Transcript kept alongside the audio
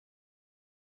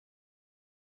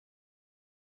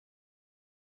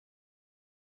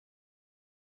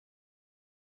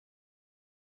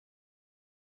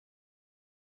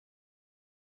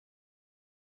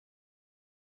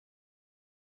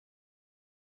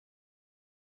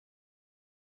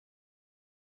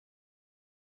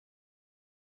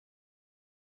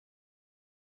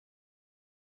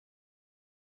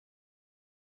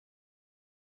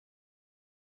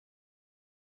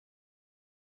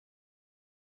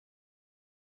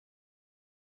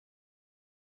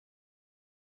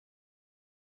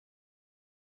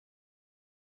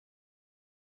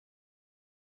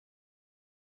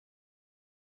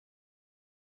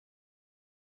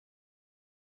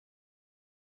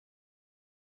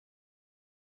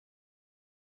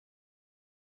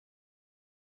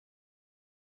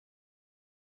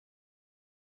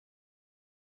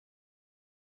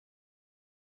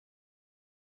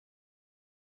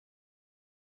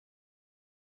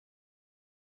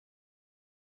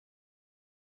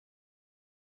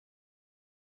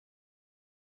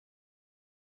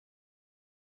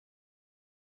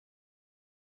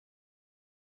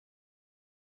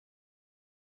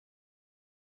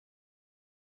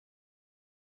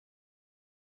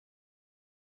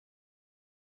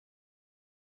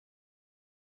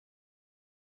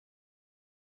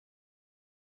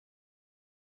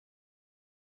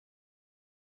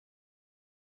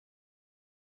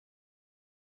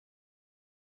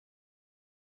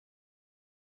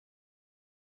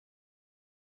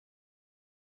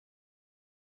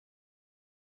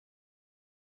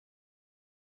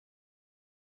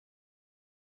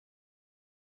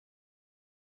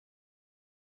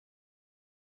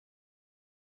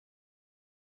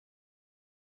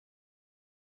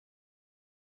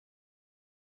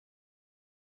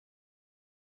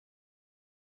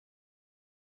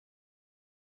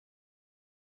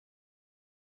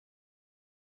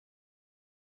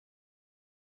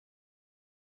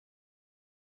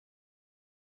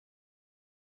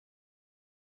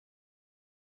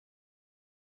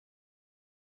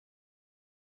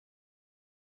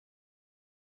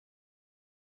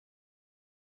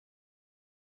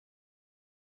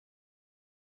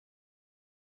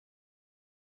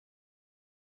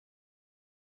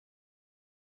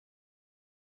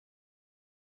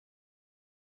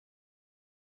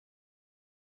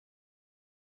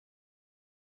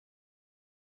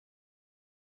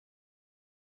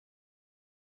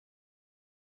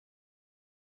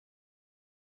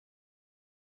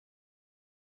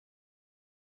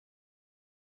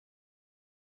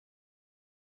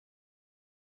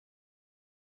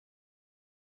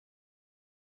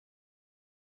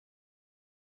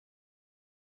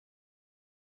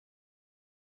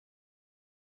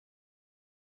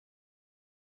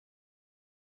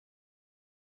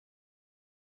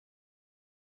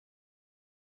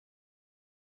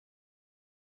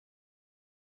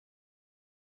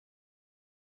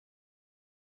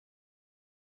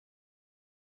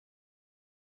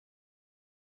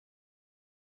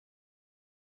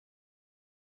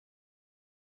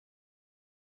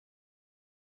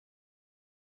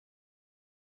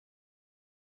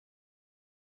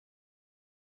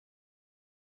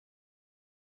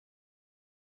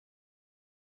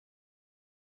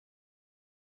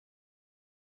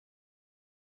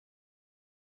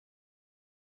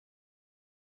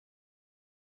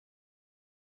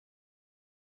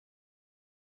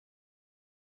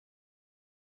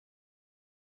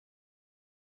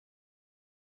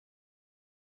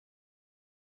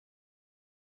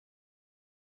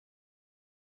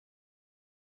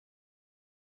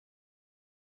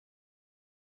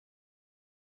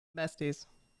Besties,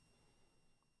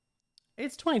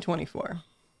 it's 2024.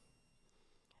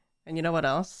 And you know what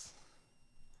else?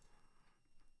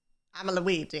 I'm a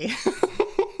Luigi.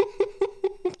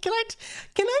 Can I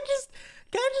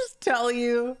just tell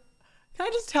you? Can I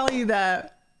just tell you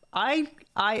that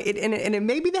it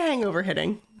may be the hangover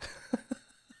hitting.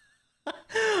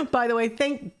 By the way,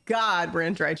 thank God we're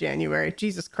in dry January.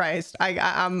 Jesus Christ.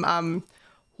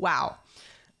 Wow.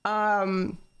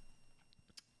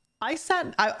 I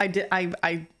sat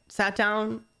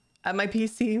down at my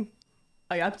PC.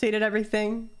 I updated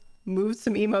everything, moved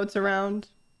some emotes around,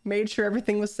 made sure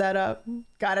everything was set up,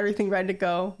 got everything ready to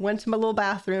go, went to my little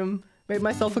bathroom, made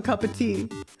myself a cup of tea,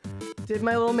 did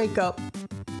my little makeup,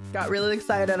 got really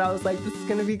excited. I was like, this is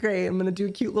gonna be great. I'm gonna do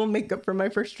a cute little makeup for my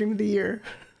first stream of the year.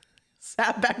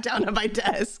 Sat back down at my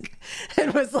desk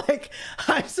and was like,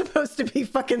 I'm supposed to be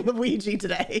fucking Luigi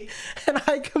today. And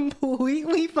I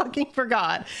completely fucking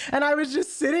forgot. And I was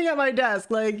just sitting at my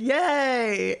desk like,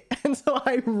 yay. And so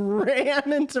I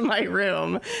ran into my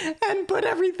room and put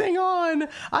everything on.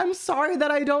 I'm sorry that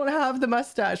I don't have the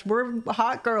mustache. We're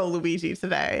hot girl Luigi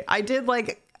today. I did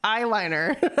like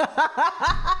eyeliner.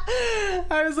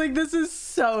 I was like, this is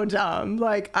so dumb.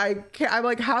 Like, I'm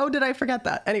like, how did I forget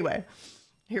that? Anyway.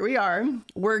 Here we are.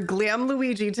 We're glam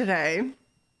Luigi today.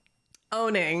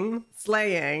 Owning,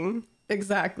 slaying.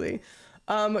 Exactly.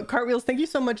 Cartwheels, thank you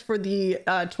so much for the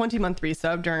 20-month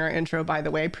resub during our intro, by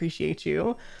the way. Appreciate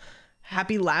you.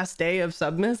 Happy last day of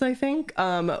Submiss, I think.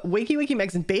 Wakey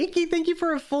Megs and Bakey, thank you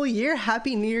for a full year.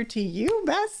 Happy New Year to you,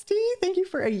 bestie. Thank you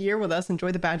for a year with us.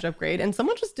 Enjoy the badge upgrade. And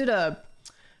someone just did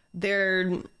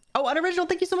Unoriginal,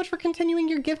 thank you so much for continuing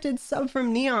your gifted sub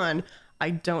from Neon. I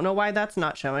don't know why that's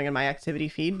not showing in my activity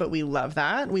feed, but we love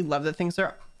that. We love that things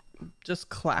are just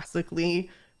classically,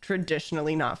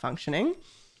 traditionally not functioning.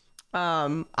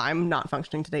 I'm not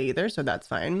functioning today either, so that's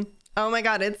fine. Oh my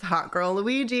God, it's hot girl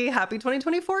Luigi. Happy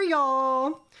 2024,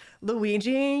 y'all.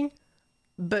 Luigi,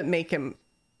 but make him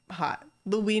hot.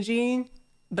 Luigi,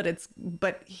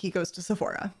 but he goes to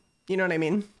Sephora. You know what I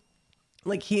mean?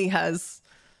 Like he has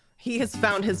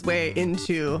found his way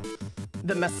into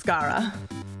the mascara.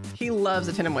 He loves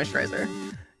a tinted moisturizer.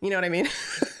 You know what I mean?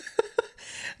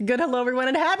 Good hello, everyone,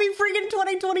 and happy freaking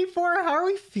 2024. How are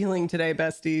we feeling today,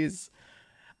 besties?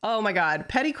 Oh my God,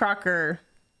 Petty Crocker.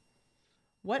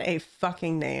 What a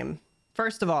fucking name.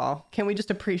 First of all, can we just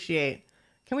appreciate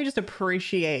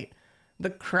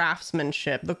the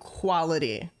craftsmanship, the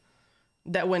quality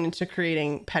that went into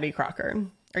creating Petty Crocker?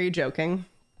 Are you joking?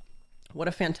 What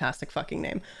a fantastic fucking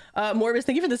name. Morbus,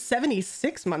 thank you for the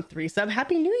 76-month resub.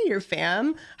 Happy New Year,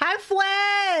 fam. Hi,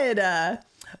 Fled.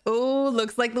 Oh,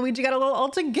 looks like Luigi got a little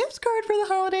Ulta gift card for the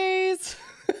holidays.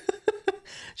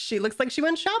 She looks like she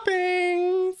went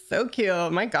shopping. So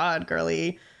cute. My God,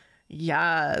 girly.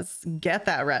 Yes. Get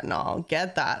that retinol.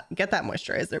 Get that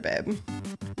moisturizer, babe.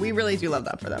 We really do love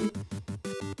that for them.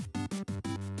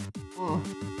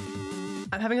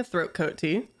 I'm having a throat coat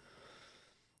tea.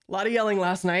 A lot of yelling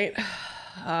last night.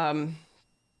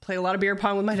 Played a lot of beer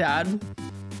pong with my dad.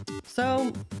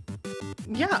 So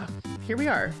yeah, here we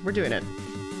are. We're doing it.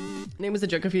 Name was a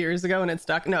joke a few years ago and it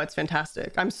stuck. No, it's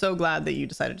fantastic. I'm so glad that you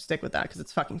decided to stick with that because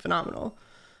it's fucking phenomenal.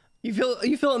 You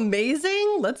feel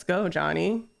amazing? Let's go,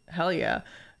 Johnny. Hell yeah.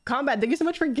 Combat, thank you so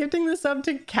much for gifting this up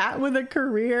to Cat with a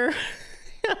Career.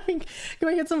 Can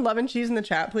we get some love and cheese in the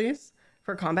chat, please?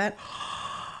 For Combat.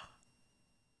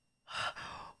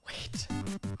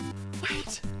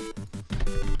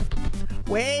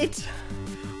 Wait.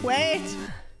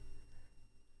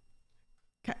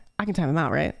 Okay, I can time them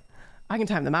out, right?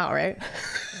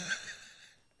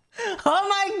 Oh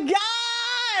my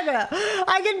God!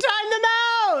 I can time them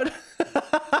out!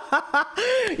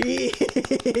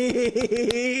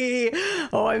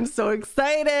 Oh, I'm so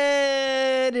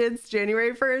excited. It's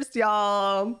January 1st,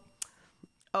 y'all.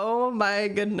 Oh my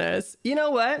goodness. You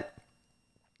know what?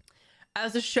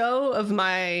 As a show of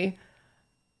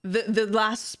the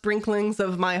last sprinklings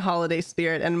of my holiday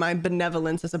spirit and my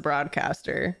benevolence as a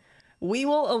broadcaster, we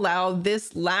will allow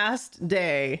this last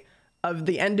day of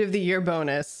the end of the year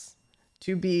bonus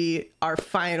to be our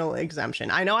final exemption.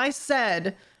 I know I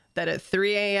said that at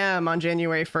 3 a.m. on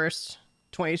January 1st,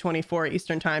 2024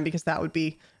 Eastern time, because that would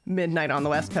be midnight on the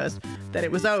West Coast, that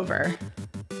it was over.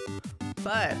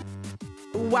 But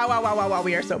wow,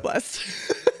 we are so blessed.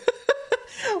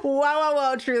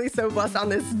 Wow, truly so blessed on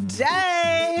this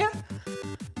day.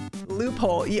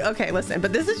 Loophole. Okay, listen,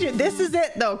 but this is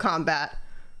it though, Combat.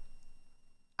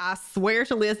 I swear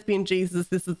to lesbian Jesus,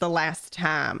 this is the last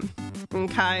time.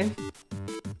 Okay.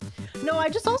 No, I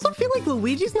just also feel like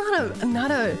Luigi's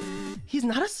he's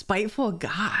not a spiteful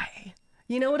guy.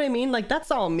 You know what I mean? Like, that's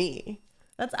all me.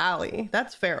 That's Ali.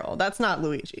 That's Farrell. That's not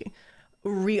Luigi.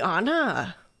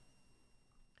 Rihanna.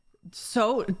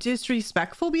 So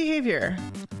disrespectful behavior.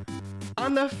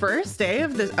 On the first day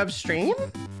of stream?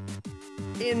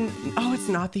 It's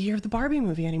not the year of the Barbie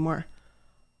movie anymore.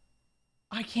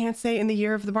 I can't say in the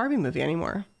year of the Barbie movie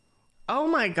anymore. Oh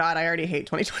my God, I already hate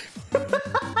 2024.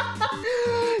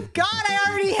 God, I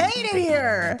already hate it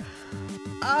here.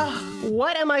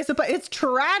 What am I supposed? It's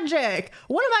tragic.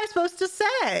 What am I supposed to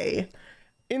say?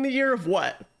 In the year of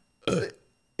what?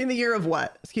 In the year of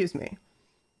what? Excuse me.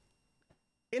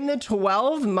 In the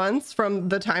 12 months from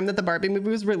the time that the Barbie movie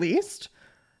was released,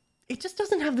 it just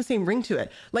doesn't have the same ring to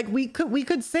it. Like we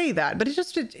could say that, but it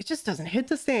just doesn't hit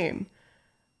the same.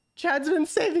 Chad's been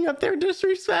saving up their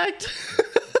disrespect.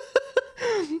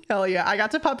 Hell yeah. I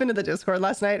got to pop into the Discord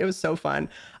last night. It was so fun.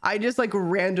 I just like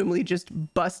randomly just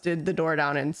busted the door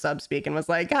down in Subspeak and was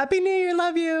like, Happy New Year,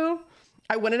 love you.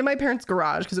 I went into my parents'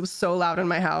 garage because it was so loud in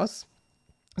my house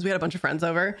because we had a bunch of friends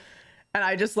over. And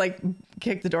I just like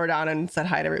kicked the door down and said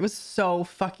hi to her. It was so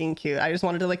fucking cute. I just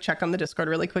wanted to like check on the Discord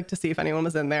really quick to see if anyone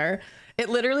was in there. It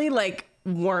literally like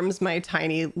warms my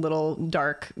tiny little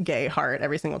dark gay heart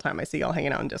every single time I see y'all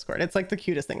hanging out in Discord. It's like the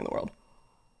cutest thing in the world.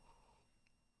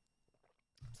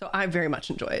 So I very much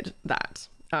enjoyed that.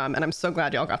 And I'm so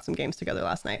glad y'all got some games together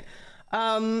last night.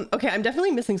 Okay, I'm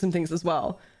definitely missing some things as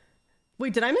well.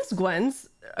 Wait, did I miss Gwen's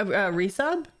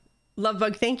resub?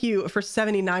 Lovebug, thank you for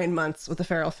 79 months with the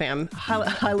Feral fam.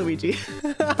 Hi Luigi.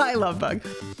 Hi Lovebug.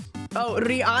 Oh,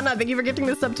 Rihanna, thank you for gifting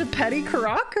this up to Petty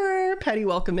Crocker. Petty,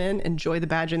 welcome in. Enjoy the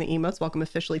badge and the emotes. Welcome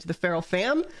officially to the Feral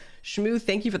fam. Shmoo,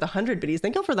 thank you for the 100 biddies.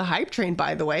 Thank you for the hype train,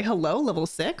 by the way. Hello, level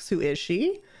 6. Who is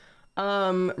she?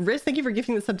 Riz, thank you for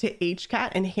gifting this up to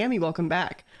HCat. And Hammy, welcome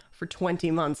back for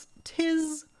 20 months.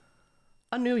 Tis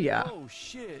a new year. Oh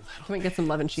shit. Can we get some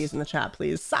love and cheese in the chat,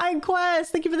 please? Side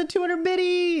quest, thank you for the 200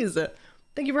 biddies.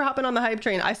 Thank you for hopping on the hype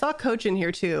train. I saw Coach in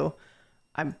here too.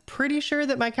 I'm pretty sure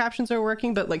that my captions are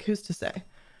working, but like, who's to say?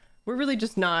 We're really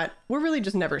just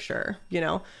never sure, you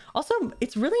know? Also,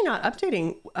 it's really not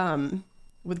updating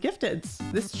with gifteds.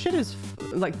 This shit is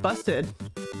like busted.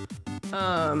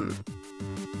 I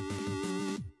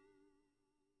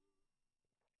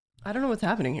don't know what's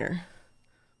happening here.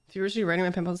 If you're usually writing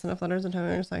my pen pals enough letters and time,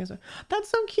 that's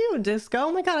so cute, Disco.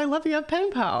 Oh my God, I love you have pen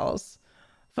pals.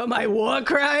 For my war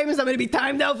crimes, I'm gonna be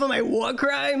timed out for my war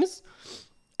crimes.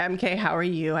 MK, how are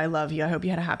you? I love you. I hope you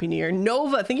had a happy new year.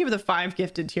 Nova, thank you for the 5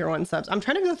 gifted tier 1 subs. I'm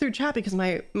trying to go through chat because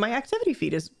my activity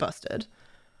feed is busted.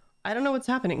 I don't know what's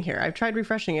happening here. I've tried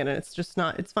refreshing it and it's just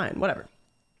not, it's fine, whatever.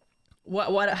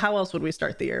 How else would we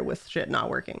start the year with shit not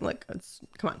working? Like,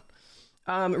 come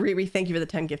on. Riri, thank you for the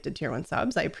 10 gifted tier 1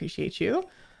 subs. I appreciate you.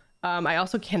 I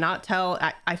also cannot tell.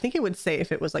 I think it would say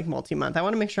if it was like multi-month. I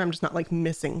want to make sure I'm just not like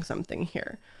missing something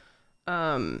here.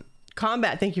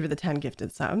 Combat, thank you for the 10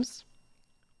 gifted subs.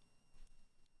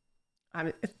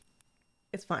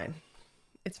 It's fine.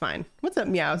 It's fine. What's up,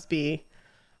 Meows B?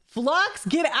 Flux,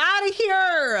 get out of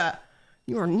here!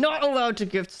 You are not allowed to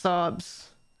gift subs.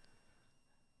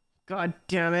 God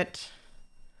damn it.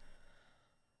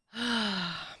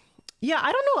 Yeah,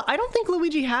 I don't know. I don't think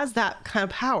Luigi has that kind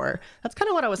of power. That's kind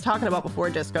of what I was talking about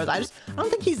before, Discos. I don't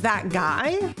think he's that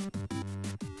guy.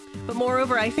 But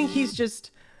moreover, I think he's just,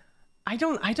 I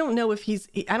don't know if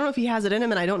he has it in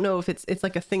him, and I don't know if it's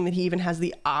like a thing that he even has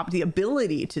the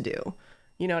ability to do.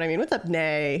 You know what I mean? What's up,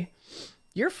 Nay?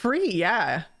 You're free,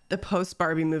 yeah. The post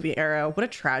Barbie movie era. What a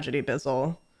tragedy,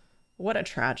 Bizzle. What a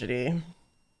tragedy.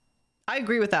 I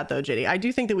agree with that though, Jitty. I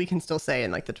do think that we can still say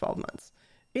in like the 12 months.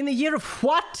 In the year of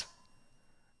what?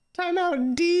 Time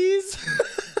out, D's.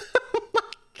 Oh my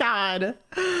God.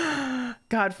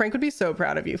 God, Frank would be so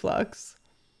proud of you, Flux.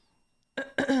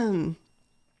 In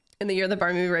the year of the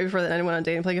Barbie movie, right before the end, went on a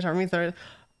date and played guitar with me.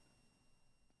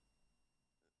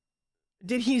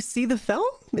 Did he see the film?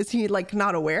 Is he like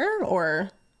not aware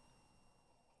or?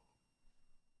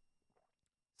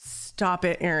 Stop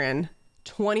it, Aaron.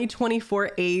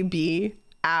 2024 AB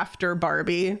after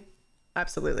Barbie.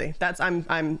 Absolutely.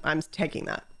 I'm taking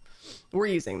that. We're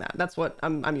using that. That's what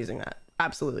I'm using that.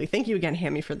 Absolutely. Thank you again,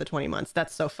 Hammy, for the 20 months.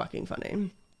 That's so fucking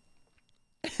funny.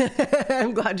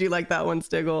 I'm glad you like that one,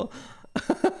 Stiggle.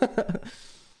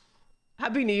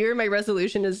 Happy New Year. My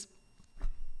resolution is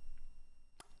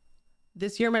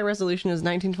this year. My resolution is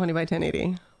 1920 by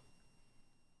 1080.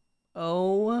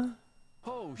 Oh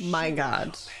my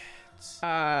God.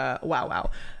 Wow.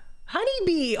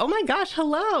 Honeybee. Oh my gosh.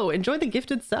 Hello. Enjoy the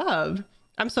gifted sub.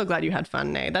 I'm so glad you had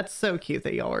fun, Nay. That's so cute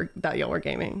that y'all were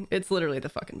gaming. It's literally the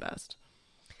fucking best.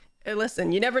 Hey,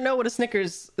 listen, you never know what a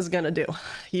Snickers is gonna do.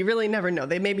 You really never know.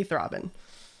 They may be throbbing.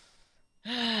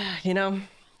 You know,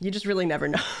 you just really never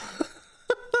know.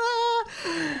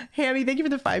 Hammy, thank you for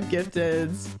the 5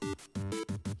 gifteds.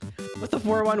 What's the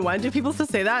 411? Do people still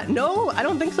say that? No, I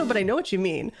don't think so, but I know what you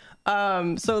mean.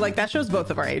 So like that shows both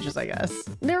of our ages, I guess.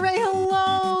 Neray,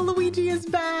 hello! Luigi is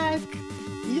back!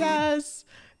 Yes!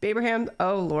 Babraham,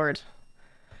 oh lord.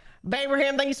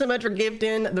 Babraham, thank you so much for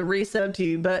gifting the resub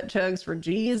to Butt Chugs for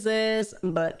Jesus.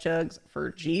 Butt Chugs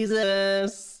for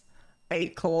Jesus. A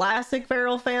classic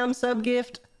Feral Fam sub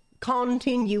gift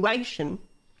continuation.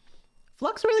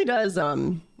 Flux really does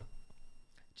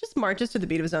just marches to the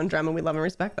beat of his own drum, and we love and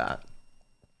respect that.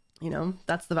 You know,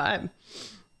 that's the vibe.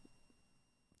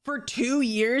 For 2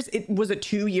 years, it was a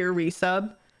 2-year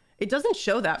resub. It doesn't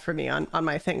show that for me on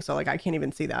my thing, so like I can't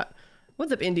even see that.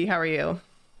 What's up, Indy? How are you?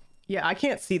 Yeah, I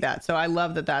can't see that, so I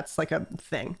love that that's like a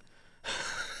thing.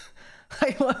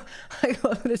 I love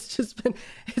that it's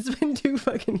been 2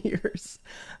 fucking years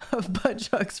of Butt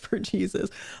Chugs for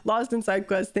Jesus. Lost in Side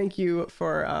Quest, thank you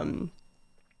for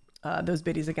those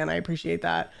biddies again. I appreciate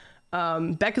that.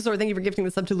 Beckazor, thank you for gifting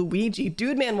the sub to Luigi.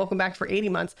 Dude man, welcome back for 80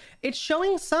 months. It's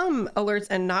showing some alerts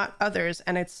and not others,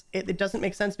 and it doesn't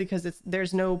make sense because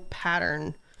there's no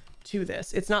pattern to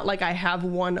this. It's not like I have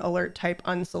one alert type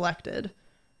unselected.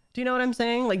 Do you know what I'm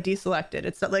saying? Like deselected.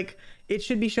 It's not like it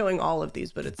should be showing all of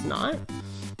these, but it's not.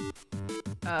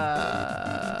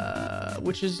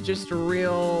 Which is just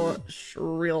real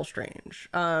strange.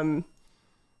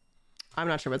 I'm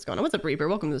not sure what's going on. What's up, Reaper?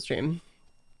 Welcome to the stream.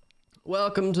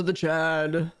 Welcome to the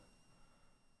Chad.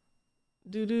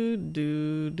 Happy New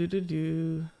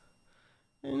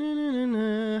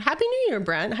Year,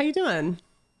 Brent. How you doing?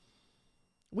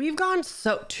 We've gone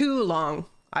too long,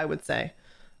 I would say,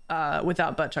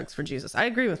 without Butt Chugs for Jesus. I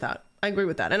agree with that.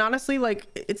 And honestly, like,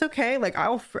 it's okay. Like, I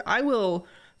will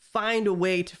find a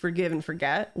way to forgive and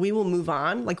forget. We will move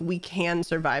on. Like, we can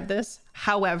survive this.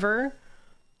 However,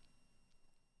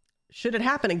 should it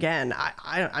happen again,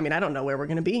 I mean, I don't know where we're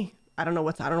gonna be. I don't know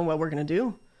what we're gonna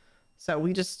do. So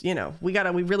we just, you know, we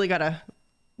really gotta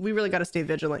stay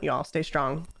vigilant, y'all. Stay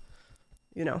strong.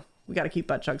 You know, we gotta keep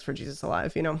Butt Chugs for Jesus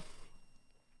alive, you know.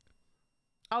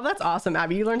 Oh, that's awesome,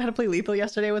 Abby. You learned how to play Lethal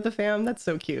yesterday with the fam. That's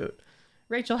so cute.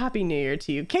 Rachel, happy New Year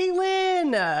to you.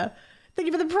 Caitlin, thank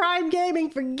you for the Prime Gaming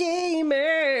for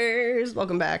Gamers.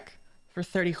 Welcome back for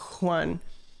 31.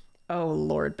 Oh,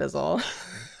 Lord Bizzle.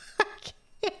 I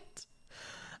can't.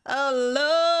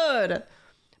 Oh, Lord.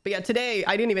 But yeah, today,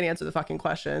 I didn't even answer the fucking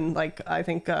question. Like, I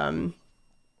think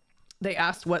they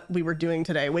asked what we were doing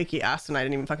today. Wakey asked, and I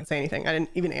didn't even fucking say anything. I didn't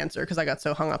even answer because I got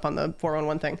so hung up on the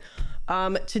 411 thing.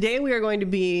 Today, we are going to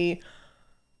be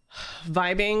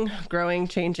vibing, growing,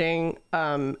 changing,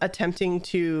 attempting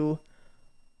to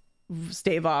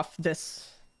stave off this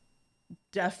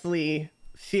deathly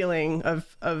feeling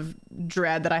of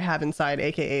dread that I have inside,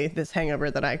 aka this hangover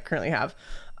that I currently have.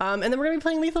 And then we're gonna be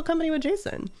playing Lethal Company with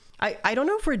Jason. I don't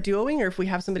know if we're duoing or if we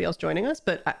have somebody else joining us,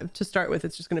 but to start with,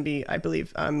 it's just gonna be, I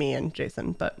believe, me and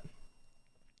Jason. But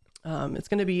it's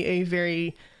gonna be a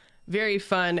very, very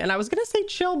fun, and I was gonna say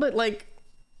chill, but like,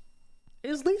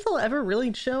 is Lethal ever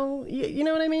really chill? You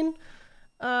know what I mean?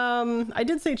 I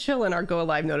did say chill in our go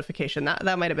live notification.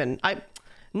 That might have been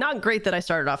not great that I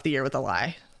started off the year with a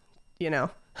lie, you know.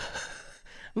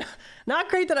 Not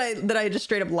great that I just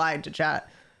straight up lied to chat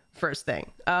first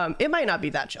thing. It might not be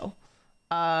that chill,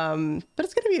 but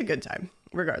it's gonna be a good time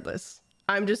regardless.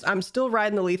 I'm still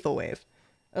riding the Lethal wave.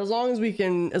 As long as we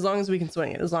can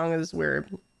swing it, as long as we're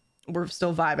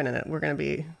still vibing in it, we're gonna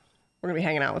be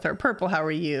hanging out with her. Purple, how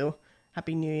are you?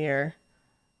 Happy New Year.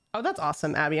 Oh, that's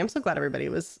awesome, Abby. I'm so glad everybody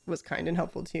was kind and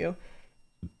helpful to you.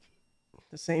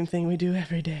 The same thing we do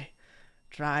every day.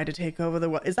 Try to take over the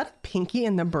world. Is that a Pinky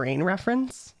in the Brain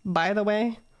reference, by the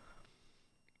way?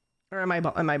 Or am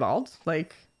I bald?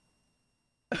 Like,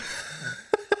 I'm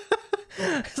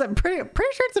pretty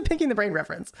sure it's a Pinky in the Brain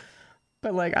reference.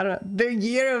 But like, I don't know. The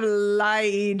year of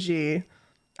Luigi.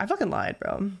 I fucking lied,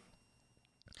 bro.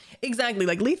 Exactly.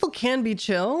 Like, Lethal can be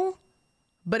chill,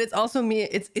 but it's also me.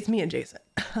 It's me and Jason.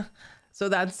 So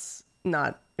that's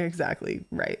not exactly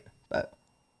right. But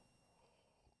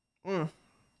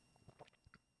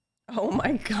oh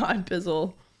my God,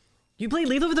 Bizzle, you played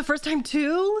Lethal for the first time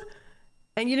too,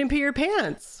 and you didn't pee your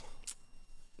pants.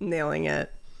 Nailing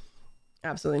it.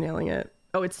 Absolutely nailing it.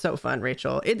 Oh, it's so fun,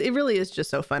 Rachel. It really is just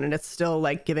so fun, and it's still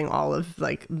like giving all of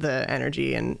like the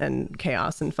energy and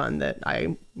chaos and fun that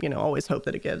I, you know, always hope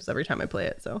that it gives every time I play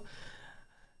it. So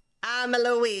I'm a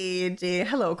Luigi.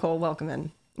 Hello, Cole. Welcome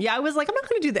in. Yeah, I was like, I'm not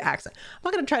going to do the accent. I'm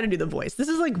not going to try to do the voice. This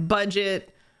is like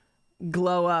budget,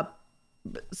 glow up,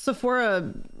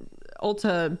 Sephora,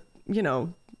 Ulta, you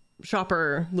know,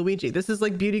 shopper Luigi. This is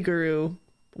like beauty guru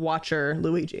watcher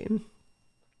Luigi.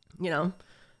 You know,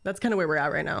 that's kind of where we're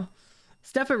at right now.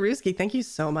 Stefaruski, thank you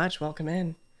so much. Welcome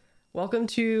in. Welcome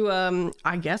to,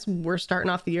 I guess we're starting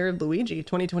off the year of Luigi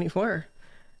 2024.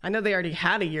 I know they already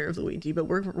had a year of Luigi, but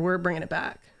we're bringing it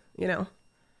back, you know?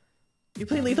 You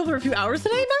played Lethal for a few hours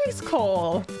today? Nice,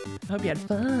 Cole. I hope you had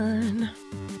fun.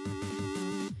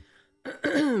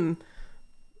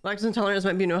 Lactose intolerance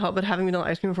might be no help, but having vanilla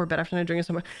ice cream before bed after I drink it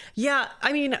so much. Yeah,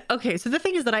 I mean, okay, so the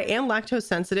thing is that I am lactose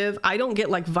sensitive. I don't get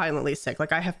like violently sick.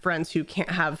 Like I have friends who can't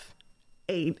have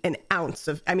an ounce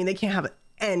of, I mean, they can't have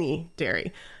any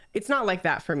dairy. It's not like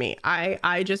that for me.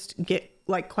 I just get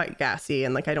like quite gassy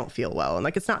and like I don't feel well. And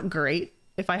like it's not great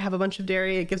if I have a bunch of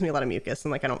dairy. It gives me a lot of mucus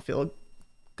and like I don't feel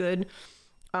good.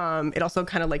 It also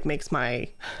kind of like makes my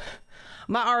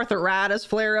arthritis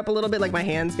flare up a little bit. Like my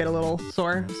hands get a little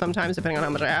sore sometimes depending on how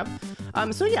much I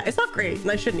have. So yeah, it's not great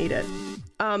and I shouldn't eat it.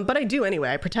 But I do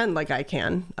anyway. I pretend like I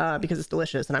can because it's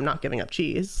delicious and I'm not giving up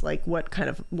cheese. Like what kind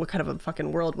of a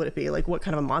fucking world would it be? Like what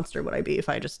kind of a monster would I be if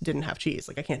I just didn't have cheese?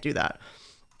 Like I can't do that.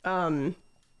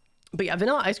 But yeah,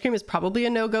 vanilla ice cream is probably a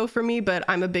no-go for me, but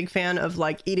I'm a big fan of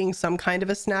like eating some kind of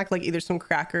a snack, like either some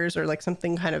crackers or like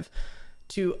something kind of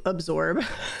to absorb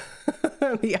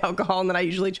the alcohol. And then I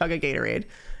usually chug a Gatorade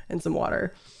and some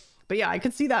water. But yeah, I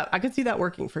could see that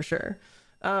working for sure.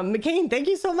 McCain, thank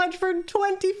you so much for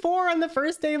 24 on the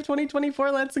first day of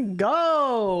 2024. Let's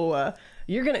go.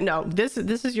 You're gonna, no, this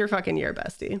is your fucking year,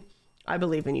 bestie. I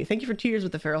believe in you. Thank you for 2 years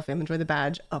with the Feral Fam. Enjoy the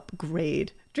badge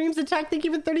upgrade. Dreams Attack, thank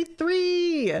you for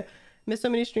 33. Missed so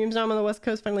many streams now. I'm on the West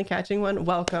Coast, finally catching one.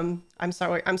 Welcome. I'm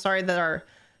sorry that our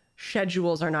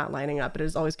schedules are not lining up, but it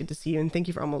is always good to see you. And thank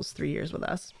you for almost 3 years with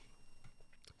us.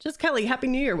 Just Kelly, Happy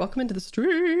New Year. Welcome into the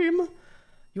stream.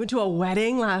 You went to a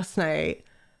wedding last night.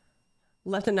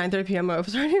 Left at 9:30 p.m. I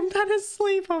was already in bed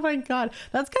asleep. Oh my God.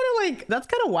 That's kind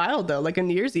of wild though. Like a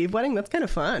New Year's Eve wedding. That's kind of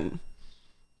fun.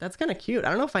 That's kind of cute. I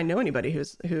don't know if I know anybody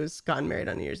who's gotten married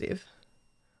on New Year's Eve.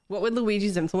 What would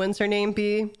Luigi's influencer name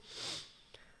be?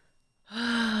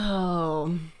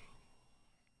 Oh.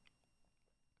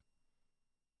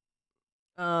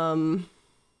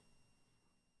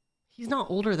 He's not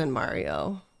older than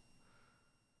Mario.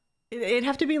 It'd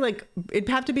have to be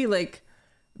like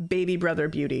Baby Brother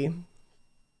Beauty.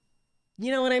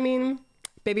 You know what I mean?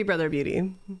 Baby Brother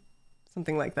Beauty.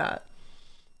 Something like that.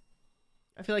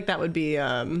 I feel like that would be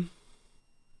a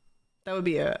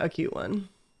cute one.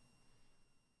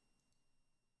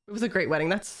 It was a great wedding.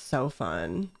 That's so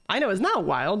fun. I know, isn't that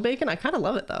wild, Bacon? I kind of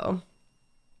love it though.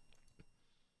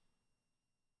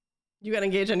 You got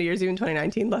engaged on New Year's Eve in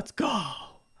 2019. Let's go.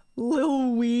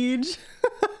 Lil Weege.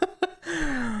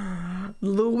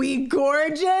 Louis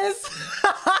Gorgeous.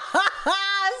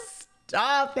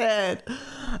 Stop it.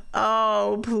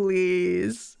 Oh,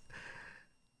 please.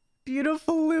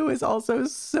 Beautiful Lou is also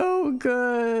so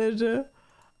good.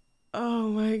 Oh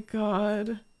my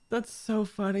God. That's so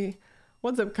funny.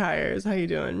 What's up, Kyers? How you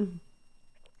doing?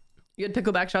 You had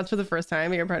pickleback shots for the first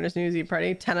time at your partner's New Year's Eve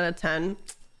party. 10 out of 10.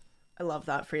 I love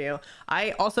that for you.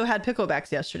 I also had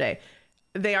picklebacks yesterday.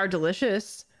 They are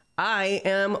delicious. I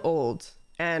am old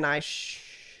and I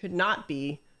should not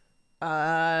be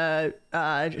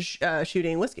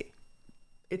shooting whiskey.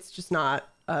 It's just not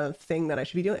a thing that I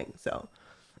should be doing. So,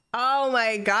 oh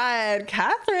my God,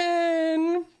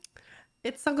 Catherine.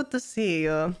 It's so good to see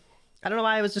you. I don't know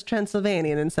why I was just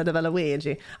Transylvanian instead of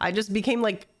Luigi. I just became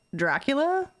like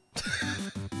Dracula.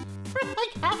 For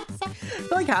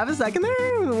like half a second there.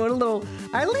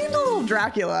 I leaned a little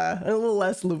Dracula and a little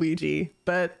less Luigi,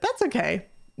 but that's okay.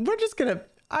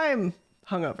 I'm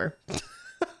hungover.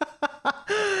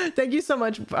 Thank you so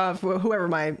much for whoever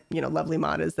my lovely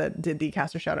mod is that did the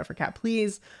caster shout out for Kat.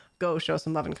 Please go show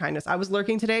some love and kindness. I was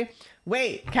lurking today.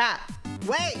 Wait, Kat,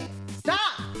 wait, stop,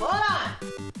 hold on.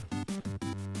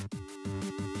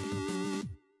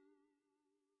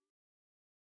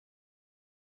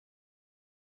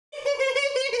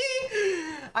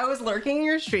 I was lurking in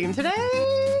your stream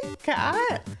today,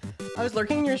 Kat. I was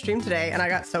lurking in your stream today and I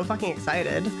got so fucking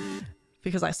excited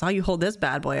because I saw you hold this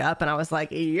bad boy up and I was like,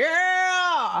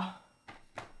 yeah.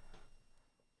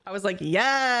 I was like,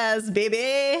 yes,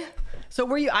 baby. So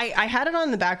were you, I had it on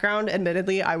in the background.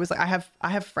 Admittedly, I was like, I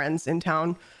have friends in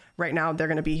town right now. They're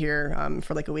going to be here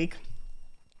for like a week.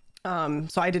 So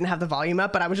I didn't have the volume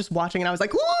up, but I was just watching and I was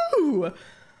like, woo!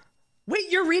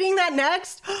 Wait, you're reading that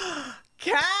next?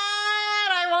 Kat,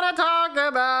 I want to talk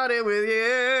about it with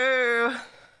you.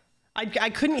 I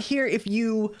couldn't hear if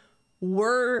you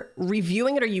were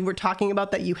reviewing it or you were talking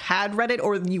about that you had read it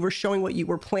or you were showing what you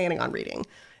were planning on reading.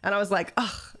 And I was like,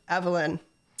 ugh, Evelyn.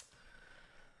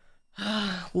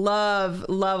 love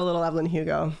a little Evelyn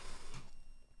Hugo.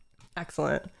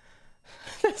 Excellent.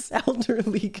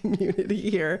 elderly community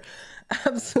here.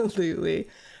 Absolutely.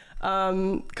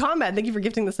 Combat, thank you for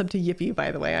gifting this up to Yippee,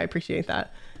 by the way. I appreciate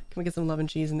that. Can we get some love and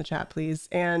cheese in the chat, please?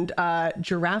 And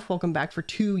Giraffe, welcome back for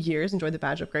 2 years. Enjoyed the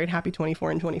badge upgrade. Happy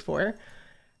 24 and 24.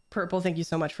 Purple, thank you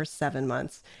so much for 7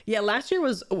 months. Yeah, last year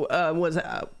was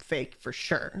fake for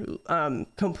sure.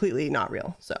 Completely not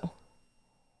real. So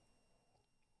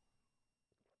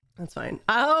that's fine.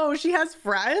 Oh, she has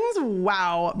friends.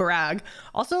 Wow, brag.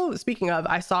 Also, speaking of,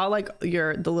 I saw like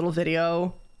the little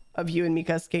video of you and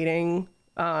Mika skating.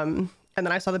 And then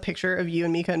I saw the picture of you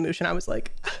and Mika and Moosh, and I was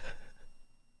like.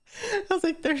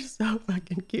 They're so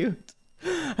fucking cute.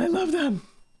 I love them.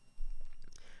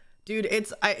 Dude,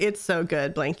 it's so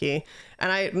good, Blanky.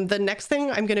 And the next thing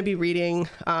I'm going to be reading,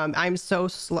 I'm so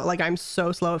slow. Like, I'm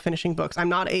so slow at finishing books. I'm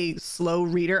not a slow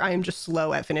reader. I am just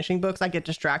slow at finishing books. I get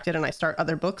distracted and I start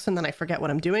other books and then I forget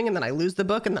what I'm doing and then I lose the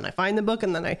book and then I find the book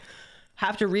and then I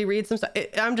have to reread some stuff.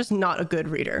 I'm just not a good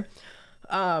reader.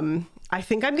 I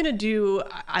think I'm going to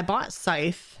I bought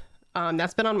Scythe.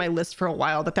 That's been on my list for a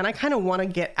while, but then I kind of want to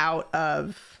get out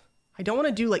of, I don't want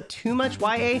to do like too much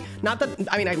YA. Not that,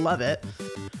 I mean, I love it.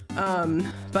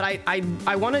 But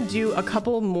I want to do a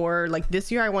couple more, like this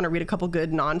year, I want to read a couple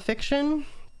good nonfiction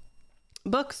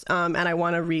books. And I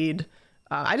want to read,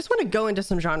 I just want to go into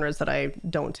some genres that I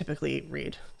don't typically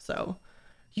read. So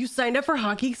you signed up for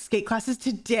hockey skate classes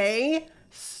today?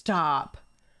 Stop.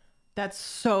 That's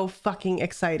so fucking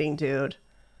exciting, dude.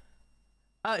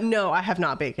 No, I have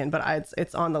not, Bacon, but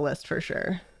it's on the list for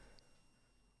sure.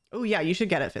 Oh yeah, you should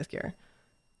get it 5th gear.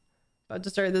 About to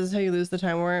start. This is how you lose the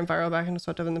time war and viral back into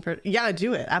swept up in the yeah,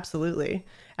 do it. Absolutely.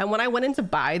 And when I went in to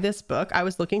buy this book, I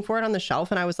was looking for it on the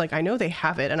shelf and I was like, I know they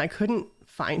have it, and I couldn't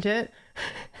find it.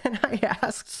 And I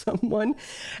asked someone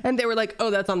and they were like,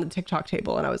 oh, that's on the TikTok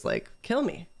table. And I was like, kill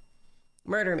me,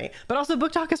 murder me. But also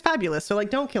Book Talk is fabulous. So like,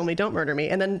 don't kill me, don't murder me.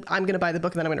 And then I'm going to buy the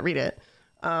book and then I'm going to read it.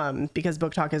 Because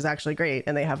Book Talk is actually great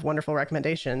and they have wonderful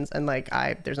recommendations, and like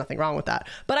there's nothing wrong with that.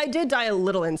 But I did die a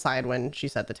little inside when she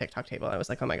said the TikTok table. I was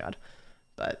like, oh my god.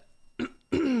 But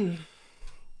you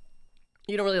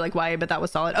don't really like YA, but that was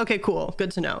solid. Okay, cool,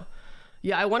 good to know.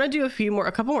 Yeah, I want to do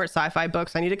a couple more sci-fi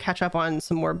books. I need to catch up on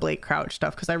some more Blake Crouch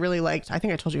stuff because I really liked, I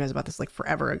think I told you guys about this like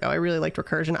forever ago. I really liked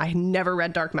Recursion. I never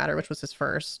read Dark Matter, which was his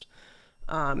first,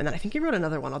 and then I think he wrote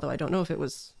another one, although I don't know if it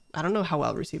was, I don't know how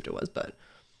well received it was, but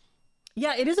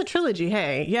yeah, it is a trilogy.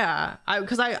 Hey, yeah,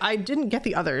 because I didn't get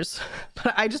the others,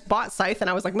 but I just bought Scythe and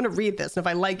I was like, I'm gonna read this, and if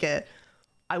I like it,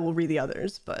 I will read the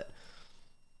others. But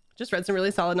just read some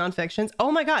really solid nonfictions.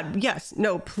 Oh my god, yes,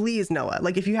 no, please, Noah.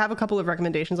 Like, if you have a couple of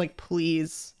recommendations, like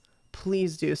please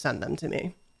do send them to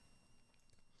me.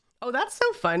 Oh, that's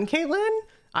so fun, Caitlin.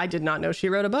 I did not know she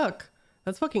wrote a book.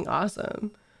 That's fucking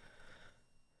awesome.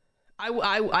 I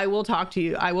will talk to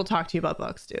you. I will talk to you about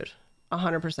books, dude.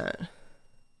 100%.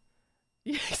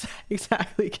 Yeah,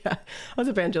 exactly. Kat. What's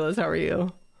up, Angeles? How are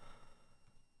you?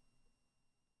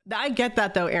 I get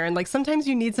that though, Aaron. Like sometimes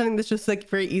you need something that's just like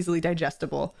very easily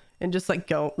digestible and just like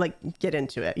get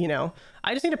into it, you know?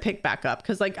 I just need to pick back up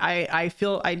because like I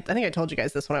feel I think I told you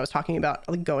guys this when I was talking about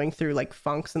like going through like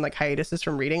funks and like hiatuses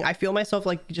from reading. I feel myself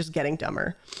like just getting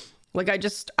dumber. Like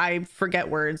I forget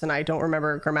words and I don't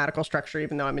remember grammatical structure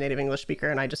even though I'm a native English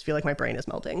speaker, and I just feel like my brain is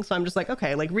melting. So I'm just like,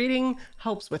 okay, like reading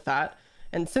helps with that.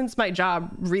 And since my job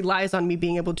relies on me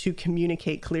being able to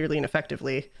communicate clearly and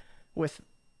effectively with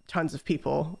tons of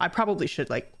people, I probably should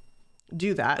like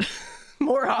do that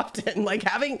more often. Like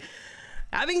having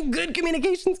good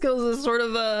communication skills is sort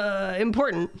of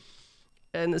important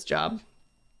in this job.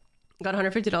 Got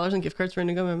 $150 in gift cards for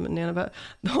Indigo and Banana Butt.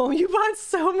 Oh, you bought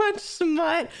so much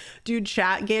smut. Dude,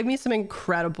 chat gave me some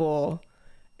incredible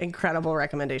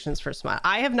recommendations for smut.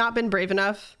 I have not been brave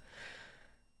enough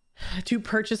to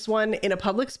purchase one in a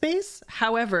public space.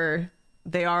 However,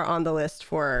 they are on the list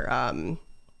for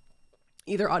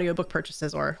either audiobook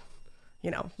purchases or, you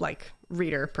know, like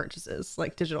reader purchases,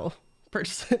 like digital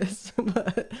purchases.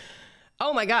 But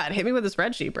oh my god, hit me with a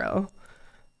spreadsheet, bro.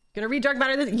 Gonna read Dark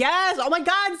Matter this. Yes. Oh my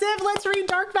god, Ziv, let's read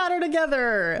Dark Matter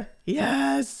together.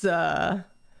 Yes.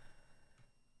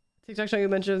 TikTok showing you a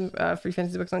bunch of free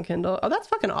fantasy books on Kindle. Oh, that's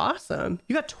fucking awesome.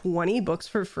 You got 20 books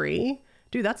for free,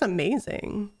 dude. That's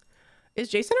amazing. Is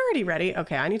Jason already ready?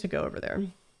 Okay, I need to go over there.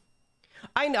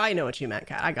 I know what you meant,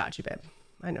 Kat. I got you, babe.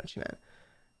 I know what you meant.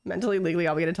 Mentally, legally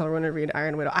obligated to tell everyone to read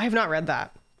Iron Widow. I have not read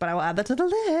that, but I will add that to the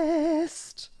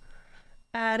list.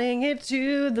 Adding it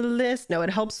to the list. No, it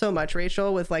helps so much,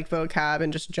 Rachel, with like vocab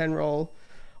and just general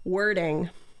wording.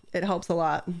 It helps a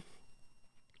lot.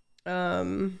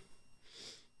 I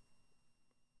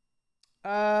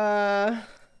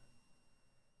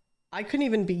couldn't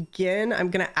even begin. I'm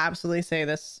gonna absolutely say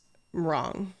this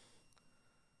wrong.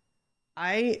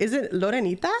 Is it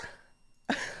Lorenita?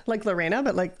 Like Lorena,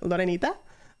 but like Lorenita?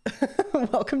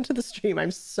 Welcome to the stream.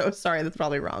 I'm so sorry. That's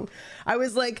probably wrong. I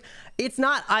was like, it's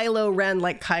not Ilo Ren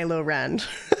like Kylo Ren.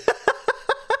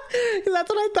 That's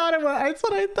what I thought it was. That's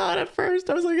what I thought at first.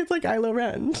 I was like, it's like Ilo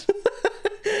Ren.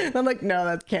 And I'm like, no,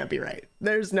 that can't be right.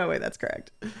 There's no way that's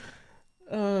correct.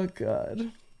 Oh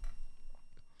God.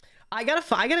 I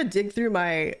gotta dig through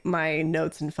my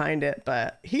notes and find it,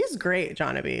 but he's great,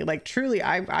 Jonaby. Like truly,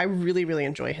 I really, really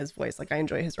enjoy his voice. Like I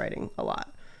enjoy his writing a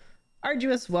lot.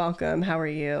 Arduous welcome. How are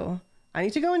you? I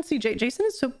need to go and see Jason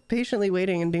is so patiently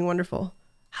waiting and being wonderful.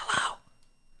 Hello.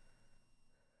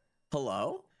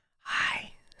 Hello?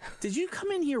 Hi. Did you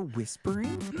come in here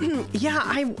whispering? Yeah.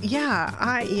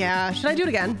 Should I do it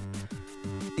again?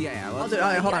 Yeah. I'll do it.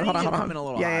 Hold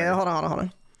on. Yeah. Hold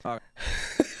on. Okay.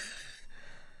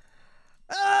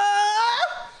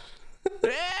 Yeah,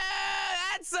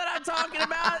 that's what I'm talking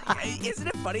about. Isn't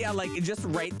it funny how like just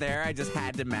right there I just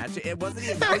had to match it? It wasn't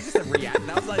even, that was just a reaction.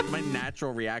 That was like my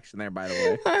natural reaction there, by the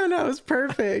way. I don't know, it was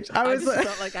perfect. I just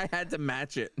felt like I had to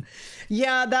match it.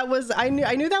 Yeah, that was, I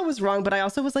knew that was wrong, but I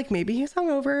also was like, maybe he's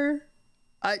hungover.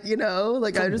 You know,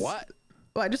 like For I just what?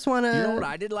 Well, I just want to. You know what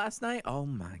I did last night? Oh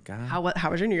my God. How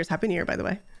was your New Year's? Happy New Year, by the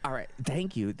way. All right.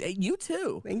 Thank you. You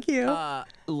too. Thank you.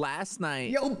 Last night.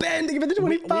 Yo, Ben, thank you for the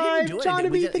 25.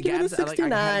 Jonaby, thank you for the 69.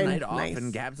 Like, I had a night off, nice.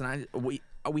 and Gabs and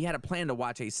I, we had a plan to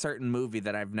watch a certain movie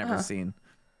that I've never seen.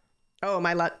 Oh,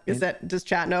 does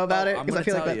chat know about it? Because I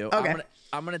feel like okay.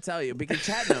 I'm gonna tell you because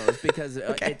chat knows because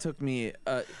it took me.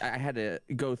 I had to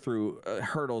go through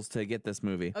hurdles to get this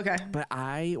movie. Okay. But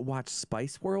I watched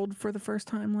Spice World for the first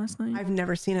time last night. I've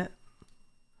never seen it.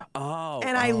 Oh.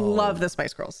 And I love the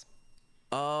Spice Girls.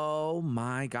 Oh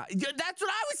my God. That's what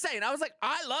I was saying. I was like,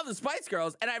 I love the Spice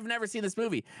Girls and I've never seen this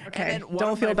movie. Okay. And then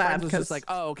Don't feel bad was just like,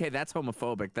 oh, okay, that's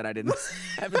homophobic that I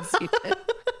haven't seen it.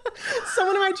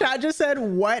 Someone in my chat just said,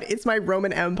 what? It's my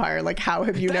Roman Empire. Like, how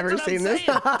have you never seen this?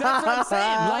 That's what I'm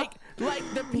saying.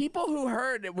 Like the people who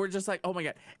heard it were just like, oh my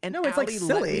God. And no, it's Allie, like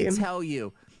silly. let me tell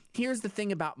you. Here's the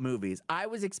thing about movies. I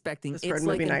was expecting it's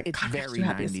like it's very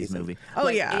 90s movie. Oh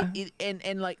like, yeah.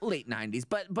 And like late 90s,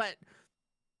 but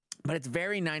it's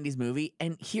very 90s movie.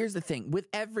 And here's the thing with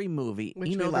every movie,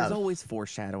 you know, there's always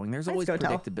foreshadowing. There's always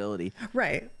predictability.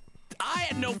 Right. I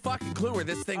had no fucking clue where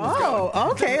this thing was going.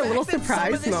 Oh, okay. A little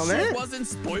surprise moment. Shit wasn't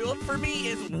spoiled for me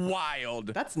is wild.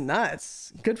 That's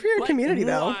nuts. Good for your community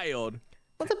though. Wild.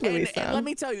 What's up, Louis? And let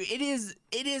me tell you, it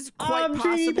is quite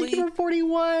possibly thank you for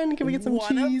 41. Can we get some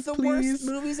cheese, of the please? Worst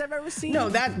movies I've ever seen. No,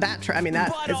 that I mean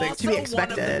that is to be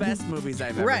expected. One of the best movies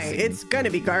I've ever seen. Right, it's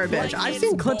gonna be garbage. I've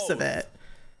seen clips of it.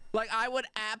 Like I would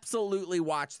absolutely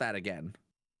watch that again.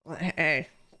 Hey,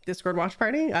 Discord watch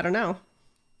party? I don't know.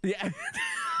 Yeah,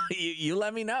 you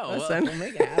let me know. Listen. We'll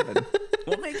make it happen.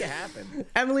 We'll make it happen.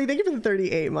 Emily, thank you for the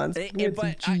 38 months.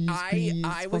 But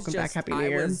I was welcome back. Happy New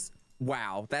Year.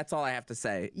 Wow, that's all I have to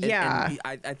say. Yeah,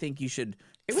 and I think you should.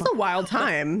 It was a wild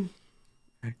time.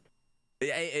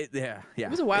 Yeah. It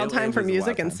was a wild time for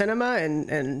music and cinema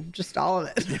and just all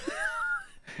of it.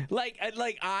 like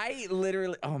I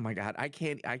literally. Oh my God, I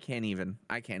can't even.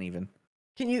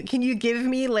 Can you give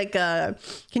me like a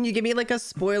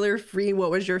spoiler free?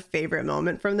 What was your favorite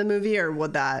moment from the movie, or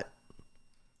would that?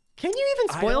 Can you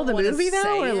even spoil the movie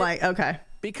though, or like okay?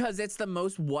 Because it's the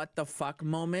most what the fuck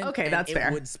moment. Okay, that's fair.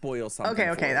 It would spoil something.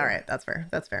 Okay, all right, that's fair.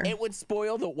 It would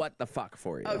spoil the what the fuck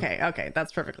for you. Okay,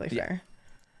 that's perfectly fair.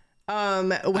 How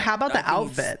about the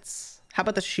outfits? How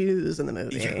about the shoes in the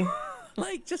movie?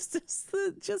 Like just the.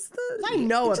 I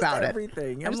know about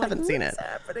everything. I just haven't seen it. What's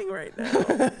happening right now?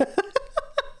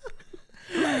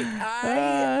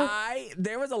 Like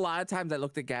there was a lot of times I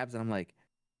looked at Gabs and I'm like,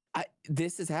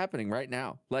 this is happening right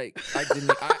now. Like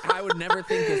I would never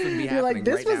think this would be happening. Like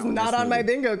this right was now not on my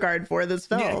bingo card for this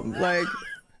film. Yeah.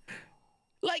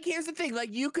 Like here's the thing.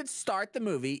 Like you could start the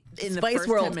movie in the Spice first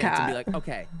World 10 minutes and be like,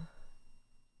 okay,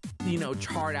 you know,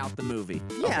 chart out the movie.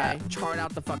 Yeah, okay? Chart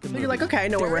out the fucking movie. You're like, okay, I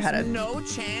know where we're headed. No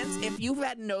chance if you've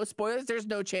had no spoilers. There's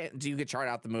no chance you could chart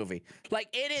out the movie. Like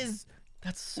it is.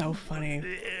 That's so funny.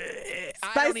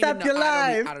 Spice up your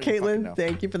life, Caitlin.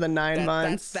 Thank you for the 9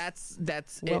 months. That's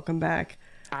welcome back.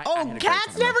 Oh,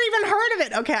 Cat's never even heard of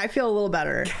it. Okay, I feel a little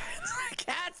better.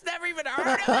 Cat's never even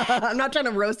heard of it. I'm not trying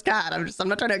to roast Cat. I'm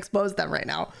not trying to expose them right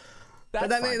now.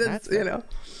 That's you know.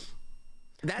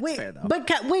 That's fair though. But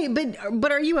Cat,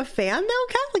 but are you a fan though,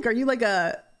 Cat? Like, are you like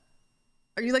a?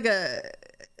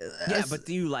 Yeah, but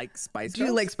do you like Spice Girls? Do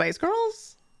you like Spice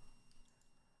Girls?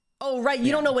 Oh, right.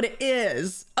 You don't know what it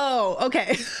is. Oh,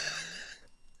 okay.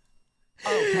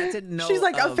 Oh, Cat didn't know. She's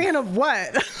like a fan of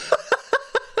what?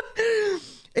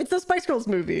 It's the Spice Girls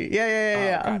movie.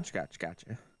 Yeah.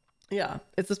 Gotcha. Yeah,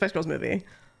 it's the Spice Girls movie.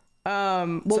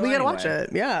 Well, So we gotta watch anyway. it.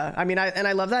 Yeah, I mean,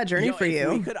 I love that journey for if you.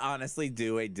 we could honestly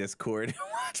do a Discord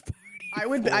watch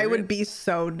party. I would be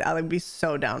so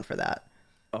down for that.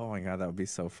 Oh my god, that would be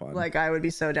so fun. Like, I would be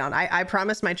so down. I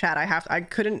promised my chat I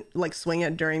couldn't like swing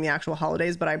it during the actual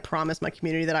holidays, but I promised my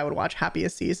community that I would watch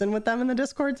Happiest Season with them in the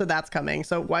Discord, so that's coming.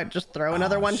 So why just throw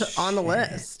another one on the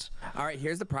list? All right,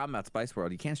 here's the problem about Spice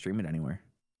World. You can't stream it anywhere.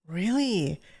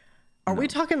 Really? Are we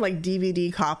talking like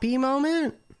DVD copy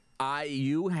moment?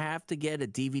 You have to get a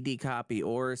DVD copy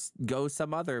or go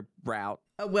some other route.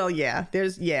 Well, yeah.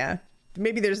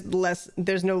 Maybe there's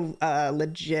no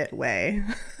legit way.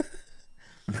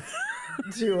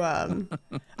 To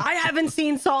I haven't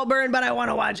seen Saltburn, but I want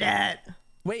to watch it.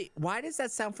 Wait, why does that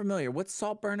sound familiar? What's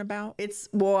Saltburn about? It's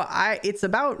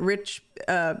about rich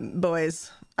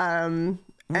boys. And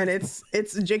it's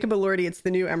Jacob Elordi. It's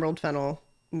the new Emerald Fennel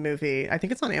movie. I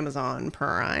think it's on Amazon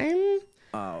Prime.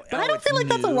 Oh, But I don't feel like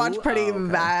that's a watch party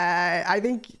vibe. I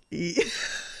think is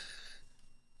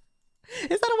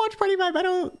that a watch party vibe? I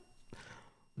don't.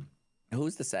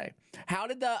 Who's to say? How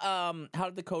did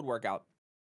the code work out?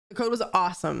 The code was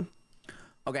awesome.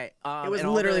 Okay, It was and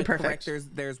all literally the perfect.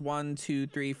 There's 1, 2,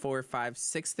 3, 4, 5,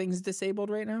 6 things disabled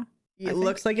right now. It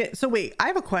looks like it. So wait, I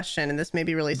have a question, and this may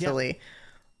be really silly.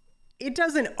 It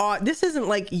doesn't. This isn't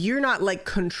like you're not like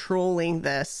controlling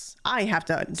this. I have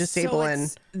to disable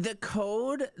the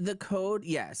code.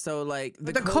 Yeah. So like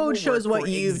the code shows what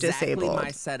you've disabled.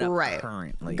 My setup right.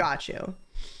 Currently. Got you.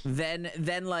 Then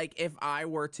like if I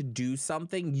were to do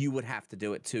something, you would have to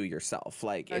do it too yourself.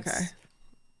 Like it's. Okay.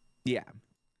 Yeah.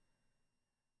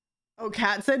 Oh,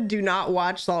 Kat said, do not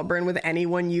watch Saltburn with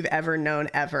anyone you've ever known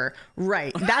ever.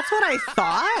 Right. That's what I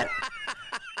thought.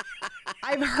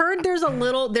 I've heard there's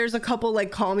a couple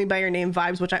like Call Me by Your Name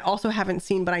vibes, which I also haven't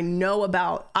seen, but I know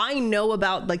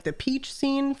about like the peach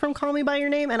scene from Call Me by Your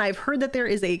Name. And I've heard that there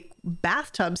is a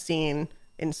bathtub scene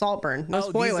in Saltburn. No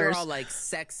spoilers. These are all like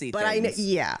sexy but things.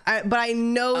 But I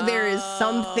know there is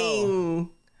something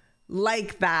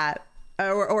like that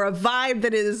or a vibe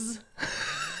that is.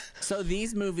 So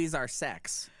these movies are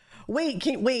sex. Wait,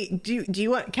 do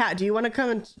you want Kat? Do you want to come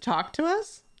and talk to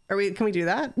us? Can we do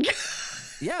that?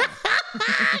 Yeah.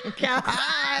 Kat.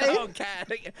 Oh, Kat,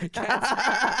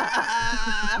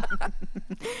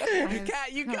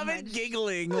 you come in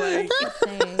giggling like.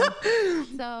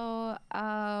 So,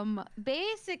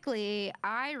 basically,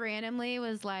 I randomly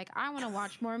was like, I want to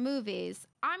watch more movies.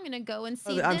 I'm gonna go and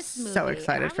see this movie. I'm so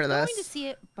excited for this. I'm going to see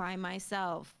it by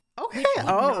myself. Okay. Which would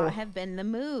not have been the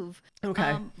move.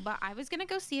 Okay. But I was gonna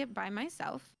go see it by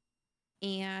myself.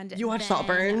 And you watched then,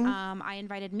 Saltburn? I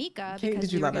invited Mika Okay, because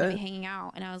did you we were love going it? to be hanging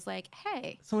out, and I was like,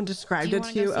 "Hey, someone described do you it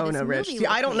wanna to you? go see Oh this no, Rich. movie See,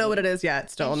 I with don't know me?" what it is yet.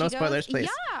 Still, And no she spoilers, goes, please.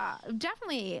 Yeah,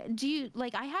 definitely. Do you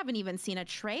like? I haven't even seen a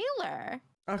trailer.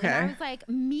 Okay. And I was like,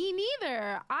 me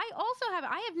neither. I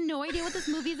have no idea what this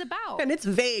movie is about. And it's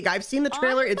vague. I've seen the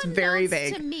trailer. It's very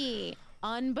vague.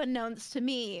 Unbeknownst to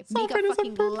me, Saltburn Mika is a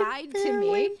fucking perfect lied to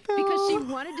family me because she film.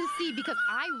 wanted to see, because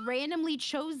I randomly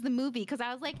chose the movie because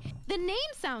I was like, the name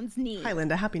sounds neat. Hi,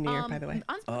 Linda. Happy New Year, by the way.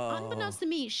 Unbeknownst to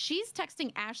me, she's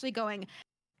texting Ashley going,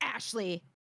 Ashley,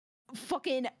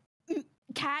 fucking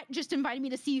Kat just invited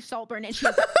me to see Saltburn, and she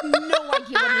has no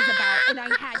idea what it is about. And I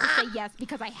had to say yes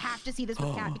because I have to see this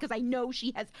with Kat because I know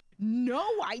she has no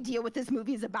idea what this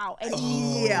movie is about. And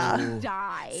she's going to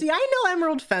die. See, I know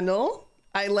Emerald Fennel.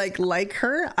 I like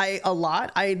her a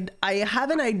lot. I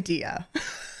have an idea.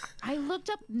 I looked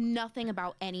up nothing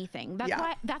about anything.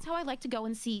 That's how I like to go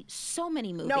and see so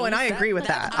many movies. No, and I agree with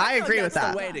that. I agree with that.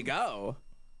 That's the way to go.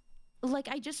 Like,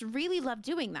 I just really love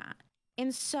doing that.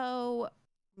 And so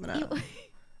I'm gonna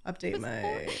update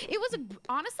my. It was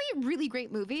honestly a really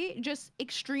great movie, just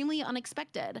extremely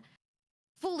unexpected.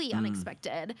 Fully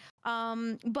unexpected.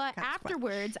 But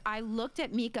afterwards, I looked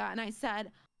at Mika and I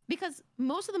said, because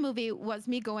most of the movie was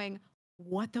me going,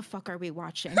 what the fuck are we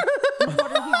watching? What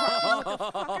are we watching? What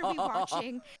the fuck are we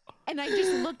watching? And I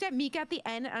just looked at Mika at the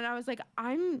end and I was like,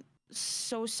 I'm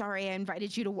so sorry I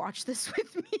invited you to watch this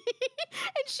with me.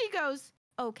 And she goes,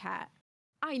 oh, Kat,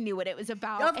 I knew what it was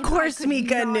about. Of course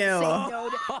Mika knew.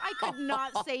 I could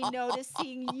not say no to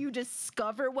seeing you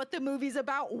discover what the movie's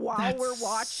about while we're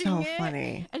watching so it.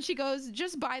 Funny. And she goes,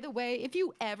 just by the way, if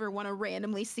you ever want to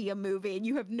randomly see a movie and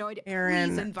you have no idea, Aaron,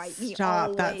 please invite me stop.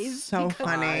 always. That's so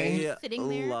funny. I sitting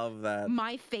there, love that.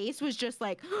 my face was just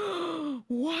like,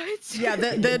 what? Yeah,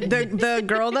 the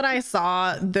girl that I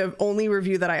saw, the only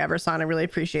review that I ever saw, and I really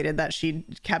appreciated that she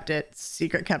kept it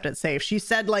secret, kept it safe. She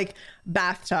said like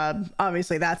bathtub, obviously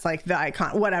obviously that's like the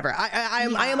icon, whatever. I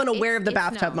am unaware of the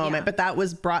bathtub moment, but that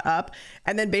was brought up.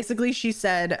 And then basically she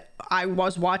said, I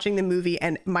was watching the movie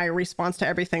and my response to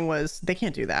everything was, they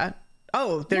can't do that.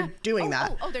 Oh, they're doing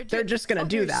that. They're just gonna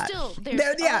do that. So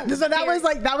that was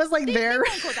like their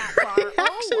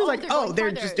reaction was like, oh,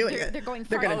 they're just doing it. They're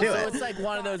gonna do it. So it's like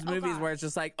one of those movies where it's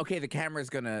just like, okay, the camera's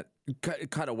gonna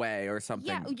cut away or something.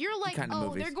 Yeah, you're like, kind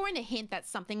of they're going to hint that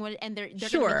something would, and they're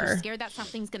gonna make you scared that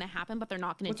something's gonna happen, but they're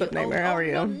not gonna do it. Nightmare? How are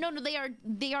you? No, they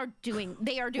are doing.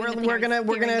 We're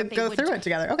gonna go through it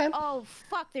together. Okay. Oh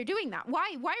fuck, they're doing that.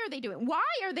 Why are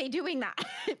they doing that?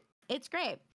 It's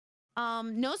great.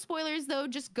 No spoilers though,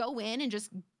 just go in and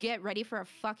just get ready for a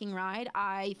fucking ride.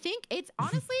 I think it's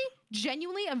honestly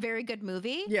genuinely a very good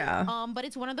movie. Yeah. But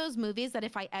it's one of those movies that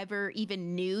if I ever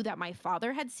even knew that my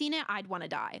father had seen it, I'd want to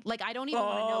die. Like I don't even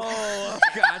want to know. Oh,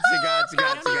 gotcha.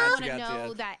 I don't want to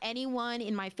know that anyone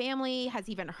in my family has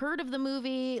even heard of the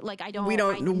movie. Like I don't. We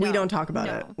don't talk about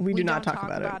it. We do not talk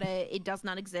about it. It does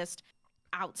not exist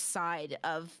outside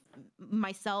of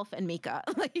myself and Mika.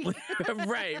 Like,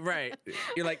 right.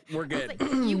 You're like, we're good. Like,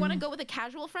 you want to go with a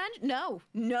casual friend? No,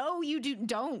 you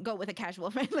don't go with a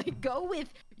casual friend. Like, go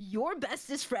with your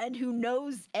bestest friend who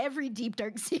knows every deep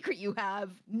dark secret you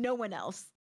have. No one else.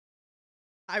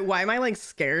 Why am I like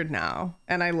scared now?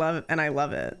 And I love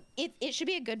it. It should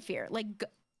be a good fear. Like,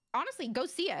 honestly, go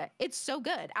see it. It's so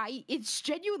good. It's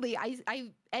genuinely,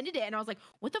 I ended it and I was like,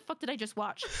 what the fuck did I just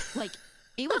watch? Like,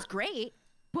 it was great.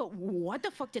 But what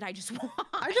the fuck did I just watch?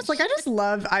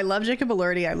 I love Jacob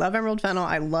Elordi. I love Emerald Fennell.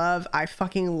 I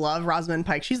fucking love Rosamund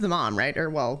Pike. She's the mom, right? Or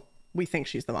well, we think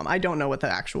she's the mom. I don't know what the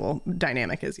actual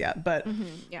dynamic is yet, but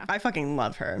yeah. I fucking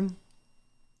love her.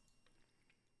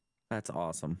 That's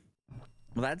awesome.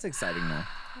 Well, that's exciting though.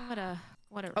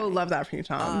 What a oh, love that for you,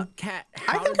 Tom. Kat,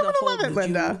 I think I'm gonna love it,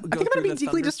 Linda. I think I'm gonna be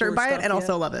deeply disturbed by it and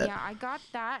also love it. Yeah, I got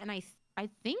that, and I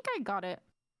think I got it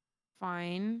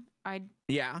fine.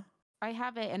 I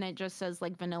have it and it just says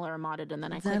like vanilla or modded, and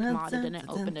then I clicked modded and it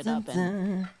opened it up.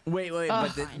 And wait,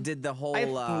 but did the whole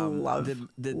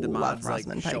did the mods like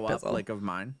show up like of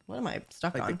mine? What am I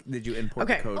stuck on? Did you import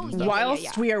the code?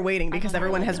 Whilst we are waiting, because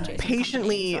everyone has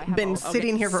patiently been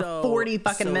sitting here for 40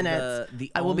 fucking minutes,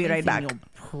 I will be right back. You'll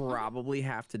probably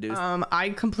have to do.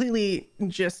 I completely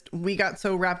we got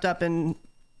so wrapped up in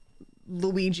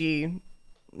Luigi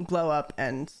glow up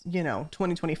and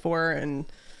 2024 and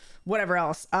whatever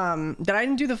else that I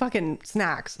didn't do the fucking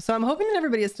snacks. So I'm hoping that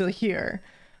everybody is still here.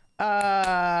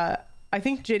 I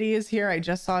think Jitty is here. I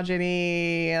just saw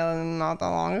Jitty not that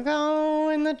long ago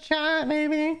in the chat.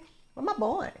 Maybe what my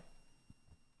boy,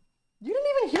 you didn't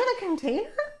even hear the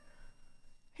container.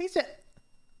 He's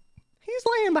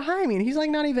laying behind me and he's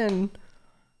like not even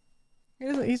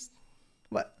he's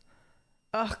what.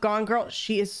 Ugh, Gone Girl,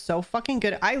 she is so fucking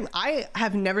good. I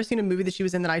have never seen a movie that she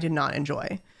was in that I did not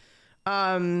enjoy.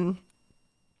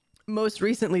 Most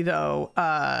recently though,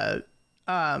 I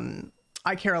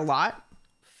Care a Lot,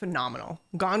 phenomenal.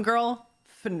 Gone Girl,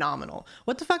 phenomenal.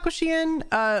 What the fuck was she in?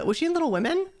 Was she in Little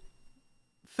Women?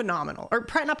 Phenomenal. Or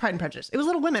not Pride and Prejudice. It was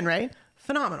Little Women, right?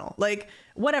 Phenomenal. Like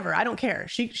whatever, I don't care.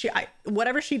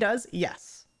 Whatever she does,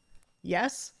 yes,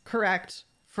 correct,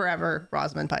 forever.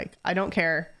 Rosamund Pike. I don't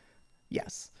care.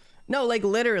 Yes. No, like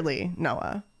literally,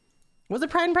 Noah. Was it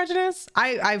Pride and Prejudice?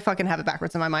 I fucking have it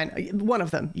backwards in my mind. One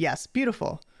of them. Yes.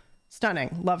 Beautiful.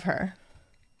 Stunning. Love her.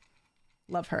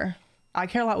 Love her. I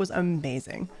Care a Lot was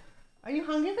amazing. Are you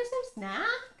hungry for some snacks?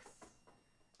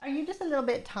 Are you just a little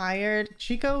bit tired?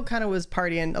 Chico kind of was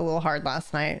partying a little hard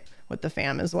last night with the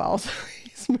fam as well. So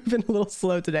he's moving a little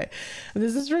slow today.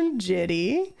 This is from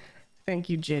Jitty. Thank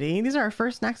you, Jitty. These are our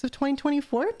first snacks of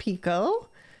 2024, Pico.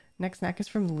 Next snack is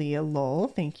from Leah Lowell.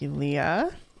 Thank you,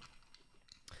 Leah.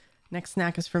 Next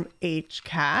snack is from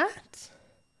H-Cat.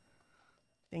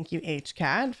 Thank you,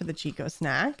 H-Cat, for the Chico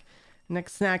snack.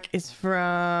 Next snack is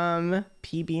from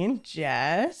PB and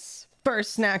Jess.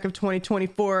 First snack of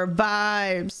 2024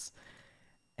 vibes.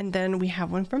 And then we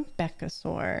have one from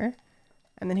Beccasaur.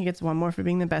 And then he gets one more for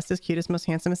being the bestest, cutest, most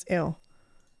handsomest,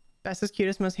 bestest,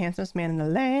 cutest, most handsomest man in the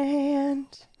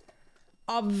land.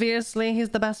 Obviously, he's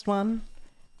the best one.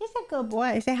 He's a good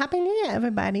boy. Say Happy New Year,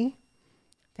 everybody.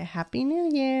 Say Happy New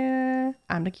Year.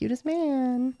 I'm the cutest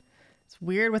man. It's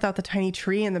weird without the tiny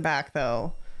tree in the back,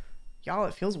 though. Y'all,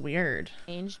 it feels weird.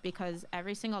 Changed because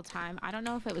every single time, I don't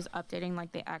know if it was updating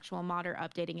like the actual mod or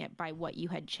updating it by what you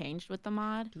had changed with the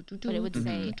mod, but it would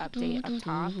say update up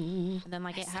top, and then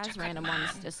like it has random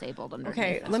ones disabled underneath.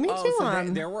 Okay, let me do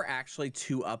one. There were actually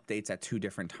 2 updates at 2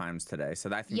 different times today,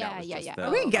 so I think that was just the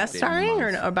Are we guest starring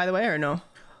or no? By the way, or no?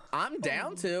 I'm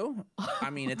down to. I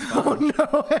mean, it's Oh fun.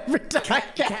 no! Every time,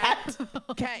 Cat,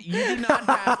 you do not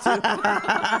have to.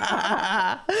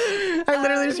 I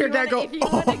literally just heard that go. If you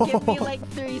want to give me like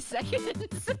 3 seconds,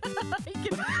 I can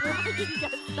get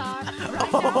that.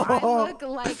 Right now, I look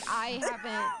like I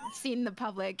haven't seen the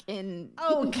public in.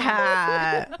 Oh,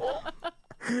 Cat.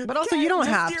 But also, you don't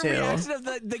have your to. Reaction of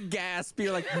the gasp.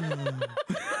 You're like.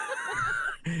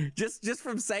 just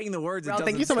from saying the words. Well,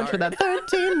 thank you so much for that.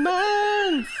 13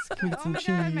 months. Can we get Oh some my cheese?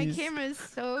 god, my camera is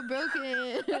so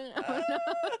broken. Oh,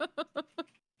 no.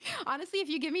 Honestly, if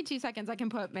you give me 2 seconds, I can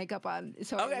put makeup on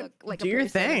so I look like Do a your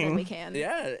person, and then thing. we can.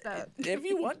 Yeah, So- if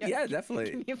you want, yeah,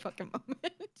 definitely. Give me a fucking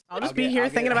moment. I'll just be here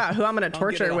thinking about who I'm gonna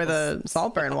torture with a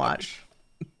salt burn watch.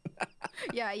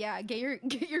 Yeah. Get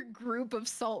your group of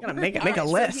salt. Gotta make a Alright, so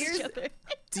list.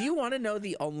 Do you want to know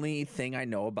the only thing I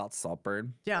know about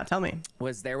Saltburn? Yeah, tell me.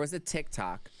 There was a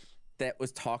TikTok that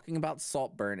was talking about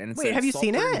Saltburn, and it Wait, said have you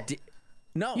seen Saltburn it?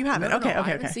 No, You haven't? no, Okay, no, okay, I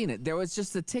haven't okay. seen it. There was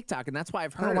just a TikTok, and that's why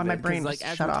I've don't know heard why of my it. 'Cause, brain like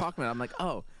just as shut we're off. talking about it, I'm like,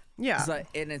 oh, Yeah. So,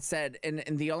 and it said, and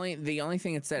the only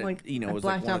thing it said, Like, you know, I was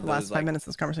like blacked one out of the last those, 5 like, minutes of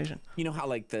this conversation. you know how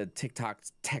like the TikTok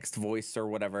text voice or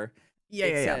whatever. Yeah,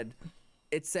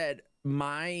 It said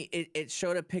it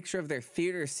showed a picture of their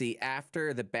theater seat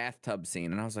after the bathtub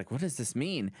scene, and I was like, what does this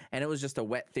mean? And it was just a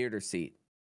wet theater seat.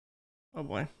 Oh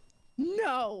boy.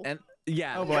 No. And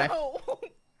yeah. Oh boy. No.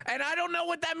 And I don't know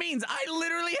what that means. I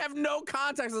literally have no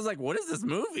context. I was like, what is this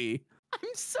movie? I'm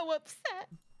so upset.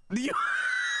 You-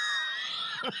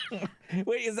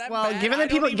 Wait, is that Well, bad? given the I don't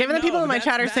people, even know. in my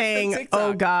chat are That's the saying, TikTok.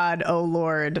 "Oh God, oh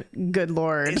Lord, good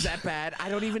Lord." Is that bad? I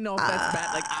don't even know if that's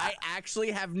bad. Like, I actually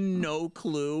have no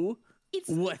clue.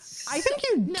 What? I think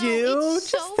you No, do. it's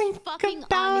Just so think fucking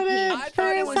about it unhinged. I for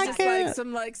thought a it was just second. like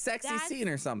some like sexy That's- scene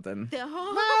or something.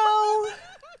 No.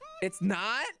 It's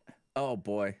not? Oh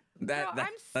boy. Bro, I'm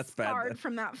That's bad. scarred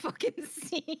from that fucking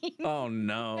scene. Oh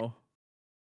no.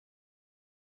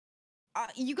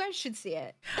 You guys should see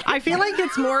it. I feel like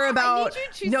it's more about. I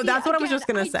need you to No, see that's it. what I was Again, just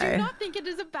gonna I say. do not think it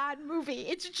is a bad movie.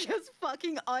 It's just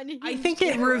fucking unhinged. I think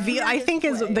it reveal. I think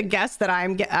is the guess that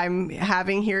I'm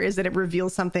having here is that it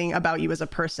reveals something about you as a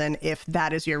person if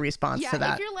that is your response Yeah, to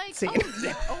that if you're like, scene.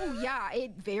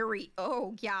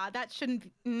 oh yeah, that shouldn't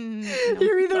be.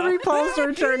 You're either repulsed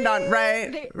or turned on,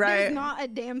 right? There's Right. not a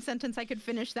damn sentence I could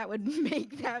finish that would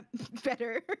make that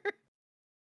better.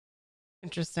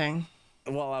 Interesting.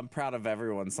 Well, I'm proud of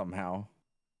everyone somehow.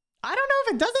 I don't know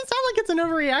if it doesn't sound like it's an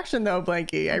overreaction though,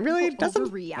 Blanky. I really doesn't.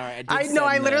 Overreact. All right, I did know.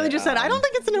 I send literally the, just said I don't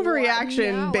think it's an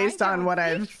overreaction No, based I on don't what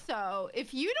think I've. So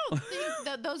if you don't think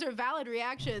that those are valid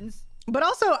reactions, But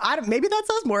also, maybe that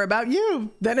says more about you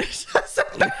than it says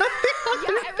about the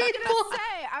other people.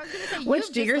 I was gonna say, Which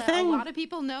you've do your just let thing. A lot of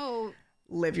people know.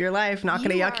 Live your life, not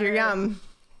gonna You yuck your are- yum.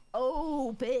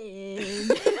 Open.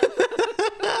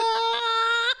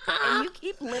 And you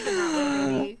keep living that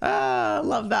way, baby.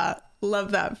 Love that.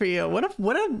 Love that for you.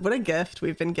 What a gift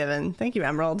we've been given. Thank you,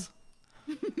 Emerald.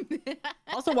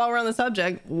 Also, while we're on the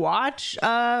subject, watch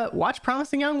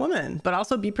Promising Young Woman, but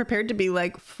also be prepared to be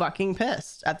like fucking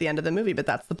pissed at the end of the movie. But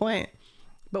that's the point.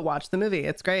 But watch the movie.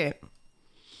 It's great.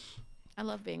 I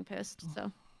love being pissed.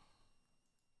 So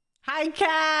Hi,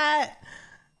 Kat.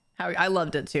 I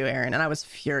loved it too, Aaron, and I was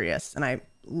furious, and I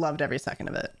loved every second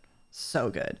of it. So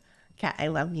good. Kat, I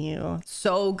love you.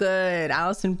 So good.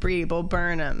 Allison Brie, Bo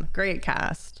Burnham. Great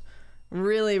cast.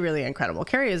 Really, really incredible.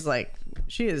 Carrie is like,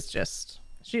 she is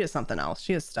something else.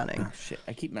 She is stunning. Oh shit!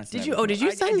 I keep messing. Did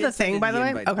you send the thing, by the way?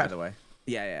 Invite, Okay. By the way.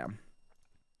 Yeah.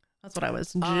 That's what I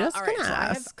was just All right, gonna so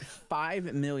ask. I have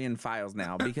 5 million files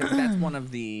now because that's one of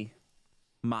the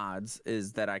mods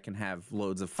is that I can have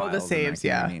loads of Oh, files. the saves,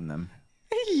 and I can yeah. rename them.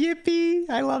 Yippee.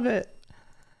 I love it.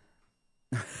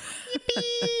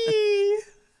 Yippee.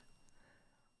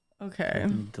 Okay.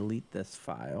 Delete this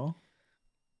file.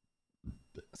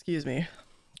 Excuse me.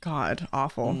 God,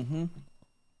 awful. Mm-hmm.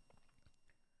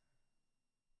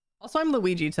 Also, I'm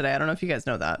Luigi today. I don't know if you guys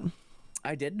know that.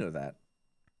 I did know that.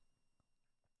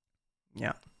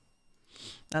 Yeah.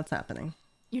 That's happening.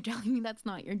 you're telling me that's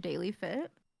not your daily fit?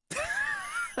 I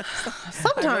know you have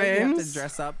Sometimes. to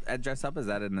dress up. Dress up is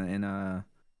that in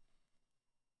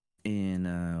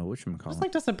whatchamacallit? Just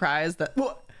like to surprise that.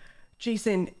 Well,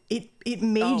 Jason, it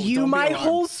made Oh, you don't be my alarmed.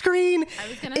 whole screen. I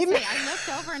was gonna It say ma- I looked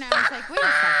over and I was like, wait a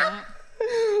second.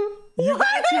 You Why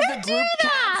gotta did choose it the do group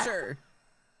that? capture.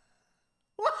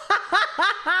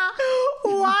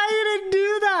 Why did it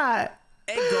do that?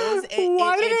 It goes.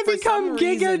 Why did it for become some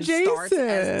Giga reason starts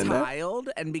as Jason? tiled,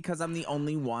 and because I'm the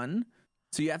only one,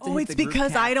 so you have to. Oh, hit it's the group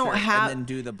because I don't capture have- and then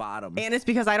do the bottom. And it's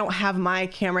because I don't have my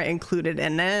camera included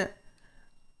in it.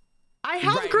 I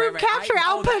have group capture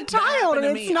output tiled,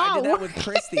 and it's not I did that with working.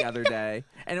 Chris the other day,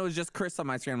 and it was just Chris on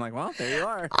my screen. I'm like, well, there you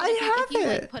are. I have if you,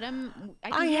 it. Like, put him,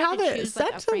 I you have to it choose, set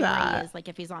like, a to frame where he that. is, like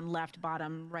if he's on left,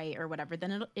 bottom, right, or whatever,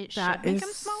 then it should That make is him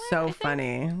smaller. so I think.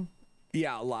 funny.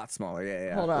 Yeah, a lot smaller.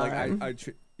 Yeah. Hold Like on.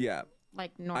 yeah.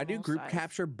 Like normal I do group size.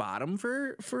 capture bottom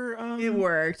for It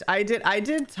worked. I did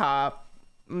top.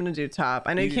 I'm gonna do top.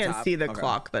 I know you do can't top? see the Okay.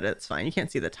 clock, but it's fine. You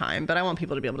can't see the time, but I want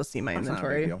people to be able to see my That's not a big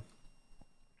inventory. deal.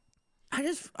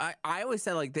 I always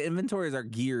said like the inventories are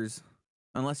gears,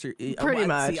 unless you're Pretty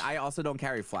much. See, I also don't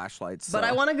carry flashlights. But so-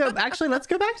 I want to go. Actually, let's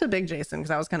go back to Big Jason because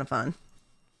that was kind of fun.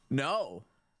 No.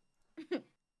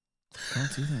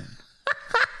 Don't do that.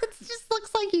 It just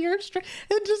looks like you're.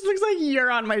 It just looks like you're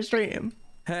on my stream.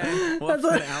 Hey,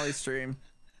 welcome to Allie's stream.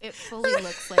 It fully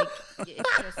looks like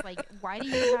it's just like, why do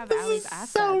you have Allie's This is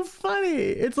assets? so funny.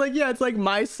 It's like, yeah, it's like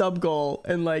my sub goal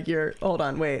and like your. Hold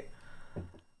on, wait.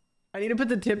 I need to put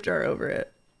the tip jar over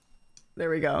it. There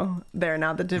we go. There,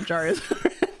 now the tip jar is.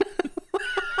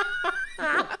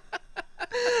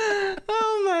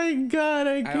 Oh my god,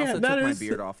 I can't. I also That took my is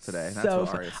beard off today. That's so what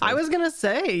fun. Aria said. I was gonna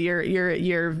say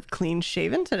you're clean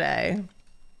shaven today.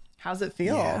 How's it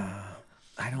feel? Yeah,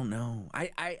 I don't know.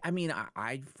 I mean,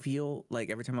 I feel like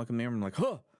every time I look in the mirror, I'm like,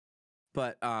 huh.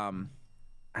 But I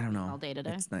don't know. All day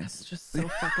today. It's nice. It's just so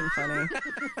fucking funny.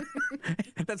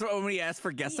 That's what when you ask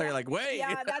for guests, you're like, wait.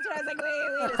 Yeah, that's what I was like.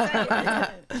 Wait a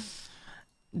second.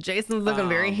 Jason's looking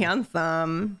very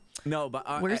handsome. No, but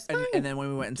Where's and my then when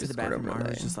we went into the Discord bathroom, Aria was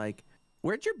overlay? just like,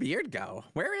 "Where'd your beard go?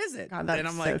 Where is it?" God, that's and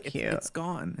I'm so like, cute. It's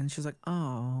gone." And she's like,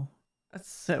 "Oh." That's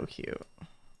so cute.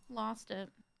 Lost it.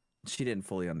 She didn't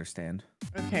fully understand.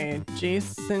 Okay,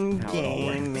 Jason How it all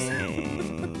works.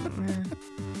 Gaming.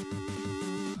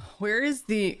 Where is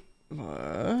the?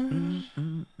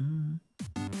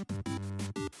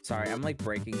 Sorry, I'm like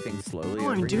breaking things slowly. Oh,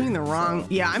 I'm over doing here, the wrong. so-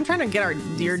 Yeah, I'm trying to get our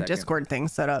your second. Discord thing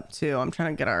set up too. I'm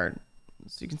trying to get our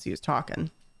so you can see who's talking.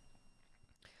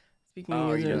 Speaking Oh, of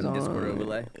are you users doing Discord on-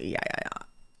 overlay? Yeah.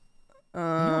 You don't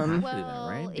have to do that, Well,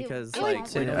 right? Because I like like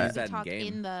to we do don't it. use that in talk game.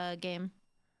 in the game.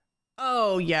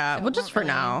 Oh yeah. So Well, it just won't for really-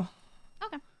 now.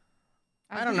 Okay.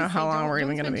 I don't know how long we're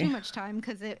even gonna spend be. too much time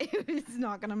because it's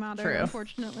not gonna matter. True.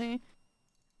 Unfortunately.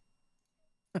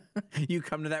 You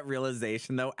come to that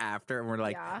realization though after, and we're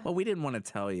like, Yeah. "Well, we didn't want to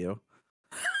tell you."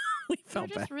 We We're felt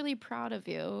just bad. really proud of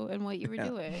you and what you were Yeah.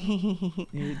 doing.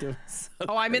 You do so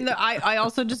Oh, I'm in the. I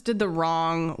also just did the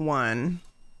wrong one.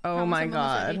 Oh Promise my I'm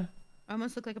almost ready. god. I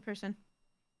almost look like a person.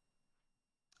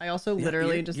 I also Yeah, literally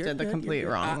you're- just you're did the good, you're complete good.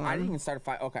 wrong I didn't one. even start a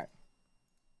fight. Okay.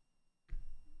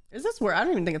 Is this where? I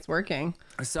don't even think it's working.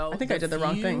 So I think I did the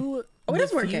wrong thing. Oh, it the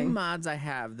is working. Few mods I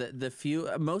have, the few,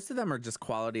 most of them are just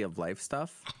quality of life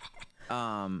stuff.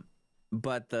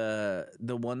 But the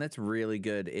one that's really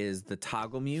good is the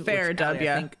toggle mute. Fair, which, Dub, Allie,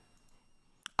 yeah. I think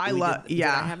I we love. did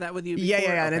Yeah. I have that with you? Yeah,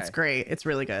 Before? and it's Okay. great. It's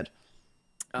really good.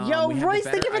 Yo, we have the Royce,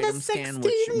 better thank you for the item scan, 16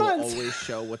 which will months. always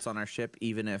show what's on our ship,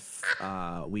 even if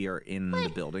we are in the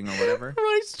building or whatever.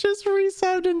 Royce just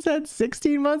resubbed and said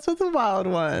 16 months with the wild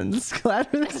ones. Glad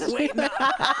for this. Wait, no.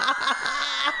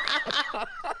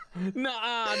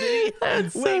 No, dude.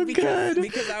 That's Wait, so because- good.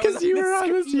 because I was on you the were on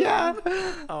this. stream. Yeah.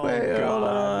 Oh, Wait, God. hold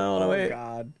on, Oh, wait.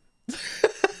 God.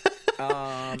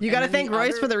 You got to and then thank the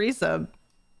Royce other- for the resub.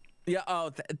 Yeah.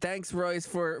 Oh, thanks, Royce,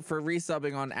 for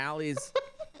resubbing on Allie's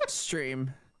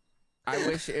stream. I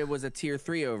wish it was a tier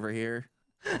 3 over here.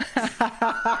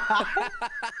 Wow,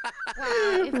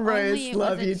 if only Royce, it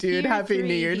love was a you, dude. tier Happy New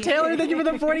 3 Year. here. Taylor, thank you for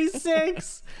the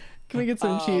 46. Can we get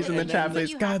some cheese in the and chat, then- please?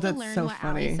 You have God, to that's learn so what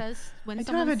Allie funny. says when I don't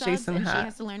someone have a subs, Jason and hat. she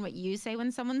has to learn what you say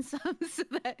when someone subs so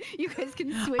that you guys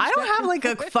can switch. I don't back have and like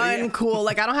a forth. fun, cool,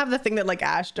 like I don't have the thing that like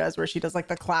Ash does where she does like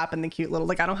the clap and the cute little,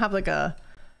 like I don't have like a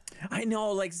I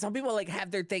know, like some people like have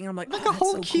their thing. And I'm like, like oh, a that's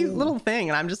whole so cute cool. little thing.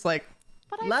 And I'm just like,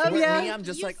 But I Love feel With ya. like me, I'm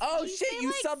just you like, oh shit, say, you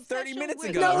like, subbed 30 such a minutes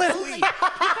weird- ago. No, Sweet. You kinda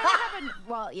haven't-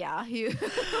 well, yeah, you.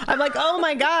 I'm like, oh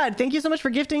my God, thank you so much for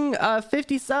gifting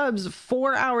 50 subs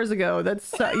 4 hours ago.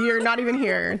 That's, you're not even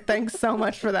here. Thanks so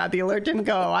much for that. The alert didn't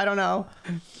go. I don't know.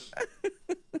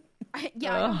 I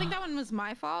don't think that one was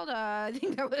my fault. I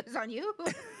think that was on you.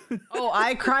 Oh,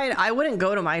 I cried. I wouldn't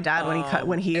go to my dad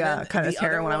when he And then cut his the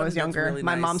hair other when I one was that's younger. really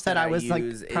My mom nice said that I was like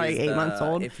use probably is 8 months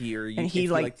old. If you're, and if he you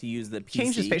like to use the PC,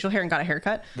 changed his facial hair and got a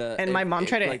haircut. And my mom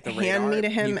tried to like the hand me radar, to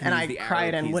him, you can and use I the arrow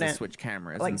cried and keys to wouldn't switch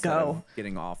cameras like instead go. of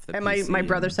getting off the And PC my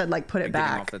brother and- said like put it like,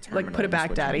 getting off back, the like put terminal it back,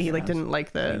 and daddy. switching He like cameras. didn't like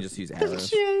You the can just use the arrows.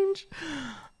 change.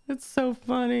 It's so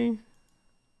funny.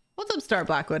 What's up, Star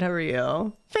Blackwood? How are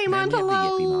you? Fame Man, on we have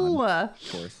the Yippee mod. hello.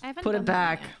 Of course. I haven't Put it done that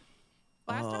back. yet.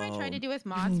 Last time I tried to do with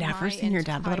mods, never my seen your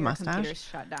dad without a entire mustache? computer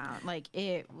shut down. Like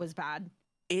it was bad.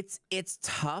 It's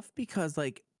tough because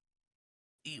like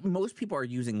most people are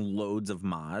using loads of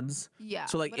mods. Yeah.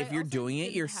 So like but if I you're also doing it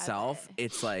didn't have yourself, it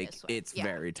it's like this way. it's Yeah.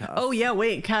 very tough. Oh yeah,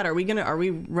 wait, Kat, are we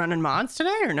running mods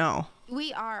today or no?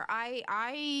 We are.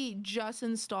 I just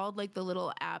installed like the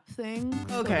little app thing.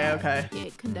 Okay, okay.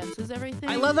 It condenses everything.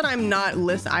 I love that I'm not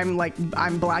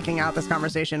I'm blacking out this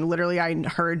conversation. Literally, I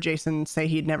heard Jason say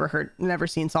he'd never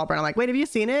seen Saltburn. I'm like, wait, have you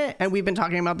seen it? And we've been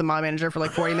talking about the mod manager for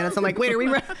like 40 minutes. I'm like, wait,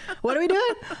 what are we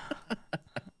doing?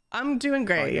 I'm doing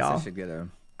great, y'all. I should get a...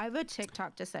 I have a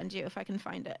TikTok to send you if I can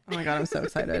find it. Oh my god, I'm so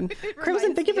excited. It Crimson,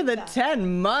 reminds thank you me for of the that.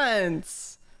 10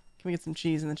 months. Can we get some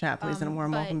cheese in the chat, please, and a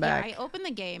warm But welcome yeah, back? I opened the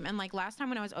game, and like last time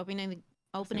when I was opening the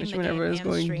Especially game whenever and it's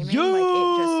going, streaming, yo! like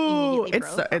it just immediately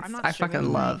It's broke. so- I'm not I streaming fucking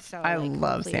tonight, love- so, I like,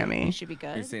 love hopefully Sammy. We should be You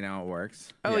good. see how it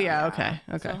works? Oh yeah, okay.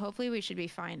 So hopefully we should be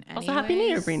fine. Also, Happy New Year,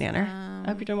 anyways. Bree Nanner. I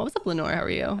hope you're doing well. What's up, Lenore? How are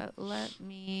you? Let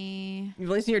me. You've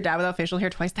only seen your dad without facial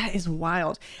hair twice. That is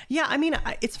wild. Yeah, I mean,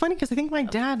 it's funny because I think my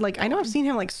dad, like, I know I've seen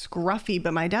him like scruffy,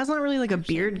 but my dad's not really like a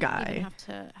Actually, beard I don't even guy. have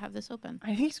to have this open. I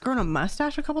think he's grown a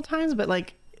mustache a couple times, but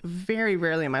like very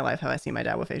rarely in my life have I seen my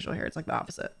dad with facial hair. It's like the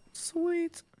opposite.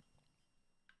 Sweet.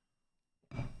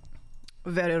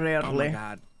 Very rarely. Oh my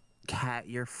god. Kat,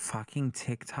 your fucking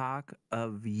TikTok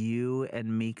of you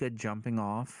and Mika jumping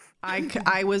off. I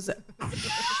was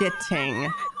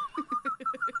shitting.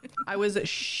 I was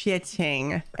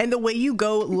shitting. And the way you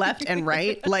go left and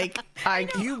right, like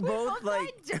You both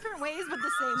like different ways, but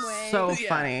the same way. so Yeah.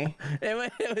 funny.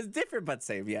 it was different but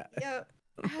same, yeah. Yeah.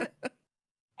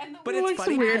 And the But It's it's so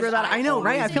funny weird because with that. I know,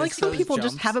 right? I always feel like miss some those people just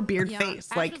jumps. have a beard Yeah, face.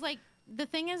 Ash Like was like, the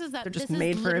thing is that they're just this is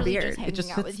made for a literally beard. just It just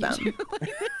hanging out fits with you them.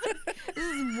 two. This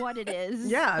is what it is.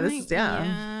 Yeah, I'm this like, is- yeah.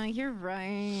 Yeah, you're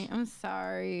right. I'm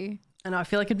sorry. I know. I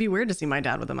feel like it'd be weird to see my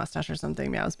dad with a mustache or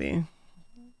something. Yeah, it'd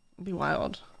be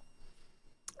wild.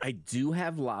 I do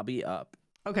have lobby up.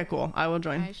 Okay, cool. I will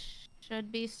join. I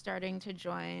should be starting to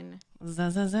join. Za,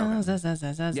 za, za, za, za,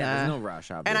 za, za, Yeah, za. there's no rush,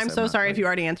 obviously. And I'm so sorry if you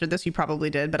already answered this. You probably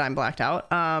did, but I'm blacked out.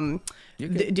 You're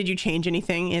good. Did you change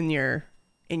anything in your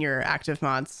active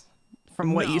mods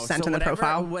from what you sent in the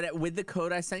profile? With the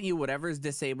code I sent you, whatever is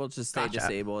disabled should stay Gotcha.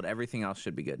 disabled. Everything else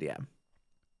should be good, yeah.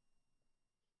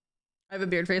 I have a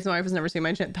beard face. My wife has never seen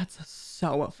my chin. That's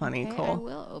so funny, Okay, I Cole.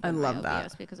 will open love my that.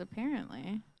 OBS because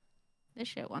apparently this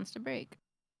shit wants to break.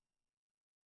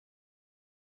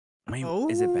 Wait,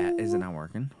 is it bad? Is it not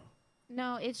working?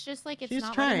 No, it's just like it's She's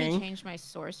not letting me trying. change my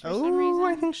source for some Oh, reason.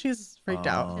 I think she's freaked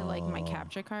out. To like my Oh.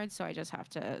 capture card, so I just have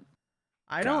to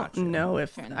I don't Gotcha. know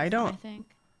if turn this I on, don't. I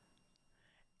think.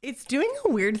 It's doing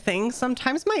a weird thing.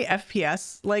 Sometimes my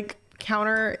FPS like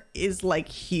counter is like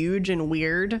huge and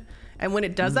weird. And when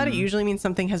it does that, it usually means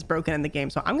something has broken in the game.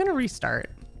 So I'm going to restart.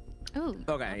 Oh,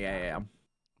 Okay, yeah.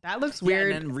 That looks Weird. weird.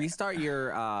 Yeah, and then restart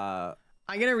your I'm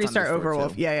going to restart Thunderstorm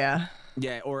Overwolf. too. Yeah.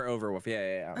 yeah, or Overwolf.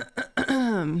 Yeah.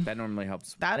 That normally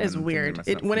helps. That when is things are weird.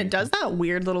 messing up When for it me. does that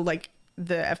weird little like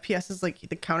the FPS is like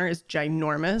the counter is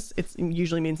ginormous. It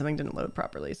usually means something didn't load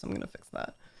properly. So I'm going to fix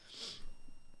that.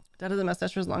 Dad is a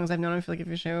mustache for as long as I've known him. I feel like if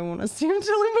you shave him, I want to see him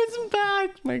until he puts him back.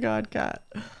 My God, Kat.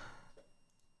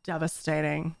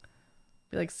 Devastating.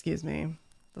 Be like, excuse me.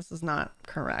 This is not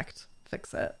correct.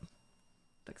 Fix it.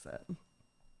 Fix it.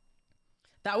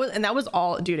 That was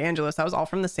all, dude, Angelus, that was all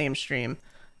from the same stream.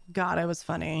 God, it was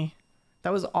funny.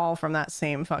 That was all from that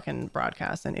same fucking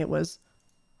broadcast, and it was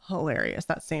hilarious.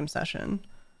 That same session.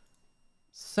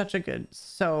 Such a good,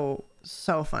 so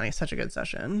funny. Such a good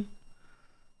session.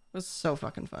 It was so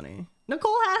fucking funny.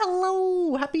 Nicole,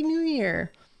 hello. Happy New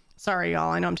Year. Sorry,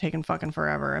 y'all. I know I'm taking fucking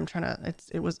forever. I'm trying to,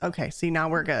 it was, okay. See, now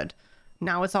we're good.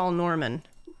 Now it's all Norman.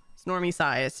 It's Normie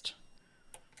sized.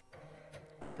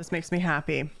 This makes me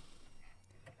happy.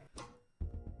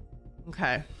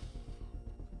 Okay.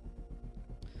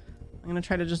 I'm gonna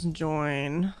try to just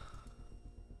join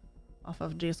off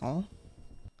of Jason.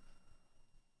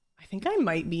 I think I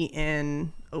might be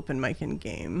in open mic in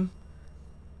game.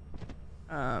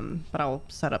 But I'll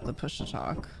set up the push to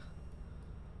talk.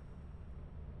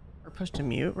 Or push to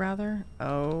mute rather.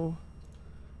 Oh.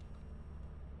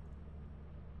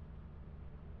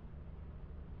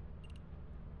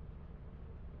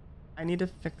 I need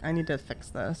to fix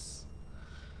this.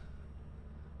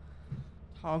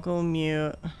 Toggle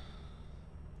mute.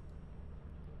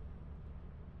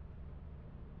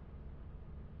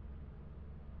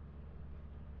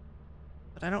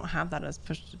 But I don't have that as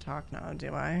push to talk now,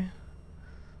 do I?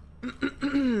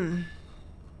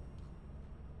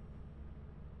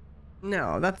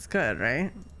 No, that's good,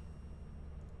 right?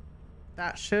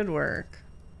 That should work.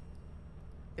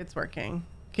 It's working.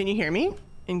 Can you hear me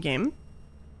in game?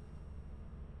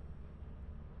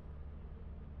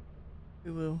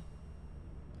 Ooh.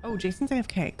 Oh, Jason's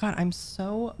AFK. God, I'm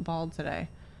so bald today.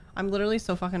 I'm literally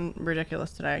so fucking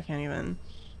ridiculous today. I can't even.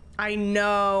 I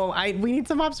know. We need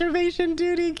some observation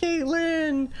duty,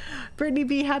 Caitlin. Brittany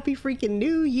B, happy freaking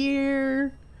New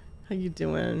Year. How you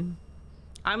doing?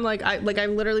 I'm like, I'm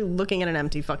literally looking at an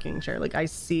empty fucking chair. Like I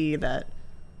see that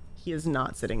he is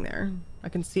not sitting there. I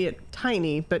can see it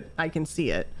tiny, but I can see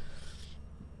it.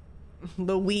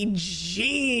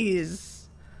 Luigi's.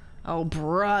 Oh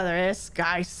brother, this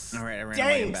guy stinks. All right, I ran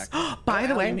away back. By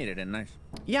the way, you muted it. Nice.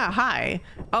 yeah, hi.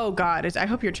 Oh god, I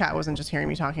hope your chat wasn't just hearing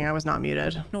me talking. I was not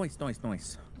muted. Noise.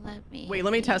 Wait,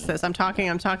 let me test this. I'm talking.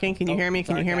 Can you hear me?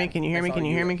 Can you hear me? Can you hear me? Can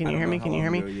you hear me? Can you hear me? Can you hear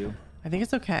me? I think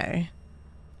it's okay.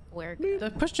 We're good.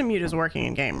 The push to mute is working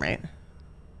in game, right?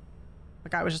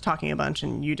 Like I was just talking a bunch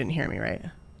and you didn't hear me, right?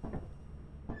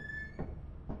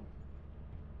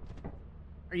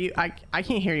 Are you? I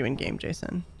can't hear you in game,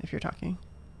 Jason, if you're talking.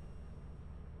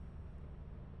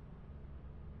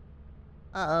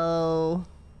 Uh-oh.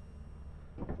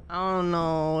 I don't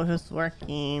know if it's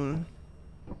working.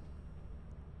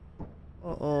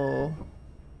 Uh-oh.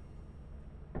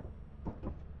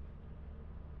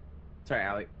 Sorry,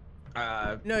 Allie.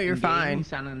 No, you're fine.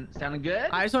 Sounding good.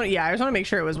 I just want to make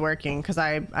sure it was working because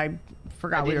I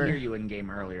forgot I we didn't were. hear you in game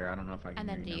earlier. I don't know if I can. And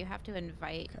then hear do you you have to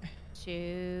invite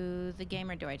to the game,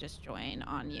 or do I just join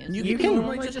on you? You can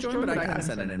normally just join, but I can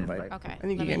send an invite. Okay. I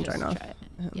think you let can me join just off. try it.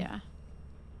 Yeah.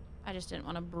 I just didn't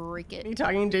want to break it. Are you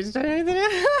talking, Jason?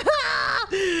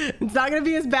 It's not gonna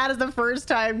be as bad as the first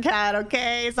time, Kat.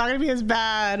 Okay, it's not gonna be as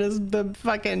bad as the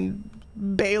fucking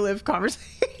bailiff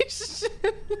conversation.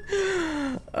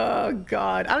 Oh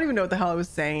god, I don't even know what the hell I was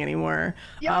saying anymore.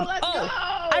 Yo, let's go!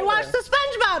 I watched the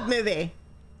SpongeBob movie.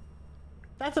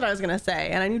 That's what I was gonna say,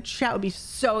 and I knew chat would be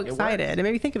so excited. It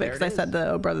made me think of it because I said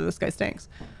the "Oh brother, this guy stinks."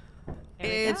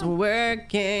 It's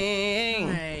working.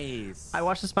 Nice. I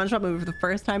watched the SpongeBob movie for the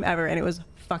first time ever, and it was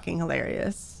fucking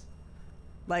hilarious.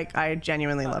 Like, I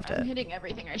genuinely loved I'm it. hitting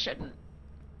everything I shouldn't.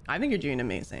 I think you're doing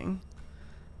amazing.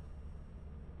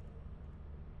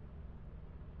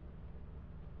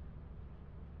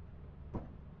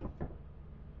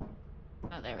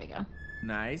 Oh, there we go.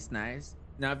 Nice.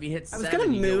 Now if you hit I was 7,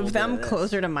 gonna you get a little move bit them of this.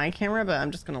 closer to my camera, but I'm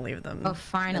just gonna leave them. Oh,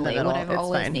 finally, middle. what I've It's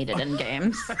always fine. needed in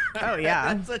games. Oh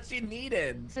yeah. That's what you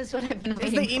needed. This is what I've been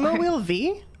Is waiting the emo for. wheel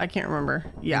V? I can't remember.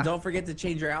 Yeah. And don't forget to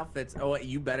change your outfits. Oh, wait,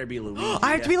 you better be Luigi.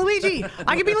 I have to be Luigi.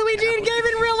 I can be Luigi in game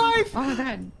in real life. Oh my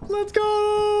god. Let's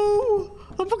go.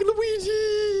 I'm fucking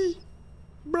Luigi,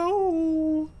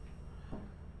 bro.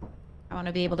 I want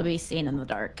to be able to be seen in the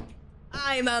dark.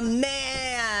 I'm a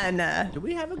man. Do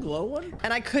we have a glow one?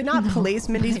 And I could not place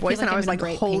Mindy's I feel voice, and like I was I'm in like,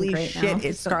 bright "Holy pink right shit, now.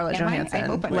 it's Scarlett Am I? I Johansson!"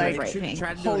 hope I'm Like, bright pink. Try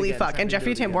to do it holy again, fuck! try And to do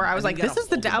Jeffrey it again. Tambor, I was And like, you "This gotta is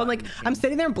the hold dad." I'm like, button. I'm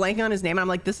sitting there blanking on his name, and I'm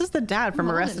like, "This is the dad from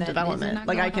I'm Arrested holding it. Is it Development." not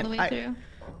Like, I going all can, the way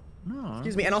through? No.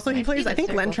 excuse me, and also he Might plays, be I the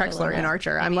think, Len circle Trexler in below.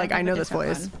 Archer. I'm Maybe like, I'll I have know a this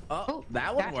different voice. one. Oh,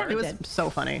 that one that worked. It was did. so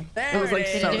funny. There It was like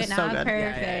it is. so Did it not? good.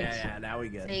 Perfect. Yeah, now we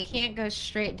good. So you can't go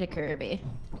straight to Kirby.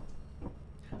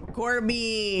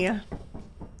 Corby.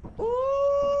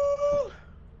 Ooh.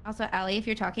 Also, Allie, if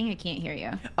you're talking, I can't hear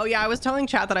you. Oh yeah, I was telling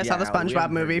chat that I saw the Yeah, we SpongeBob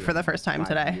haven't heard movie you for the in first time 5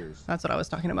 today. years. That's what I was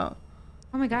talking about.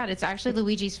 Oh my god, it's actually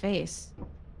Luigi's face.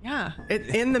 Yeah, it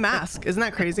in the mask. Isn't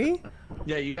that crazy?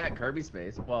 Yeah, you got Kirby's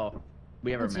face. Well,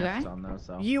 we have our Oh, do masks I? on though,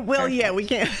 so. You will, yeah. We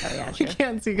can't. Oh, yeah, we true.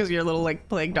 can't see because your little like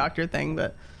plague doctor thing.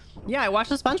 But yeah, I watched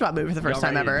the SpongeBob movie for the first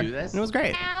Y'all time ready to ever. do this? And it was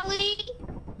great. Allie,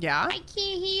 Yeah. I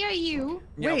can't hear you.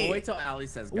 Yeah, Wait. but wait till Allie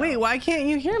says go. Wait, why can't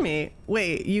you hear me?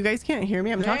 Wait, you guys can't hear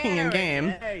me? I'm talking in There, game.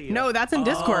 there you No, go. that's in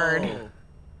Discord. Oh.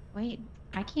 Wait,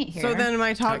 I can't hear. So then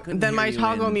my couldn't then my hear you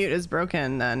toggle in- mute is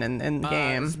broken then in the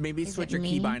game. Maybe Is switch it your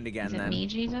me? keybind again Is it then. me,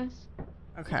 Jesus?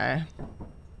 Okay.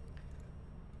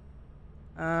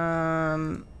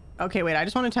 Okay, wait. I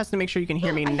just want to test to make sure you can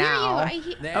hear me I now. Hear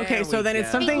you. There Okay, so we then it's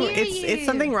go. something. I hear It's you.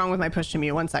 something wrong with my push to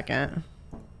mute. 1 second.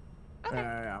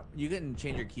 Yeah. You can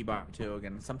change your keybind too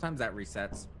again. Sometimes that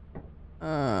resets.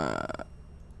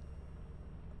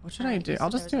 What should I do? you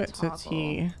I'll said just do there it was to a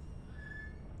T.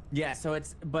 Yeah, so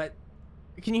it's but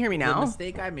Can you hear me the now?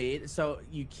 mistake I made. So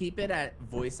you keep it at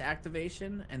voice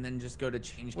activation and then just go to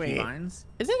change Wait, keybinds.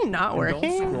 Is it not And working?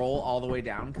 don't scroll all the way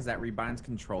down because that rebinds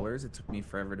controllers. It took me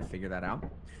forever to figure that out.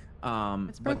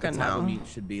 It's But the broken toggle now. mute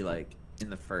should be like in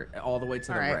the first, all the way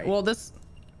to All the right. right. Well,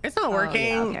 it's not Oh, yeah,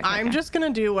 working. okay, I'm okay. just gonna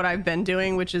do what I've been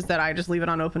doing, which is that I just leave it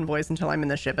on open voice until I'm in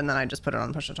the ship, and then I just put it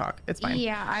on push to talk. It's fine.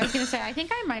 Yeah, I was gonna say I think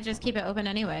I might just keep it open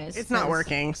anyways. It's not 'cause-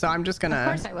 working, so I'm just gonna. Of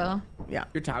course I will. Yeah.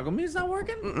 Your toggle mute's not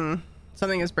working?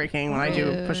 Something is breaking when I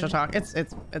do push to talk. It's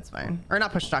fine. Or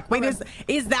not push to talk. Wait,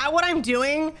 is that what I'm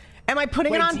doing? Am I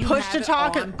putting Wait, it on do you push have to it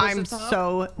talk? on push I'm to talk?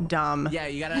 so dumb. Yeah,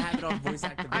 you gotta have it on voice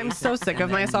activation. I'm so sick and of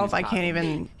then myself. you I talk. can't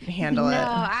even handle No, it.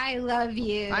 I love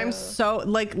you. I'm so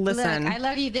like, listen. Look, I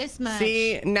love you this much.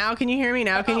 See, now can you hear me?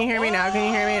 Now can you hear me? Now can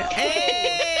you hear me?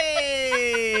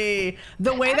 Hey!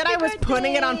 The way that I was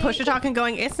putting it on push to talk and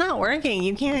going, it's not working.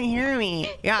 You can't hear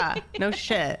me. Yeah, no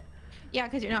shit. Yeah,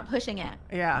 because you're not pushing it.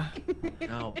 Yeah.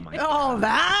 Oh my All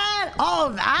that? All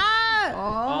that?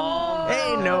 Oh.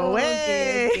 Ain't no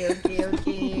way.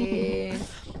 Okay.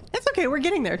 It's okay. We're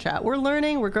getting there, chat. We're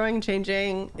learning. We're growing and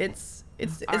changing. It's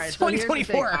All right, so here's the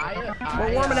thing. 2024.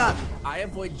 We're warming up. I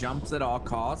avoid jumps at all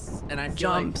costs, and I feel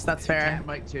Jumps. That's fair. Cat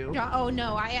might too. Oh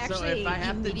no, I So actually if I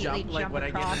have to immediately jump, like, when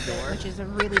I get in across the it, door? which is a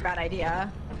really bad idea.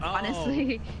 Oh.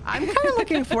 Honestly. I'm kind of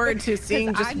looking forward to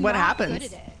seeing just I'm what not good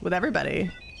happens at it. with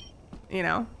everybody. You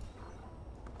know,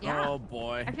 Yeah. Oh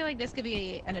boy. I feel like this could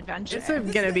be an adventure.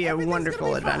 it's gonna be a wonderful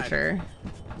gonna be fun. adventure.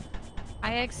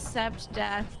 I accept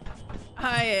death.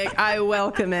 I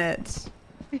welcome it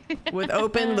with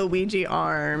open Luigi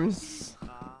arms.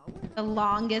 The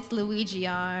longest Luigi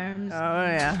arms. Oh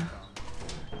yeah.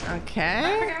 I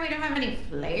Okay. forgot we don't have any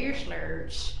flare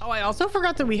slurs. Oh, I also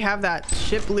forgot that we have that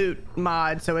ship loot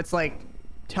mod, so it's like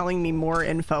telling me more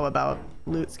info about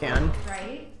loot scan.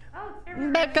 Right? Oh,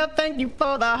 Becca, thank you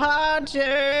for the hard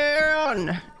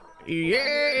turn.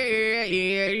 Yeah,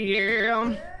 yeah,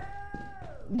 yeah.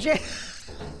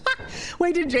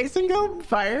 Wait, did Jason go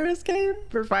fire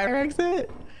escape or fire exit?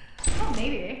 oh,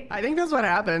 maybe. I think that's what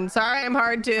happened. Sorry, I'm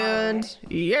hard tuned.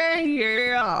 Yeah,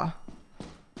 yeah.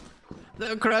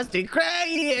 The crusty cray.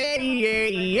 Yeah, yeah,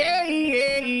 yeah,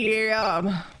 yeah,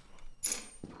 yeah.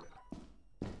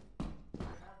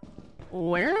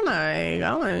 Where am I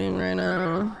going right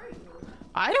now?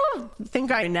 I don't think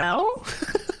I know.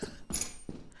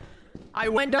 I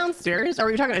went downstairs. Or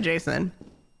are you talking to Jason?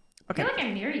 I Okay. feel like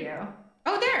I'm near you.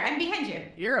 Oh, there. I'm behind you.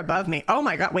 You're above me. Oh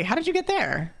my god. Wait, how did you get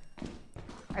there?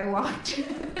 I walked.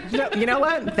 You know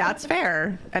what? That's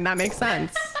fair. And that makes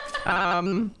sense.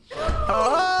 Oh,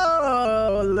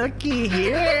 looky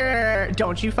here.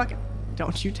 Don't you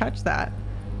touch that.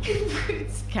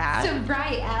 Cat. So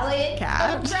bright, Allie.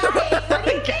 Cat. So bright. What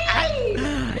do you Cat. mean?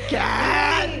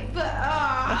 Cat. Right, but,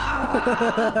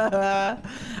 oh.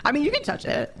 I mean, you can touch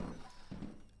it.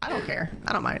 I don't care.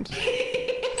 I don't mind.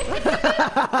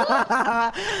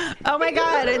 Oh my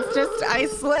god, it's just, I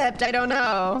slipped. I don't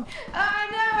know. Oh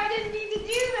no, I didn't mean to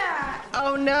do that.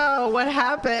 Oh no, what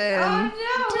happened? Oh no,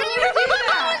 why did I do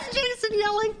that? Was Jason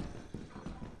yelling?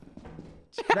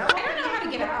 I don't know how to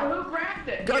get out. Who grabbed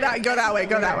it? Go that way,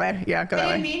 go that way. Yeah, go that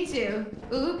I didn't way. mean to.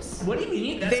 Oops. What do you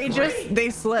mean? That's They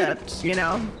slipped, you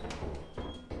know?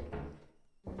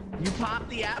 You popped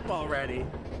the app already.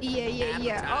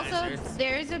 Yeah. Also, Appetizers.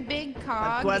 there's a big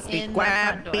cog Crusty in the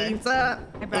crab front door. pizza.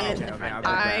 I brought it to the Okay, front I'll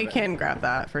door. go grab I it. can grab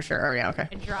that for sure. Oh yeah, okay.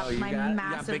 I dropped Oh, you my got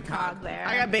massive big cog cog. there.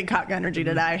 I got big cock energy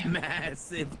today.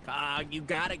 Massive cog. You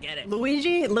gotta get it.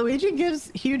 Luigi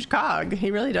gives huge cog. He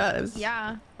really does.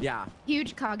 Yeah, Yeah.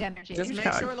 huge cog energy. Just make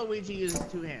cog. sure Luigi uses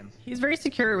 2 hands. He's very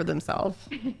secure with himself.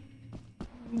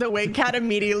 The way Kat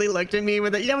immediately looked at me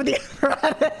with the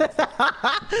apparatus.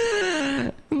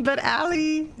 But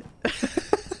Allie.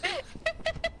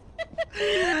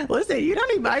 Listen, you don't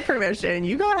need my permission.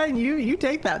 You go ahead and you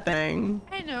take that thing.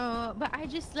 I know, but I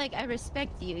just I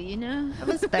respect you, you know? I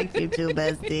respect you too,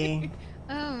 bestie.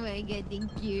 Oh my god,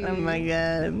 thank you. Oh my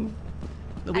god.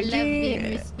 I love being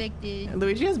Luigi, respected.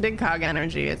 Luigi has big cog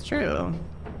energy. It's true.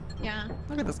 Yeah.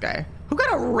 Look at this guy. Who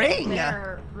got a ring? There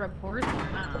are reports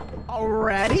on that.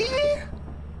 Already?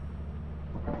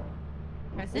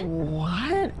 Present?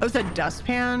 What? Oh, it's a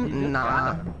dustpan?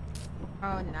 Nah.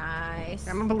 Oh, nice.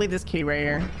 I'm gonna believe this key right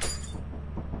here.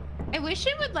 I wish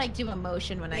it would do a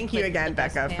motion when I Thank you click again, the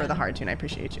Becca, for dustpan. the hard tune. I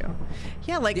appreciate you.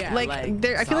 Yeah, like Yeah,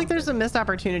 there. I feel like there's a something. missed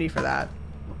opportunity for that.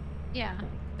 Yeah.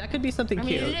 That could be something I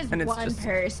mean, cute. it is and it's one just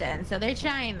person, so they're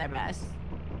trying their best.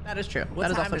 that is true. What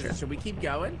that is time also is true. it? Should we keep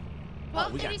going? Oh,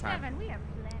 we got time. We have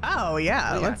plenty. Oh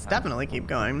yeah, We got let's time. definitely keep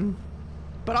going.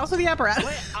 But also the apparatus.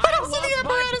 Wait, but I also the lost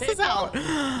my apparatus is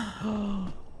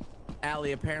out.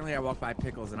 Allie, apparently I walked by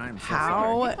pickles and I'm so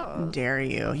How sorry. dare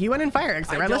you? You went in fire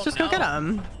exit, I right? Let's don't just go get know.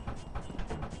 them.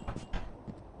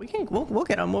 We'll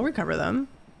get them. We'll recover them.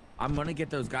 I'm gonna get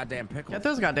those goddamn pickles. Get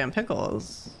those goddamn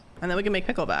pickles, and then we can make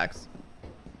picklebacks.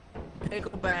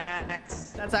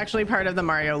 Picklebacks. That's actually part of the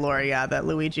Mario lore, yeah. That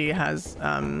Luigi has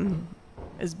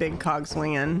is big cog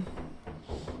swinging.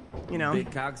 You know,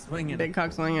 Big cog swinging. big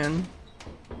cog swinging.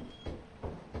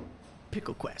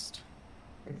 Pickle quest.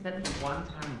 It said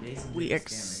one-time Jason We did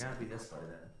ex- scam. It gotta be this way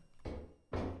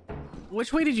then.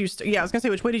 Which way did you start? Yeah, I was gonna say,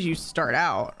 which way did you start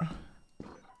out?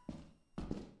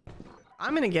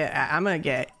 I'm gonna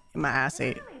get my ass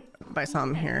ate by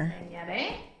some here. Yet,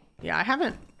 eh? Yeah, I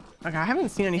haven't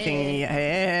seen anything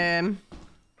yet.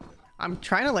 I'm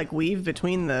trying to like weave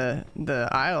between the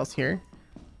aisles here.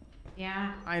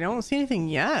 Yeah. I don't see anything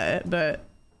yet, but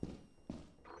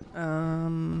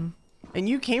and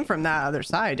you came from that other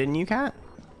side, didn't you, Kat?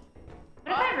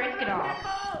 What if I risk it all?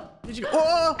 Did you?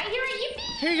 Oh, I hear a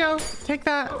yippee! here you go. Take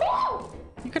that.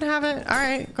 You can have it. All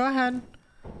right, go ahead.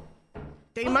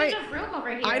 They might. There's a room over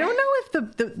here. I don't know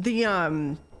if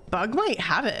the bug might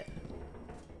have it.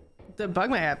 The bug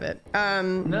might have it. No,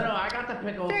 I got the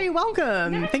pickle. Very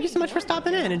welcome. Thank you so much for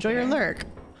stopping in. Enjoy your lurk.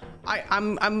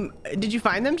 I'm. Did you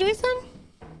find them, Jason?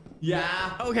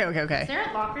 Yeah. Okay. Is there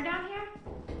a locker down here?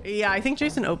 Yeah, I think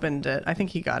Jason opened it. I think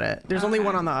he got it. There's only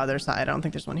one on the other side. I don't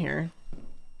think there's one here.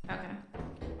 Okay.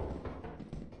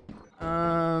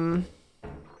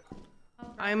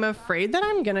 I'm afraid that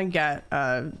I'm gonna get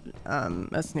a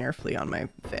snare flea on my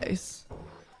face,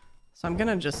 so I'm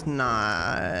gonna just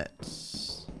not.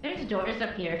 There's doors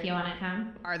up here if you want to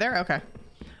come. Are there? Okay.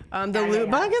 The loot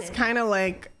bug is kind of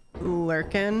like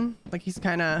lurking, like he's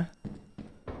kind of.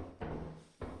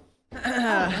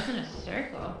 It's in a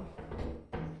circle.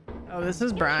 Oh, this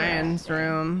is Brian's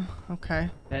room. Okay.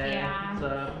 Hey, Yeah.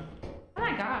 what's up? Oh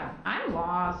my god, I'm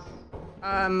lost.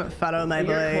 Follow my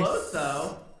You're voice. close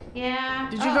though. Yeah.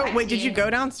 Did you Oh, go? I Wait, did see you it. go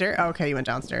downstairs? Oh, okay, you went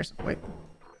downstairs. Wait.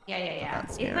 Yeah.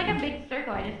 That's It's like a good. big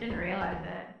circle. I just didn't realize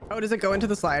it. Oh, does it go into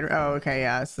the slide? Oh, okay,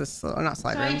 yeah. It's this, not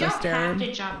slide So I room, the don't stair have room.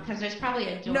 to jump because there's probably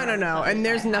a door. No. on the other And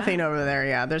there's side, huh? nothing over there.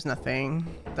 Yeah, there's nothing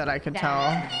that I could tell.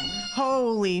 Dang.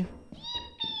 Holy.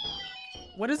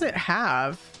 What does it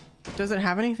have? Does it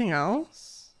have anything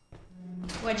else?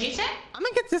 What'd you say? I'm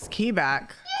gonna get this key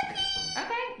back. Okay,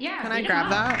 yeah. Can I beat 'em grab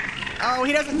up. that? Oh,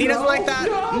 he doesn't like that.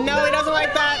 No, he doesn't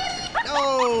like that.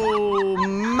 Oh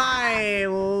my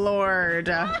lord.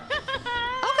 Okay.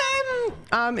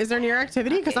 Is there near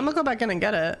activity? Because I'm gonna go back in and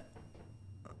get it.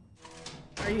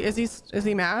 Is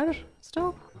he mad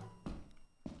still?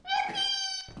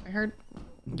 I heard.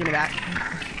 Give me that.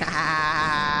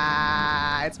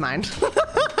 It's mine.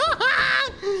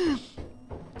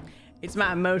 It's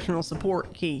my emotional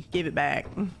support key. Give it back.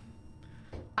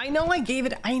 I know I gave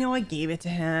it to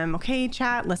him. Okay,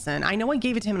 chat, listen. I know I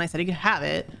gave it to him and I said he could have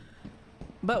it.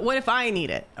 But what if I need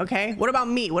it? Okay? What about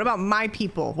me? What about my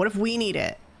people? What if we need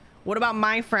it? What about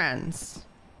my friends?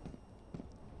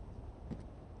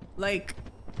 Like,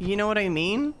 you know what I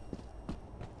mean?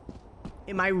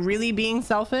 Am I really being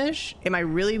selfish? Am I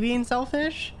really being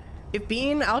selfish? If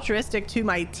being altruistic to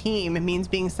my team means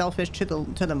being selfish to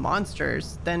the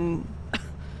monsters, then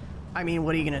I mean,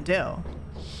 what are you gonna do?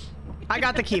 I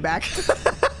got the key back.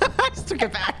 I just took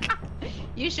it back.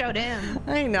 You showed him.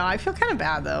 I know. I feel kind of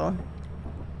bad though.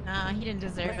 No, he didn't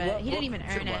deserve it. He didn't even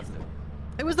earn it.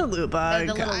 It was the loot bug.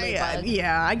 The little loot bug.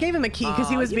 Yeah, I gave him a key because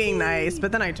he was being yippee. nice,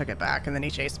 but then I took it back and then he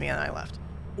chased me and I left.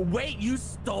 Wait, you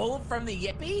stole it from the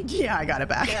Yippee? Yeah, I got it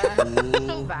back.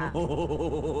 So bad.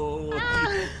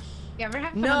 You ever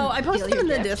have No, someone I posted steal in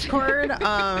your the gift? Discord.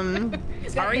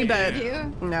 Sorry, but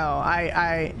you? no,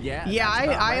 I Yeah, yeah, that's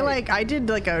about I right. like I did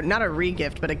like a not a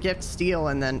re-gift, but a gift steal,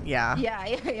 and then yeah.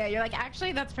 Yeah. You're like,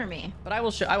 actually, that's for me. But I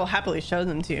will happily show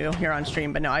them to you here on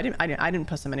stream. But no, I didn't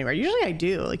post them anywhere. Usually I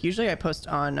do. Like usually I post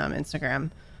on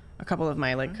Instagram a couple of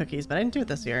my like cookies, but I didn't do it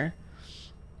this year.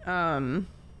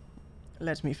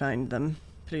 Let me find them.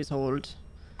 Please hold.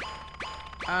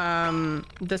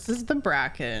 This is the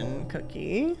Bracken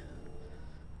cookie.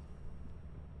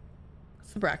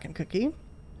 It's the Bracken cookie.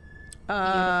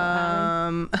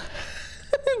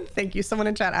 Thank you. Someone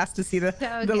in chat asked to see the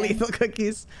So the good. lethal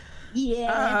cookies.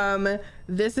 Yeah.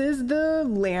 This is the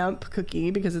lamp cookie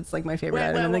because it's like my favorite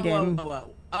item in the game.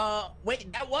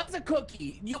 Wait, that was a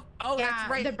cookie. Yeah, That's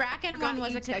right. the bracket one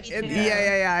was a cookie too.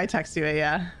 Yeah. I text you it.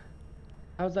 Yeah.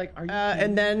 I was like, are you?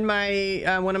 And then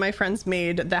my one of my friends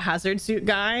made the hazard suit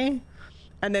guy,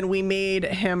 and then we made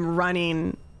him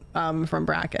running from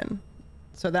Bracken.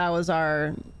 So that was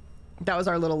our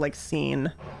little like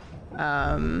scene.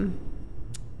 And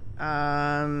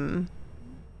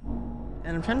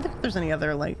I'm trying to think if there's any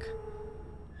other like.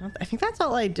 I think that's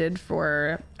all I did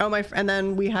for. Oh and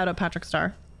then we had a Patrick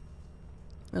Star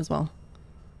as well,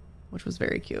 which was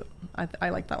very cute. I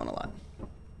like that one a lot.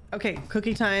 Okay,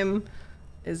 cookie time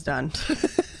is done. Cookie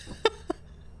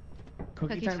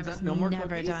Cookie time's time done? is No more never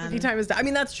cookies? done. Cookie time is done. I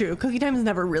mean, that's true. Cookie time is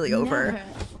never really over. Never.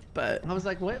 But I was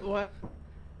like, what? To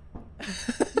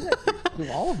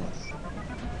all of us.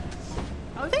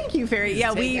 oh, thank you, Fairy.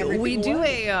 Yeah, we everything do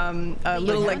away. a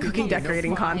little like cookie no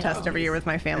decorating smile. contest every year with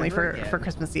my family Never for again.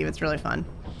 Christmas Eve. It's really fun.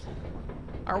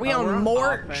 Are we we're on on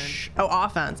March? Oh,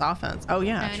 offense. Oh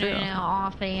yeah, No, true. no,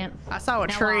 offense. I saw a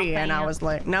No tree and I offense. was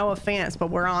like, no offense, but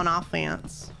we're on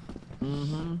offense.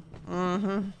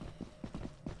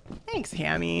 Thanks,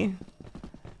 Hammy.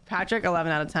 Patrick, 11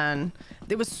 out of 10.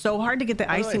 It was so hard to get the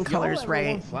icing colors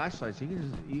right. Flashlights, you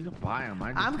can buy them.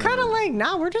 I'm kind of like,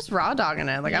 nah, we're just raw dogging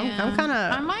it. Like, I'm kind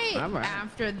I of. might I'm right.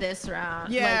 after this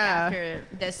round. Yeah. Like after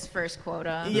this first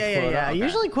quota. Yeah. Okay.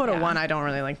 Usually quota Yeah. 1, I don't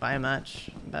really like buy much,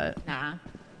 but Nah.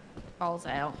 Balls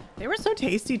out. they were so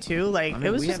tasty too. Like, I mean,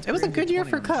 it was we just, have it was a good year 320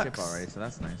 for on the ship cooks. already, so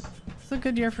that's nice. It's a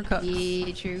good year for cooks.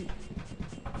 Yeah, true.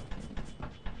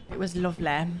 It was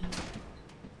lovely.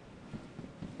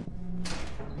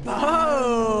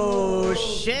 Oh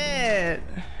shit!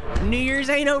 New Year's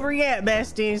ain't over yet,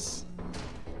 besties.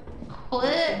 What?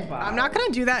 I'm not gonna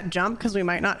do that jump because we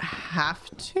might not have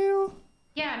to.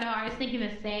 Yeah, no, I was thinking the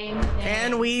same thing.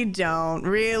 And we don't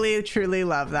really truly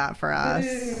love that for us.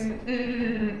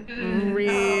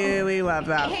 Really love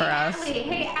that Hey, for us.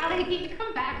 Hey, Allie, can you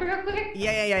come back real quick?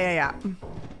 Yeah.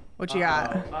 What you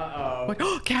got? What?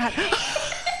 Oh, Cat. Oh,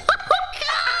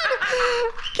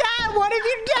 God. Cat, what have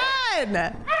you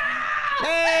done?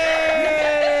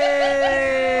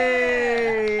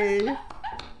 Hey!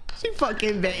 She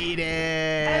fucking made I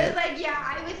it. was like,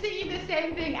 yeah, I was thinking the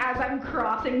same thing as I'm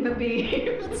crossing the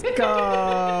beam. Let's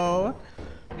go.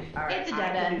 It's a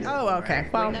dead end. Oh, okay.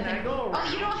 Well, Nothing. Oh,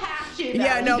 you don't have to. Though.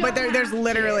 yeah, no, You but don't there's have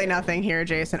literally to. nothing here,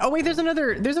 Jason. Oh wait, there's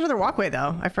another walkway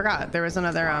though. I forgot. There was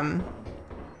another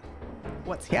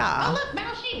what's here? Oh, look,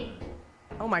 metal sheet.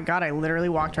 Oh my god, I literally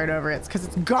walked right over it. It's because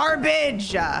it's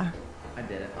garbage. I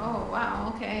did it. Oh,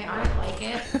 wow, okay, I like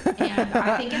it. And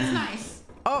I think it's nice.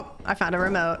 Oh, I found a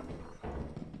remote.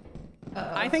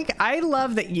 Uh-oh. I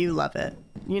love that you love it.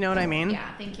 You know what I mean?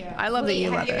 Yeah, thank you. I love that you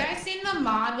love Have you it. guys seen the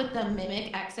mod with the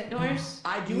mimic exit doors?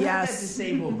 I do have Yes. that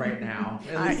disabled right now.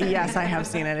 At least Yes, I have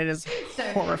seen it. It is So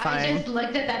I horrifying. just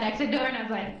looked at that exit door and I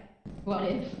was like, what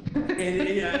if?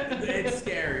 it's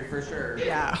scary for sure.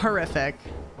 Yeah, horrific.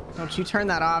 Don't you turn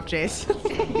that off, Jason.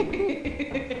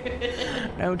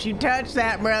 Don't you touch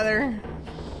that, brother.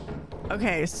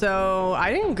 Okay, so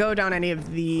I didn't go down any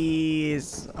of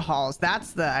these halls.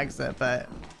 That's the exit, but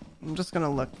I'm just gonna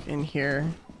look in here,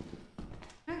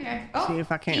 Okay. Oh, see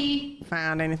if I can't key.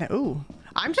 find anything. Ooh,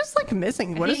 I'm just like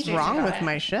missing. What think is Jason wrong got with it.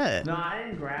 my shit? No, I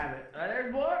didn't grab it.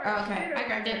 There's more. Oh, okay, I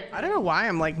grabbed it. I don't know why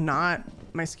I'm like not.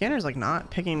 My scanner's like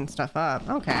not picking stuff up.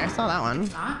 Okay, I saw that one.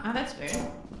 Ah, oh, that's weird.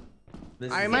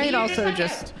 This I is- might Maybe you're also like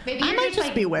just. maybe I you're might just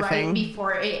like be whiffing. right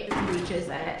before it reaches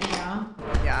it, you know?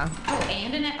 Yeah. Oh,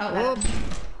 and in it. Oh, Whoop.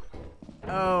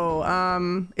 that.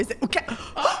 Oh, is it okay?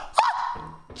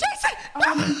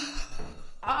 Jason!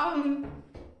 Um.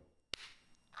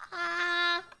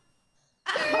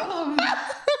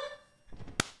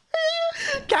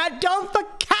 Cat, don't the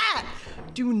cat!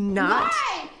 Do not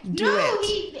Why? do no,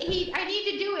 it. I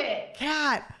need to do it.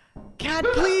 Cat,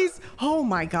 please. Oh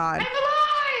my god. I'm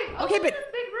alive. Oh, Okay, look but at this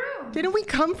big room. didn't we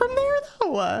come from there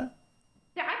though?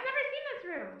 Yeah, I've never seen this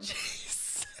room.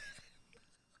 Jeez.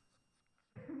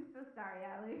 I'm so sorry,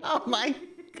 Allie. Oh my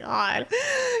god.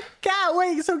 Cat,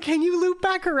 wait, so can you loop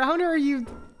back around or are you...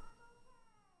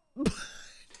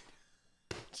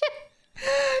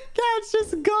 Cat's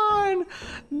just gone.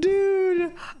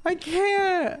 Dude, I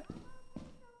can't.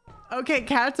 Okay,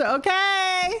 Cat's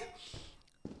okay.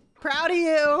 Proud of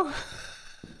you.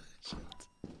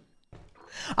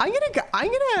 I think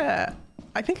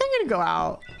I'm gonna go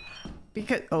out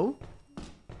because, oh,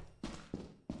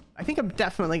 I think I'm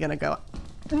definitely gonna go.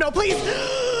 No, please.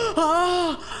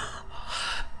 Oh.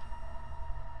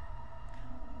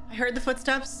 I heard the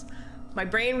footsteps. My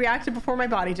brain reacted before my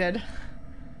body did.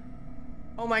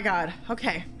 Oh my god.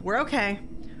 Okay. We're okay.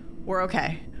 We're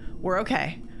okay. We're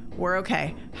okay. We're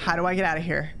okay. How do I get out of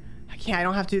here? I can't. I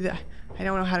don't have to do that. I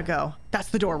don't know how to go. That's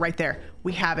the door right there.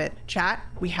 We have it. Chat,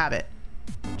 we have it.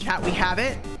 Chat, we have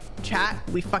it. Chat,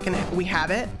 we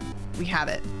have it. We have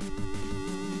it.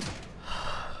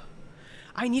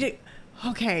 I need it.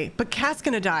 Okay, but Cat's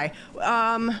gonna die.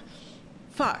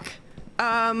 Fuck.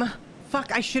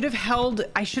 Fuck, I should have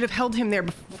held him there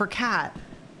for Cat.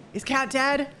 Is Cat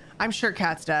dead? I'm sure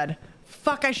Cat's dead.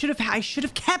 Fuck, I should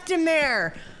have kept him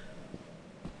there.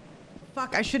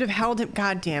 Fuck, I should have held him.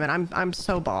 God damn it, I'm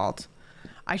so bald.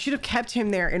 I should have kept him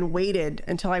there and waited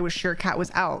until I was sure Cat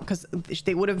was out, because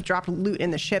they would have dropped loot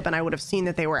in the ship and I would have seen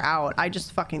that they were out. I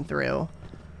just fucking threw.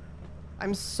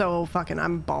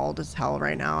 I'm bald as hell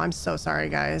right now. I'm so sorry,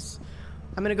 guys.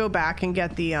 I'm gonna go back and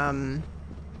get the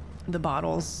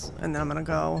bottles, and then I'm gonna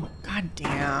go. God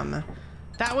damn.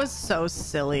 That was so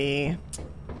silly.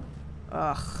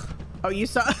 Ugh. Oh, you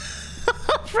saw...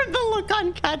 From the look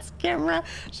on Kat's camera,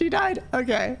 she died.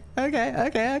 Okay.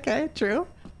 True.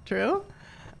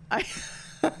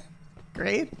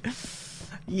 Great.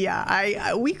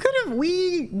 Yeah,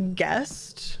 we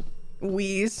guessed,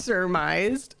 we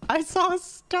surmised. I saw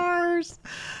stars.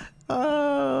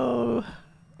 Oh,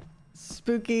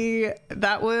 spooky.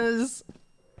 That was,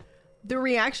 the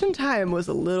reaction time was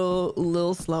a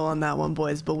little slow on that one,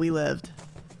 boys, but we lived.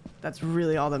 That's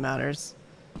really all that matters.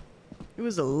 It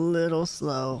was a little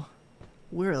slow.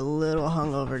 We're a little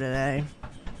hungover today.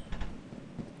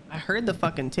 I heard the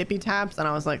fucking tippy taps and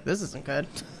I was like, this isn't good.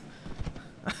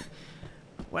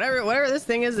 whatever this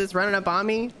thing is that's running up on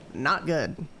me, not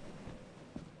good.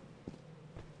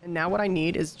 And now what I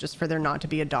need is just for there not to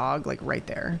be a dog like right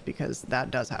there, because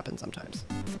that does happen sometimes.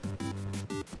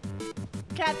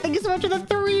 Kat, thank you so much for the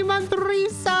 3-month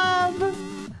resub.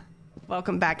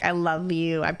 Welcome back. I love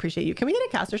you. I appreciate you. Can we get a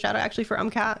caster shout out actually for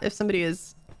Kat? If somebody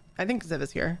is, I think Ziv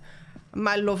is here.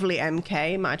 My lovely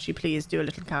MK, might you please do a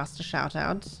little caster shout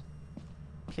out?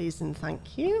 Please and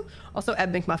thank you. Also,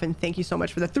 Ed McMuffin, thank you so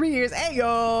much for the 3 years. Hey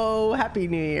yo, happy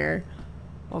new year.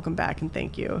 Welcome back and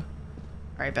thank you. All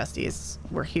right, besties,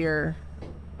 we're here.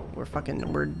 We're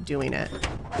doing it.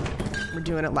 We're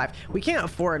doing it live. We can't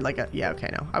afford like a, yeah, okay,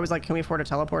 no. I was like, can we afford a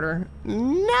teleporter?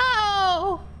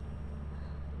 No!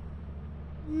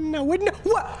 No,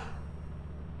 what?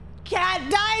 Cat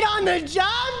died on the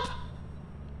jump?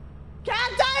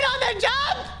 Cat died on the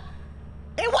jump?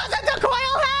 It wasn't the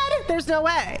coil head? There's no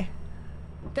way.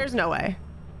 There's no way.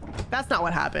 That's not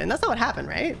what happened. That's not what happened,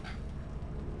 right?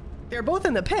 They're both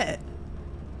in the pit.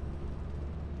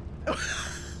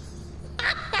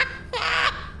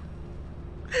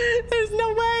 There's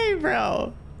no way,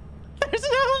 bro. There's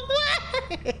no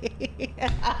way.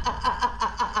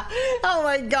 Oh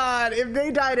my god, if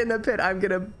they died in the pit, I'm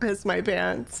gonna piss my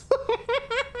pants.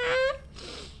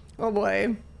 Oh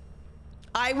boy.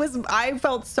 I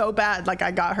felt so bad, like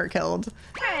I got her killed.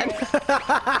 Hey.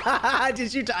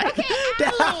 Did you die? Okay,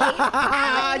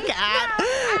 Allie, Cat.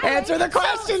 no, Answer the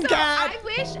question, Cat.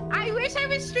 I wish I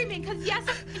was streaming, because yes,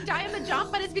 I could die on the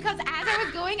jump, but it's because as I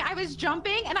was going, I was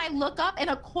jumping and I look up and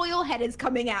a coil head is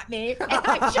coming at me. And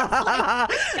I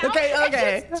just like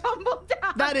okay. just tumbled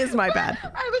down. That is my bad.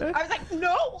 I was like,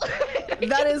 no.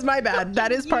 That is my bad.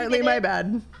 That is partly my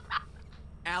bad.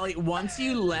 Allie, once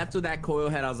you left with that coil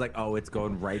head, I was like, oh, it's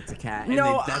going right to Cat. And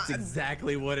No, that's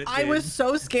exactly what it did. I was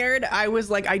so scared. I was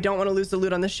like, I don't want to lose the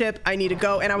loot on the ship. I need to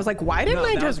go. And I was like, why didn't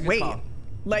I just wait? Call.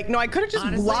 Like, no, I could have just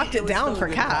Honestly, locked it down for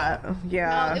Cat.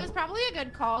 Yeah. No, it was probably a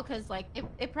good call, because like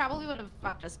it probably would have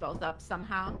fucked us both up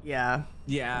somehow. Yeah.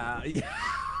 Yeah.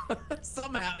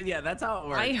 Somehow, yeah, that's how it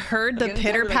works. I heard the Again,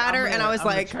 pitter like, patter and I was I'm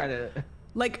gonna like, try to...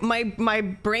 like my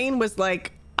brain was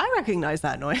like, I recognize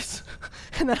that noise.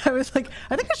 And then I was like,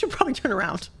 I think I should probably turn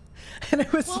around. And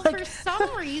it was Well, like, for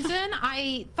some reason,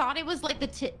 I thought it was like the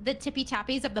tippy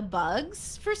tappies of the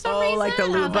bugs for some reason. oh, like the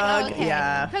And I loo was like, bug? okay.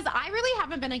 Yeah. Because I really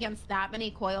haven't been against that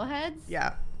many coil heads.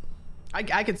 Yeah.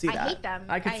 I could see that. I hate them.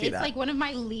 I could see it's that. like one of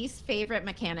my least favorite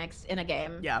mechanics in a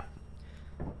game. Yeah.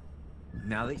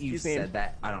 Now that you Excuse me. said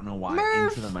that, I don't know why,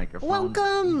 Murph, into the microphone.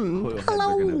 welcome. coil heads are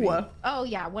gonna be- Hello. Oh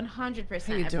yeah, 100%.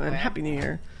 How you doing? Happy New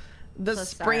Year. The So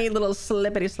springy sad. little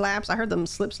slippity slaps. I heard them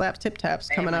slip slaps, tip taps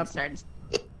coming up.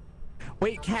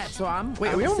 Wait, Cat, so I'm...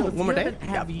 Wait, are we on so one more day?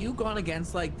 Have you gone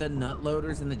against, like, the nut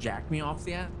loaders and the jack me offs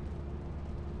yet?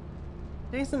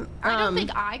 Jason, I don't think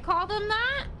I call them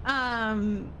that.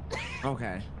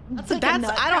 Okay. That's so like a that's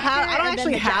nut I don't cracker actually and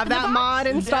then the have that Jack-in-the-Box. mod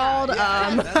installed. Yes,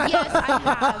 I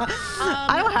have.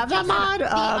 I don't have that mod.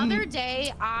 The other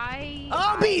day,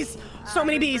 Oh, bees! So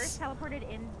many bees. First teleported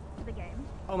into the game.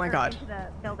 Oh my or god. Into the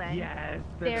building. Yes.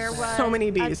 There was So many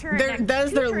a bees. turret They're, next- those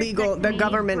two their turrets legal, next the to me,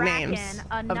 government Bracken, names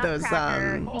a of those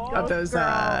Nutcracker, the of those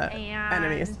Ghost Girl, and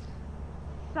enemies.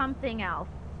 Something else.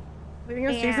 Anything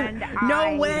else, Jason? And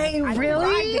No way, I really?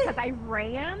 cried because I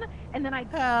ran and then I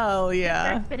Hell yeah.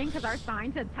 started spinning because our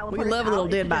sign said teleport. We love a little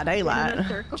out. Dead by It's just in a Daylight.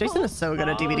 circle. Jason is so good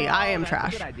at DVD. I am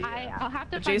trash. I'll have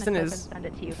to find Jason the clip is and send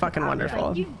it to you. fucking I was wonderful.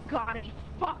 Like, you gotta be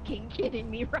fucking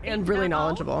kidding me right And really now.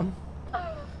 knowledgeable.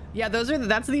 Yeah, those are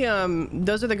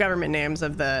the government names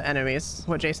of the enemies,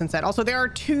 what Jason said. Also, there are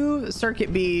 2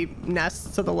 circuit bee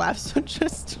nests to the left, so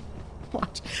just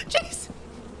watch. Jason!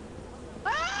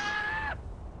 Ah!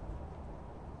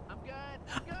 I'm good.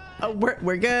 I'm good. Oh,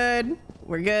 we're good.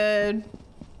 We're good.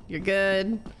 You're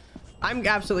good. I'm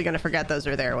absolutely gonna forget those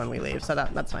are there when we leave, so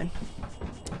that's fine.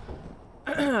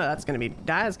 That is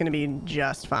gonna be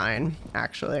just fine,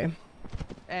 actually.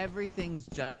 Everything's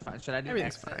just fine. Should I do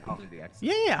Everything's exit? fine. I'll do the exit.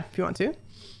 Yeah, if you want to. It's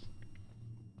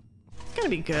gonna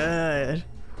be good.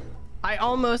 I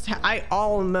almost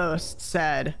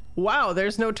said wow,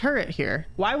 there's no turret here.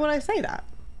 Why would I say that?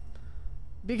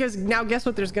 Because now guess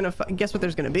what there's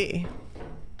gonna be.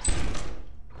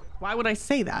 Why would I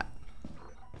say that?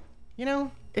 You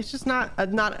know, it's just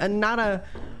it's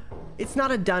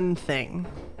not a done thing.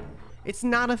 It's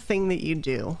not a thing that you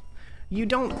do. You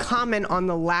don't comment on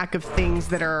the lack of things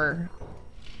that are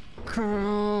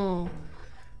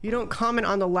you don't comment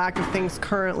on the lack of things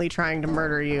currently trying to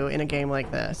murder you in a game like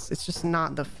this. It's just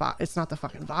not the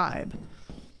fucking vibe.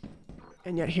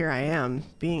 And yet here I am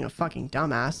being a fucking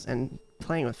dumbass and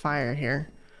playing with fire here.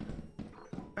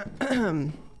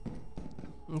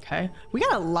 Okay, we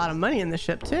got a lot of money in the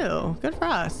ship too. Good for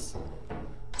us.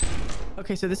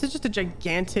 Okay, so this is just a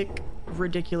gigantic,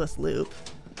 ridiculous loop.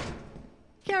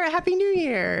 Kara, Happy New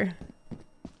Year.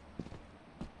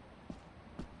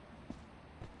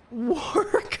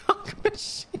 Warcock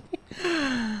machine.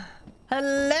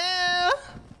 Hello.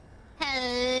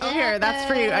 Hello. Oh, here, that's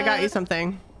for you. I got you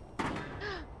something.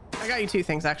 I got you 2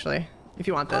 things actually, if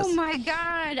you want this. Oh my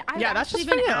god. I've Yeah, that's actually just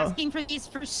for been you. asking for these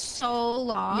for so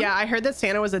long. Yeah, I heard that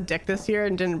Santa was a dick this year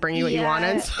and didn't bring you what you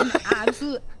wanted. So An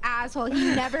absolute asshole.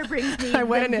 He never brings me I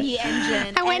went the in V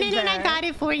engine. I went in and I ever. got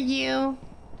it for you.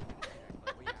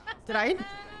 Did I?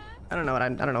 I don't know what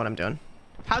I'm doing.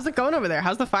 How's it going over there?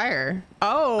 How's the fire?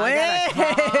 Oh, I got a car.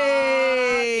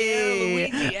 Yeah,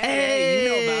 Luigi. Hey, you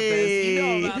know about this. You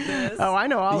know about this. Oh, I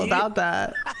know all about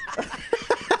that.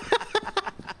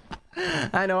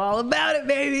 I know all about it,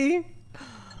 baby.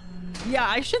 Yeah,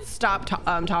 I should stop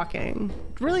talking.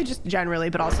 Really, just generally,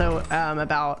 but also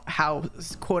about how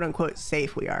quote unquote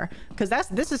safe we are, because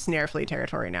this is snare flea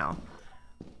territory now.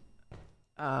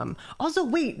 Also,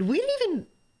 wait,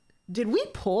 did we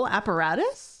pull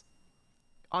apparatus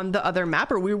on the other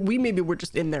map, or we maybe were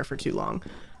just in there for too long?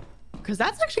 Because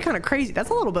that's actually kind of crazy. That's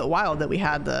a little bit wild that we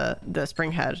had the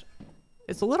spring head.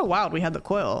 It's a little wild we had the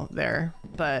coil there,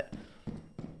 but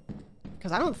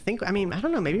because I don't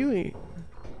know, maybe we,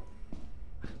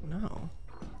 I don't know.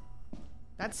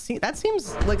 That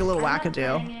seems like a little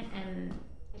wackadoo. And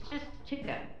it's just too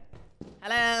good.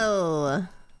 Hello.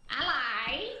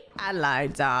 I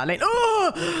lied, darling.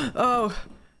 Oh,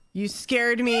 you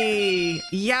scared me.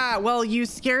 Yeah, well, you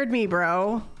scared me,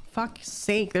 bro. Fuck's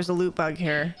sake, there's a loot bug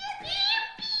here.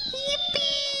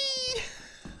 Yippee!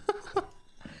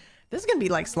 This is gonna be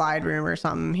like slide room or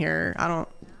something here. I don't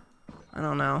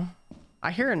know. I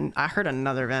heard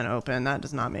another vent open. That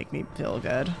does not make me feel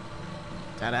good.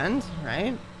 Dead end,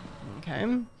 right?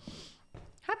 Okay.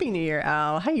 Happy New Year,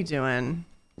 Al. How you doing?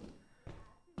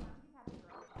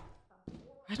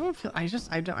 I don't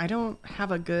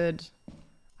have a good,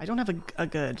 I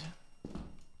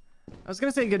was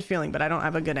gonna say a good feeling, but I don't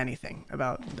have a good anything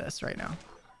about this right now.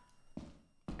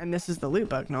 And this is the loot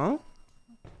bug, no?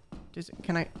 Is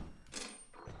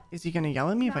he gonna yell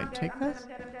at me if I take this?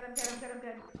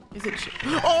 Is it?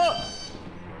 Oh!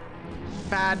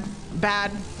 Bad.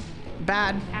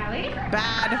 Allie?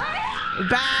 Bad.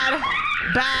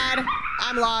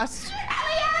 I'm lost.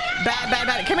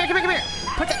 Bad. Come here.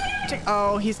 Put that.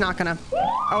 Oh, he's not gonna.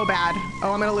 Oh, bad.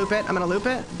 Oh, I'm gonna loop it.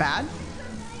 Bad.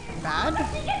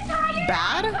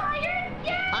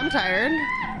 I'm tired.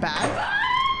 Bad.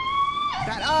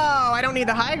 Oh, I don't need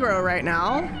the high grow right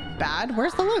now. Bad.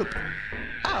 Where's the loop?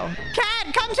 Oh,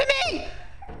 cat, come to me!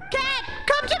 Cat,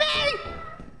 come to me!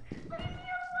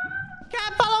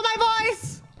 Cat, follow my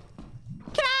voice!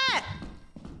 Cat!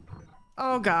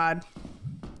 Oh, God.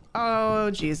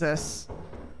 Oh, Jesus.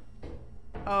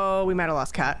 Oh, we might have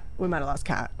lost cat.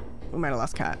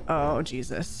 Oh,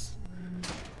 Jesus.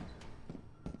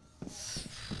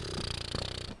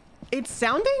 It's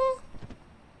sounding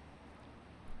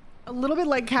a little bit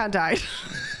like cat died.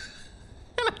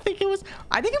 And I think it was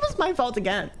my fault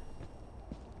again.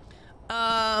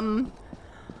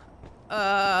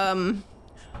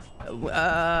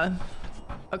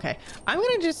 Okay. I'm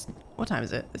gonna just, what time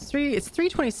is it? It's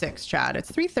 3:26, Chad.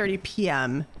 It's 3:30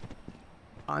 p.m.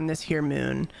 on this here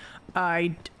moon.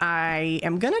 I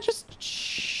am gonna just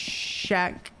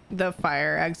check the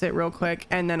fire exit real quick,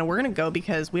 and then we're gonna go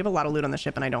because we have a lot of loot on the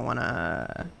ship and I don't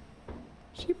wanna.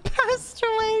 She passed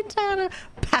away, Tana.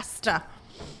 Pasta.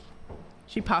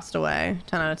 She passed away.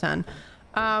 10 out of 10.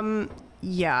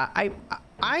 Yeah,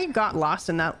 I got lost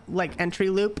in that like entry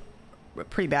loop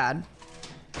pretty bad.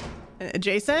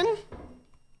 Jason?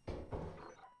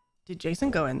 Did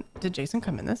Jason go in? Did Jason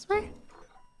come in this way?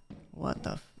 What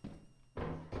the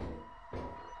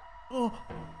Oh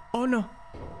no.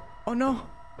 Oh no.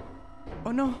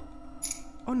 Oh no.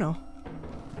 Oh no.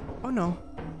 Oh no.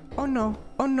 Oh no.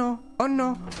 Oh no. Oh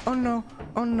no. Oh no.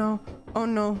 Oh no. Oh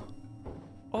no.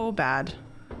 Oh bad.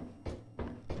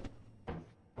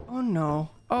 Oh no.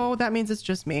 Oh, that means it's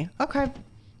just me. Okay.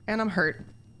 And I'm hurt.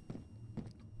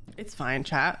 It's fine,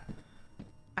 chat.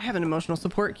 I have an emotional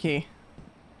support key.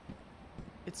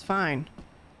 It's fine.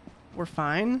 We're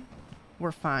fine.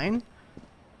 We're fine.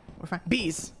 We're fine.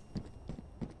 Bees.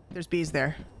 There's bees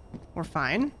there. We're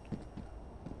fine.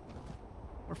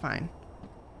 We're fine.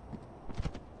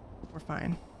 We're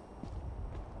fine.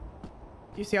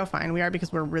 Do you see how fine we are?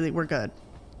 Because we're good.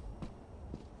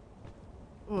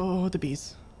 Oh, the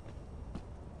bees.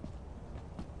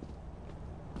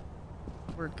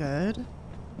 We're good.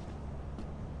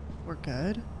 We're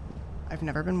good. I've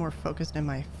never been more focused in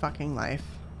my fucking life.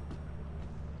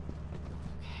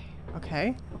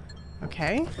 Okay.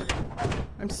 Okay.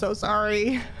 I'm so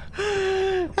sorry.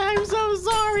 I'm so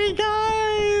sorry,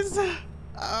 guys.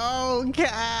 Oh,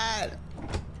 God.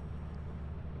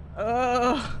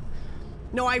 Ugh.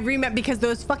 No, I remember because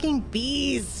those fucking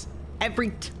bees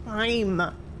every time.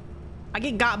 I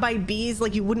get got by bees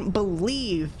like you wouldn't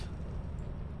believe.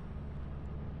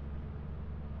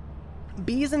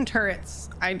 Bees and turrets.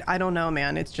 I don't know,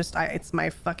 man. It's just it's my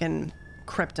fucking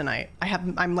kryptonite.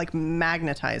 I'm like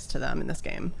magnetized to them in this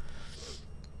game.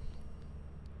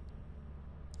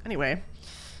 Anyway,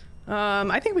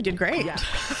 I think we did great. Yeah.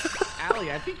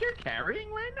 Allie, I think you're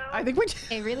carrying right now. I think we did.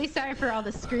 Hey, really sorry for all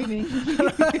the screaming.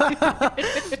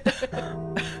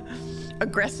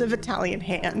 Aggressive Italian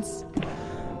hands.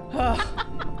 Oh,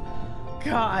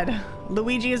 God.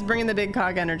 Luigi is bringing the big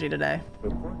cog energy today.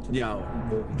 Yo,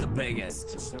 the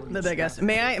biggest. The biggest.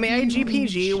 May I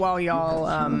GPG while y'all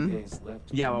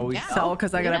Yeah, well, we sell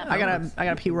because I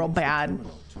gotta pee real bad.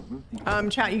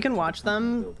 Chat, you can watch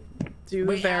them do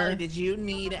Wait, their. Allie, did you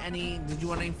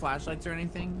want any flashlights or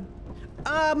anything?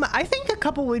 I think a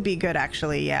couple would be good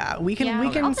actually. Yeah, we can Yeah,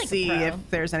 I'll take see Pro. if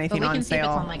there's anything But we on can see if it's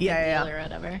sale. on, like, yeah, good deal or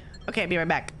whatever. Okay, be right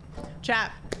back.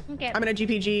 Chat. Okay. I'm gonna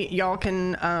GPG. Y'all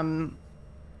can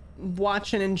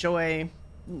watch and enjoy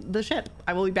the ship.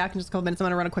 I will be back in just a couple minutes. I'm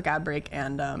gonna run a quick ad break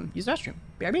and use the restroom.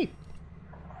 BRB.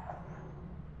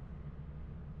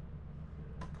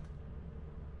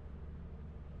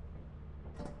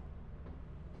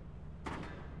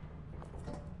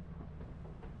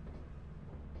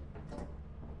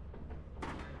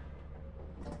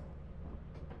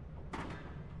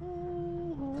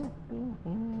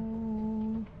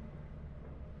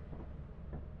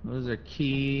 Those are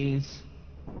keys.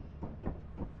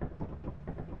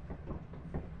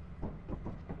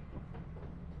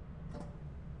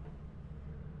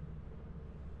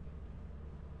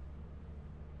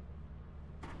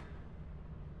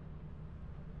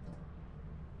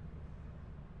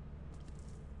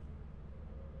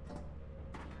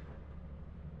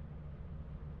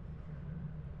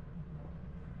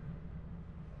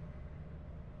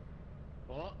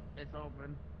 Oh, it's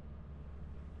open.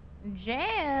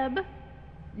 Jeb.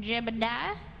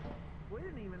 Jebediah. We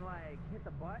didn't even like hit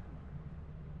the button.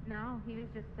 No, he was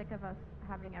just sick of us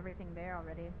having everything there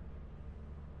already.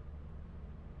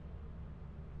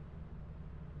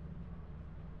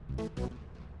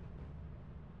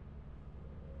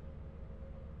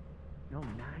 No,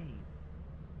 nice.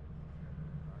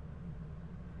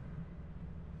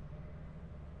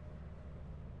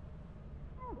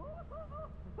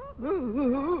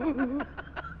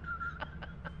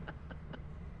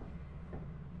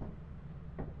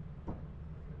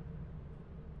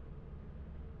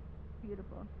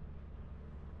 Beautiful.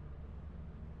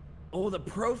 Oh, the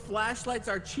pro flashlights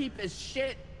are cheap as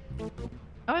shit. Oh,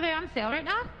 are they on sale right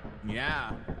now?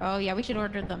 Yeah. Oh, yeah, we should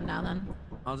order them now then.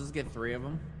 I'll just get 3 of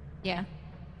them. Yeah.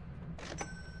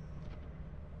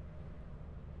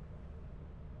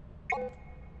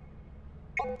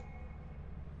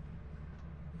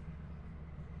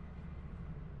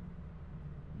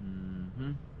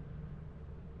 Mm-hmm.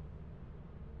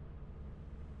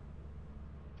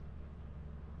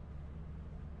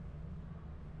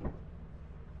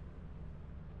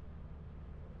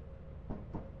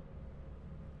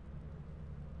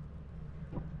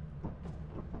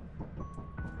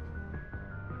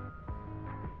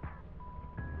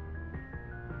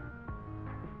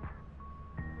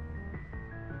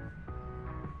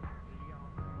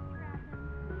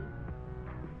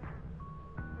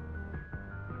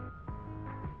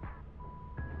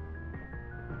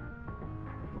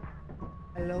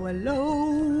 Hello,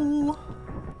 hello.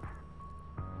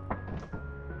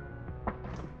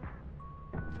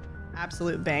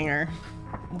 Absolute banger.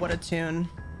 What a tune.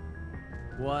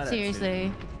 What?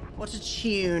 Seriously. What a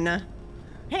tune.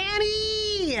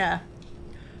 Hanny!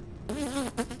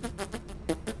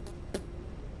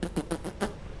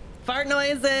 Fart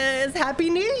noises. Happy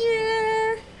New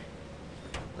Year.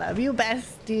 Love you,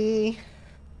 bestie.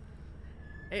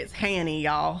 It's Hanny,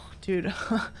 y'all. Dude.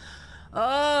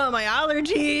 Oh, my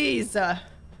allergies.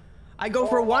 I go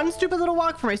for one stupid little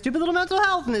walk for my stupid little mental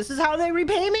health, and this is how they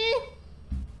repay me?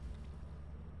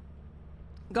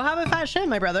 Go have a fat shit,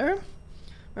 my brother.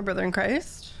 My brother in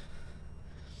Christ.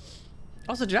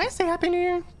 Also, did I say Happy New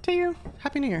Year to you?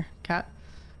 Happy New Year, Kat.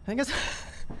 I think it's...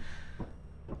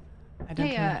 I don't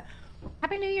Hey, know.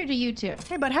 Happy New Year to you too.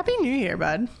 Hey, bud. Happy New Year,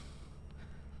 bud.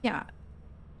 Yeah.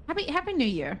 Happy New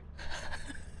Year.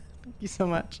 Thank you so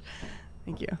much.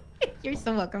 Thank you. You're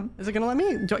so welcome. Is it gonna let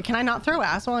me? Can I not throw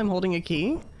ass while I'm holding a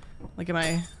key? Like, am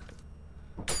I?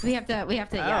 We have to.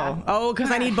 Yeah. Oh,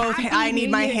 because I need both. I need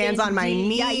my hands on my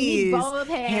knees. Yeah, you need both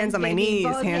hands. on my baby, knees.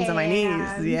 both Hands on my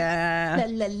knees. Yeah.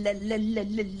 La, la, la, la, la,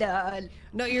 la, la.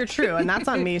 No, you're true, and that's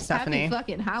on me, Stephanie. Happy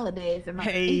fucking holidays.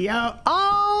 Hey yo.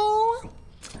 Oh,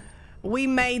 we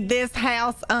made this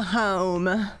house a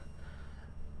home.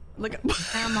 Look.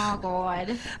 Oh my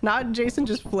god. Not Jason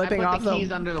just flipping I off put the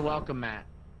keys under the welcome mat.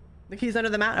 The keys under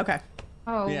the mat. Okay.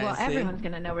 Oh Yeah, well, see? everyone's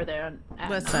gonna know where they're at.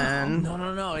 Listen.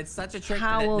 No. It's such a trick.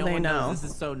 How that will no they one know? knows.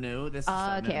 This is so new. This is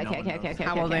so Okay. new. No one knows.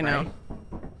 How will they know?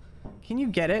 right. Can you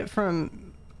get it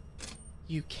from?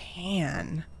 You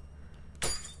can.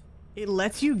 It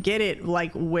lets you get it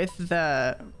like with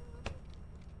the.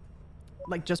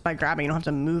 Like just by grabbing, you don't have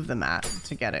to move the mat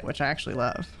to get it, which I actually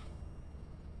love.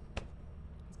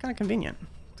 It's kind of convenient.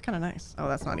 It's kind of nice. Oh,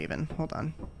 that's not even. Hold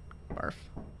on. Barf.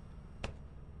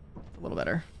 It's a little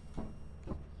better.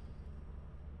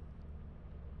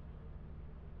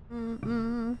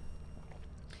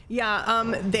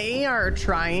 Yeah, they are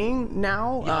trying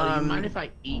now. Yo, you mind if I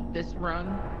eat this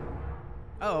run?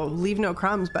 Oh, leave no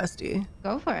crumbs, bestie.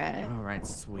 Go for it. All right,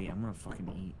 sweet. I'm gonna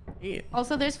fucking eat. Eat.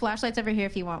 Also, there's flashlights over here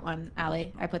if you want one,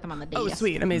 Allie. I put them on the Oh, desk.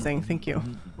 sweet, amazing, thank you.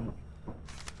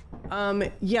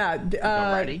 Yeah,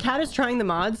 ready? Kat is trying the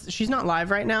mods. She's not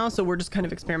live right now, so we're just kind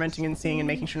of experimenting and seeing and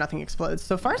making sure nothing explodes.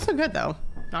 So far, so good though.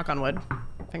 Knock on wood,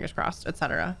 fingers crossed,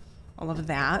 etc. All of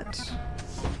that.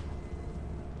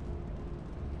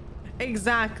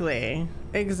 Exactly.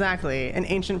 An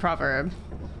ancient proverb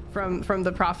from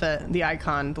the prophet, the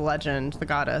icon, the legend, the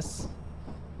goddess,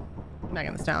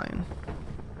 Megan Thee Stallion.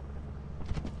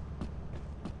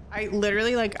 I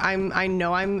literally I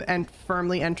know I'm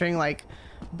firmly entering like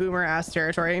boomer ass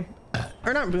territory,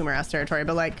 or not boomer ass territory,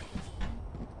 but like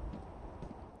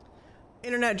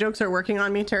internet jokes are working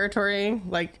on me territory.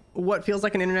 Like what feels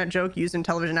like an internet joke used in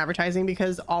television advertising,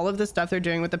 because all of the stuff they're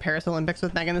doing with the Paris Olympics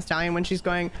with Megan Thee Stallion when she's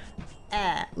going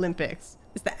Olympics,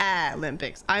 it's the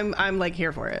Olympics. I'm like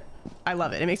here for it. I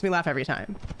love it. It makes me laugh every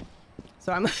time.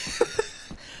 So I'm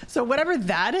so whatever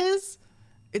that is,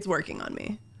 it's working on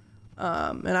me.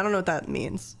 And I don't know what that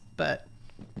means, but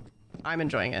I'm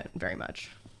enjoying it very much.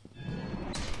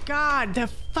 God, the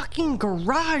fucking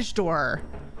garage door.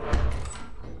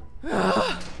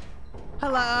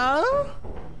 Hello?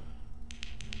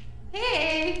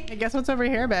 Hey, Hey, guess what's over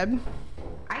here, babe?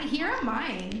 I hear a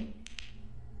mine.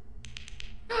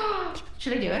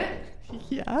 Should I do it?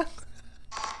 Yeah.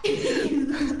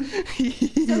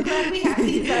 So glad we have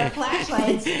these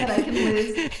flashlights that I can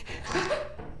lose. Did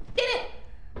it!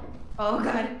 Oh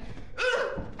god.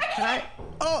 Can I?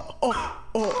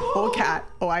 Oh, cat.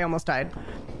 Oh, I almost died.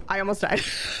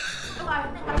 Alive.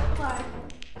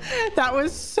 That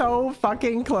was so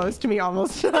fucking close to me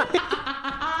almost dying.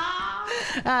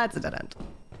 That's a dead end.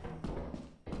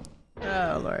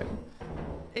 Oh, Lord.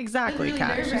 Exactly, Really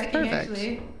cat. She's nerve-wracking, perfect.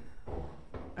 actually.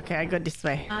 Okay, I go this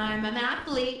way. I'm an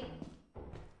athlete.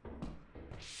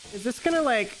 Is this gonna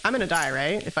I'm gonna die,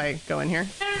 right? If I go in here?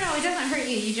 No, it doesn't hurt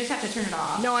you. You just have to turn it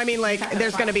off. No, I mean like That's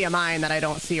there's fine. gonna be a mine that I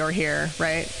don't see or hear,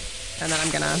 right? And then I'm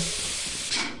gonna.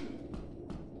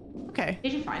 Okay.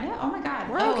 Did you find it? Oh my god.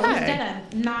 We're Oh, it was okay. dead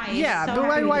end. Nice. Yeah, So but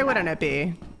happy why to do wouldn't that. it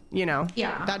be? You know.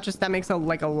 Yeah. That makes a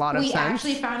lot of We sense.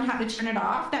 actually found how to turn it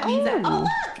off. That means that. Oh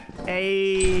look.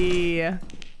 Hey.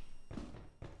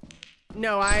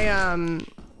 No, I'm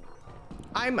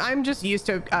just used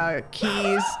to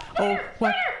keys. Oh,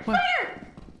 what?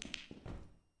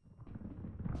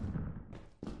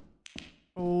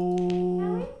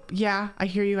 Oh, yeah, I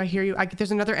hear you.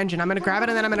 There's another engine. I'm gonna grab it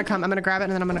and then I'm gonna come.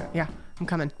 Yeah, I'm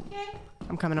coming. Okay.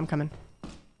 I'm coming.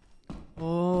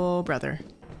 Oh, brother.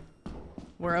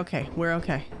 We're okay. We're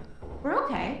okay.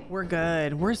 We're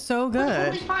good. We're so We're good.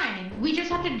 totally fine. We just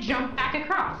have to jump back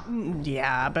across.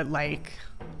 Yeah, but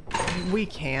we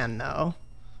can though.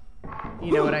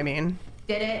 You know what I mean?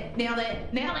 Did it. Nailed it.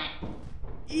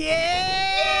 Yeah!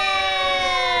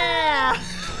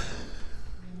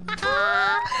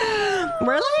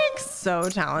 We're so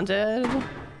talented.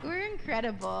 We're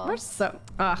incredible. We're so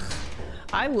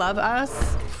I love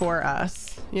us for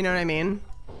us. You know what I mean?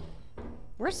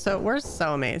 We're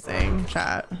so amazing,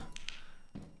 chat.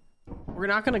 We're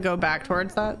not gonna go back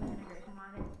towards that.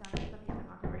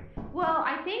 Well,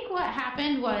 I think what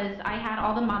happened was I had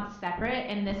all the mods separate,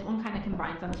 and this one kind of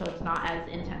combines them, so it's not as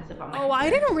intensive on my Oh, I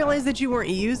computer, didn't so- realize that you weren't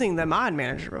using the mod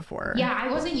manager before. Yeah, I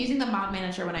wasn't using the mod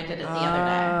manager when I did it the other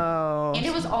day. Oh. And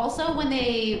it was also when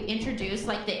they introduced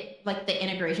like the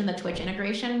integration, the Twitch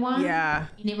integration one. Yeah.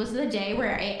 And it was the day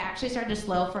where it actually started to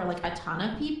slow for like a ton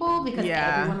of people because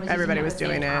everybody was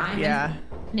doing it. Yeah.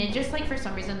 And it just like for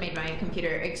some reason made my computer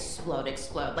explode,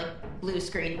 like blue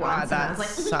screen once. that and I was like,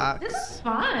 sucks. this is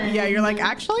fun. Yeah, you're like,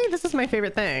 actually, this is my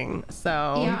favorite thing.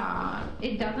 So. Yeah,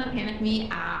 it doesn't panic me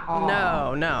at all.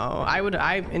 No.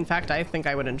 In fact, I think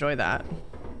I would enjoy that.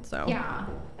 So. Yeah.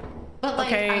 But like,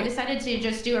 Okay. I decided to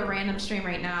just do a random stream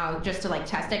right now just to like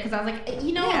test it because I was like,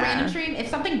 you know, Yeah. a random stream, if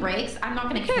something breaks, I'm not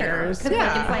gonna care. cares? 'Cause,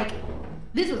 Yeah. like, it's like,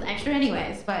 this was extra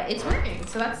anyways, but it's working,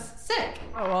 so that's sick.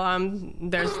 Oh, well,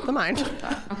 there's the mind.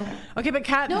 Okay. Okay, but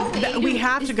Kat, No, wait, we dude,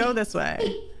 have to it's go the- this way.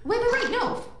 Wait,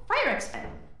 no, fire exit.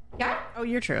 Yeah? Oh,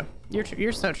 you're true.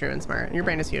 You're so true and smart. Your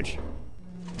brain is huge.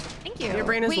 Thank you. Your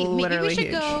brain is Wait, literally maybe we should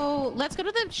huge. go. Let's go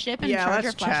to the ship and Yeah, charge our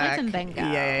let's flashlights check. and then go.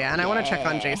 Yeah. And I want to check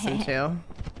on Jason too.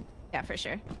 Yeah, for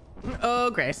sure. Oh,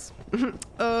 Grace.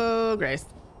 Oh, Grace.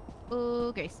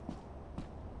 Oh, Grace.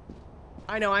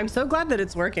 I know. I'm so glad that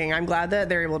it's working. I'm glad that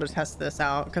they're able to test this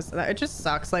out because it just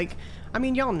sucks. Like, I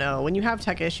mean, y'all know when you have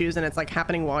tech issues and it's like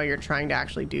happening while you're trying to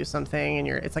actually do something and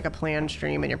it's like a planned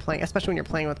stream and you're playing, especially when you're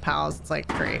playing with pals. It's like,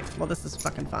 great. Well, this is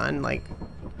fucking fun. Like,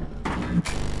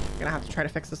 you're gonna have to try to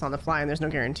fix this on the fly and there's no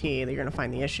guarantee that you're gonna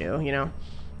find the issue, you know?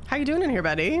 How you doing in here,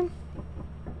 buddy?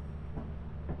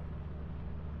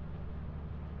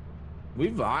 We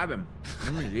vibing.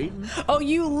 Somebody's eating. Oh,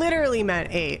 you literally meant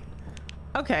 8.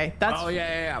 Okay, that's... Oh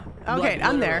yeah. Okay, Like,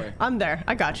 I'm literally. there.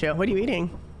 I got you. What are you eating?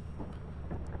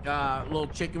 Little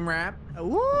chicken wrap.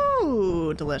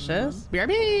 Ooh, delicious.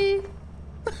 BRB.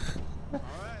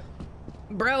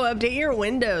 Bro, update your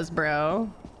windows,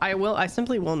 bro. I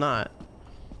simply will not.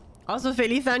 Also,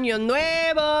 feliz año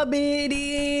nuevo,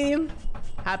 baby.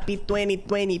 Happy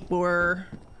 2024.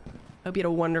 Hope you had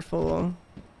a wonderful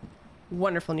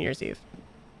New Year's Eve.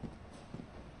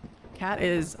 Cat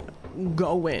is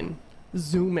going.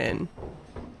 Zoom in.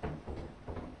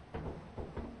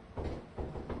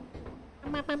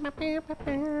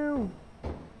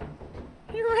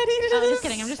 You ready to do Oh, this? just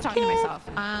kidding. I'm just talking to myself.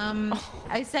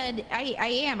 I said I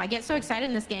am. I get so excited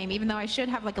in this game, even though I should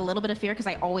have like a little bit of fear because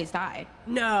I always die.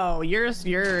 No,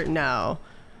 you're no.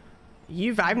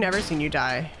 I've never seen you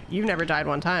die. You've never died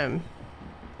one time.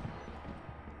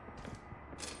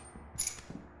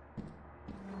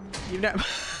 You've never.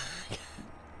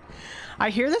 I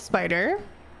hear the spider.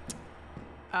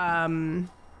 I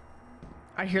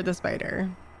hear the spider.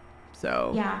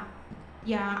 So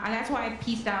Yeah, and that's why I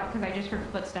pieced out because I just heard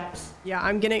footsteps. yeah,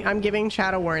 I'm giving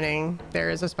chat a warning. There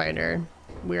is a spider.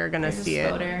 We are gonna There's a see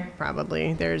it. spoder.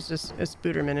 Probably. There's just a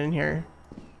spooderman in here.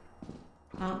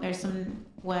 Oh, there's some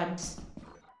webs.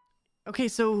 Okay,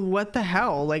 so what the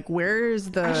hell? Like, where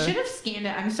is the? I should have scanned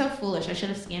it. I'm so foolish. I should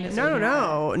have scanned it.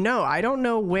 No. I don't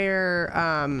know where.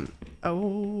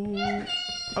 Oh.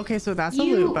 Okay, so that's a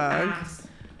loot bug. Ass.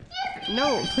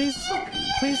 No, please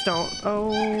don't.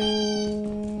 Oh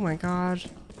my god.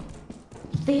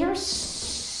 They are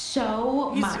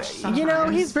so much. Sometimes. You know,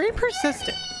 he's very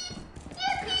persistent.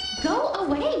 Go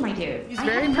away, my dude. He's I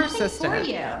very have nothing persistent.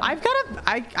 For you. I've got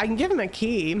I can give him a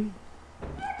key.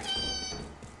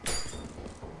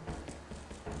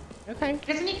 Okay.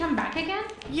 Doesn't he come back again?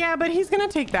 Yeah, but he's gonna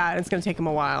take that. It's gonna take him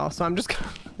a while, so I'm just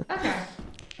gonna. Okay.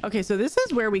 Okay, so this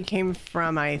is where we came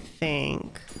from, I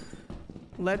think.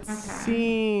 Let's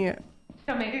see.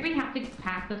 So maybe we have to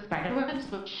pass the spider webs,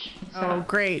 which. Oh,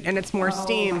 great. And it's more Oh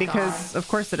steam my because, God. of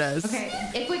course, it is. Okay,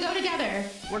 if we go together.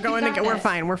 We're going to get. We're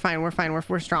fine.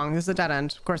 We're strong. This is a dead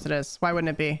end. Of course it is. Why wouldn't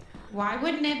it be? Why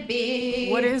wouldn't it be?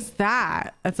 What is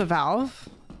that? That's a valve?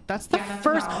 That's the Yeah, that's a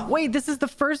first. valve. Wait, this is the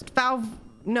first valve.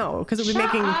 No, because it would be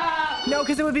Shut making. up! No,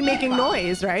 because it would be making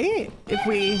noise, right? If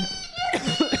we.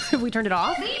 If we turned it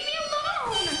off. Leave me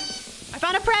alone! I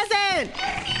found a present!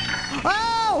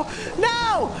 Oh!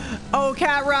 No! Oh,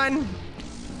 cat, run!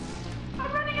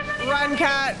 I'm running. Run,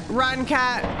 cat! Run,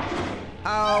 cat!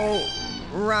 Oh,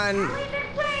 run! This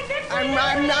way,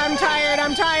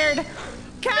 I'm tired!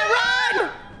 Cat, run!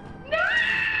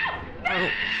 No!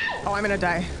 Oh, I'm gonna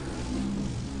die.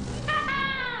 No!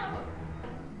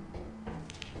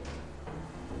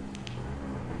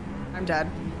 I'm dead.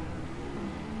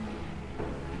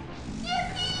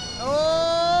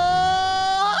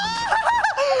 Oh!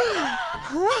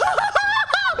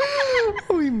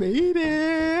 We made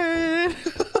it!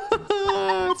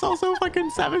 It's all so fucking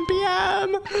at 7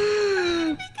 p.m.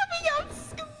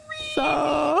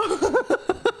 So.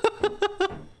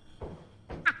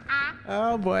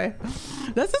 Oh boy.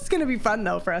 This is gonna be fun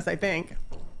though for us, I think.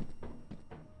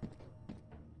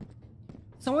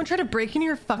 Someone tried to break into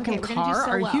your fucking car?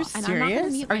 Are you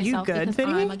serious? Are you good,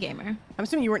 Biddy? I'm a gamer. I'm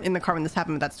assuming you weren't in the car when this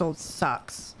happened, but that still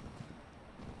sucks.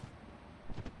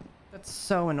 That's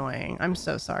so annoying. I'm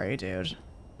so sorry, dude.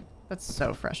 That's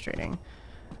so frustrating.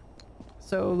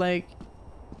 So, like,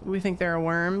 we think there are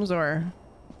worms, or...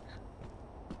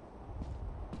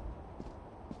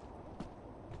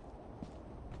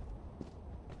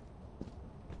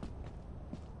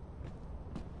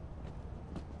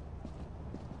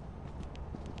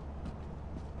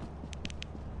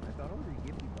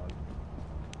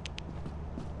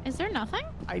 Is there nothing?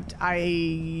 I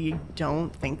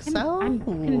don't think so. I'm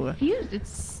confused.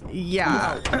 It's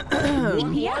yeah. What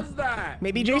was that?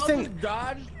 Maybe You all Jason just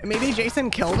dodged? Maybe Jason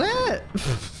killed it.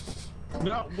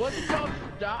 No, what did y'all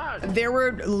dodge? There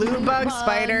were lube bug bugs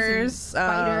spiders.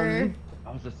 Spider.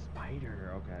 Oh, it's a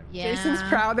spider. Okay. Yeah. Jason's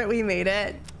proud that we made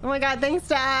it. Oh my god, thanks,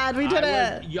 Dad. We did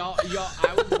it. Y'all,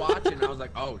 I was watching. I was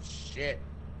like, oh shit.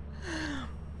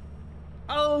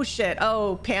 Oh shit.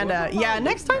 Oh, Panda. What's the Yeah, problem?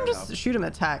 next time just shoot him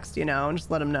a text, you know, and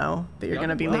just let him know that you're Yep.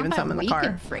 gonna be Well, leaving something in the we car.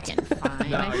 can freaking fine.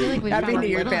 No, I feel like we Happy found New a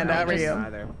Year, little Panda. and How are just- you?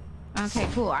 Either.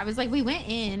 Okay, cool. I was like, we went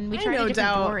in, we I tried no a different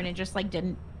doubt. door, and it just like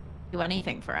didn't do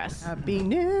anything for us. Happy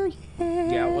New Year.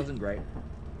 Yeah, it wasn't great.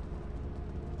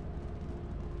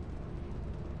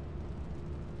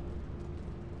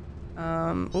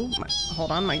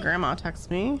 Hold on, my grandma texts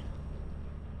me.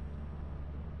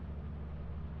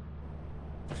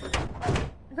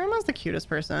 My grandma's the cutest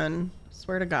person.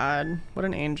 Swear to God, what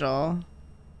an angel.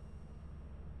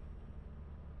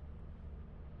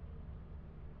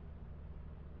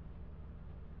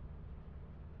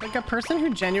 Like a person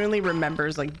who genuinely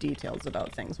remembers like details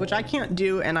about things, which I can't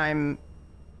do, and I'm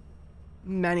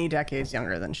many decades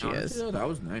younger than she is. Yeah, that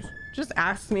was nice. Just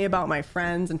asks me about my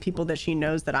friends and people that she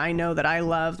knows that I know that I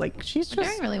love. Like she's You're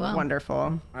just doing really well. wonderful.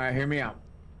 All right, hear me out.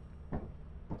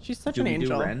 She's such Do an we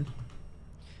angel. do Ren?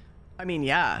 I mean,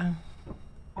 yeah.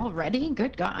 already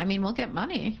good. God, I mean, we'll get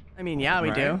money. I mean, yeah, we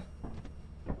Right. do.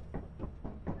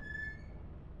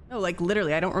 No, like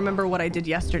literally, I don't remember what I did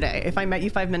yesterday. If I met you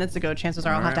 5 minutes ago, chances are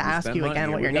I'll have Alright, to we'll ask spend you money. again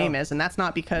Here what we your go. name is, and that's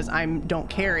not because I don't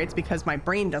care. It's because my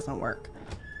brain doesn't work.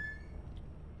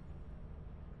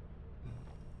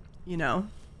 You know.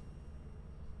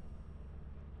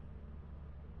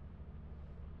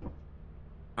 All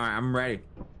right, I'm ready.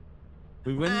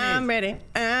 We win I'm these. ready.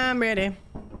 I'm ready.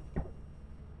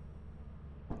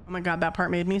 Oh my god, that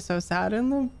part made me so sad in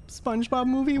the SpongeBob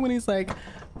movie when he's like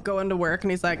going to work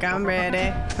and he's like, I'm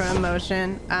ready,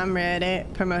 promotion, I'm ready,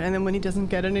 promotion. And then when he doesn't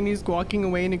get it and he's walking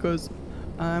away and he goes,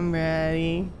 I'm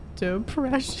ready,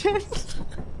 depression.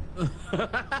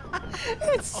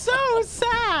 It's so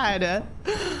sad.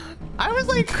 I was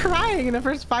like crying in the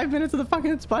first 5 minutes of the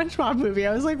fucking SpongeBob movie.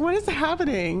 I was like, what is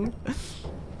happening?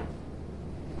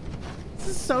 This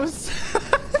is so sad.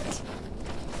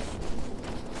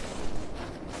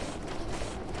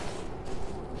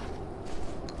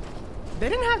 They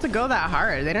didn't have to go that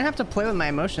hard. They didn't have to play with my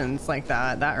emotions like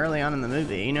that early on in the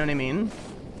movie. You know what I mean?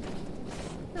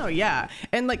 Oh yeah.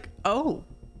 And like, oh.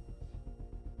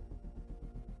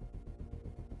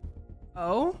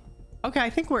 Okay,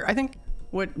 I think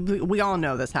we all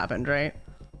know this happened, right?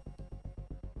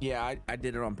 Yeah, I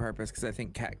did it on purpose because I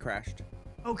think Cat crashed.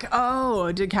 Okay.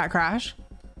 Oh, did Cat crash?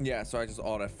 Yeah, so I just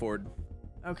alt F4'd.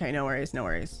 Okay, no worries, no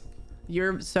worries.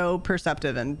 You're so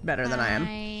perceptive and better than I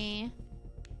am.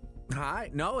 Hi.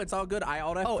 No, it's all good. I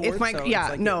alt F4'd. Oh, if my so yeah, it's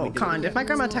like no, we did Con. it. If my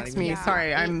grandma It's not texts even- me, Yeah,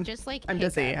 sorry, it I'm just, like,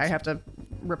 busy. hiccups, I have to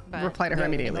but reply to her no,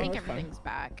 immediately. I think That's fine. everything's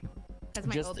back. 'Cause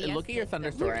my Just OBS look at your did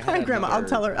Thunderstore. I Hi, had Grandma. I'll another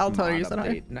tell her you mod said hi.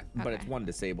 update, but Okay. it's one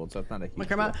disabled, so it's not a huge My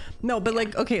grandma, deal. no, but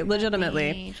like, okay,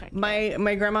 legitimately, check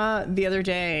my grandma the other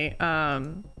day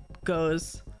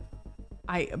goes,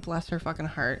 I bless her fucking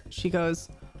heart. She goes,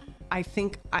 I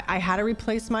think I had to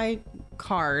replace my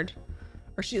card,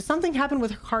 or something happened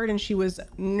with her card, and she was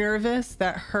nervous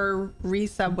that her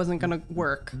resub wasn't gonna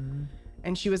work.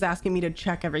 And she was asking me to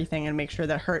check everything and make sure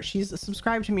that she's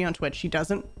subscribed to me on Twitch. She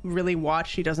doesn't really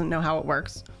watch. She doesn't know how it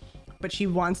works, but she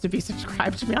wants to be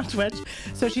subscribed to me on Twitch.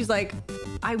 So she's like,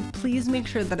 please make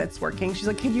sure that it's working. She's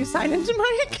like, can you sign into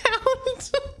my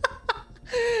account?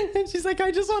 And she's like, I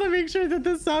just want to make sure that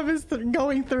the sub is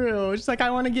going through. She's like,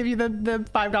 I want to give you the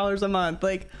 $5 a month.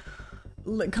 Like,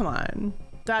 come on.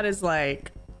 That is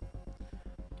like,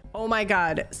 oh my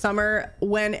God, Summer,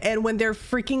 when their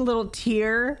freaking little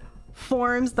tear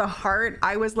forms the heart,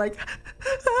 I was like,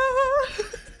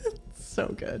 so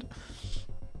good.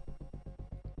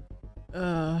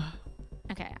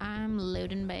 Okay, I'm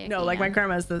loading back. No, like my in.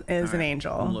 grandma is an I'm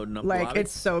angel. loading up the Like lobby.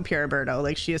 it's so pure Birdo.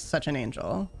 Like she is such an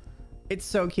angel. It's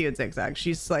so cute, Zigzag.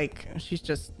 She's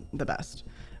just the best.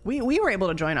 We were able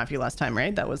to join off you last time,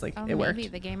 right? That was like Oh, it maybe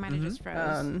worked. the game might have just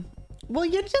froze. Well,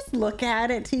 you just look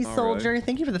at it, T Soldier.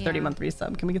 Thank you for the Yeah. 30-month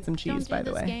resub. Can we get some cheese, Don't do by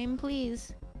the this way? game,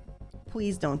 please.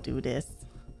 Please don't do this.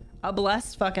 A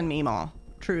blessed fucking meme,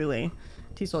 truly.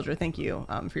 T Soldier, thank you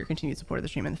for your continued support of the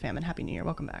stream and the fam, and happy new year.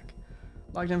 Welcome back.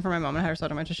 Logged in for my mom and had her so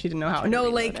much she didn't know how. No,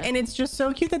 like, and it's just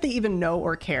so cute that they even know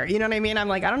or care. You know what I mean? I'm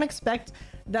like, I don't expect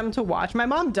them to watch. My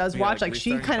mom does Yeah, watch. like, Like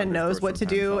she restarting kind of knows Thunderstorm what to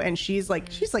sometimes do, helps. and she's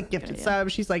like gifted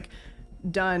subs. She's like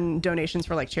done donations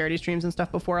for like charity streams and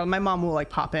stuff before. My mom will like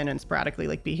pop in and sporadically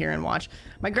like be here and watch.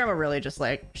 My grandma really just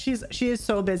like she is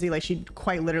so busy, like she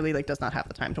quite literally like does not have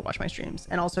the time to watch my streams,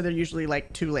 and also they're usually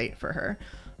like too late for her.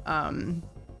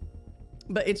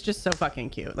 But it's just so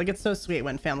fucking cute. Like it's so sweet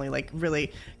when family like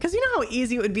really, because you know how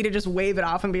easy it would be to just wave it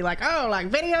off and be like, oh, like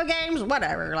video games,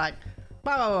 whatever, like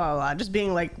blah blah blah blah, just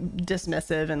being like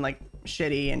dismissive and like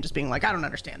shitty and just being like, I don't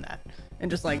understand that, and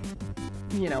just like,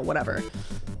 you know, whatever.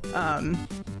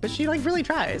 But she like really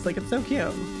tries. Like it's so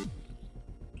cute.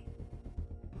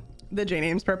 The J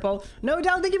name's purple. No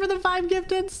doubt. Thank you for the 5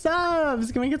 gifted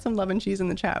subs. Can we get some love and cheese in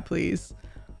the chat, please?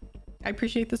 I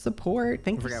appreciate the support.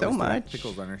 Thank you so much.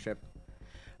 Pickles ownership.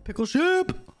 Pickle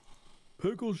ship.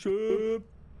 Pickle ship.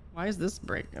 Why is this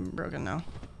broken now?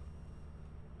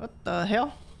 What the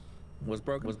hell? Was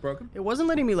broken. It wasn't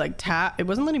letting me like tab. It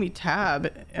wasn't letting me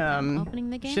tab. Opening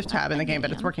the game. Shift tab in the Open game,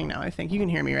 but it's working now. I think you can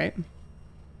hear me, right?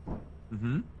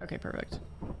 Okay, perfect.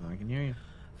 I can hear you.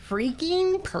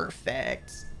 Freaking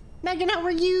perfect. Megan, how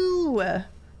are you?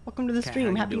 Welcome to the Okay, how stream.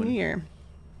 you Happy doing? New Year.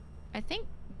 I think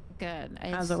good.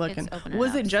 How's it looking? It's opening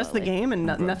Was up it just the slowly. game and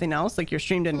nothing else? Like your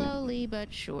stream didn't? Slowly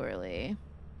but surely.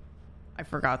 I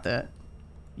forgot that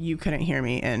you couldn't hear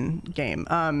me in game.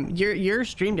 Your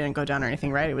stream didn't go down or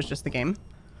anything, right? It was just the game.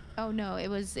 Oh no, it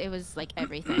was like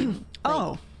everything.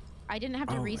 Oh. I didn't have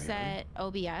to reset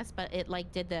OBS, but it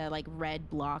like did the like red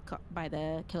block by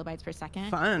the kilobytes per second.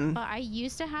 Fun. But I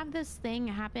used to have this thing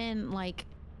happen like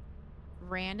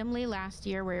randomly last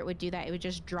year where it would do that. It would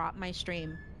just drop my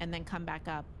stream and then come back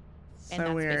up. And So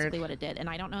that's weird. basically what it did. And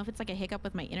I don't know if it's like a hiccup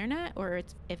with my internet or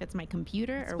if it's my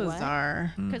computer It's or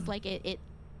bizarre. what. Because like it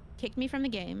kicked me from the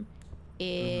game.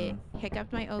 It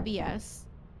hiccuped my OBS,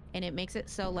 and it makes it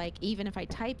so like even if I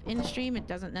type in stream, it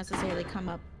doesn't necessarily come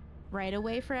up right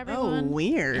away for everyone. Oh,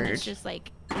 weird. And it's just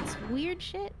like it's weird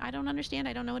shit. I don't understand.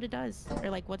 I don't know what it does or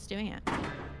like what's doing it.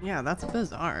 Yeah, that's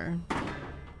bizarre.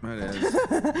 It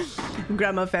is.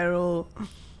 Grandma Feral.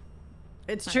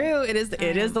 It's true. It is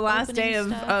the last day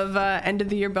opening of stuff. end of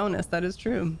the year bonus. That is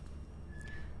true.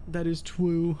 That is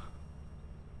true.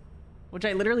 Which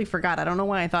I literally forgot. I don't know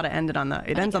why I thought it ended on the.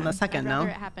 It ends on the Again, second. I'd No, rather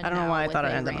it happen I don't know now why I with thought it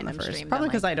a ended on the random first. stream Probably than,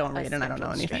 because like, I don't a read and I don't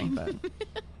know scheduled anything. stream.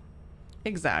 But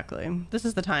exactly, this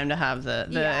is the time to have the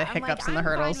Yeah, hiccups I'm and the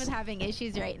fine hurdles. with having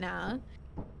issues right now.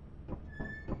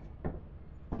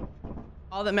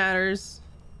 All that matters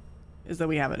is that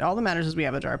we have it. All that matters is we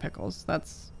have a jar of pickles.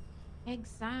 That's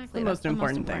Exactly. the that's most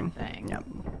important thing. Yep.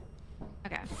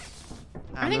 Okay.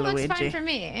 I'm Everything looks Luigi. fine for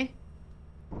me.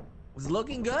 Was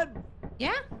looking good.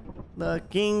 Yeah.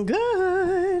 Looking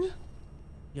good.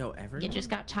 Yo, everyone. You just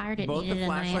got tired and Both the needed a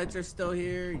night. flashlights are still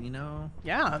here. You know.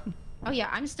 Yeah. Oh yeah,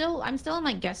 I'm still in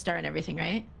like guest star and everything,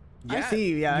 right? I see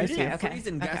you. Yeah, I you see. didn't Okay, freeze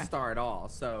and okay. guest star at all.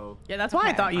 So Yeah, that's why I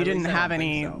Okay. thought you At didn't least I have don't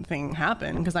think so. anything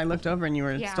happen because I looked over and you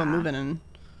were still Yeah. moving and.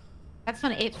 That's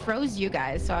funny. It froze you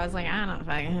guys, so I was like, I don't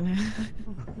fucking.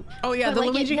 Oh yeah, But, the like,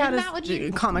 Luigi then hat that would is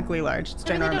be- comically large. It's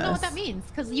I really ginormous. don't know what that means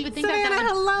because you would think Savannah, that would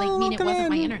hello, like mean it come wasn't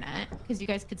my in. internet because you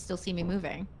guys could still see me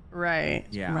moving. Right.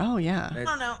 Yeah. Oh yeah. It-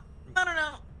 know. I don't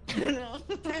know.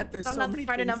 There's I'm so not many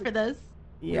smart things enough that- for this.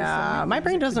 Yeah, my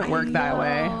brain doesn't work that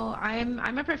way. No,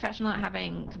 I'm a professional at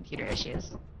having computer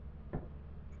issues.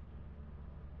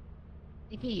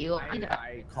 CPU.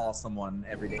 I call someone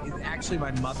every day. Actually,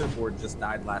 my motherboard just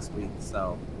died last week,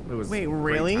 so it was. Wait, great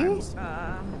really? times.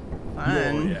 Fun.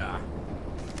 Oh, yeah.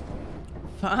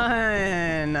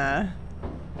 Fun.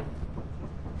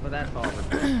 But that's all.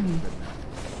 We're doing.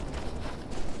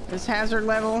 This hazard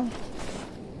level.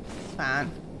 It's fine.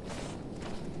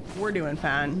 We're doing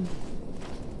fine.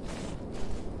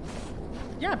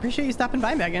 Yeah, appreciate you stopping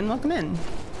by, Megan. Welcome in.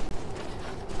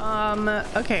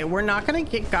 Okay, we're not gonna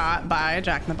get got by a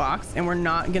Jack in the Box, and we're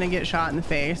not gonna get shot in the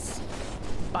face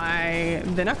by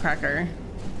the Nutcracker.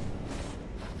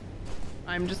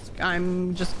 I'm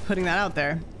just putting that out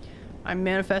there. I'm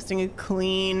manifesting a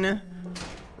clean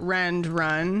rend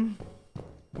run.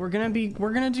 We're gonna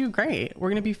do great. We're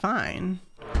gonna be fine.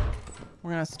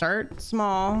 We're gonna start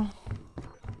small.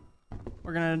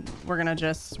 We're gonna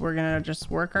just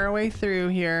work our way through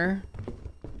here.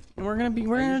 And we're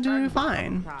gonna do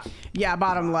fine. Yeah,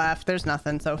 bottom left. There's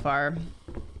nothing so far.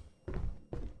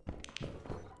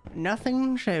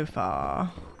 Nothing so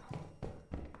far.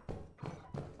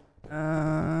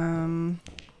 I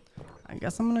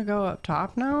guess I'm gonna go up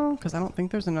top now because I don't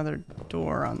think there's another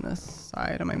door on this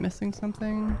side. Am I missing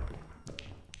something?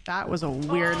 That was a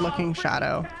weird looking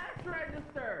shadow.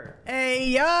 Hey,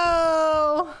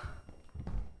 yo!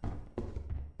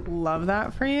 Love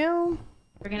that for you.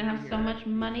 We're gonna have so much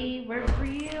money. We're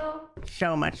real.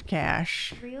 So much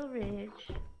cash. Real rich.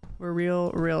 We're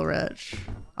real rich.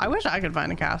 I wish I could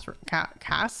find a cash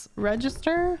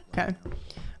register. Okay.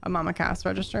 A mama cash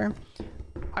register.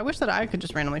 I wish that I could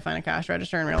just randomly find a cash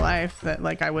register in real life that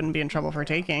like I wouldn't be in trouble for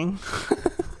taking.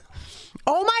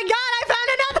 Oh my god, I found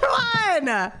another one!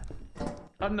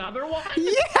 Another one?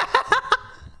 Yeah!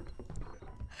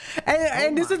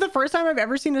 And this is the first time I've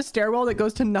ever seen a stairwell that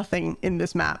goes to nothing in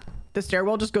this map. The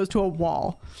stairwell just goes to a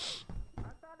wall. I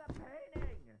found a painting.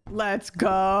 Let's go.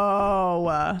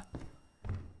 I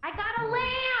got a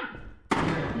lamp.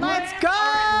 Let's go.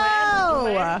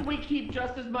 Lamps we keep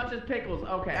just as much as pickles.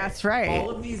 Okay. That's right. All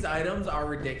of these items are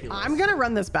ridiculous. I'm gonna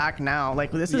run this back now.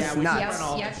 Like this is we nuts. should run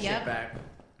all Yep, this yep. shit back.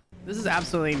 This is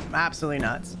absolutely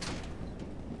nuts.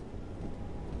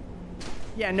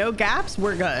 Yeah, no gaps.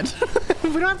 We're good. If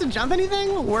we don't have to jump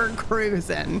anything, we're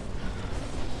cruising.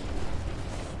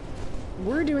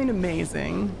 We're doing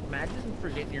amazing. Imagine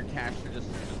forgetting your cash just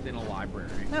in a library.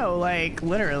 No, like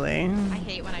literally. I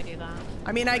hate when I do that.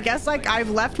 I mean, I guess like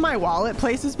I've left my wallet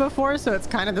places before, so it's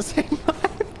kind of the same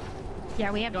vibe.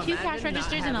 Yeah, we have two cash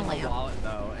registers and a lamp. Wallet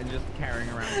though, and just carrying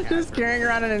around. A cash Just carrying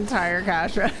around an entire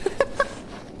cash register.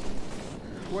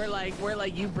 Where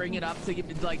like you bring it up to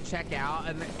like check out,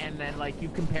 and then like you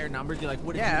compare numbers. You're like,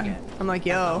 what did you Yeah, get? I'm like,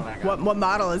 yo, what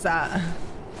model is that?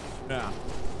 Yeah.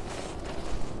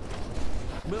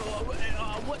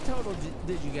 What total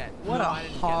did you get? What No, a I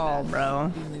didn't get haul, that.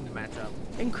 bro. These need to match up.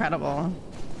 Incredible.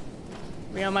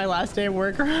 We on my last day of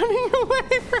work running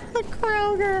away from the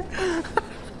Kroger.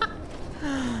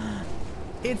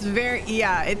 It's very,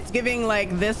 yeah, it's giving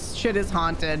like this shit is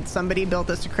haunted. Somebody built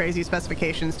this to crazy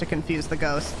specifications to confuse the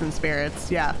ghosts and spirits.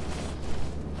 Yeah.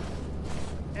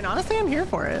 And honestly, I'm here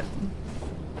for it.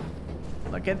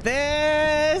 Look at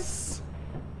this.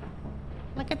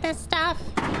 Look at this stuff.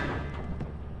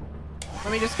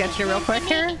 Let me just get you real quick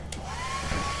here.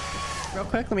 Real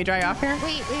quick, let me dry you off here.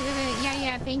 Wait.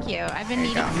 Yeah, thank you. I've been There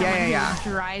you needing go. someone Yeah.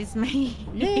 who dries my...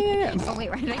 Yeah. Oh, wait,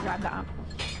 why did I grab that?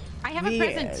 I have a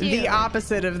present, too. The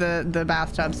opposite of the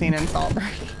bathtub scene in Saltburn.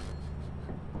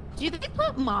 Do they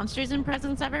put monsters in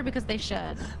presents ever? Because they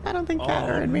should. I don't think that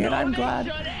hurt me, and I'm glad.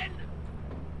 Shouldn't.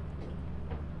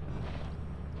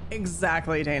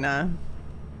 Exactly, Dana.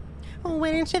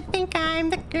 Why don't you think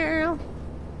I'm the girl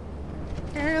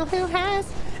who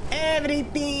has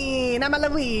everything? I'm a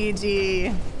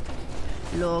Luigi.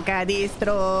 Look at this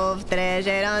trove,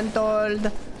 treasure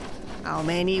untold. How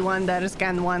many wonders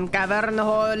can one cavern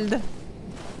hold?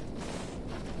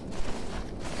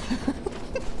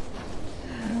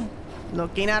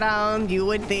 Looking around, you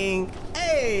would think,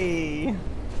 hey.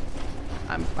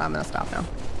 I'm gonna stop now.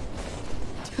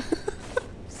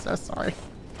 So sorry.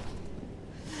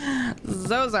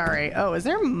 So sorry. Oh, is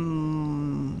there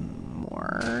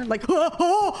more? Like,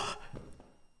 oh!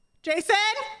 Jason?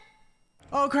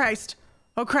 Oh, Christ.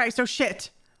 Oh, Christ. Oh, shit.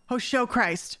 Oh, show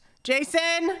Christ.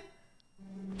 Jason?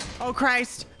 Oh,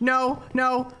 Christ. No.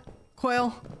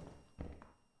 Quill.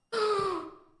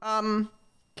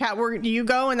 Cat, you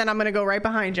go, and then I'm gonna go right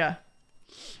behind you.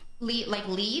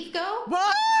 Leave go?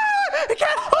 Whoa!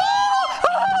 Cat!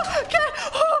 Oh! Cat!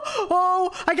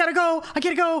 Oh! I gotta go! I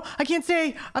can't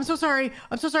stay! I'm so sorry,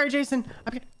 Jason.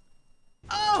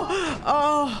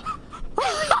 Oh!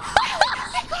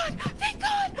 Thank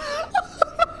God!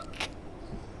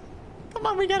 Come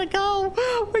on, we gotta go!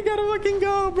 We gotta fucking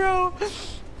go, bro!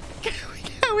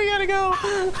 We gotta go!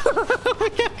 We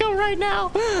gotta go right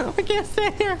now! We can't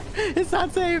stay here! It's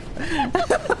not safe!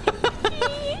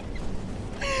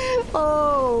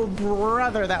 Oh,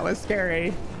 brother, that was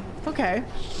scary. Okay.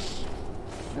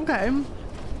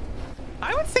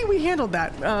 I would say we handled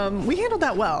that. We handled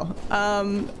that well.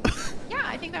 Yeah,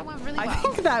 I think that went really well. I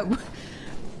think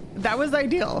that was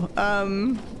ideal.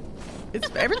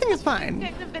 Everything is fine.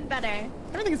 Couldn't have been better.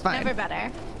 Everything is fine. Never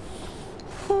better.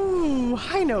 Ooh,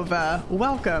 hi Nova,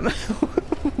 welcome.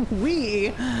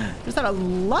 We just had a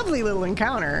lovely little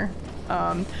encounter.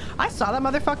 I saw that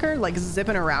motherfucker like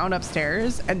zipping around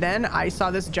upstairs, and then I saw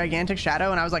this gigantic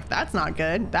shadow, and I was like, that's not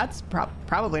good. That's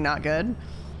probably not good.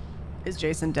 Is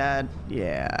Jason dead?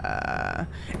 Yeah.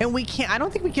 And we can't, I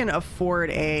don't think we can afford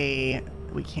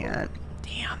we can't.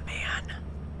 Damn, man.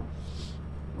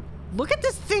 Look at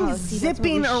this thing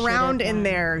zipping around in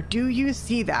there. Do you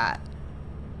see that?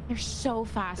 They're so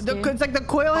fast. It's like the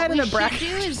coil head and the bracket. What we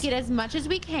should do is get as much as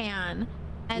we can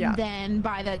and then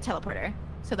buy the teleporter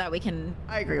so that we can.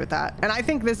 I agree with that. And I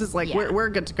think this is like, we're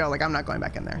good to go. Like, I'm not going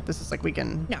back in there. This is like, we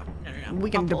can. No. We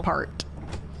can depart.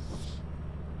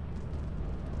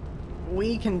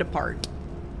 We can depart.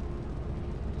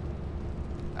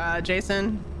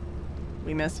 Jason,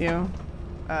 we miss you.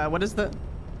 What is the...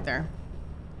 There.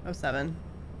 07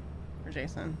 for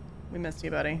Jason. We missed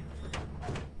you, buddy.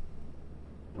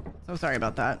 So sorry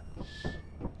about that.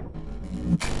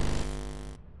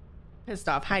 Pissed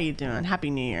off. How you doing?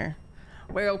 Happy New Year.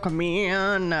 Welcome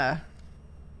in.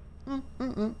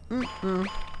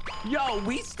 Yo,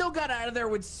 we still got out of there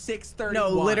with 631. No,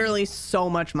 literally so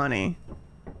much money.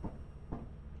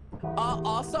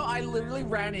 Also, I literally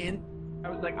ran in. I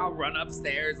was like, I'll run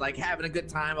upstairs, like having a good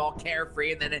time, all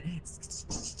carefree, and then it.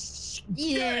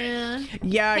 Yeah.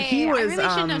 Yeah, hey, he was. I really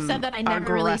shouldn't have said that. I never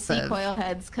aggressive. really see coil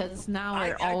heads because now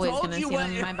we're always gonna see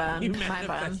them in my bun. My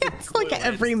bun. It's like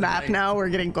every map now we're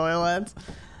getting coil heads.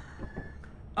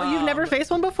 Oh, you've never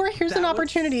faced one before? Here's an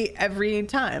opportunity every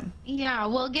time. Yeah,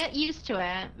 we'll get used to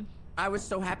it. I was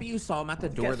so happy you saw him at the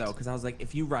door though, because I was like,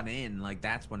 if you run in, like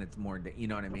that's when it's more, you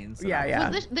know what I mean? So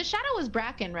yeah. Well, the shadow was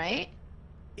Bracken, right?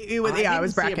 It was, it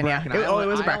was Bracken, yeah. It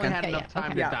was Bracken. I only had enough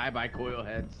time to die by coil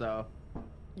head, so.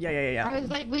 Yeah. I was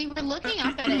like, we were looking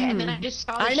up at it, and then I just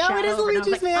saw the I know, shadow, it is and I was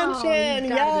Luigi's like, oh, Mansion. you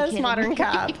gotta be Yes, Modern kidding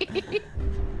Cap. me.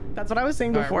 That's what I was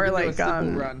saying before, like,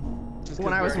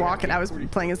 when I was walking, I was pretty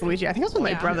playing as Luigi. I think it was with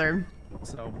my brother.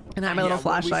 So, And I had my little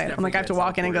flashlight. I'm like, I have to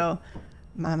walk in and go,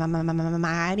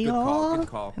 Mario. Good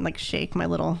call. And like shake my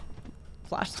little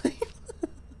flashlight.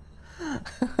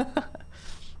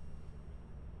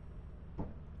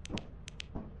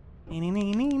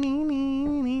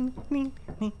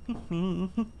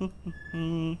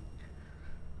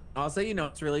 Also, you know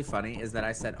what's really funny is that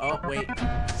I said, oh, wait.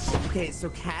 Okay, so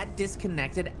Kat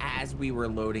disconnected as we were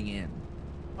loading in.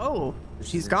 Oh,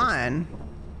 she's gone.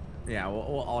 Yeah, we'll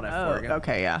alt F4 Oh, again.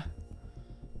 okay, yeah.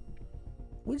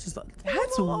 We just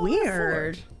That's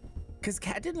weird. Because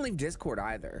Kat didn't leave Discord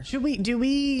either. Should we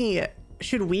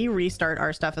restart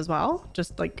our stuff as well?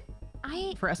 Just like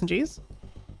for SNGs?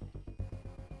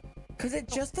 Because it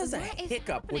just does a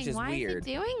hiccup, which is Why weird. is it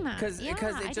doing that? Because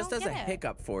it just does a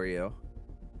hiccup for you.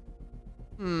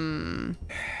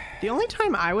 The only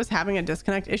time I was having a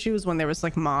disconnect issue was when there was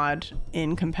like mod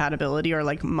incompatibility or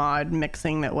like mod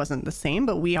mixing that wasn't the same,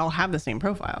 but we all have the same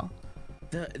profile.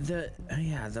 The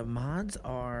mods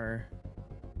are.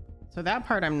 So that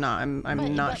part I'm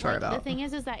not sure about. The thing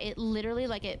is that it literally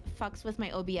like it fucks with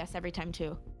my OBS every time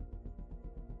too.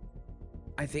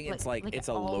 I think it's like it's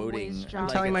a loading. I'm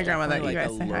telling my grandma that you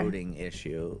guys say hi. a loading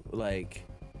issue. Like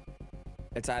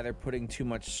it's either putting too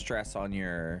much stress on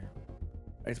your.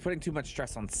 It's putting too much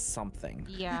stress on something.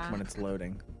 Yeah. When it's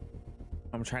loading.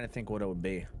 I'm trying to think what it would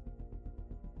be.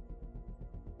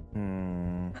 I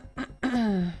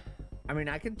mean,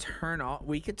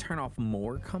 we could turn off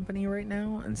more company right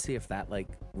now and see if that like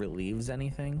relieves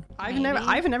anything. I've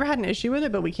never had an issue with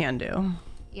it, but we can do.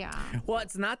 Yeah. Well,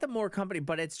 it's not the more company,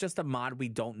 but it's just a mod we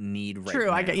don't need right now.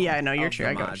 True, I get. Yeah, I know you're true.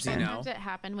 I get what mods, you're saying. Sometimes it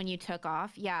happened when you took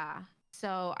off. Yeah.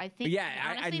 So I think. Yeah,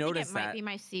 honestly, I noticed think it that. might be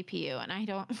my CPU, and I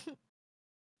don't.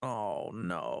 Oh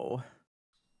no.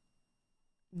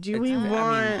 Do we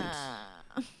want?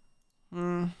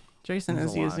 Jason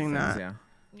is using that. Yeah.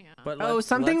 But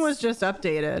something was just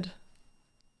updated.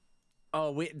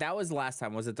 Oh, that was last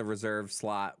time. Was it the reserve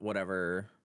slot? Whatever.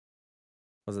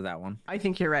 Was it that one? I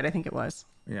think you're right. I think it was.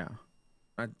 Yeah.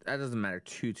 That doesn't matter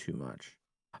too much.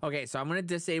 Okay, so I'm gonna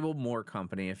disable more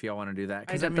company if y'all want to do that.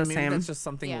 Because did the maybe same. that's just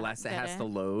something less that has to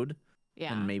load.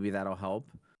 Yeah. And maybe that'll help.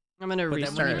 I'm gonna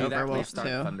restart Overwolf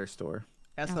too. Thunderstore.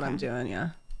 That's what I'm doing.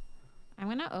 Yeah. I'm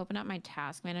gonna open up my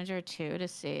task manager too to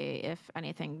see if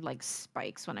anything like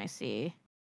spikes when I see.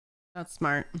 That's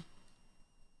smart.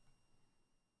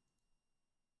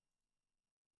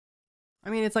 I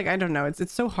mean, it's like, I don't know.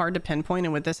 It's so hard to pinpoint.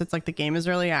 And with this, it's like the game is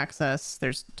early access.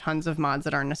 There's tons of mods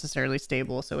that aren't necessarily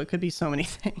stable. So it could be so many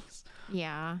things.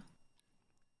 Yeah.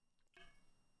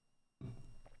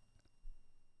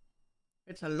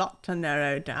 It's a lot to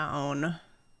narrow down.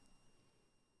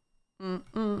 All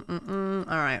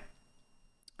right.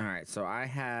 All right. So I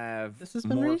have This has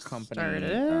been more restarted.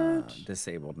 company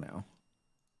disabled now.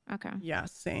 Okay. Yeah,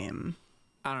 same.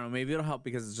 I don't know. Maybe it'll help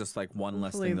because it's just like one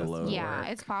Hopefully less thing to this load. will Yeah,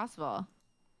 it's possible.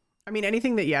 I mean,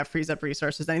 anything that, frees up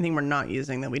resources, anything we're not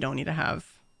using that we don't need to have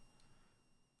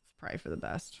Probably for the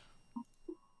best.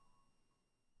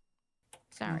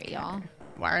 Sorry, y'all.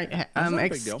 Why? not a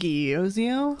big deal. Excuse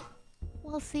you.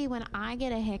 Well, see, when I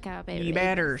get a hiccup, You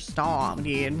better stop,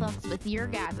 dude. fucks with your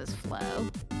guys' flow.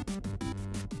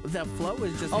 The flow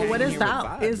is just. Oh, what hanging is here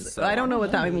that? with vibes, Is so I don't know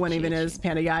what that Luigi. one even is,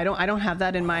 Panda. Yeah, I don't have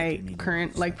that in my I need to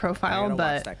current watch like that. I profile, gotta watch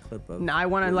but that clip of now I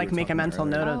want to what we like were make a talking mental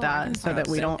about note earlier. of Oh, I that can so that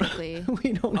we don't quickly.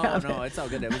 we don't Oh have no, it. it's all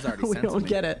good. It was already We sent to don't me.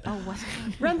 get it. Oh, what?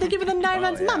 Ren, thank you for the 9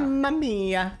 months, yeah. mamma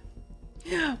mia.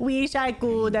 Wish I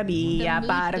could be a mood-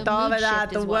 part the of mood that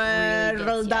shift is what really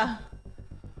world.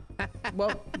 gets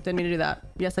Well, didn't mean to do that.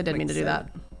 Yes, I did mean to do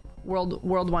that. World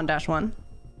 1-1,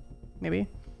 maybe.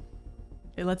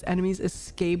 It lets enemies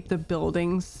escape the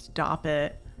building. Stop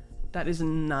it. That is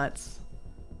nuts.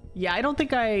 Yeah, I don't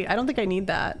think I need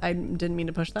that. I didn't mean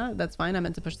to push that. That's fine. I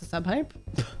meant to push the sub hype.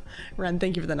 Ren,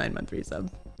 thank you for the 9-month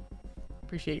resub.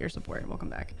 Appreciate your support. Welcome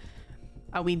back.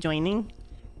 Are we joining?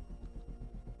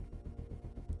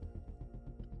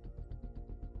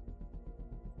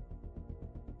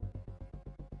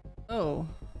 Oh.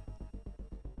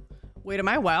 Wait, am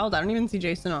I wild? I don't even see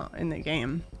Jason in the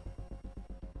game.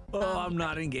 Oh, I'm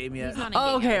not in game yet. He's not in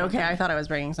Oh, game yet. okay. I thought I was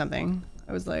breaking something.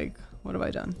 I was like, what have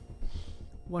I done?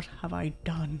 What have I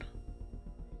done?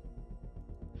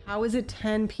 How is it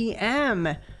 10 p.m.?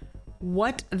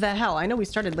 What the hell? I know we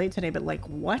started late today, but like,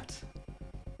 what?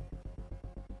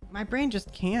 My brain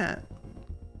just can't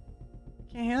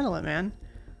handle it, man.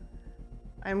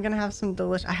 I'm gonna have some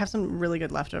I have some really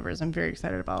good leftovers. I'm very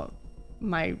excited about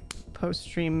my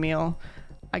post-stream meal.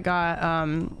 I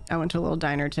went to a little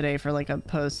diner today for like a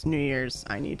post New Year's.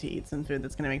 I need to eat some food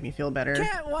that's gonna make me feel better.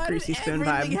 Cat, why Greasy did spoon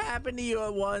everything vibe. happen to you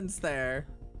at once there?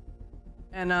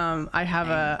 And I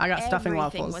got stuffing Everything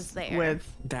waffles was there.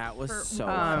 with That was For so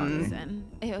one funny.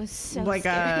 reason. It was so like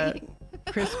scary.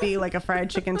 a crispy, like a fried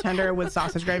chicken tender with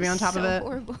sausage gravy on top so of it.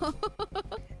 Horrible.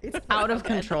 It's out of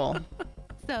control.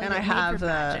 So And good, I made have for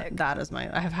magic. that as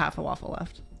I have half a waffle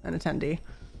left and a 10D.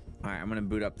 All right, I'm gonna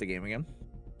boot up the game again.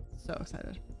 So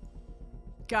excited.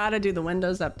 Gotta do the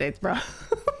Windows updates, bro.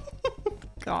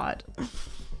 God.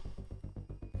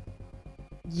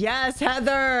 Yes,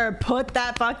 Heather, put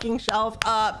that fucking shelf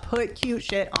up, put cute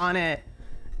shit on it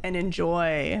and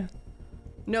enjoy.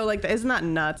 No, like, isn't that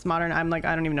nuts? Modern, I'm like,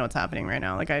 I don't even know what's happening right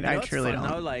now. Like, I what's truly fun,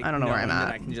 don't. though? Like, I don't know where I'm knowing that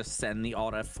at. I can just send the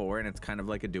Alt F4 and it's kind of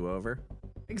like a do-over.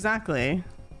 Exactly.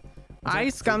 I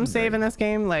like scum freaking save great. in this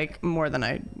game like more than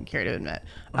I care to admit.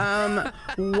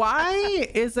 Why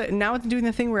is it now it's doing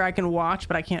the thing where I can watch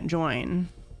but I can't join?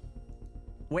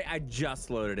 Wait, I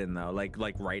just loaded in though, like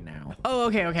right now. Oh,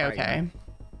 okay. Right.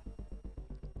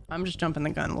 I'm just jumping the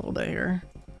gun a little bit here.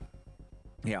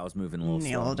 Yeah, I was moving a little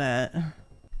Nailed slow. it.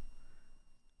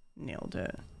 Nailed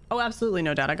it. Oh, absolutely,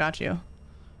 no doubt. I got you.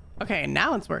 Okay,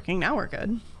 now it's working. Now we're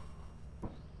good.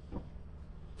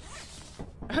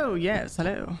 Oh yes,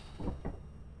 hello.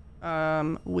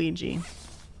 Ouija.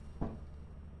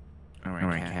 All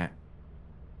right, cat.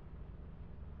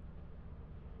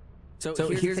 So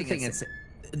here's the thing: it's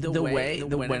the way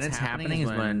when it's happening is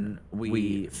when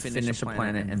we finish a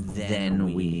planet and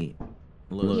then we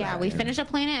load. Yeah, we finish a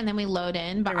planet and then we load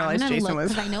in, but I I'm realized gonna Jason look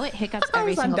was- because I know it hiccups I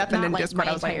every was on single deafened not in like Discord.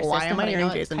 my I was like, entire why system, am I but I hearing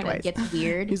know it Jason kind of twice? gets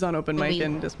weird. He's on open when mic we,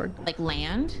 in Discord. like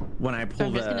land. When I So pull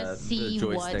I'm just gonna the see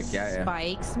what joystick, yeah.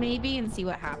 spikes maybe and see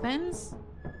what happens.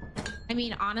 I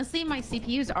mean, honestly, my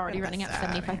CPU is already Get running this at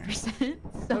outta here.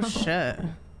 75%. So Oh shit.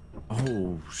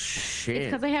 Oh it's shit!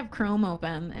 because I have Chrome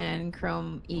open and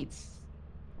Chrome eats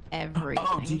everything.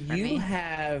 Oh, do for you me.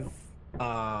 have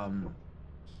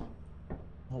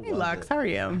Hey Lux, how are I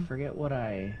you? forget what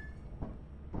I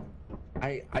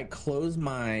close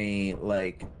my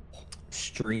like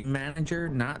stream manager,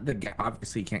 not the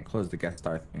obviously you can't close the guest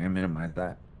star thing. I minimize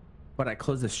that, but I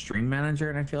close the stream manager,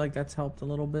 and I feel like that's helped a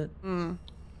little bit. Mm.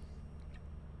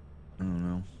 I don't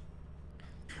know.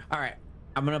 All right,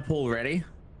 I'm gonna pull. Ready?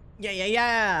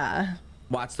 Yeah.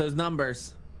 Watch those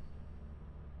numbers.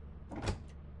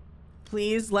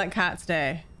 Please let Cat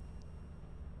stay.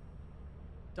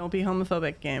 Don't be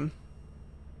homophobic, game.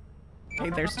 Okay,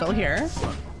 they're still here.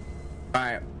 All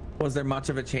right. Was there much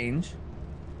of a change?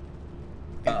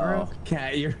 Oh,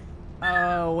 Cat, you're.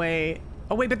 oh wait.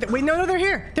 Oh wait, but wait, no, they're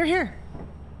here. They're here.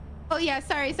 Oh yeah,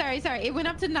 sorry. It went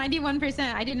up to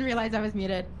 91%. I didn't realize I was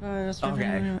muted Okay.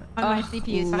 on my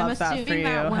CPU. So I'm love that for assuming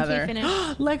that you, once Heather. we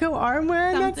finish, Lego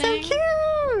armwear. That's so something.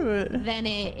 cute. then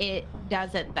it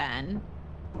does it then.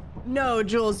 No,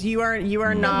 Jules, you are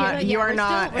not Yeah, we're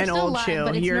not still- we're an still old live, chew.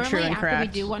 but it's You're true normally and after correct.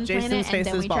 We do one Jason's planet, face and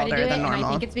then is we try to balder do it, than and I normal.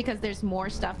 think it's because there's more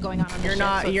stuff going on the You're ship,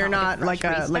 not so it's you're not not like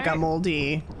a fresh like a restart.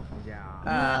 moldy. Yeah.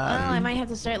 Well, I might have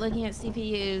to start looking at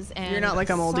CPUs and You're not like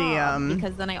a moldy,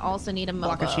 because then I also need a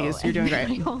block of Mobo, cheese. You're doing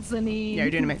great. I also need. Yeah,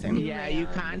 you're doing amazing. Yeah, you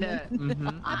kind of.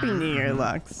 Happy New Year,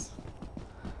 Lux.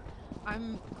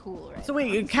 I'm cool right So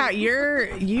wait, Kat, you're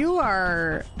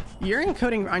encoding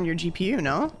on your GPU,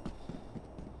 no?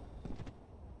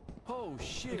 Oh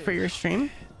shit. For your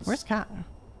stream? Where's Kat?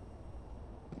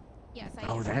 Yes, I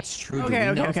Oh, that's true. Okay, Do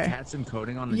we know okay. if Cat's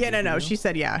encoding on the Yeah, no. GPU? She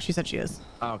said yeah. She said she is.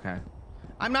 Oh, okay.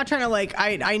 I'm not trying to like.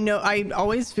 I know. I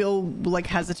always feel like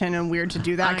hesitant and weird to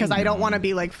do that because I don't want to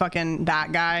be like fucking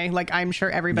that guy. Like I'm sure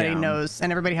everybody knows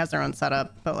and everybody has their own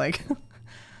setup, but like.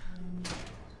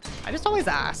 I just always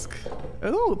ask.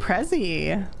 Ooh,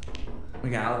 Prezi. We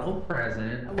got a little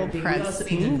present. A little I think we also need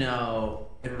to present. know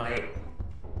it might,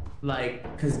 like,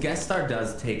 because guest star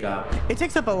does take up. It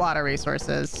takes up a lot of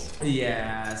resources.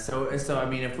 Yeah. So I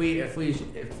mean,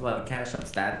 if like Cat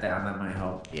shuts that down, that might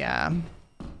help. Yeah.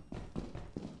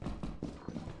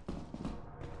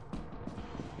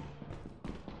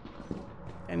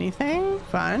 Anything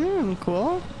fun and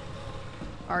cool?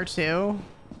 R2.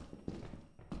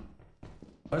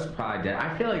 That's probably dead.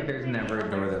 I feel like there's never a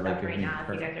door that like right now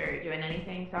if you guys are doing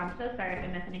anything, so I'm so sorry if I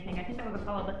missed anything. I think that was a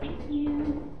follow, but thank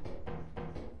you.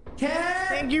 Cat.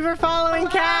 Thank you for following,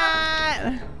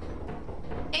 Kat.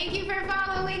 Thank you for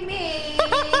following me.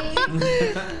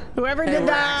 Whoever Hey, did we're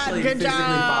that, actually good physically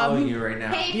job. following you right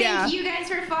now. Hey, Yeah. thank you guys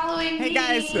for following me. Hey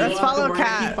guys, You're let's welcome. follow We're gonna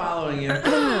Kat. keep following you.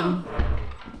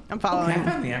 I'm following. Cat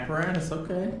found the apparatus.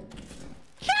 Okay.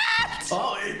 Kat!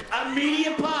 Oh,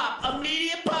 immediate pop.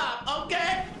 Immediate pop.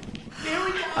 Okay. Here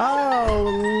we go.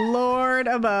 Oh, Lord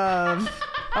above.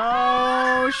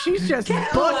 Oh, she's just booking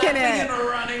Laughing it. and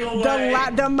running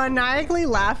away. The maniacally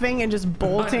laughing and just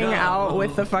bolting know. out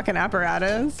with the fucking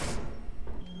apparatus.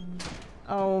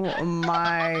 Oh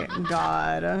my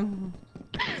god.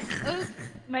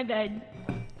 My bad.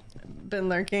 Been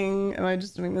lurking. Am I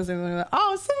just doing this?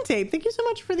 Oh, Syntape, thank you so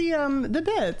much for the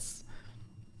bits.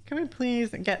 Can we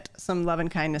please get some love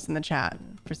and kindness in the chat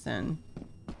for Sin?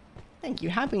 Thank you.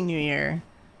 Happy New Year.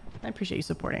 I appreciate you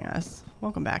supporting us.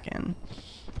 Welcome back in.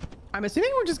 I'm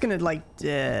assuming we're just gonna like.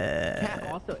 Cat,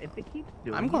 also, if it keeps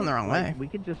doing I'm going the wrong way. We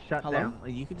could just shut Hello? down.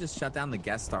 You could just shut down the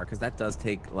guest star because that does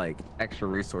take like extra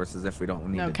resources if we don't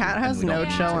need. No, to Kat do it, has and we no don't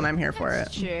need chill, to. and I'm here for it.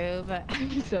 That's true, but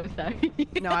I'm so sorry.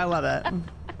 No, I love it.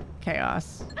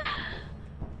 Chaos.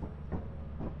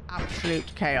 Absolute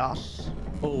chaos.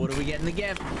 Oh, what do we get in the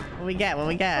gift? What we get? What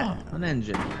we get? Oh, an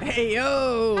engine. Hey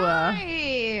yo!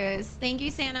 Nice. Thank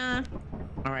you, Santa.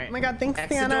 All right. Oh my god, thanks,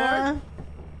 Exit Santa.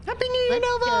 Happy New Year, Let's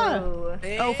Nova!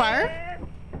 go. Oh, fire!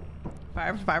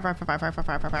 Fire, fire, fire, fire, fire, fire,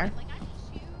 fire, fire, fire. Like I'm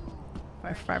too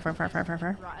Fire, fire, fire, fire, fire, fire,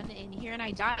 fire. rotten in here, and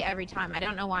I die every time. I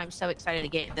don't know why I'm so excited to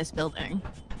get in this building.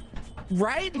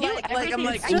 Right? Like I'm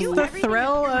like, It's just the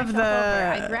thrill of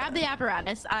I the. grab the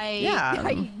apparatus. Yeah.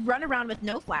 I run around with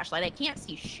no flashlight. I can't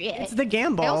see shit. It's the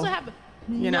gamble. I also have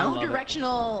you no know?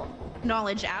 directional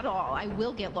knowledge at all. I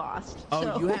will get lost. oh,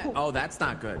 so. you have. Oh, that's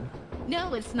not good.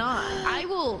 No, it's not. I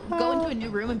will go into a new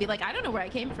room and be like, I don't know where I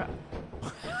came from.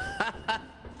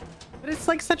 But it's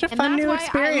like such a And fun that's new why I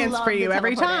experience love for the you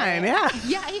every teleporter. time. Yeah.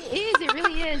 Yeah, it is. It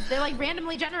really is. They're like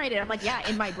randomly generated. I'm like, yeah,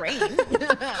 in my brain.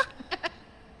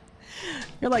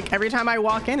 You're like, every time I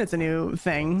walk in, it's a new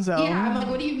thing. So. Yeah, I'm like,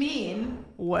 what do you mean?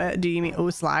 What do you mean? Oh,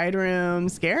 slide room.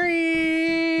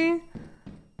 Scary.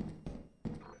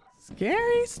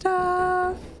 Scary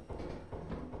stuff.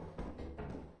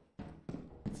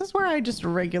 This is where I just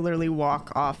regularly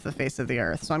walk off the face of the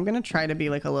earth. So I'm going to try to be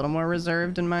like a little more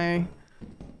reserved in my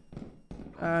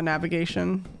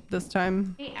navigation this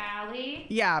time. Hey, Allie.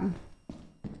 Yeah.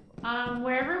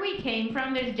 Wherever we came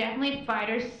from, there's definitely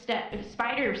spider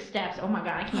steps. Oh my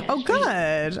god, I can't. Oh, speak.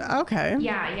 good. Okay.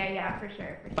 Yeah, for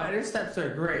sure. Spider steps are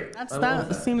great. That love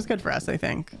that. seems good for us, I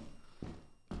think.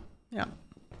 Yeah.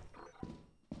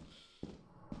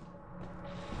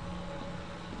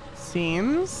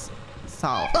 Seems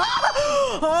solid.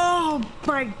 Oh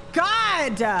my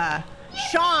god!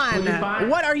 Sean,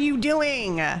 what are you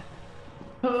doing?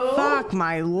 Fuck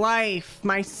my life.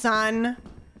 My son.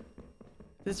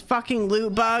 This fucking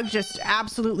loot bug just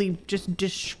absolutely just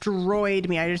destroyed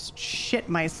me. I just shit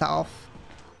myself.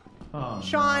 Oh,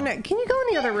 Sean, can you go in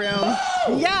the other room?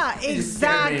 Yeah,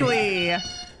 exactly.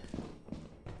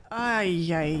 Ay,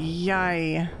 ay,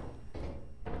 ay.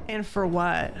 And for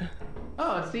what?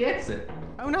 Oh, it's the exit.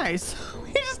 Oh, nice.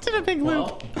 We just did a big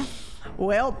loop.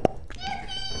 Well,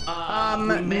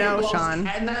 no, Sean.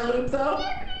 And that loop though.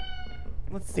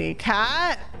 Let's see.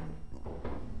 Cat?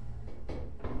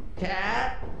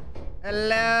 Cat?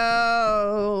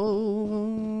 Hello?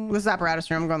 This is apparatus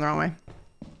room. I'm going the wrong way.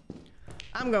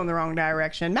 I'm going the wrong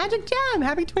direction. Magic Jam,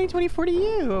 happy 2024 to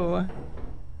you.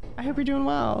 I hope you're doing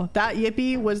well. That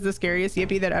yippee was the scariest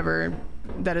yippee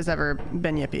that has ever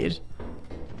been yippied.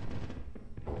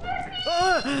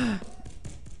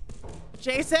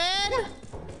 Jason?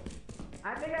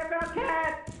 I think I found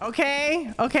Cat.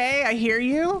 Okay, I hear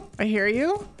you.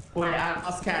 Wait, I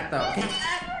lost Cat though.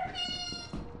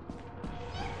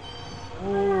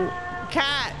 Ooh.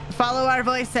 Cat, follow our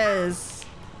voices.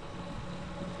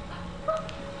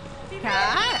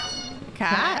 Cat. You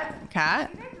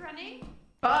guys running?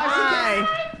 Hi.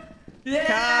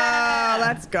 Yeah.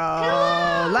 Let's go.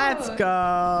 Hello. Let's go.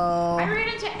 I ran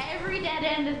into every dead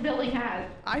end this building has.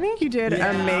 I think you did I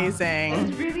amazing.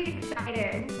 was really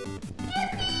excited.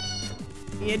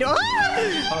 You do.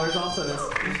 Oh, there's also this. No,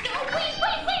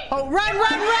 wait. Oh, run,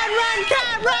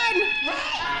 Cat,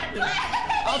 run!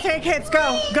 I'll take hits.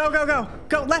 Go.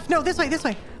 Go. Left. No, this way.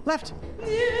 Left.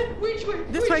 Which way?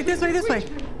 This way.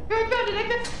 I found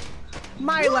it.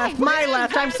 My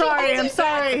left. I'm sorry. And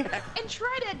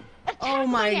try to attack Oh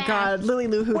my God, Lily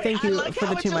Lou Who, thank you for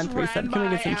the 2-month resub. Can we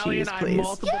get some cheese, please?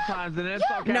 Multiple times and it's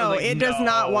okay. No, Like, it does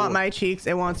not no. want my cheeks.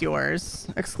 It wants yours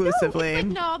exclusively.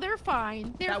 No, they're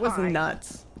fine. They're That was fine.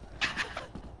 nuts. I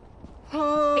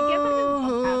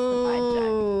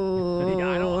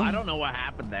just Oh. I don't know what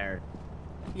happened there.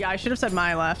 Yeah, I should have said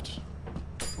my left.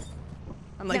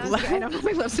 I'm like, Yeah, I don't know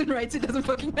my lefts and rights. It doesn't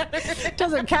fucking matter.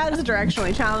 doesn't Cat is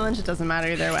directionally challenged. It doesn't matter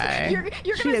either way.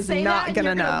 You're She gonna is say not that, gonna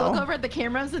and you're gonna know. look over at the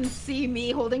cameras and see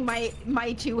me holding my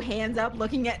two hands up,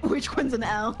 looking at which one's an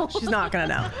L. She's not gonna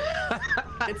know.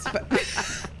 It's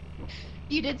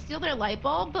You did steal their light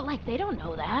bulb, but like they don't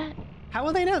know that. how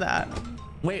will they know that?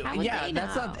 Wait, How would yeah, they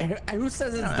that's know? not. Who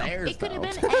says it's theirs? It could have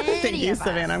though? been any Thank you, of us.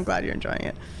 Savannah. I'm glad you're enjoying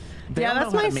it. They Yeah, don't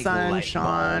that's know how my to make son, light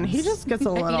Sean. He bulbs. just gets a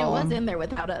You know what's little. in there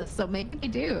without us, so maybe they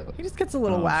do. He just gets a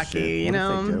little Oh, wacky, shit. you What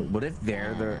if they do? know. What if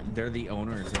they're the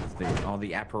owners of all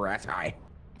the apparatus?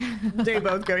 They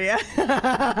both go, yeah.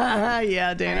 Yeah,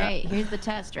 All Dana. right, here's the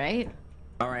test, right?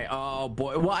 All right. Oh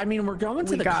boy. Well, I mean, we're going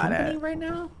to We the got company it. right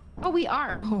now. Oh, we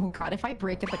are. Oh God, if I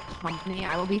break up the company,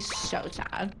 I will be so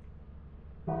sad.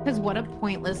 Because what a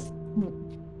pointless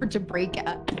to break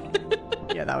up.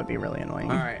 Yeah, that would be really annoying.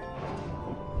 All right.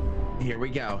 Here we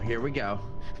go.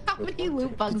 How many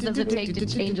loot bugs does it take to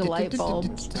change a light bulb?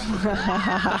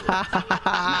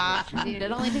 Dude,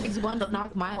 it only takes one to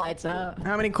knock my lights out.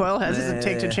 How many coil heads does it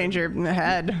take to change your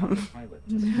head?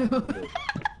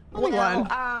 Only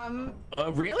one.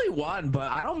 Really one,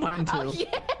 but I don't mind two. Oh,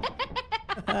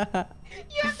 yeah.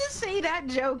 You have to say that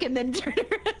joke and then turn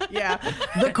around. Yeah,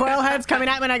 the coil head's coming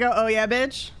at me and I go, oh yeah,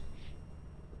 bitch.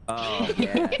 Oh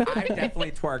yeah. I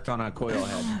definitely twerked on a coil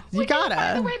head. You By the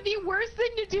gotta. way, the worst thing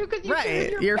to do because you turn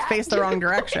Right, your you're back faced the to wrong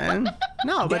direction.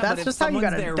 No, but Yeah, that's if just how you someone's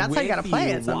gotta. there That's how you gotta with play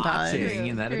you it sometimes. watching,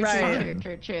 and that is Right.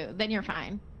 fun. True. Then you're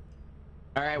fine.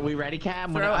 All right, we ready, Cam?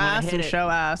 I'm Throw gonna ass hit and it. show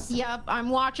ass. Yep, I'm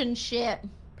watching shit.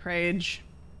 Prage.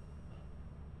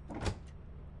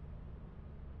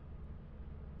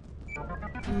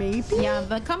 Maybe. Yeah,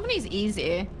 the company's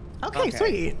easy. Okay,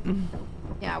 sweet.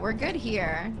 Yeah, we're good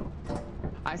here.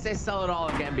 I say sell it all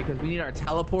again because we need our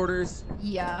teleporters.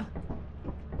 Yeah.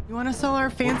 You want to sell our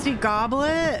fancy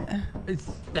goblet?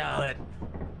 Sell it.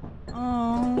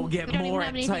 Oh, We'll get We don't more even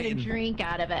have at anything Titan. to drink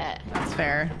out of it. that's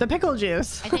fair. The pickle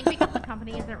juice. I think because the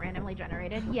company isn't randomly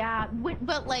generated. Yeah,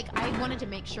 but like I wanted to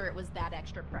make sure it was that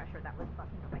extra pressure that was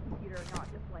fucking up my computer, not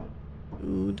just like.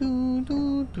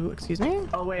 Excuse me?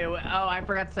 Oh wait. Oh, I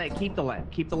forgot to say, keep the lamp.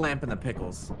 Keep the lamp and the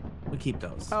pickles. We keep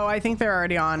those. Oh, I think they're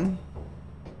already on.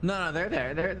 No, they're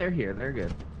there. They're here. They're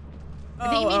good. I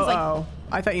think he means, like,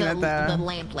 I thought you meant the the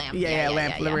lamp. yeah,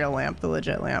 lamp, the real lamp, the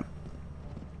legit lamp,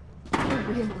 The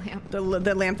real lamp.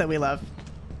 the lamp that we love.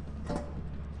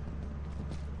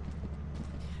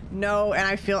 No, and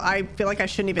I feel like I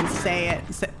shouldn't even say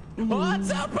it.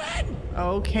 What's open?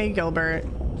 Okay, Gilbert,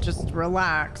 just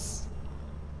relax.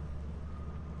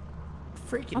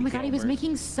 Freaking. Oh my God, he was Gilbert.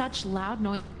 making such loud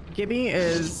noise. Gibby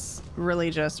is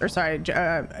religious, or sorry,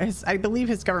 I believe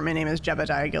his government name is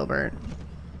Jebediah Gilbert.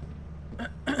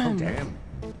 Oh damn.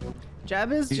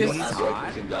 Jeb is He's just.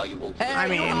 hot. I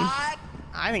mean,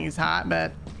 I think he's hot,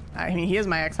 but I mean, he is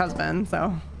my ex-husband,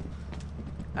 so.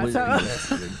 That's how.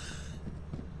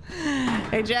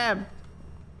 Hey, Jeb.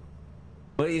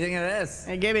 What do you think of this?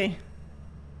 Hey, Gibby.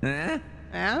 Eh?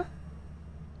 Yeah?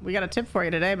 We got a tip for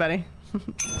you today, buddy.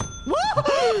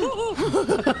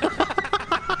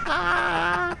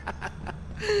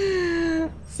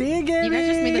 See you, Gibby. You guys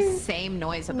just made the same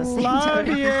noise at the same Love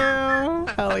time. you.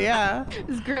 Hell yeah.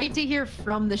 It's great to hear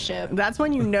from the ship. That's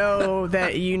when you know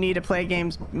that you need to play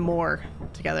games more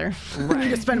together. You need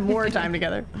to spend more time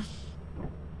together.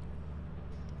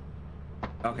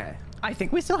 Okay. I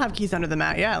think we still have keys under the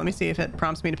mat. Yeah, let me see if it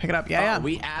prompts me to pick it up. Yeah, yeah.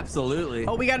 We absolutely.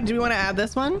 Oh, do we want to add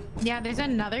this one? Yeah, there's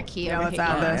another key over let's here.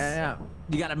 add this. Yeah.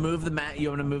 You gotta move the mat. You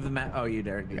want to move the mat? Oh, you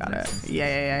dare. Got it.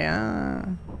 Yeah.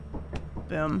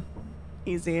 Boom.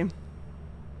 Easy.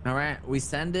 All right, we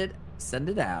send it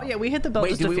out. Oh, yeah, we hit the bell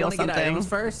just to feel want to get items something.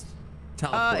 first?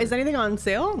 Teleport. Is anything on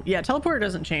sale? Yeah, teleporter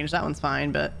doesn't change. That one's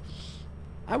fine, but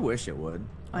I wish it would.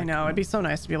 I know it'd be so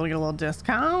nice to be able to get a little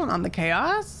discount on the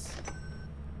chaos.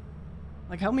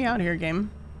 Like, help me out here, game.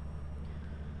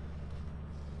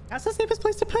 That's the safest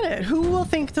place to put it. Who will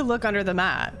think to look under the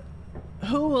mat?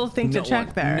 Who will think to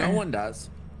check there? No one does.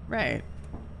 Right.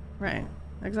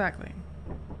 Exactly.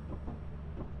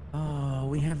 Oh,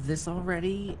 we have this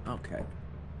already? Okay.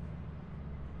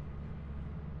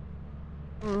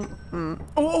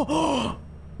 Oh!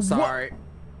 Sorry.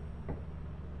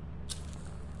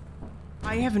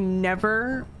 I have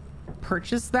never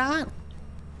purchased that.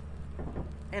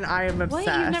 And I am obsessed.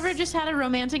 What? You've never just had a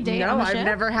romantic date on No, the ship? I've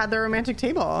never had the romantic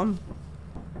table.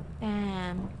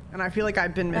 Damn. And I feel like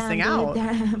I've been missing out.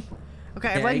 Damn. Okay,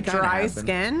 I have Yeah, like you kinda dry have been.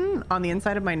 skin on the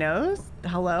inside of my nose.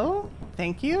 Hello?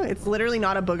 Thank you. It's literally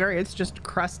not a booger. It's just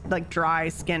crust, like dry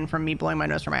skin from me blowing my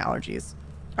nose for my allergies.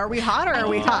 Are we hot or are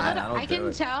we hot? that'll I do can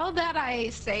it. tell that I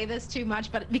say this too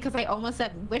much, but because I almost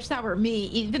said, wish that were me,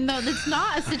 even though it's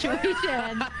not a situation.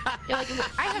 You're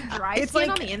like, I have dry It's skin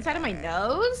like- on the inside of my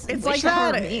nose. It's Wish like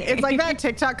that that. were me. It's like that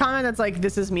TikTok comment that's like,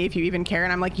 "This is me if you even care,"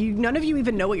 and I'm like, none of you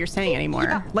even know what you're saying anymore.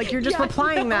 Yeah. Like you're just Yeah,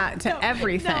 replying no, that to no,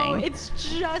 everything. No, it's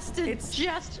just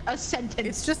a sentence.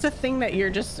 It's just a thing that you're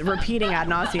just repeating ad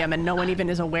nauseum, and no one even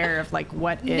is aware of like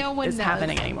what No one is knows.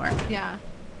 happening anymore. Yeah.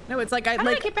 No, it's like How did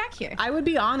I get back here? I would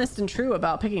be honest and true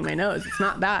about picking my nose. It's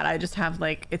not that. I just have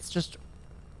like it's just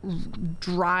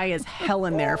dry as hell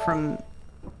in there from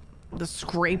the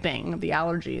scraping of the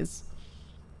allergies.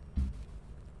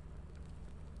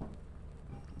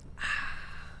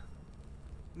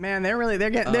 Man,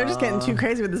 they're just getting too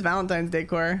crazy with this Valentine's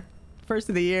decor. First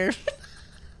of the year.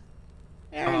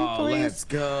 Aaron, please. Let's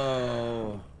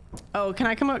go. Oh, can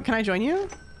I come up? Can I join you?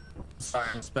 Sorry,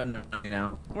 I'm spending money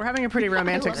now. We're having a pretty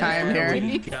romantic time There here.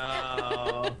 we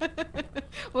go.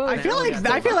 Well, I feel Now we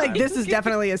got like the this is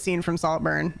definitely a scene from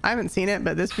Saltburn. I haven't seen it,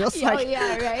 but this feels yeah, like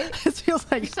yeah, right. this feels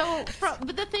like So,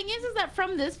 but the thing is that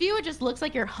from this view, it just looks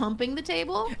like you're humping the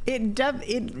table.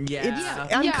 it's Yeah.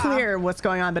 unclear what's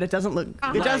going on, but it doesn't look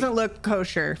Uh-huh.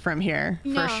 kosher from here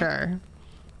No. for sure.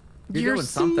 You're Your doing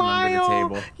something under the smile,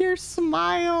 table. your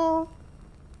smile.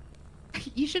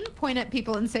 You shouldn't point at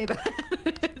people and say that.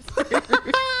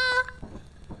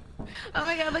 Oh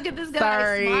my god, look at this guy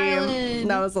Sorry, smiling.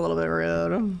 that was a little bit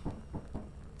rude.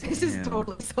 This is Yeah.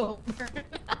 totally sober.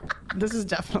 This is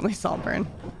definitely Saltburn.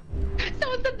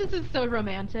 Someone said this is so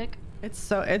romantic. I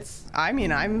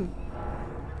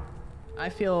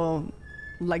feel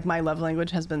like my love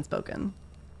language has been spoken.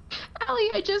 Allie,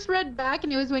 I just read back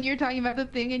and it was when you were talking about the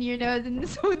thing in your nose and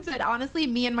someone said, honestly,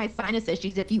 me and my sinus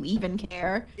issues, if you even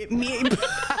care.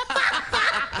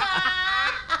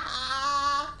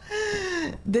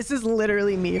 This is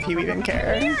literally me if you even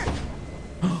care.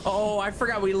 Oh, I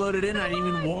forgot we loaded in. I didn't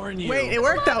even warn you. Wait, it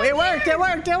worked though. It worked.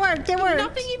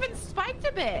 Nothing even spiked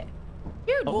a bit.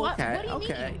 Dude, what do you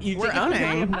mean? You We're think if we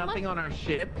owning. have nothing on our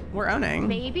ship? We're owning.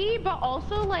 Maybe, but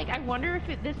also like I wonder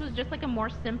if this was just like a more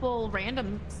simple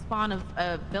random Spawn of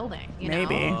a building, you know?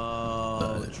 Maybe.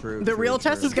 Oh, true. The real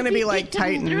test is gonna be like It could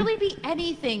Titan. literally be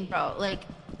anything, bro. Like,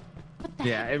 what the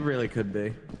Yeah, it really could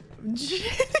be.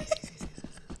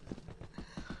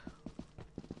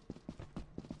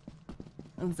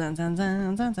 Zun, zun,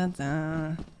 zun, zun, zun,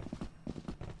 zun.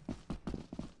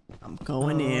 I'm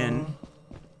going in.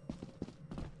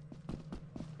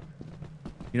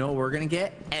 You know what we're gonna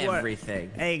get? Everything.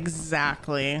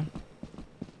 Exactly.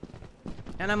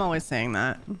 And I'm always saying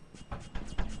that.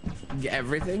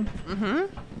 Everything?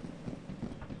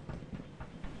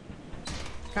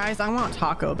 Guys, I want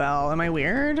Taco Bell. Am I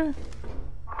weird?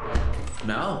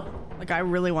 No. Like, I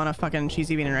really want a fucking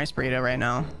cheesy bean and rice burrito right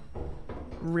now.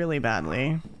 Really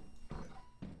badly.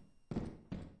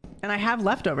 And I have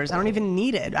leftovers. I don't even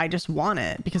need it. I just want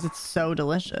it because it's so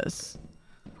delicious.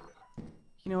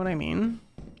 You know what I mean?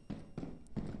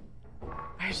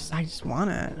 I just want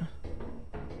it.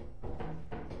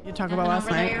 You talk about last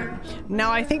night.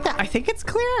 No, I think it's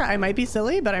clear. I might be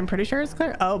silly, but I'm pretty sure it's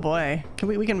clear. Oh boy.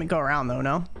 We can go around though,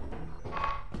 no?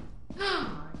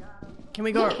 Can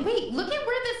we go? Wait, look at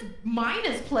where this mine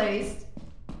is placed.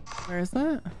 Where is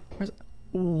that?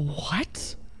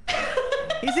 What?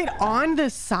 Is it on the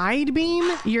side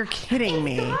beam? You're kidding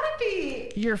me. Gotta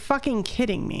be. You're fucking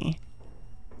kidding me.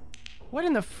 What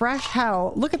in the fresh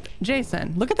hell? Look at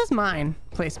Jason. Look at this mine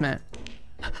placement.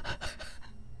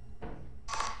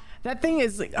 That thing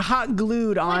is hot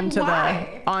glued onto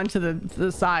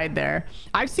the side there.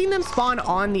 I've seen them spawn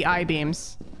on the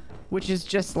I-beams, which is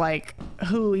just like,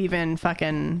 who even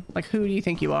fucking, like, who do you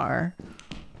think you are?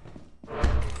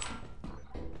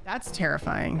 That's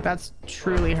terrifying. That's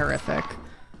truly horrific.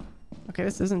 Okay,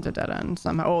 this isn't a dead end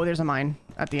somehow. Oh, there's a mine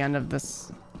at the end of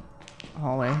this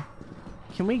hallway.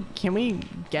 Can we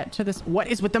get to this? What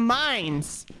is with the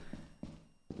mines?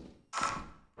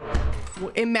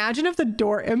 Imagine if the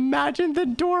door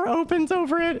opens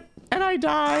over it and I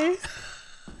die.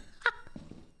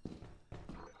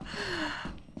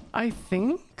 I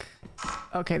think.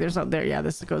 Okay, there's no there. Yeah,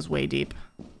 this goes way deep.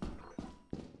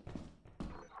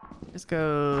 This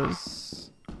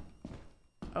goes.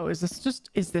 Oh, is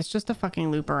this just a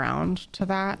fucking loop around to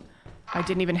that? I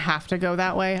didn't even have to go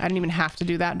that way. I didn't even have to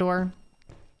do that door.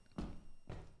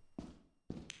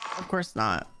 Of course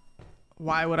not.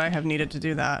 Why would I have needed to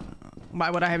do that? Why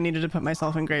would I have needed to put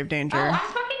myself in grave danger? Oh,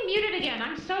 I'm fucking muted again.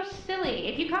 I'm so silly.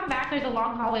 If you come back, there's a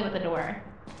long hallway with a door.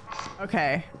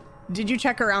 Okay. Did you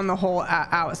check around the whole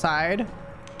outside?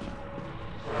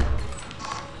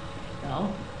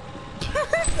 No.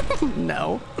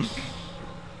 No.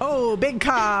 Oh, big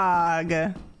cog.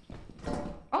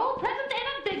 Oh, present and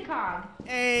a big cog.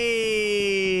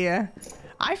 Hey.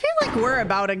 I feel like we're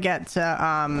about to get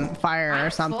to fire or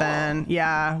something. Full.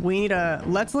 Yeah, we need to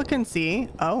let's look and see.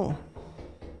 Oh.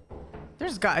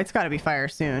 It's got to be fire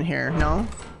soon here, no?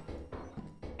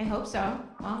 I hope so.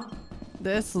 Well,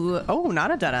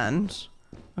 not a dead end.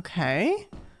 Okay.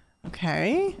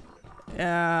 Okay.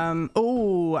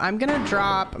 Oh, I'm gonna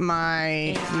drop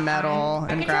my metal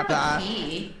and grab that.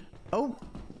 Oh,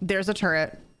 there's a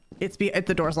turret.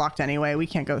 The door's locked anyway. We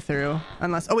can't go through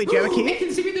unless. Oh wait, do you have a key? It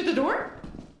can see me through the door?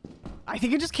 I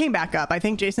think it just came back up. I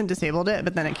think Jason disabled it,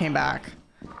 but then it came back.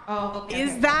 Oh, okay.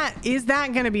 Is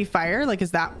that gonna be fire? Like,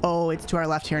 is that? Oh, it's to our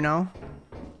left here. No.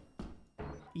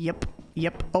 Yep.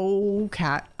 Oh,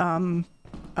 cat.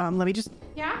 Let me just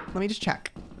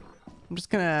check. We're just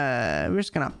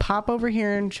gonna pop over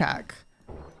here and check.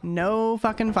 No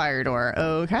fucking fire door.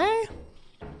 Okay.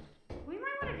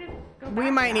 We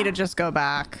might need to just go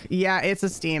back. Yeah, it's a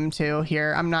steam too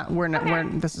here.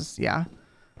 This is, yeah.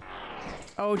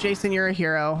 Oh, Jason, you're a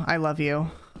hero. I love you.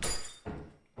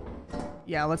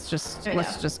 Yeah, let's just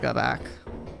go back.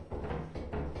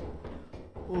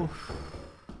 Oof.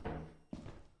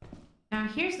 Now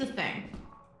here's the thing.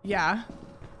 Yeah.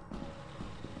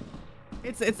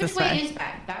 It's this way. Which way is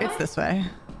that? That way? It's this way.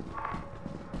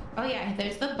 Oh yeah,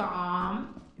 there's the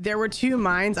bomb. There were two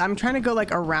mines. I'm trying to go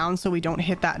like around so we don't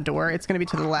hit that door. It's gonna be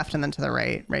to the left and then to the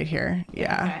right here.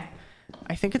 Yeah. Okay.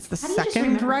 I think it's the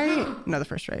second right. No, the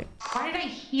first right. Why did I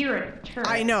hear a turret?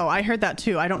 I know. I heard that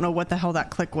too. I don't know what the hell that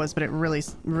click was, but it really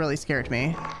scared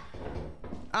me.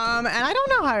 And I don't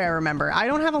know how I remember. I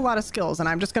don't have a lot of skills, and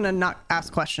I'm just gonna not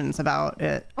ask questions about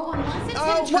it. Oh, unless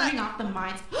it's turning off the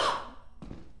mines.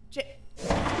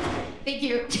 Thank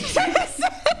you.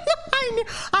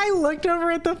 I looked over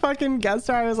at the fucking guest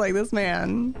star. I was like, this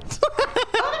man. Oh, the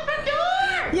front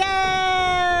door!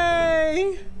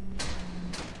 Yay!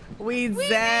 We did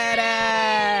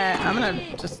it! I'm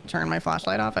gonna just turn my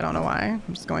flashlight off. I don't know why.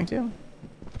 I'm just going to.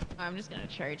 I'm just gonna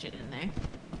charge it in there.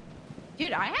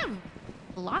 Dude, I have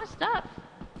a lot of stuff.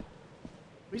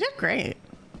 We did great.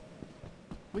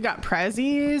 We got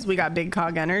prezzies. We got big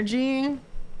cog energy.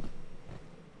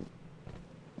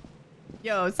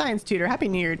 Yo, science tutor, happy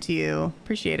new year to you.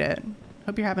 Appreciate it.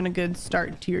 Hope you're having a good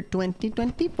start to your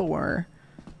 2024.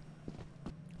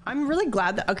 I'm really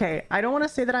glad that, okay, I don't want to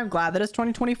say that I'm glad that it's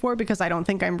 2024 because I don't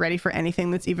think I'm ready for anything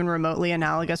that's even remotely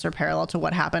analogous or parallel to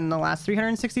what happened in the last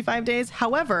 365 days.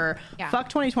 However, fuck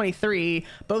 2023,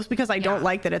 both because I don't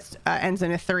like that it ends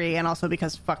in a 3 and also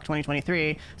because fuck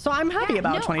 2023. So I'm happy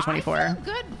about 2024. I feel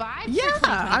good vibes. Yeah,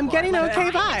 I'm getting okay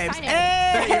vibes.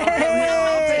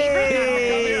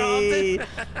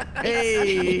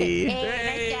 Hey!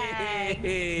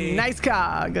 Nice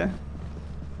cog.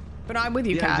 But I'm with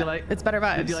you, Kat. It's better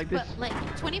vibes. Did you like this? But,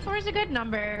 like, 24 is a good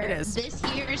number. It is. This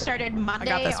year started Monday. I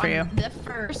got this for you. The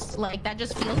 1st. Like, that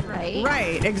just feels right.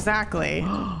 Right, exactly.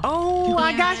 Oh,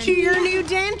 I got you your new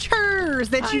dentures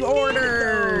that you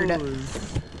ordered.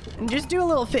 And just do a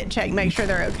little fit check, make sure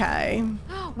they're okay.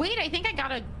 Wait, I think I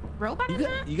got a robot in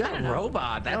that? You got a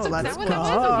robot. That's let's what go.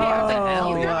 What the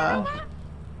hell? You got a robot?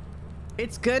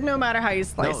 It's good no matter how you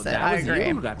slice it. I agree.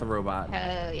 You who got the robot.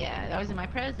 Hell yeah, that was in my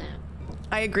present.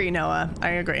 I agree, Noah.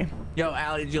 I agree. Yo,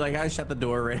 Allie, did you like how I shut the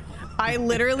door right? I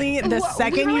literally, the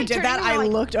second you did that, I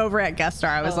looked over at guest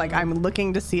star. I was like, I'm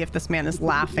looking to see if this man is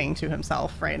laughing to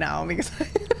himself right now because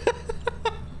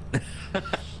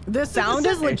The sound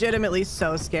is legitimately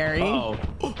so scary. Oh.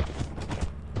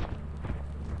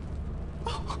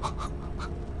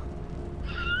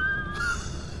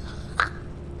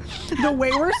 The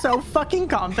way we're so fucking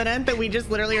confident that we just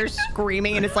literally are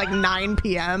screaming and it's like 9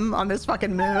 p.m. on this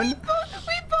fucking moon. We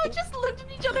both just looked at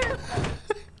each other.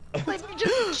 Like we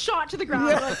just shot to the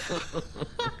ground. Yeah.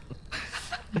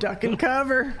 Duck and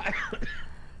cover.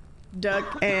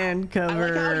 Duck and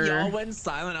cover. I like how y'all went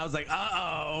silent. I was like,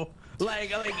 uh-oh.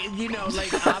 Like, you know,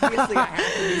 like, obviously I have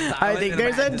to be silent. I think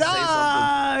there's a dog.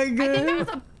 I think there was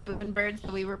a booming bird,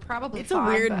 so we were probably It's a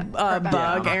weird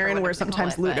bug, Aaron, where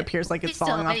sometimes loot appears like it's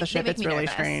falling off the ship. It's really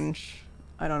strange.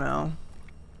 I don't know.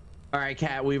 All right,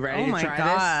 Kat, we ready to try this? Oh my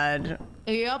god.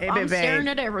 Yep, I'm staring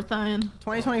at everything.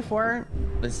 2024.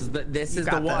 This is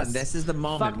the one. This is the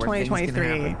moment. Fuck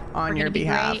 2023 on your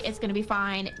behalf. Great. It's gonna be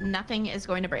fine. Nothing is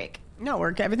going to break. No,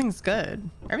 everything's good.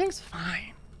 Everything's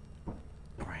fine. All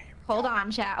right. Hold on,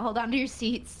 chat. Hold on to your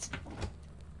seats.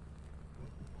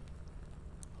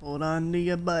 Hold on to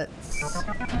your butts.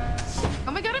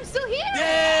 Oh my god, I'm still here!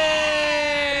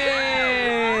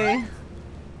 Yay!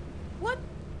 What?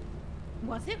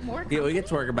 Was it more? Yeah, we get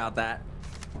to work about that.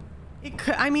 It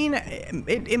could, I mean,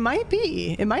 it might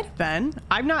be. It might have been.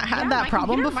 I've not had that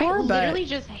problem before, but literally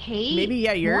just hate. Maybe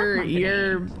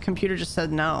your computer just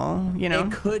said no. You know,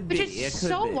 it could be. Which is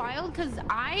so wild because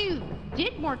I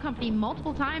did more company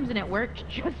multiple times and it worked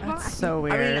just fine. That's so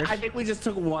weird. I mean, I think we just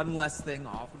took one less thing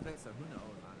off of it, so who knows?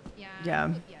 Yeah.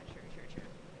 Yeah. Yeah. Sure.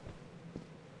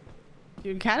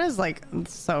 Dude, Cat is like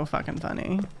so fucking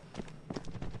funny.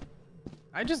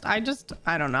 I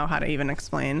don't know how to even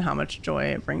explain how much joy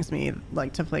it brings me,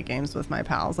 like, to play games with my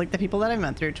pals. Like, the people that I've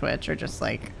met through Twitch are just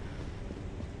like,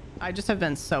 I just have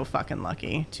been so fucking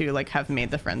lucky to like have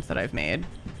made the friends that I've made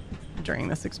during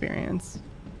this experience.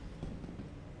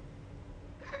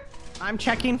 I'm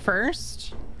checking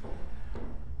first.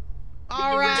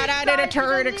 All right, I did a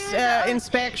turret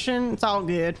inspection. It's all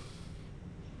good.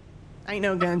 Ain't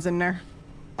no guns in there.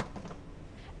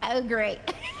 Oh, great.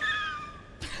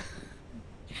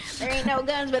 There ain't no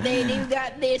guns, but they do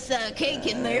got this cake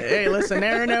in there. Hey, listen,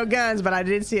 there are no guns, but I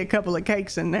did see a couple of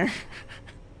cakes in there.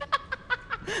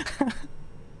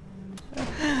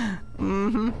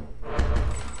 Mm-hmm.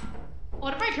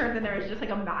 What if I turn in there is just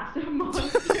like a massive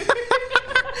monster?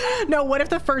 No, what if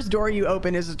the first door you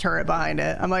open is a turret behind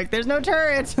it? I'm like, there's no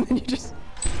turrets, and then you just...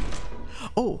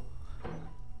 Oh.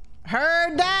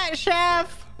 Heard that,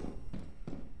 chef!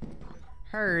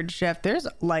 Heard, chef. There's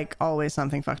like always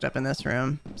something fucked up in this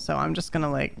room, so I'm just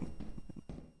gonna like...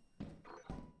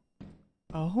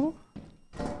 Oh.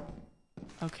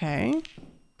 Okay.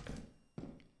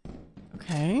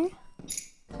 Okay.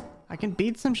 I can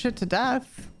beat some shit to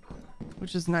death,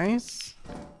 which is nice.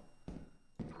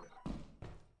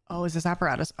 Oh, is this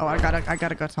apparatus? Oh, I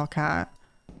gotta go tell Cat.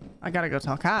 I gotta go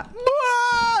tell Cat.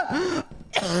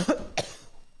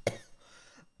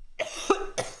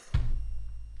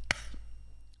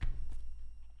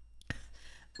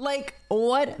 Like,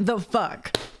 what the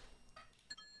fuck?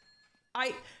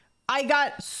 I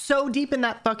got so deep in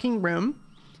that fucking room.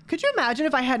 Could you imagine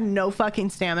if I had no fucking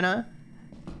stamina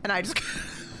and I just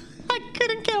I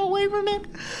couldn't get away from it?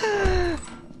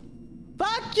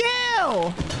 Fuck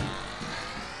you!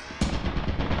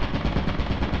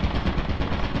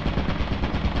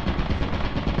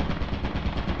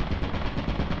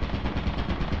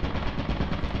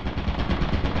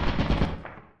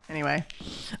 Anyway,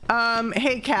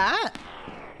 hey Cat.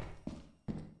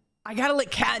 I gotta let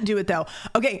Cat do it though.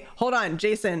 Okay, hold on,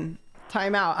 Jason.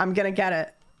 Time out. I'm gonna get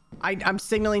it. I'm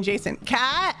signaling Jason.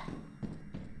 Cat.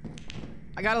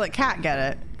 I gotta let Cat get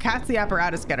it. Cat's the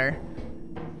apparatus getter.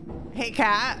 Hey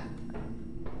Cat.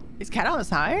 Is Cat on the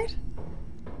side?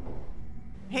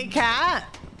 Hey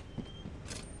Cat.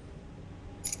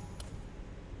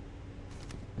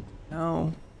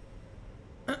 No.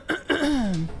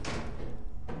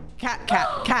 Cat,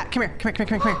 come here. Cat,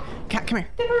 come here.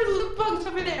 There were loot bugs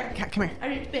over there. Cat, come here. I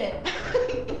didn't fit.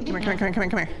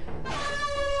 Come here.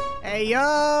 Hey,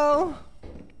 yo.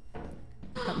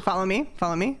 Follow me. Yeah.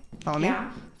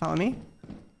 Follow me.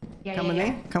 Yeah,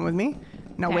 Come with me.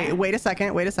 No, Okay. wait a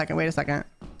second.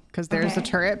 Because there's a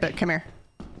turret, but come here.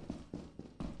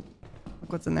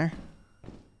 Look what's in there.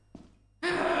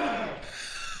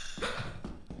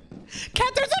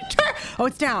 Cat, there's a turret. Oh,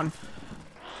 it's down.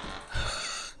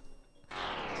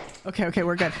 Okay,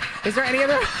 we're good. Is there any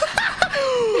other?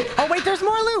 Oh wait, there's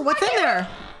more loot. What's in there?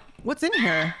 What's in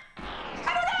here?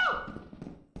 I don't know.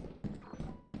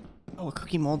 Oh, a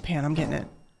cookie mold pan. I'm getting it.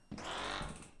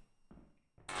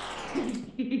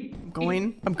 I'm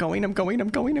going.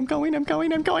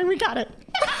 We got it.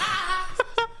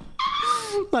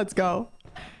 Let's go.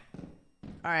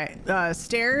 All right,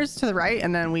 stairs to the right,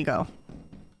 and then we go.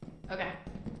 Okay.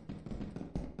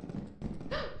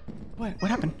 What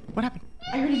happened? What happened?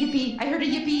 I heard a yippee. I heard a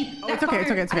yippee. Oh, it's okay,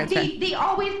 it's okay, it's okay, it's okay. They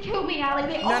always kill me, Allie.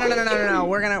 They No.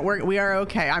 We are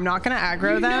okay. I'm not gonna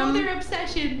aggro them. You know their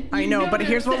obsession. I know, but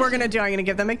here's what we're gonna do. I'm gonna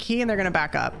give them a key, and they're gonna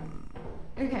back up.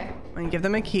 Okay. I'm gonna give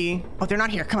them a key. Oh, they're not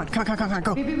here. Come on,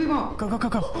 go. Maybe we won't.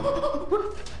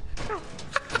 Go.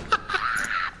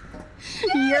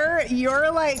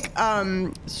 Your like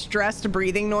stressed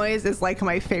breathing noise is like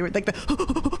my favorite. Like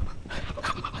the.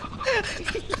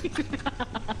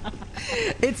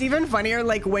 It's even funnier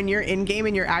like when you're in game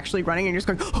and you're actually running and you're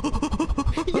just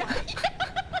going. Yeah.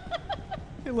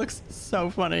 It looks so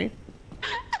funny.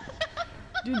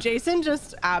 Dude, Jason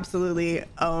just absolutely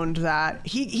owned that.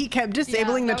 He kept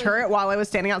disabling the turret while I was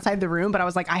standing outside the room, but I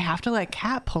was like, I have to like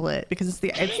cat pull it because it's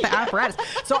the apparatus.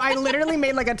 So I literally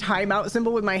made like a timeout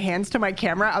symbol with my hands to my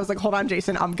camera. I was like, hold on,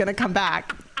 Jason, I'm gonna come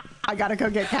back. I gotta go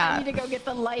get Cat. I need to go get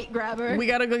the light grabber. We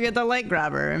gotta go get the light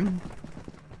grabber.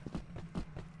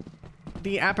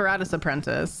 The apparatus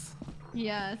apprentice.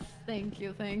 Yes, thank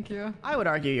you. I would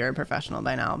argue you're a professional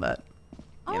by now, but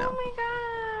you know. Oh my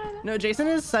god. No, Jason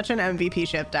is such an MVP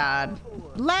ship dad.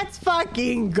 Let's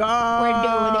fucking go. We're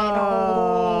doing it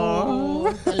all.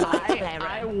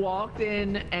 I walked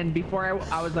in, and before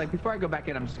I was like, before I go back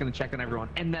in, I'm just gonna check on everyone.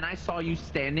 And then I saw you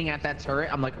standing at that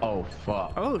turret. I'm like, oh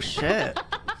fuck. Oh shit.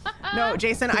 No,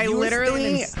 Jason, I You were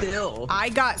literally, standing still. I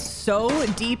got so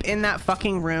deep in that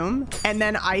fucking room, and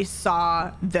then I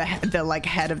saw the like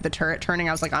head of the turret turning.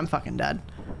 I was like, I'm fucking dead.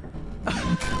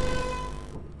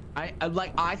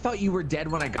 I thought you were dead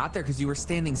when I got there because you were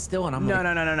standing still, and I'm like,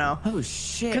 no. oh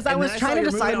shit. Because I was trying to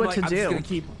decide what to do.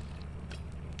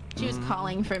 She was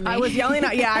calling for me. I was yelling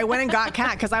out. Yeah, I went and got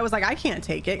Cat because I was like, I can't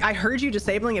take it. I heard you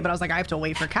disabling it, but I was like, I have to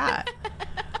wait for Cat.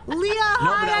 Leah,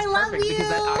 hi, I love you.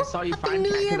 Because I saw you find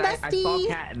Cat. Year, I saw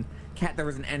Cat, and Cat, there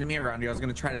was an enemy around you. I was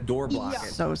gonna try to door block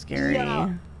it. So scary.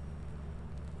 Yeah.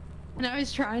 And I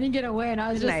was trying to get away, and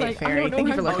I was just like, Fairy. I don't know Thank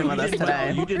you for how to looking with us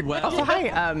today. You did well. Also,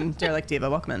 hi, Derelict Diva,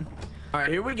 welcome in. All right,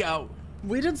 here we go.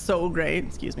 We did so great.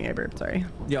 Excuse me, I burped. Sorry.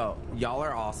 Yo, y'all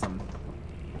are awesome.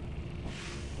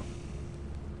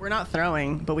 We're not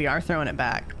throwing, but we are throwing it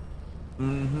back.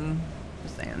 Mm-hmm.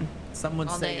 Just saying. Someone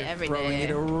All say day, you're every throwing day.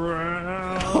 it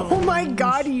around. Oh my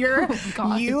God,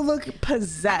 God. you look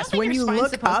possessed think when your you spine's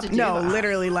look supposed up. to do No, that.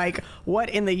 literally, like what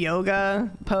in the yoga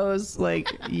pose?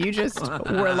 Like you just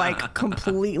were like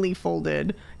completely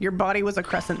folded. Your body was a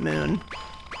crescent moon.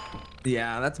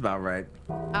 Yeah, that's about right.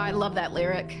 I love that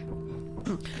lyric.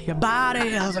 Your body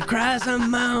is a crescent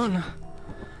moon.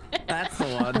 That's the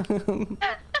one.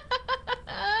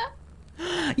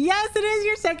 Yes, it is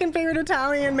your second favorite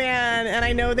Italian man, and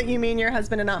I know that you mean your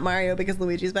husband and not Mario because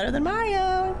Luigi's better than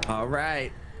Mario. All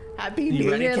right. Happy You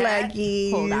New ready, Year, Cat?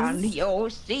 leggies. Hold on to your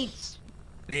seats.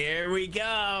 Here we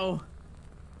go.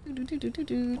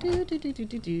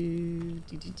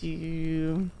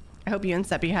 I hope you and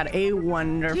Seppi had a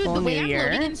wonderful Dude, the way New I'm Year.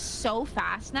 loading in so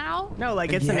fast now. No,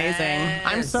 like it's amazing.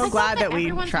 I'm Yes. so I glad thought that we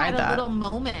everyone's tried had that. a little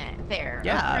moment there.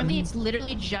 Yeah. Apparently, it's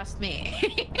literally just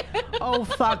me. Oh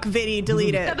fuck, Viddy,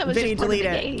 delete it. thought that was Viddy, just part of delete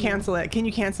the it. game. Cancel it. Can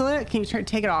you cancel it? Can you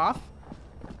take it off?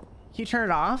 Can you turn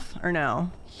it off or no?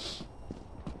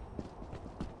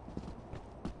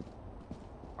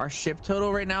 Our ship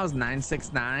total right now is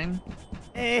 969.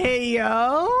 Hey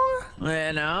yo.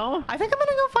 You know? I think I'm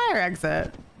gonna go fire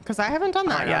exit because I haven't done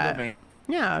that Alright, I'll yet. go me.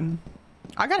 Yeah,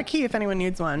 I got a key if anyone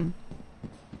needs one.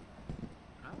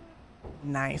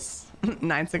 Nice.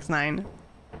 969.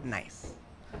 Nice.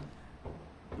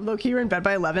 Loki, you're in bed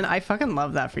by 11. I fucking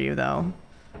love that for you though.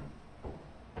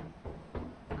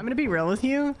 I'm gonna be real with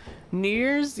you.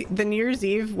 The New Year's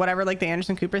Eve, whatever, like the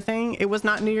Anderson Cooper thing, it was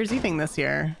not New Year's Eve this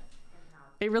year.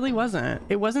 It really wasn't.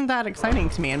 It wasn't that exciting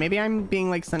to me, and maybe I'm being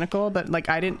like cynical, but like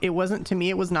it wasn't, to me,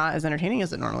 it was not as entertaining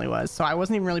as it normally was. So I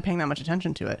wasn't even really paying that much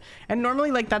attention to it. And normally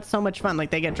like that's so much fun.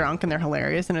 Like they get drunk and they're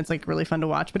hilarious and it's like really fun to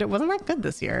watch, but it wasn't that good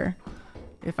this year,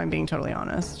 if I'm being totally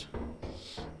honest.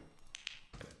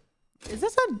 Is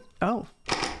this a, oh.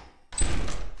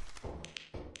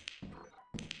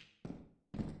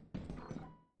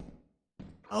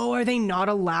 Oh, are they not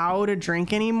allowed to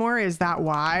drink anymore? Is that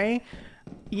why?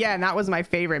 Yeah, and that was my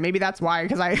favorite. Maybe that's why,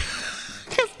 because I...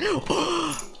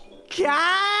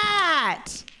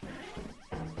 Cat!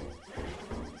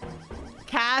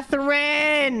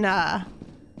 Catherine!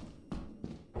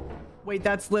 Wait,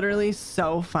 that's literally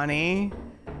so funny.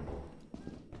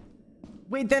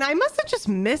 Wait, then I must have just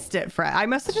missed it, Fred. I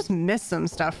must have just missed some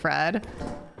stuff, Fred.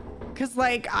 Because,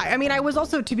 like, I mean, I was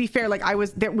also, to be fair, like,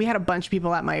 we had a bunch of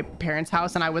people at my parents'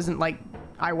 house, and I wasn't, like,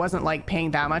 I wasn't like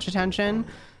paying that much attention.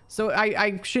 So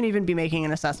I shouldn't even be making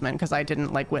an assessment because I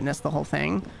didn't like witness the whole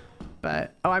thing.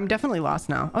 But, oh, I'm definitely lost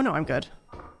now. Oh no, I'm good.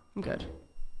 I'm good.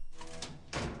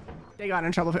 They got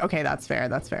in trouble. Okay, that's fair.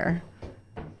 That's fair.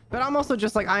 But I'm also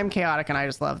just like, I'm chaotic and I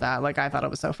just love that. Like, I thought it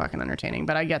was so fucking entertaining,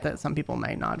 but I get that some people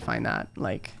might not find that,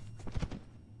 like,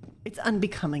 it's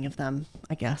unbecoming of them,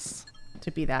 I guess,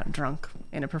 to be that drunk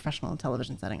in a professional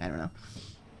television setting. I don't know.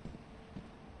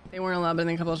 They weren't allowed but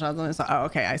then a couple of shots on this. Oh,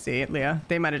 okay, I see, Leah.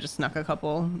 They might have just snuck a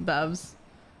couple bevs.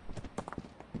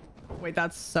 Wait,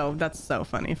 that's so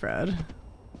funny, Fred.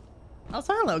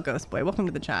 Also, hello, Ghost Boy. Welcome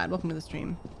to the chat. Welcome to the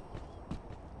stream.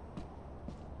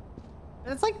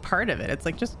 It's like part of it. It's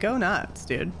like, just go nuts,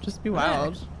 dude. Just be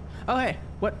wild. Oh, hey.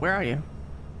 What? Where are you?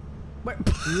 Where?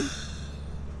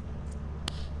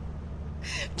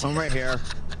 I'm right here.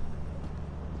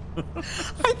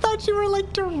 I thought you were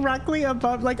like directly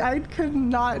above. Like, I could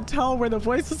not tell where the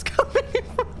voice was coming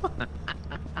from.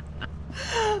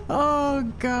 Oh,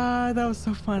 God. That was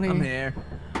so funny. I'm here.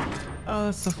 Oh,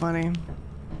 that's so funny.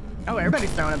 Oh,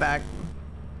 everybody's throwing it back.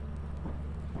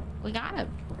 We got it.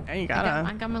 Yeah, you gotta.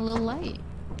 I got my little light.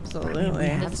 Absolutely.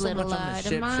 This little light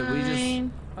of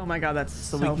mine. Oh my God, that's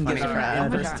so we can funny, get our Fred.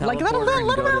 inverse Like, teleporter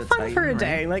let and him go have to fun for a Titan,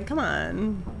 day. right? Like, come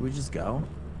on. We just go.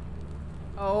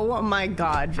 Oh my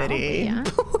God, Viddy. Yeah.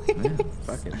 Yeah,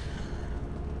 fuck it.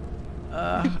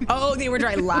 Oh, they were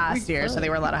dry last year, so they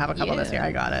were allowed to have a couple this year.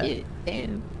 I got it.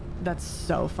 Damn. That's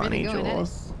so funny, Really going at it.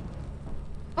 Jules.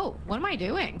 Oh, what am I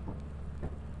doing?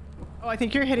 Oh, I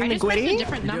think you're hitting I the just pressed a Gwitty.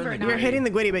 different number. You're hitting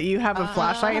the Gwitty, but you have a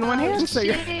flashlight in one hand, so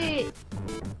you're. Shit.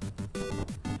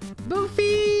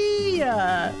 Boofy!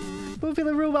 Boofy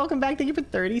LaRue, welcome back. Thank you for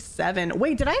 37.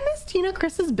 Wait, did I miss Tina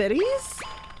Chris's biddies?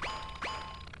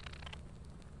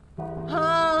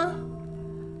 Huh?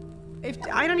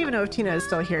 I don't even know if Tina is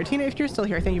still here. Tina, if you're still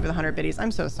here, thank you for the 100 biddies. I'm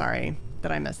so sorry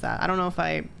that I missed that. I don't know if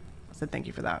I said thank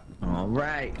you for that. All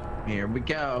right, here we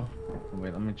go.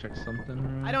 Wait, let me check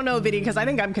something. I don't know, Viddy, because I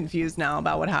think I'm confused now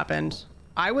about what happened.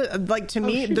 I was like, to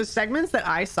me, the segments that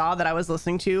I saw that I was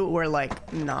listening to were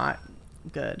like not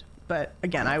good. But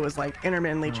again, I was like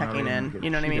intermittently checking in. You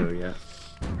know what I mean? Yet.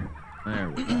 There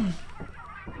we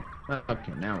go.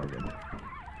 Okay, now we're good.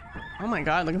 Oh my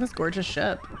God, look at this gorgeous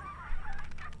ship.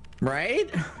 Right?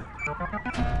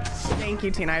 Thank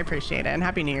you, Tina. I appreciate it. And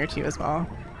Happy New Year to you as well.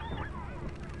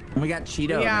 We got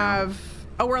Cheeto We now. have...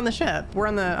 Oh, we're on the ship. We're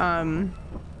on the,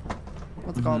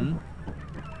 what's it called?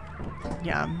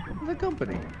 Yeah. The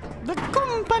company. The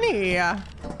company.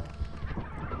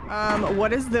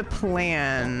 What is the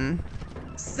plan?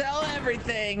 Sell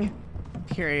everything.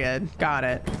 Period. Got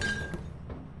it.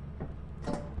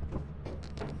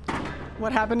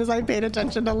 What happened is I paid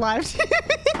attention to live TV.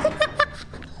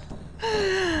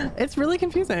 It's really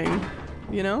confusing,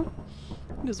 you know?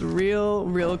 Just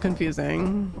real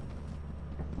confusing.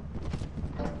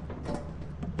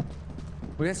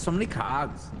 We got so many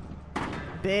cogs.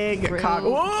 Big Rude. cock.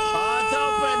 Oh,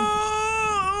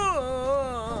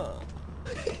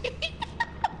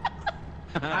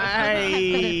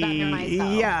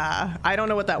 Yeah, I don't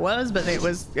know what that was, but it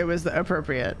was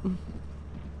appropriate.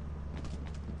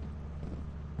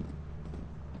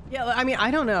 Yeah, I mean,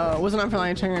 I don't know. It wasn't on for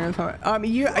line checking.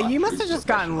 You must have just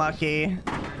gotten lucky.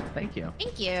 Thank you.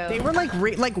 Thank you. They were like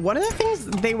one of the things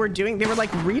they were doing, they were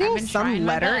like reading been some trying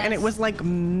my letter and it best. was like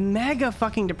mega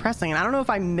fucking depressing. And I don't know if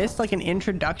I missed like an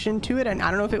introduction to it, and I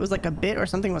don't know if it was like a bit or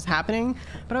something was happening,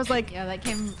 but I was like, Yeah, that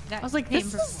came. That I was like, came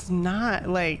this from- is not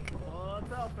like,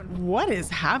 what is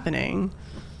happening?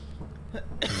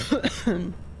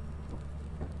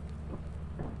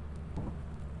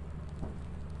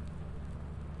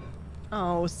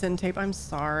 Oh, Syntape, I'm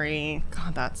sorry.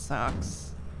 God, that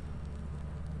sucks.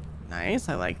 Nice,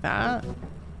 I like that.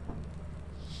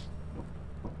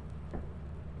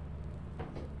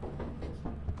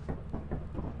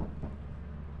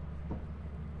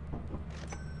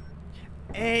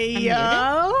 Hey,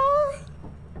 yo!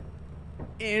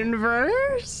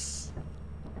 Inverse?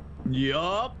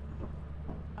 Yup.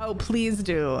 Oh, please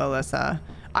do, Alyssa.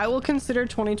 I will consider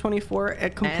 2024 a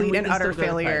complete we and can utter still go to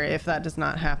failure Titan. if that does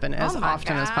not happen as Oh my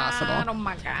often as God, possible. Oh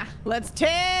my God. Let's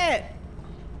tit!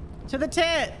 To the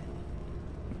tit!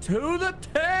 To the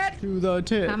tit. To the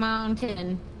tit. Come on,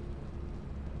 Tin.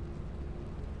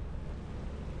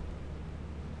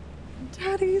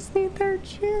 Daddies need their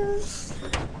juice.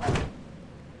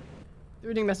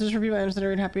 Reading messages from people. I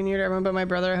understand. Happy New Year to everyone but my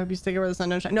brother. I hope you stay where the sun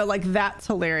don't shine. No, like that's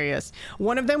hilarious.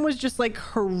 One of them was just like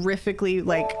horrificatively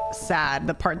like sad.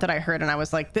 The part that I heard and I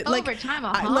was like, like, Overtime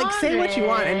like say what you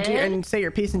want and do 100. and say your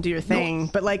piece and do your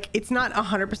thing, but like it's not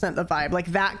 100% the vibe. Like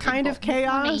that kind of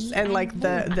chaos and like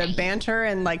the banter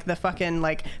and like the fucking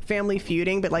like family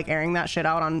feuding, but like airing that shit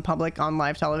out on public on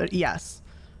live television. Yes,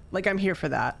 like I'm here for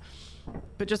that.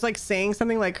 But just like saying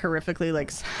something like horrifically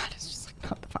like sad is just like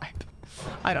not the vibe.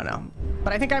 I don't know,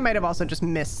 but I think I might have also just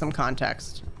missed some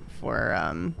context for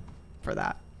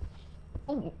that.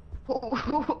 Oh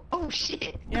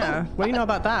shit. Yeah, what do you know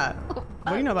about that?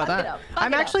 What do you know about that?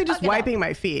 I'm actually just wiping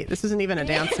my feet. This isn't even a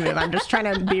dance move. I'm just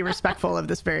trying to be respectful of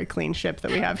this very clean ship that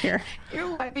we have here.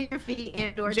 You're wiping your feet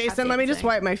and or Jason, let me just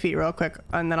wipe my feet real quick,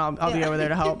 and then I'll be over there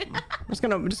to help. I'm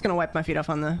just gonna wipe my feet off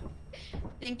on the.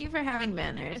 Thank you for having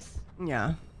manners.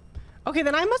 Yeah. Okay,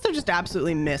 then I must have just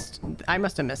absolutely missed. I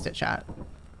must have missed it, chat.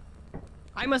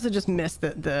 I must have just missed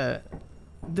the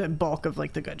bulk of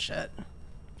like the good shit.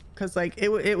 Cause like it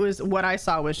was what I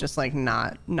saw was just like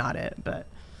not it, but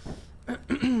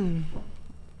and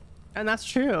that's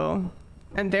true.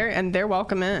 And they're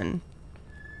welcome in.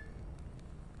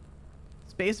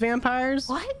 Space vampires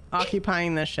What?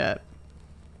 occupying this ship.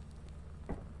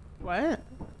 What?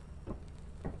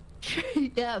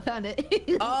 Yeah, I found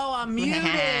it. Oh, I'm muted.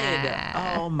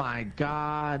 Oh my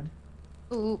god.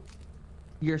 Ooh.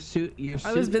 Your suit.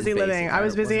 I was busy living. I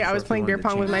was busy. I was playing beer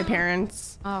pong with my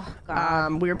parents. Oh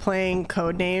god. We were playing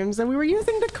code names and we were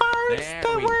using the cards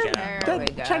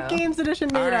that Check Games Edition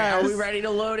made us. Are we ready to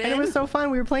load in? And it was so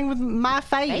fun. We were playing with my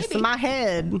face and my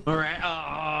head. All right.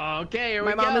 Oh, okay. Here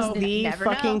my we mom go. is the Never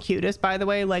fucking know. cutest, by the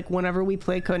way. Like whenever we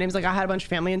play code names, like I had a bunch of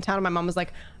family in town and my mom was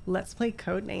like, let's play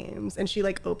code names. And she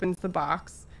like opens the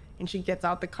box and she gets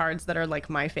out the cards that are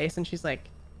like my face and she's like,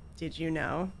 did you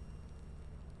know?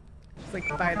 She's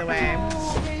like, by the way,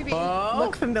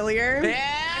 look familiar? Yeah.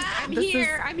 I'm this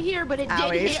here. I'm here, but it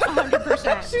Owie. did hit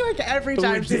 100%. She like every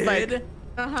time she's like, did?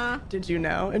 Uh-huh. did you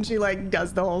know? And she like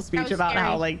does the whole speech was about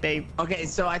how scary. like they Okay,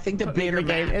 so I think the put me in bigger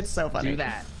the game. maps It's so funny. do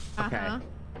that. Okay. Uh-huh.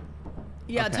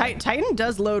 Yeah, Okay. Titan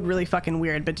does load really fucking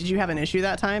weird, but did you have an issue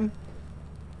that time?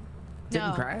 Didn't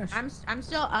No, crash. I'm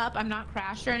still up. I'm not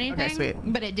crashed or anything. sweet.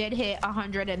 But it did hit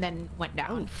 100 and then went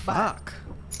down. But Fuck.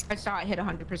 I saw it hit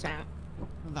 100%.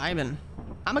 Vibing.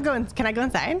 I'm gonna go in. Can I go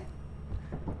inside?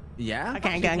 Yeah.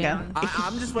 Okay, go.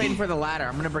 I'm just waiting for the ladder.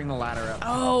 I'm gonna bring the ladder up.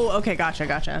 Oh, okay, gotcha.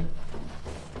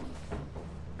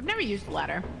 I've never used the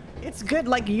ladder. It's good.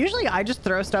 Like usually I just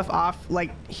throw stuff off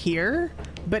like here,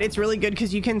 but it's really good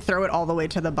because you can throw it all the way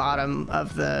to the bottom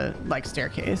of the like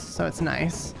staircase. So it's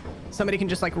nice. Somebody can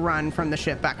just like run from the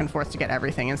ship back and forth to get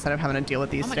everything instead of having to deal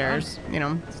with these my stairs, you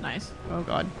know? That's nice. Oh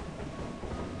god.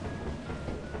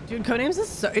 Dude, Codenames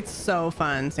is it's so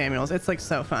fun, Samuels. It's like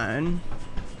so fun.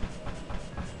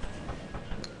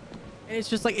 And it's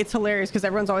just like, it's hilarious because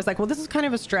everyone's always like, well, this is kind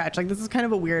of a stretch. Like, this is kind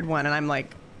of a weird one. And I'm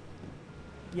like,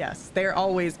 yes, they're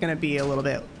always going to be a little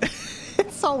bit,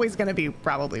 it's always going to be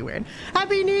probably weird.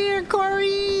 Happy New Year,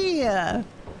 Corey! How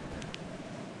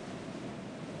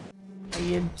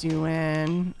you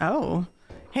doing? Oh,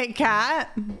 hey,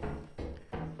 Kat.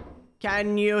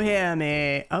 Can you hear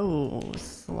me? Oh,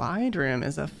 slide room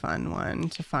is a fun one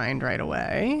to find right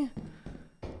away.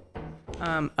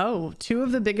 Oh, two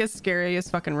of the biggest, scariest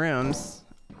fucking rooms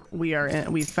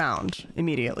we've found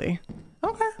immediately.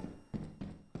 Okay.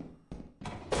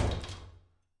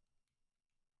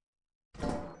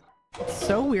 It's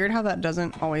so weird how that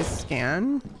doesn't always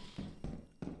scan.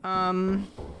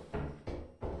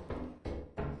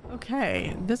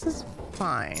 Okay, this is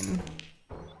fine.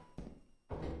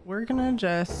 We're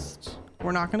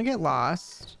not gonna get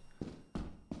lost.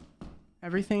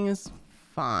 Everything is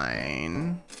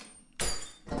fine.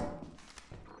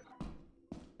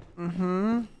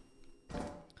 Can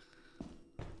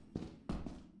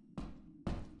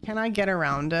I get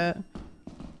around it?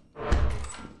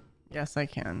 Yes, I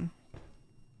can.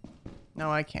 No,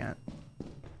 I can't.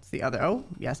 It's the other. Oh,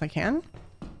 yes, I can.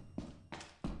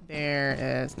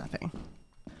 There is nothing.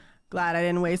 Glad I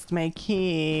didn't waste my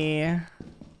key.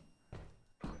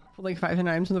 Pulled like 5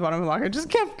 items from the bottom of the locker. Just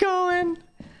kept going.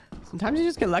 Sometimes you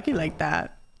just get lucky like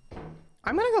that.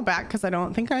 I'm gonna go back because I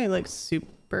don't think I like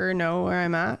super know where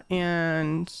I'm at,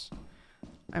 and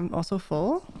I'm also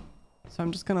full. So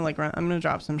I'm just gonna like run. I'm gonna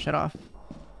drop some shit off,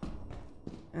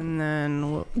 and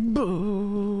then we'll.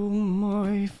 Boom!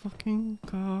 My fucking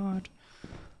god!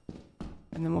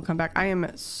 And then we'll come back. I'm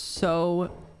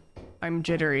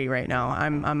jittery right now.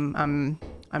 I'm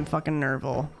fucking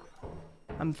nerval.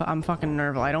 I'm fucking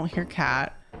nerval. I don't hear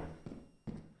cat.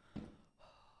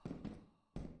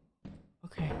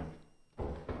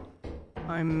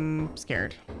 I'm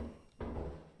scared.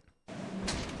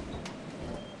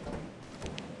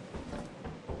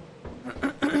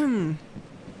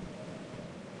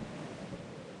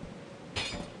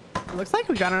 It looks like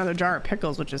we got another jar of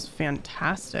pickles, which is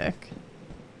fantastic.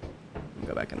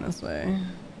 Go back in this way.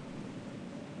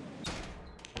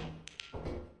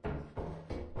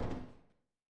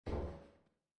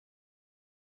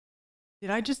 Did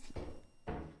I just...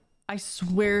 I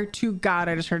swear to God,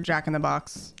 I just heard Jack in the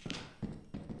Box.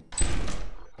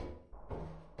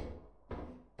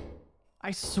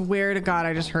 I swear to God,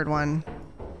 I just heard one.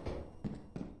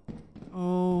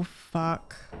 Oh,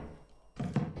 fuck.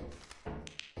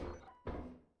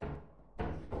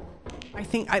 I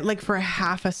think like for a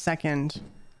half a second,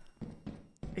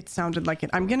 it sounded like it.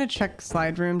 I'm gonna check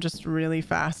slide room just really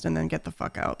fast and then get the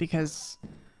fuck out because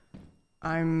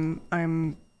I'm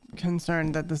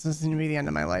concerned that this is gonna be the end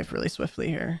of my life really swiftly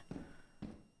here.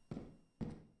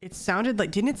 It sounded like,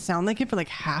 didn't it sound like it for like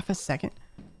half a second?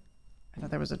 I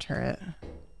thought there was a turret.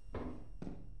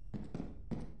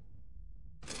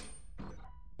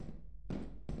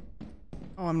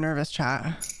 Oh, I'm nervous,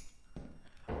 chat.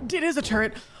 It is a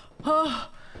turret. Oh,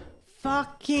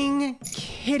 fucking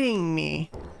kidding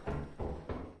me.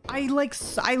 I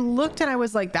looked and I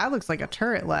was like, that looks like a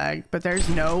turret leg, but there's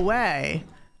no way.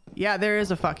 Yeah, there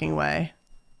is a fucking way.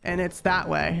 And it's that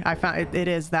way. I found it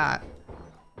is that.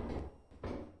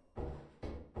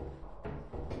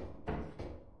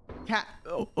 Cat.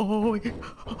 Oh, oh,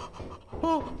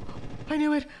 oh, I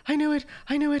knew it. I knew it.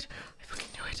 I knew it. I fucking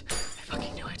knew it. I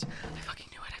fucking knew it. I fucking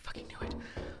knew it. I fucking knew it.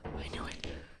 I knew it.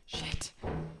 Shit.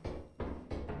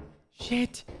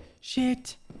 Shit.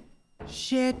 Shit.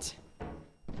 Shit.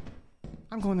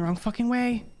 I'm going the wrong fucking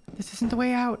way. This isn't the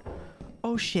way out.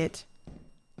 Oh shit.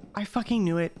 I fucking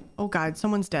knew it. Oh god,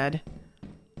 someone's dead.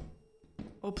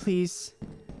 Oh please.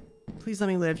 Please let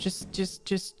me live. Just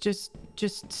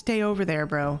stay over there,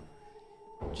 bro.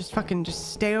 Just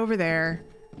stay over there.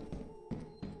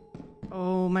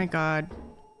 Oh my god.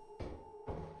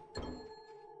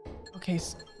 Okay.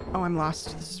 Oh, I'm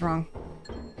lost. This is wrong.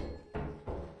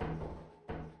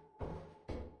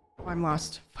 Oh, I'm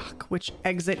lost. Fuck. Which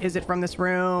exit is it from this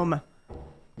room?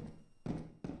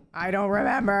 I don't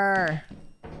remember.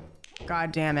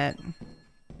 God damn it.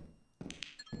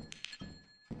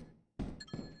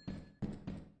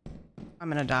 I'm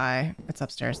gonna die. It's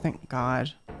upstairs. Thank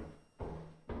God.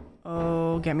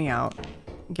 Oh, get me out.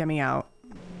 Get me out.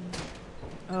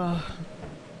 Oh.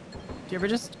 Do you ever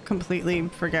just completely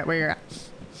forget where you're at?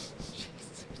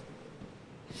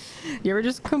 You ever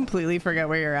just completely forget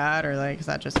where you're at, or like, is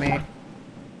that just me?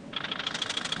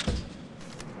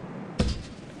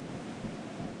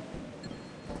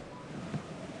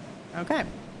 Okay.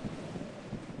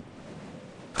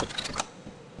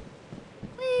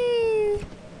 Whee!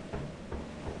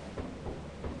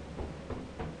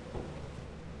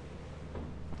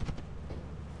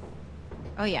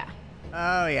 Oh yeah.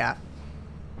 Oh yeah.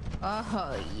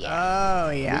 Oh yeah. Oh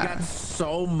yeah. We got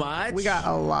so much. We got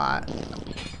a lot.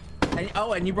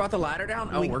 And you brought the ladder down?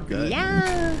 Oh, we're good.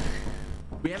 Yeah.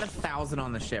 We have 1,000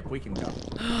 on the ship. We can go.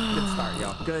 Good start,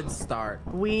 y'all. Good start.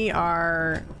 We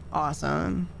are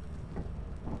awesome.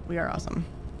 We are awesome.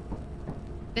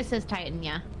 This is Titan,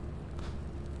 yeah.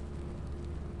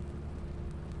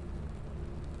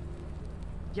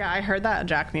 Yeah, I heard that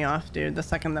jack me off, dude, the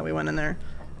second that we went in there.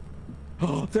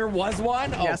 Oh, there was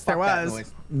one? Oh, yes, there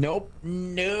was. Nope.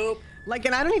 Nope. Like,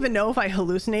 and I don't even know if I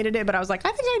hallucinated it, but I was like,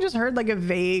 I think I just heard like a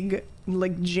vague,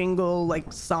 like jingle,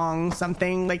 like song,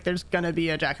 something. Like there's gonna be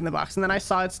a Jack in the Box. And then I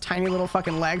saw its tiny little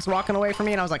fucking legs walking away from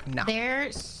me, and I was like, no.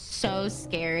 They're so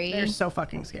scary. They're so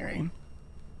fucking scary.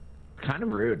 Kind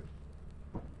of rude.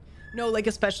 No, like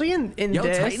especially in Yo,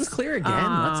 this. Titan's clear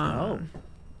again. Let's go.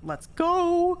 Let's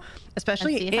go.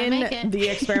 Especially in the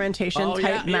experimentation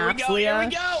type maps, Leah. Here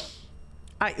we go.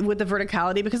 With the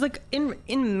verticality, because like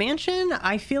in Mansion,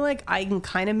 I feel like I can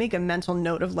kind of make a mental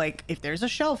note of like if there's a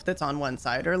shelf that's on one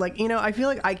side, or like, you know, I feel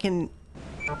like I can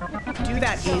do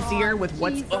that easier with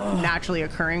what's naturally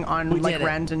occurring on like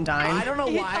Rend and Dine. I don't know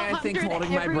why I think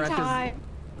holding my breath is.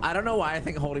 I don't know why I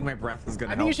think holding my breath is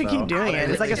gonna. I think you should keep doing it.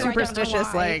 It's like a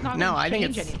superstitious like. No, I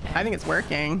think it's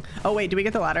working. Oh wait, do we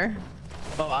get the ladder?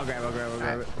 Oh, I'll grab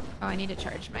it. Oh, I need to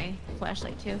charge my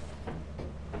flashlight too.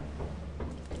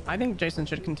 I think Jason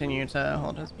should continue to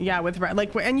hold his. Yeah, with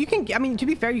like, and you can. I mean, to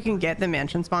be fair, you can get the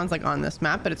mansion spawns like on this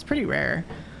map, but it's pretty rare,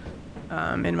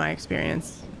 in my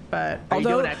experience. But Are although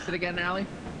you doing exit again, Allie?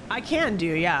 I can do,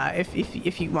 yeah,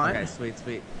 if you want. Okay,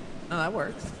 sweet. No, that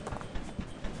works.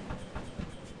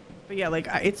 But yeah, like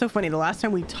it's so funny. The last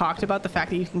time we talked about the fact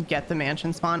that you can get the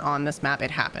mansion spawn on this map, it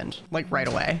happened like right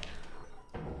away.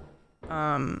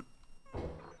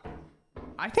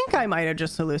 I think I might have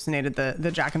just hallucinated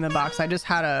the Jack in the Box. I just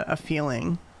had a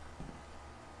feeling.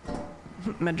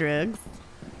 Madrigs.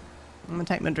 I'm gonna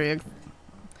type Madrigs.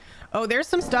 Oh, there's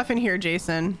some stuff in here,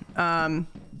 Jason.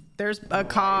 There's a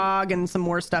cog and some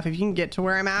more stuff. If you can get to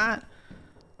where I'm at.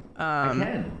 I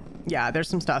can. Yeah, there's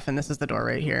some stuff, and this is the door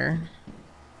right here.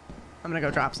 I'm gonna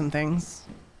go drop some things.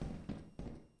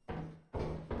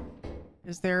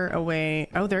 Is there a way?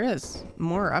 Oh, there is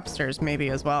more upstairs maybe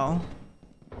as well.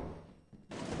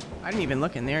 I didn't even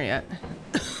look in there yet.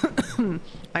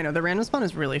 I know the random spawn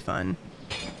is really fun.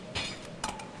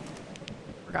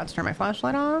 Forgot to turn my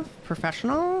flashlight off.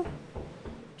 Professional.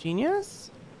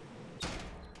 Genius.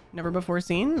 Never before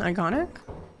seen. Iconic.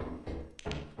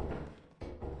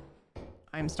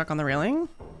 I'm stuck on the railing.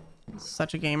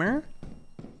 Such a gamer.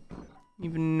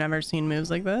 You've never seen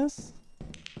moves like this.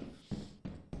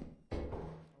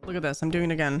 Look at this. I'm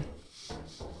doing it again.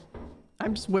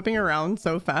 I'm just whipping around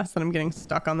so fast that I'm getting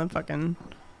stuck on the fucking...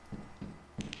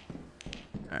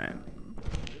 Alright.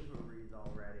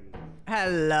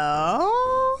 Hello?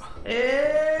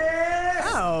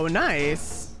 Oh,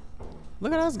 nice.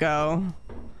 Look at us go.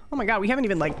 Oh my god, we haven't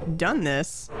even, like, done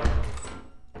this.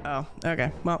 Oh,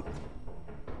 okay. Well.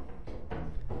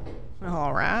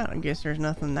 Alright, I guess there's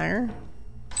nothing there.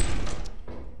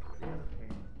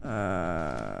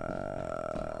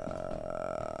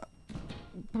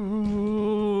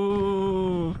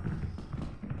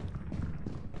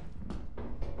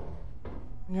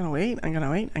 I'm gonna wait. I'm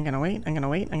gonna wait. I'm gonna wait. I'm gonna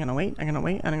wait. I'm gonna wait. I'm gonna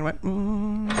wait. I'm gonna wait.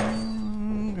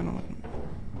 I'm gonna wait.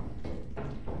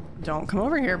 Don't come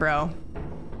over here, bro.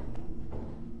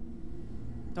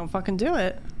 Don't fucking do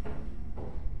it.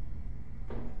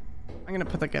 I'm gonna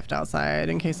put the gift outside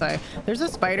in case I... There's a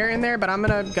spider in there, but I'm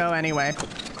gonna go anyway.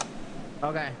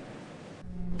 Okay.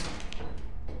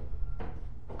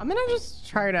 I'm gonna just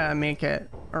try to make it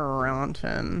around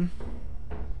him.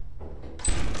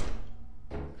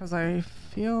 Because I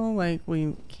feel like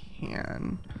we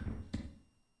can.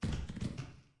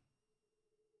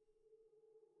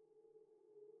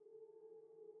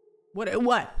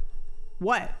 What?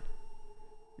 What?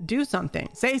 Do something.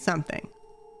 Say something.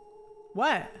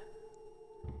 What?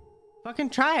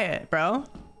 Fucking try it, bro.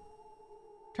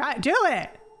 Try it. Do it.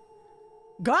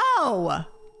 Go.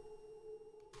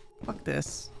 Fuck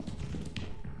this.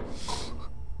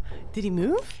 Did he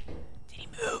move? Did he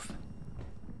move?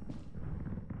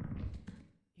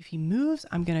 If he moves,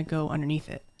 I'm gonna go underneath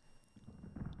it.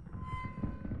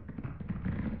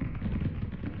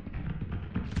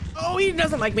 Oh, he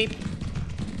doesn't like me.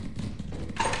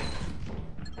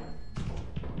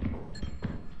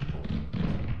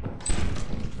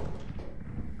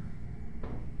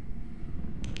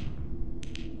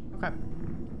 Okay.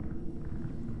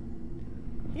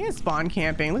 He is spawn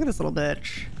camping. Look at this little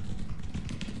bitch.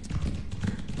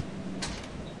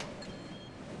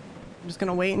 I'm just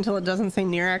gonna wait until it doesn't say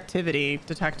near activity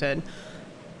detected.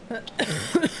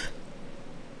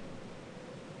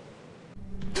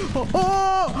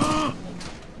 Oh!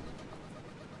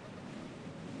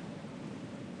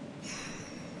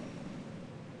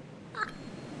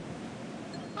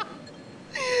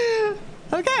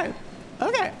 Okay.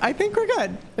 Okay. I think we're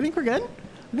good. I think we're good.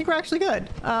 I think we're actually good.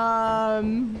 I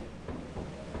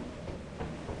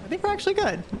think we're actually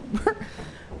good.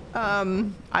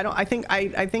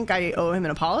 I think I owe him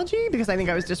an apology because I think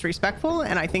I was disrespectful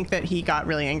and I think that he got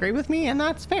really angry with me, and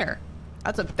that's fair.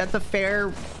 That's a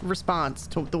fair response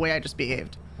to the way I just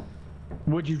behaved.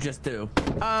 What'd you just do?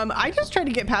 I just tried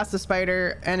to get past the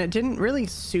spider and it didn't really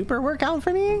super work out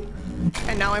for me.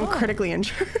 And now I'm critically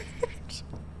injured.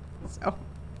 So.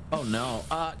 Oh no.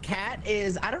 Cat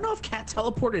is, I don't know if Cat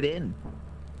teleported in.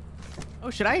 Oh,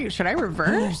 should I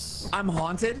reverse? I'm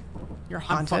haunted. You're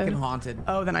haunted? I'm fucking haunted.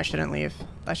 Oh, then I shouldn't leave.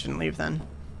 I shouldn't leave then.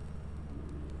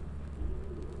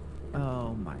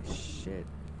 Oh my shit.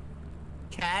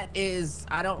 Cat is,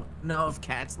 I don't know if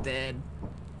Cat's dead.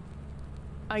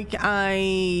 I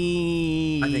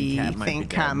think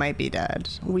Cat might be dead.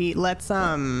 Let's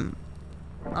I'm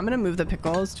gonna move the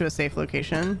pickles to a safe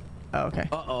location. Oh, okay.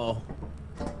 Uh-oh.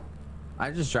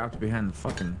 I just dropped behind the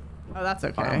fucking... Oh, that's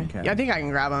okay. Yeah, I think I can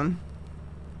grab him.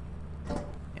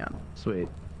 Yeah. Sweet.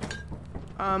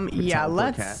 Yeah,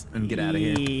 let's... Cat and get out of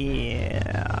here.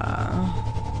 Yeah.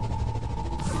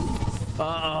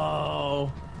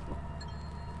 Uh-oh.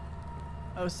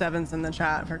 Oh, 7's in the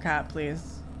chat for Cat,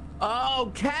 please.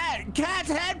 Oh,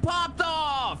 Cat's head popped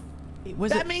off.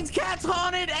 That means Cat's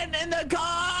haunted and the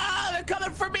car, they're coming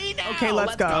for me now. Okay,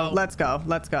 let's go. Let's go.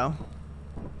 Let's go.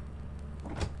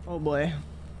 Oh boy.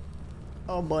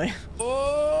 Oh boy.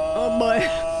 Oh, oh boy.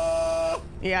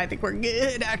 Yeah, I think we're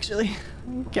good actually.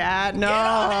 Cat,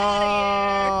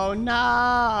 no, no.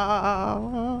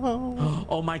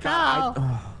 Oh my god.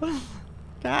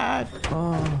 God.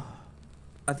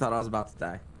 I thought I was about to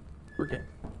die. We're good.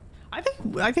 I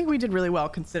think we did really well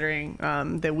considering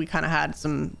that we kind of had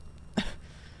some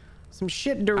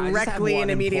shit directly and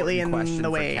immediately in the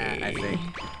way. Kat, I think.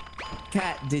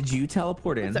 Kat, did you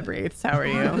teleport in? What's up, Wraiths? How are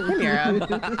you? Hey, Mira.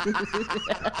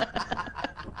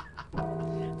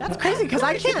 That's crazy because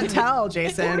I can't tell,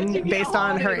 Jason, based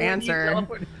on her answer. Dude,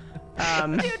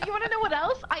 you want to know what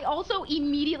else? I also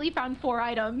immediately found 4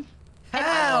 items.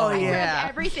 Hell I yeah. grabbed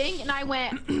everything and I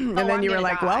went. And then you were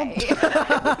like, well.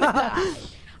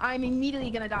 I'm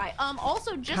immediately gonna die.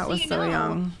 Also, just That so was you so know,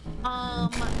 young.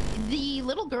 the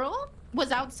little girl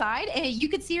was outside, and you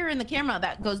could see her in the camera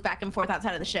that goes back and forth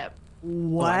outside of the ship.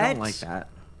 What? Oh, I don't like that.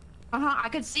 I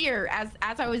could see her as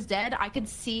I was dead. I could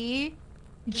see.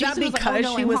 Is that Jason was because like, oh,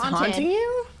 no, she I'm was haunted. haunting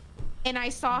you? And I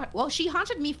saw, well, she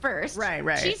haunted me first.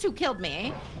 Right. She's who killed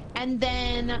me. And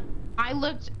then I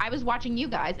was watching you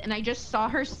guys, and I just saw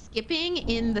her skipping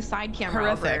in the side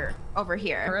camera over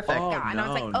here. Horrific. Oh, Yeah, and I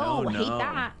was like, no, hate no.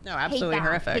 that. No, absolutely hate that.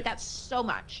 horrific. Hate that so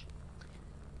much.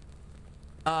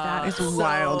 That is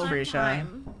wild, Frisha.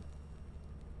 Time.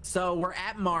 So we're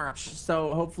at March.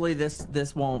 So hopefully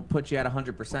this won't put you at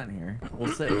 100% here.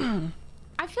 We'll see.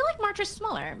 I feel like March is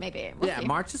smaller, maybe. We'll Yeah, see.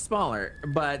 March is smaller,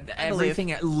 but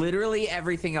literally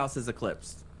everything else is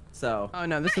eclipsed. So. Oh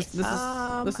no, this is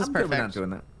I'm good perfect. with not doing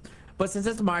that. But since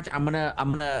it's March, I'm gonna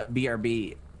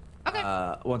BRB.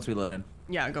 Okay. Once we load in.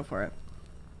 Yeah, go for it.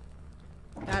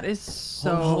 That is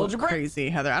so Hold your breath. crazy,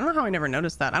 Heather. I don't know how I never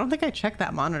noticed that. I don't think I checked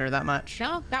that monitor that much.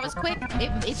 No, that was quick.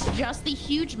 It's just the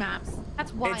huge maps.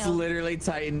 That's wild. It's literally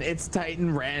Titan. It's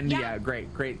Titan Rand. Yeah. Yeah, great.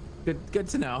 Good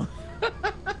to know.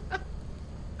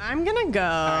 I'm gonna go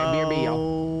right, BRB,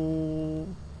 y'all.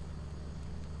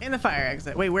 in the fire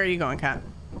exit. Wait, where are you going, Kat?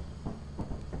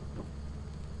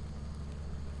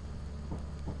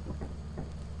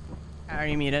 Are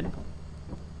you muted?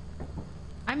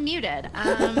 I'm muted.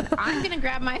 I'm gonna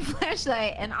grab my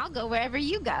flashlight and I'll go wherever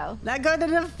you go. Let's go to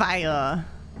the fire.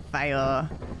 Fire.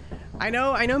 I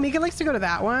know Mika likes to go to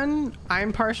that one.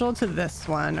 I'm partial to this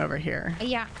one over here.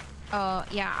 Yeah. Oh,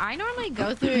 yeah. I normally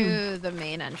go through the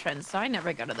main entrance, so I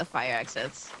never go to the fire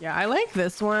exits. Yeah, I like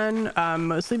this one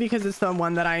mostly because it's the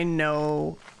one that I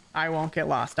know I won't get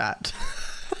lost at.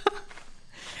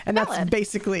 And that's Valid.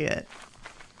 basically it.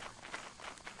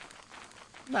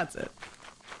 That's it.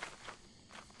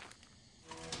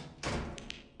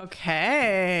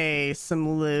 Okay,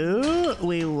 some loot.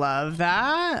 We love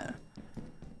that.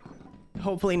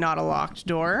 Hopefully not a locked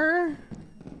door.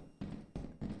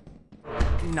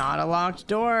 Not a locked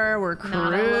door. We're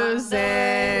cruising.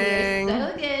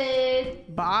 So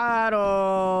good.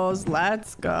 Bottles.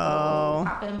 Let's go.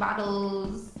 Popping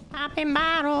bottles. Popping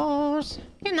bottles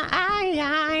in the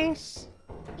ice.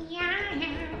 Yeah.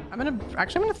 I'm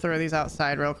gonna throw these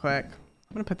outside real quick.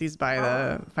 I'm gonna put these by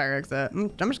the fire exit. I'm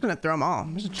just gonna throw them all.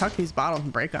 I'm just gonna chuck these bottles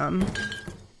and break them.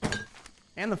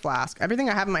 And the flask. Everything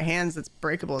I have in my hands that's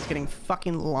breakable is getting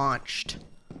fucking launched.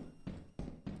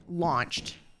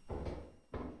 Launched.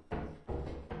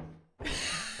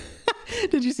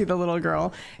 Did you see the little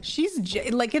girl? She's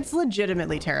like, it's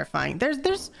legitimately terrifying. There's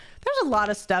a lot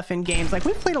of stuff in games. Like,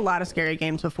 we've played a lot of scary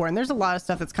games before, and there's a lot of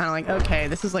stuff that's kind of like, okay,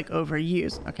 this is like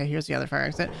overused. Okay, here's the other fire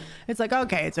exit. It's like,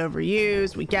 okay, it's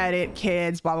overused. We get it.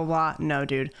 Kids, blah, blah, blah. No,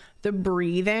 dude. The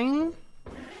breathing,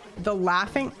 the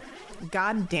laughing.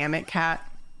 God damn it, Cat.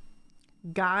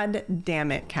 God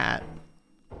damn it, Cat.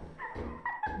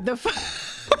 The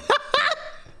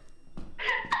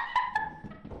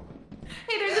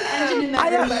Hey, there's an engine in that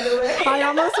room, by the way. I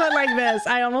almost went like this.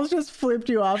 I almost just flipped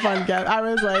you off on get. I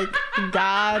was like,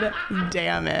 God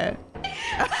damn it.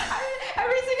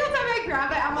 Every single time I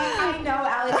grab it, I'm like, I know,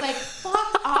 Alex. Like,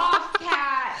 fuck off,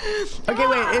 Cat. Okay,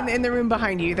 wait. In the room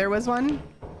behind you, there was one?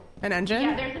 An engine?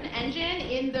 Yeah, there's an engine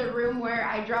in the room where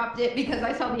I dropped it because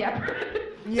I saw the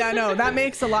apparatus. Yeah, no, that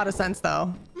makes a lot of sense,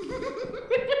 though.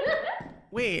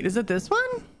 Wait, is it this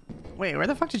one? Wait, where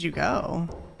the fuck did you go?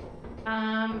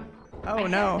 Oh, I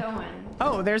no. kept going.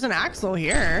 Oh, there's an axle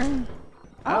here.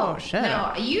 Oh, shit.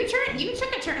 No, you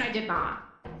took a turn. I did not.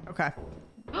 Okay.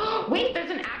 Wait,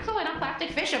 there's an axle and a plastic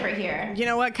fish over here. You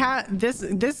know what, Kat? This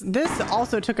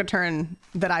also took a turn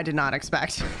that I did not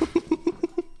expect.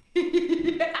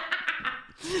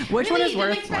 Which one is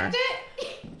worth more? Expect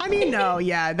it? I mean, no,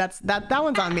 yeah, that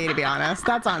one's on me, to be honest.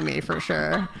 That's on me for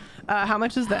sure. How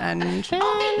much is the engine?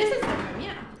 Oh, this is the room,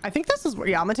 yeah. I think this is where,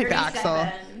 yeah, I'm gonna take the axle.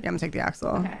 37. Yeah, I'm gonna take the axle.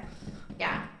 Okay.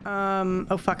 Yeah.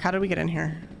 Oh fuck, how did we get in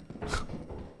here?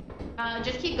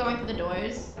 Just keep going through the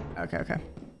doors. Okay.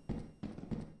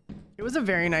 It was a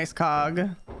very nice cog.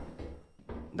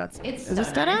 It's is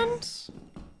this dead end?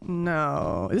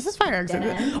 No, this is fire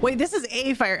exit. Wait, this is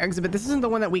a fire exit, but this isn't the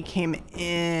one that we came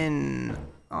in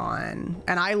on.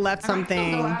 And I left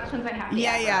something.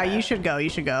 Yeah, you should go.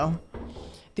 You should go.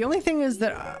 The only thing is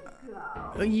that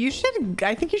you should.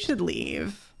 I think you should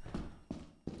leave.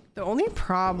 The only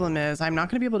problem is I'm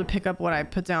not going to be able to pick up what I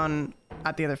put down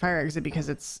at the other fire exit because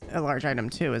it's a large item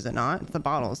too, is it not? It's the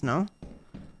bottles, no?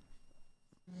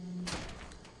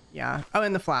 Yeah. Oh,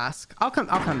 and the flask. I'll come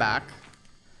back.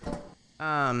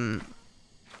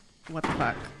 What the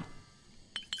fuck?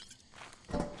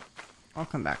 I'll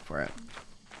come back for it.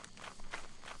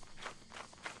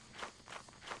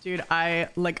 Dude, I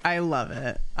love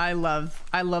it. I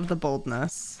love the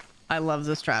boldness. I love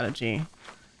the strategy.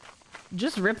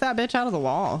 Just rip that bitch out of the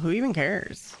wall. Who even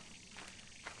cares?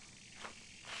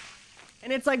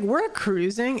 And it's like we're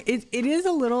cruising. It is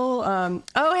a little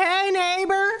oh hey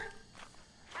neighbor.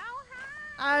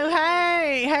 Oh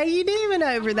hey, how you doing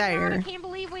over there? God, I can't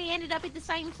believe we ended up at the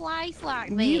same place like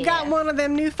this. You got one of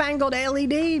them newfangled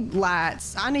LED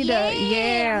lights. I need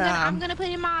I'm gonna put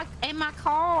in my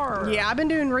car. Yeah, I've been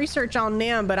doing research on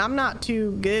them, but I'm not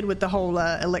too good with the whole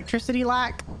electricity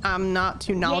like. I'm not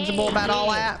too knowledgeable about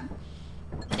all that.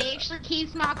 It actually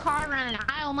keeps my car running.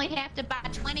 I only have to buy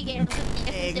 20 gallons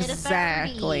instead of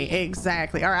 30.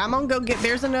 Exactly. All right, I'm gonna go get.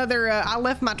 There's another. I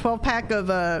left my 12-pack of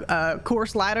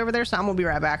Coors Light over there, so I'm gonna be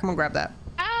right back. I'm gonna grab that.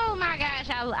 Oh my gosh,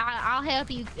 I'll help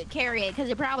you carry it because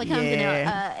it probably comes in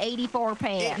a 84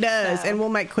 pack. It does, so. and we'll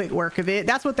make quick work of it.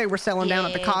 That's what they were selling down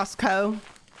at the Costco.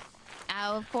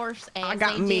 Oh, of course. I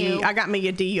got me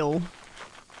a deal.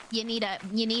 You need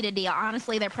a deal.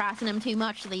 Honestly, they're pricing them too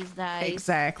much these days.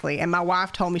 Exactly. And my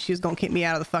wife told me she was gonna kick me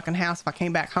out of the fucking house if I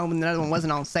came back home and the other one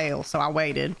wasn't on sale, so I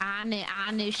waited. I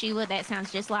knew she would. That sounds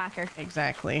just like her.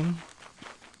 Exactly.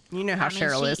 You know how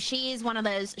Cheryl is. She is one of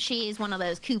those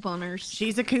couponers.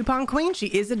 She's a coupon queen. She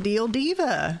is a deal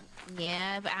diva.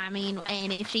 Yeah, but I mean,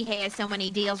 and if she has so many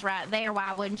deals right there,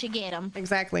 why wouldn't you get them?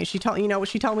 Exactly. You know what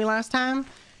she told me last time?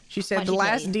 She said, the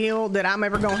last deal that I'm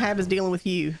ever going to have is dealing with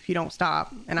you if you don't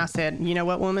stop. And I said, you know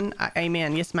what, woman?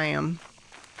 Amen. Yes, ma'am.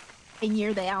 And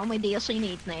you're the only deal she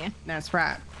needs now. That's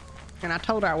right. And I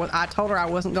told her I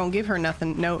wasn't going to give her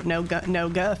nothing, no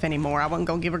guff anymore. I wasn't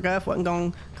going to give her guff. Wasn't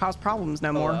going to cause problems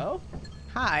no more. Hello?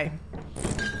 Hi.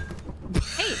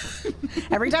 Hey.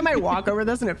 Every time I walk over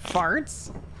this and it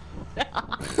farts.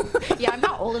 Yeah, I'm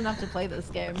not old enough to play this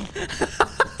game.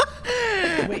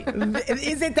 Wait,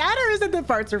 is it that or is it the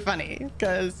farts are funny?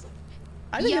 Because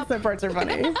I think it's the farts are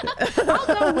funny. I'll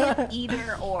go with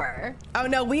either or. Oh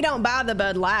no, we don't buy the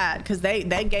Bud Light because they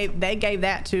gave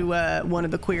that to one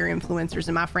of the queer influencers,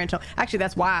 and my friend told. Actually,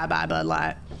 that's why I buy Bud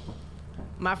Light.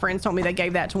 My friends told me they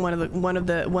gave that to one of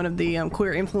the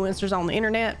queer influencers on the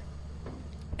internet,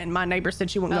 and my neighbor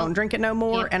said she wasn't going to drink it no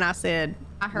more, and I said,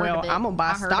 well, I'm gonna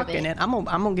buy stock in it. I'm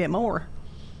gonna get more.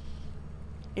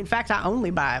 In fact, I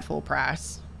only buy at full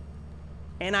price,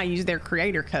 and I use their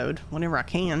creator code whenever I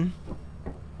can.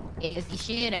 Yes, you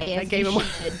should. I gave him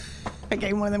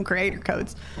one of them creator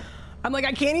codes. I'm like,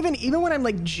 I can't even when I'm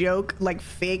like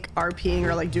fake RPing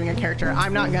or like doing a character,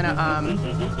 I'm not gonna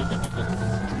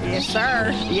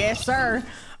yes sir.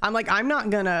 I'm like, I'm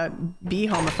not gonna be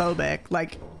homophobic.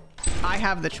 Like, I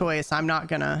have the choice. I'm not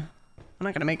gonna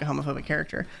make a homophobic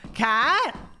character.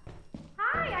 Cat?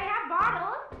 Hi, I have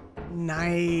bottles.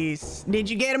 Nice. Did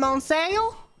you get them on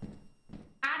sale?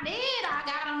 I did. I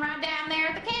got them right down there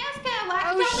at the Costco. Like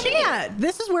Oh shit!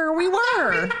 This is where we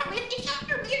were.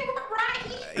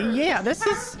 Yeah, this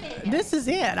is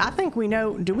it. I think we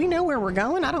know. Do we know where we're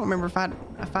going? I don't remember if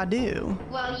I do.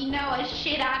 Well, you know as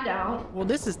shit I don't. Well,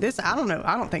 this. I don't know.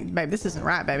 I don't think, babe. This isn't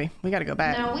right, baby. We got to go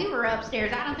back. No, we were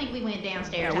upstairs. I don't think we went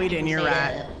downstairs. Yeah, we didn't. You're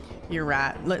right. You're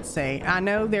right. Let's see. I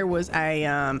know there was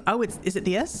a. Oh, is it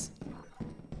this?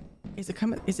 Is it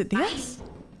coming? Is it this?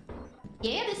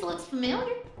 Yeah, this looks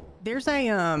familiar. There's a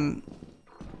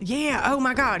Yeah. Oh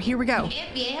my God. Here we go.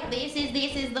 Yep. This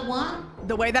is the one.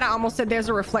 The way that I almost said there's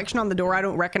a reflection on the door I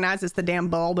don't recognize. It's the damn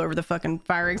bulb over the fucking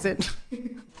fire exit.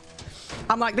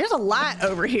 I'm like, there's a light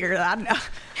over here. I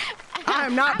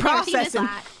am not processing.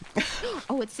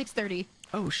 Oh, it's 6:30.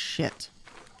 Oh shit.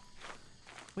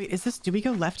 Wait, is this? Do we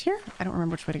go left here? I don't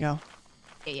remember which way to go.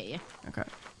 Yeah. Okay.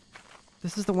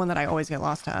 This is the one that I always get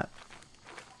lost at.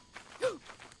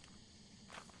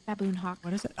 Baboon hawk.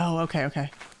 What is it? Oh, okay.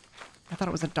 I thought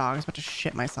it was a dog. I was about to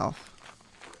shit myself.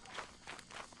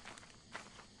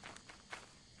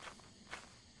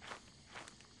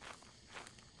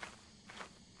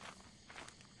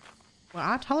 Well,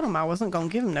 I told him I wasn't gonna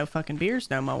give him no fucking beers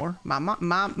no more. My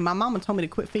mama told me to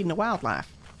quit feeding the wildlife.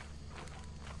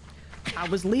 I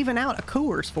was leaving out a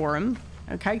Coors for him,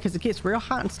 okay, because it gets real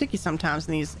hot and sticky sometimes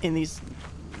in these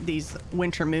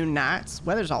winter moon nights.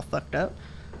 Weather's all fucked up.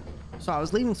 So I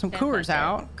was leaving some Coors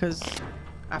out because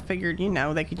I figured, you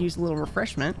know, they could use a little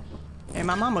refreshment. And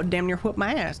my mama damn near whooped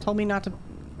my ass, told me not to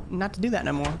do that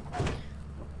no more.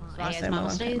 So I said,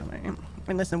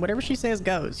 and listen, whatever she says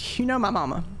goes. You know my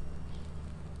mama.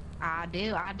 I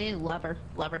do. Love her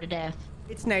to death.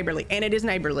 It's neighborly, and it is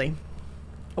neighborly.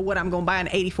 What, I'm gonna buy an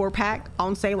 84 pack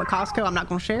on sale at Costco? I'm not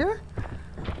gonna share.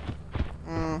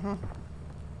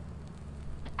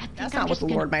 That's not what the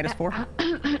Lord made us for.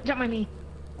 Don't mind me.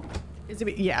 Is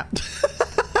it? Yeah.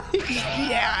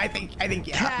 Yeah, I think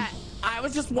yeah. Kat, I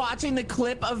was just watching the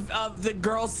clip of the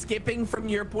girl skipping from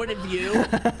your point of view.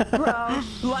 Bro,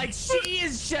 like she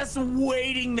is just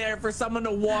waiting there for someone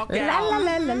to walk out. La la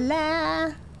la la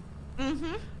la.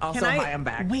 Also, hi, I'm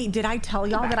back. Wait, did I tell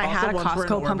y'all that I had a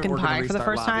Costco pumpkin pie for the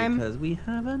first time? Because we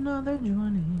have another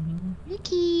joining.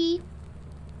 Ricky.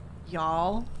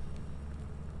 Y'all.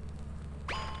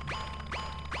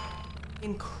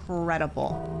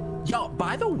 Incredible. Yo,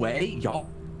 by the way, y'all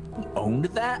owned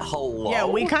that? Hello?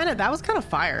 Yeah, that was kind of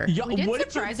fire. Yo, We did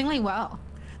what surprisingly well.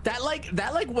 That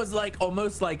was like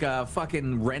almost like a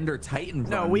fucking render Titan.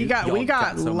 No, run. we got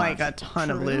so like much. a ton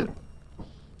of loot.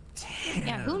 Damn.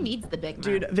 Yeah, who needs the big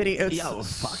Dude, video,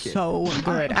 it's fuck it. so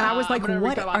good. And I was like, I'm gonna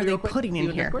what reach out are real they quick. putting in You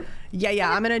in here? Discord?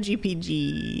 Yeah, I'm in a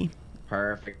GPG.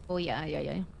 Perfect. Oh yeah.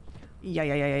 Yeah.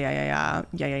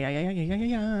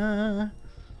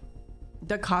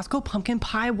 The Costco pumpkin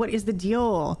pie, what is the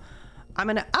deal? Oh,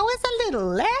 it's a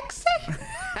little Lexi.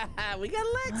 We got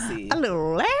Lexi. A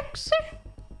little Lexi.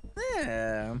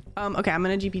 Yeah. Okay, I'm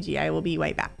in a GPG. I will be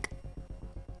right back.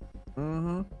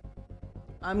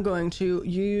 I'm going to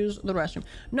use the restroom.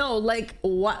 No, like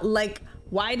what? Like,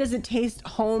 why does it taste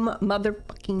home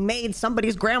motherfucking made?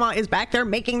 Somebody's grandma is back there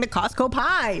making the Costco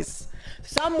pies.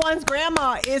 Someone's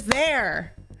grandma is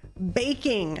there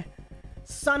baking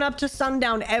sun up to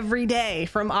sundown every day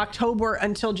from October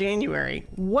until January.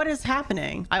 What is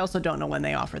happening? I also don't know when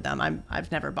they offer them.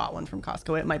 I've never bought one from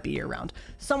Costco. It might be year round.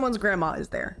 Someone's grandma is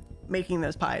there making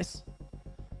those pies.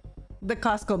 The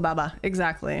Costco baba,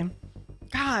 exactly.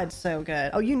 God, so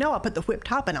good. Oh, you know I put the whipped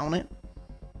topping on it.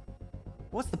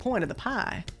 What's the point of the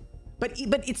pie? But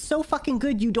it's so fucking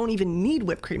good you don't even need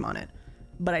whipped cream on it.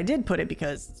 But I did put it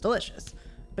because it's delicious.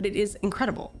 But it is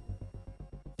incredible.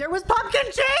 There was pumpkin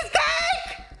cheesecake!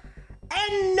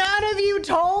 And none of you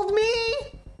told me?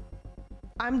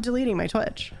 I'm deleting my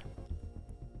Twitch.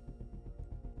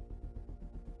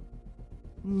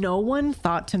 No one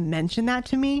thought to mention that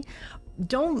to me.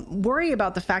 Don't worry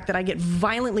about the fact that I get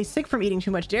violently sick from eating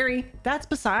too much dairy. That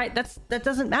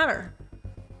doesn't matter.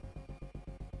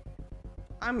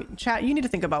 Chat, you need to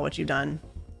think about what you've done.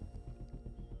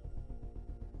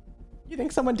 You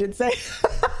think someone did say?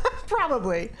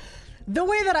 Probably. The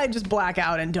way that I just black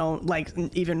out and don't like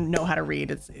even know how to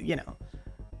read, it's, you know,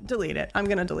 delete it. I'm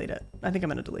gonna delete it. I think I'm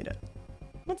gonna delete it.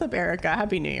 What's up, Erica?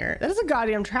 Happy New Year. That is a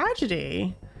goddamn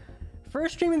tragedy.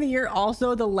 First stream of the year,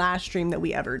 also the last stream that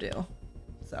we ever do.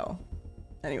 So,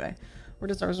 anyway, we're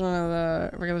just one of the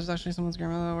regulars. Actually, someone's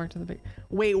grandmother worked at the big.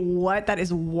 Wait, what? That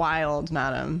is wild,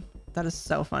 madam. That is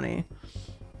so funny.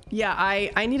 Yeah,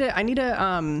 I need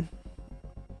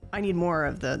more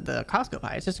of the Costco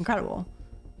pie. It's just incredible.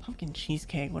 Pumpkin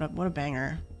cheesecake. What a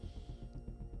banger.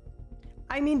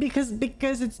 I mean, because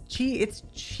it's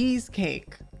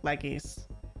cheesecake, leggies.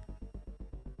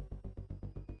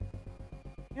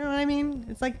 You know what I mean?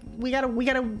 It's like we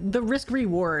gotta the risk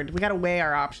reward. We gotta weigh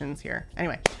our options here.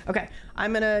 Anyway, okay,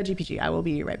 I'm in a GPG. I will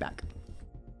be right back.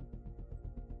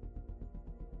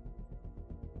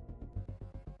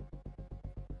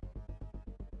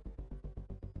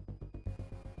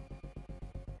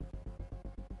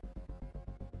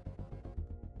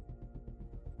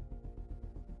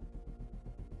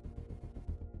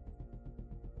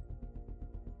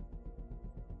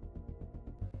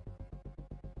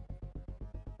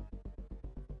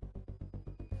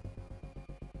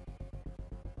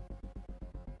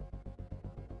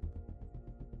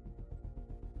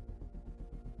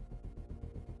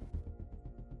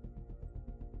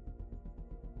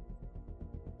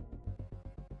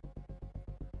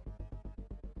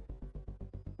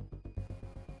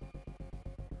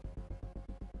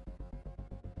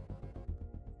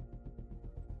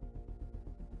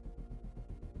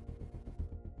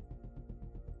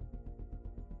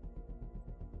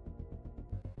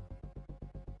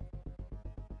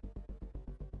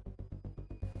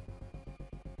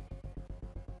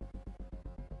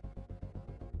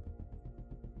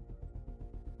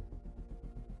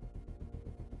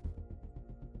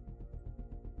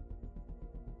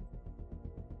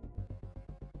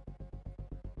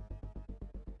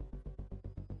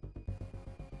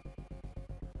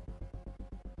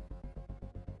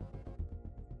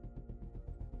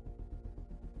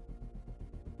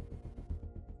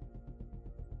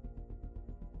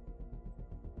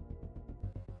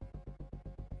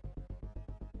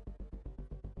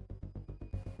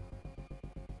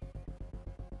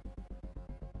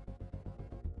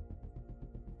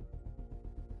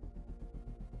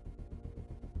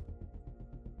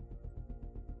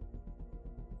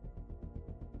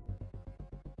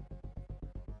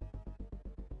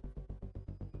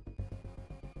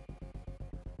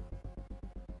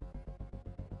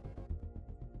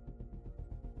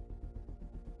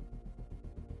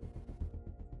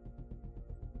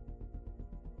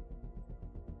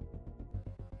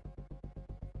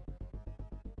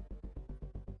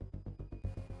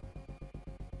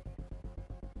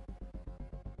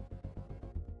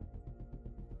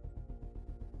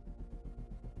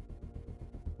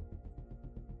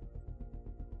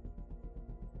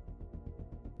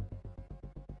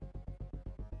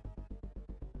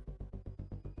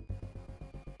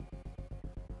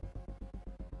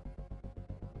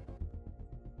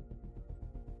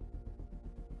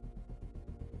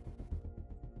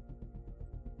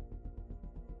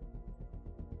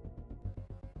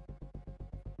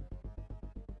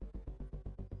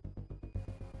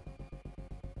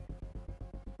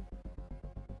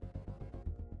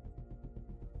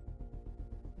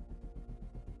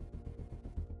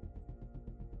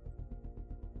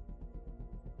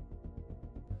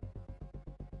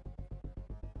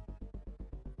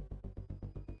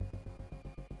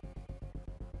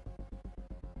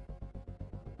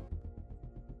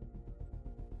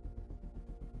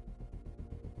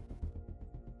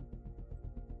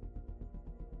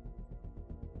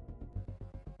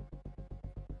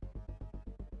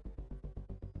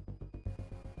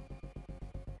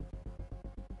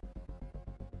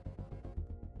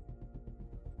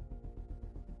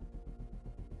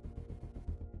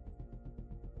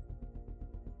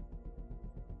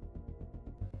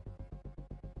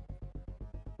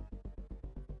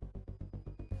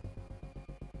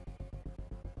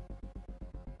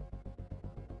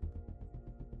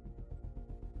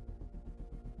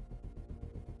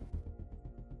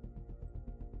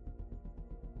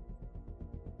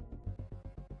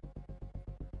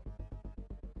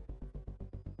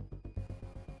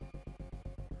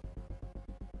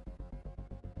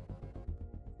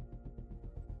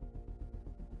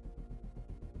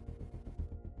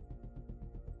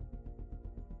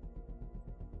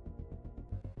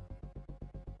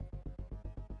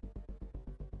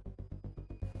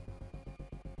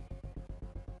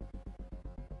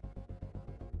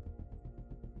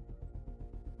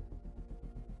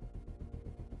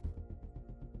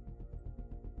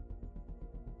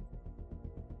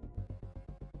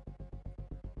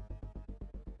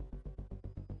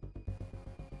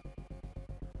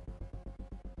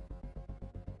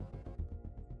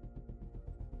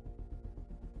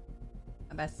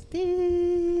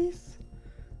 besties.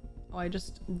 Oh, I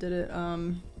just did it.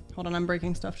 Hold on, I'm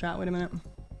breaking stuff, chat. Wait a minute.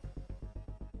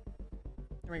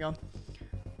 There we go.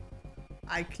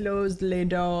 I closed les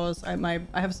doors. I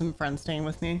have some friends staying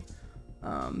with me.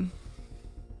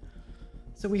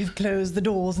 So we have closed the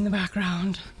doors in the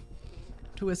background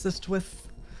to assist with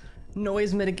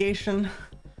noise mitigation,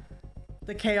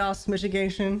 the chaos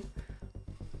mitigation.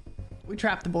 We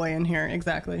trapped the boy in here,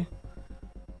 exactly.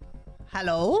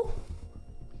 Hello?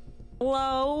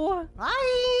 Hello.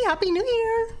 Hi, Happy New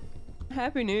Year.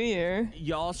 Happy New Year.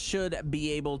 Y'all should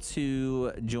be able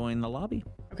to join the lobby.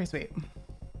 Okay, sweet.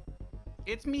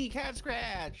 It's me, Cat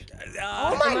Scratch.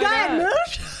 Oh my god,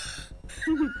 Moosh!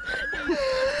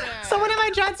 Someone in my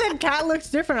chat said cat looks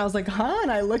different. I was like, huh?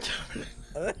 And I looked.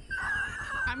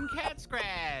 I'm Cat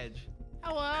Scratch.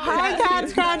 Hello. Hi, Cat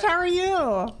Scratch. How are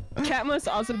you? Cat must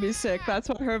also be sick. That's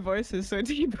why her voice is so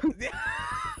deep.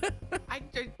 I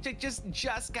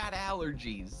just got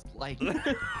allergies. Like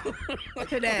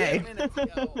Today. minutes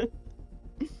ago.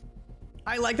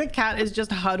 I like that Cat is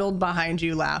just huddled behind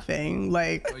you laughing.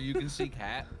 Like, Oh, you can see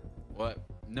Cat? What?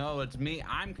 No, it's me.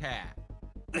 I'm Cat.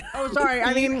 oh, sorry.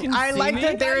 I mean, I like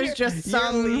that there's just You're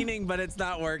some. leaning, but it's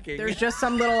not working. There's just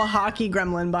some little hockey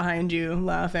gremlin behind you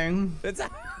laughing. It's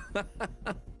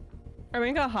I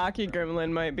think a hockey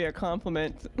gremlin might be a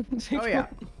compliment. Oh, yeah.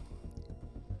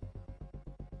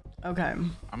 Okay.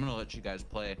 I'm gonna let you guys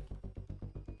play.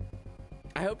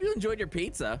 I hope you enjoyed your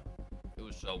pizza. It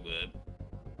was so good.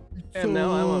 And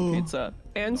now I want pizza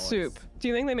and Nice. soup. Do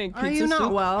you think they make pizza Are you not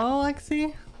soup? well,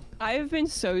 Lexi? I've been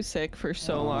so sick for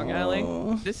so long, Allie.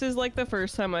 Oh. This is like the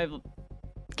first time I've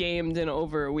gamed in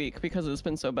over a week because it's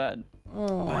been so bad.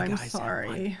 Oh, Bye, I'm guys.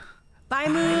 sorry. Bye,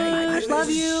 Moosh. Love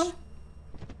you.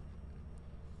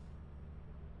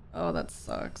 Oh, that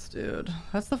sucks, dude.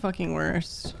 That's the fucking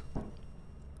worst.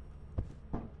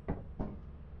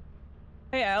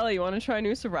 Hey, Allie, you want to try a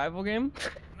new survival game?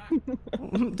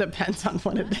 Depends on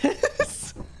what it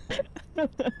is.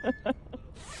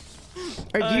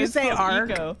 Or do you It's say called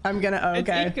arc? Eco. I'm gonna.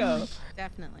 Okay. It's eco.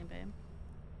 Definitely,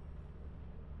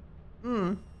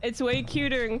 babe. It's way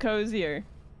cuter and cozier.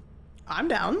 I'm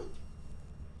down.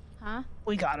 Huh?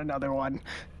 We got another one.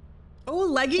 Oh,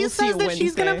 Leggy We'll see says you that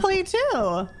she's gonna play Wednesday.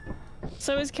 too.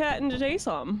 So is Cat and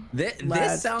Jason. This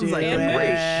Let's sounds do like a it.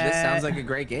 great. This sounds like a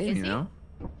great game. Is You he? know.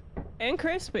 And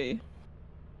Crispy.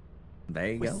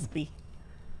 There you go. Wispy.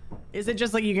 Is it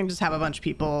just like you can just have a bunch of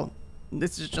people?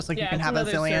 This is just like you Yeah, can it's have a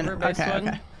another zillion. server-based Okay, one.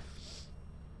 okay.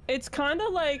 It's kind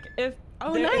of like if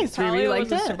Oh, if nice. We really Talia liked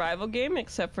was a it. survival game,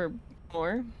 except for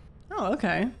more. Oh,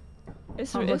 okay.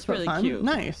 It's Complex but really fun. cute.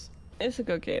 Nice. It's a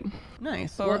good game.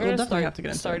 Nice. So We'll we're gonna definitely have to get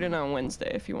into start it. it on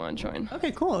Wednesday if you want to join.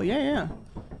 Okay, cool. Yeah,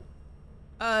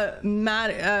 yeah.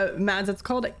 Mads, it's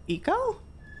called Eco?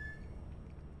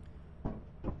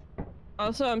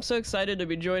 Also, I'm so excited to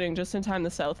be joining just in time to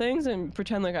sell things and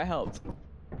pretend like I helped.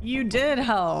 You did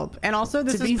help. And also,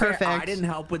 this To be is perfect. fair, I didn't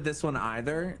help with this one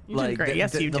either. You did great.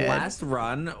 Yes, you the did. last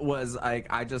run was like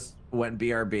I just went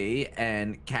BRB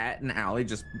and Kat and Allie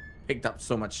just picked up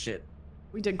so much shit.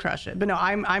 We did crush it. But no,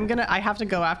 I have to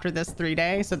go after this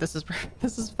 3-day, so this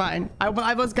is fine. I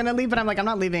was gonna leave, but I'm like, I'm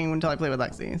not leaving until I play with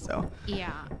Lexi, so.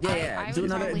 Yeah. Yeah, I do would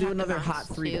another- probably do have to another bounce hot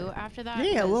 3 too day. after that. Yeah,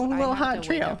 a because little I have hot to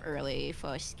trio. Wake up early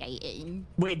for skating.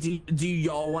 Wait, do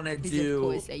y'all want to Because do? Of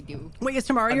course I do. Wait, is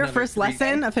tomorrow your Another first 3-day?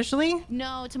 lesson officially?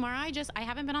 No, tomorrow I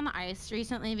haven't been on the ice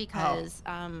recently because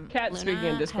Cat's speaking in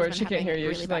Luna Discord, has she been can't hear having you,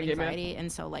 really she's bad not getting mad. anxiety, and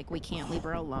so like we can't leave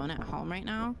her alone at home right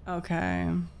now. Okay.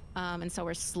 And so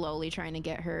we're slowly trying to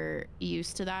get her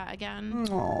used to that again.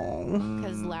 Oh.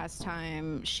 Because last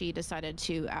time she decided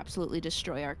to absolutely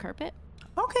destroy our carpet.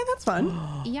 Okay, that's fun.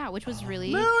 Yeah, which was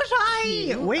really Moosh, hi!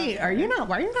 cute Wait, of are you her. not?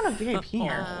 Why are you not a VIP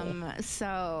here?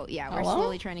 So yeah, we're Hello?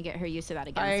 slowly trying to get her used to that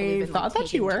again. So I we've been, thought like, that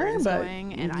you taking were, turns but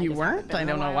going, and I you just weren't. haven't been I in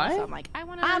a don't know while, why. So I'm like, I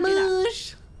want Hi, to do that.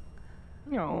 Moosh.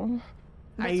 No.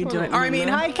 How you doing? Or I mean,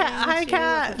 hi, Cat. Hi,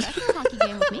 Cat. Professional hockey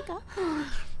game with Mika.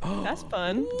 That's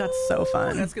fun. That's so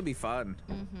fun. That's gonna be fun.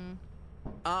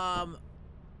 Mm-hmm.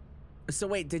 So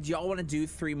wait, did y'all want to do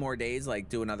 3 more days? Like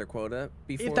do another quota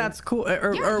before? If that's cool,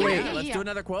 or Yeah, wait. Yeah, let's yeah. do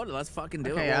another quota. Let's fucking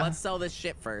do Okay, it. yeah. Well, let's sell this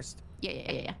shit first.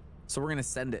 Yeah. So we're gonna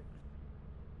send it.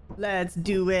 Let's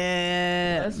do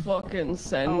it. Let's fucking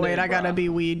send Oh wait, it, I gotta bruh. be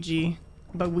Ouija,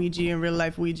 but Ouija in real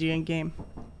life, Ouija in game.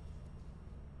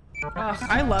 Ugh,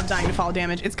 I love dying to fall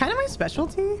damage. It's kind of my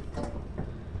specialty.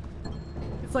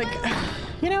 It's like,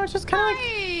 you know, it's just kind of like.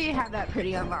 I have that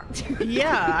pretty unlocked.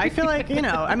 Yeah, I feel like, you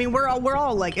know, I mean, we're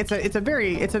all like, it's a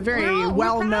very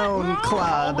well-known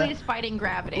club. Always fighting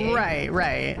gravity. Right.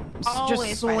 Always Just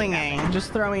fighting swinging, gravity.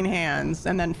 just throwing hands,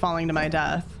 and then falling to my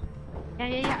death.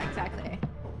 Yeah, exactly.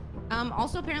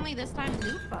 Also, apparently this time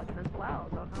loot bugs as well.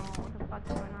 Don't know what the fuck's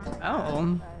going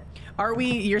on. Oh. Are we?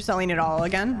 You're selling it all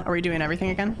again? Are we doing everything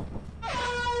again?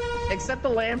 Except the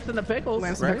lamps and the pickles.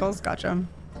 Lamps and pickles. Gotcha.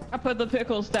 I put the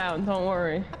pickles down. Don't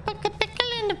worry. Put the pickle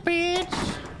in the fridge.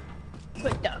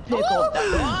 Put that pickle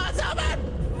down.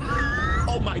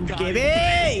 Oh my god.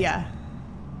 Gibby!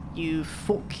 You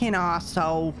fucking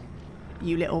asshole.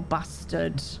 You little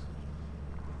bastard.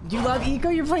 You love Eco?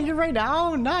 You're playing it right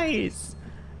now? Nice.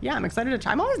 Yeah, I'm excited to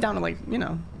try. I'm always down to, like, you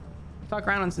know, fuck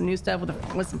around on some new stuff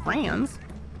with some friends.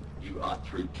 You are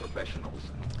true professionals.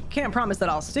 Can't promise that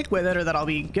I'll stick with it or that I'll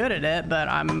be good at it, but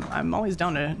I'm always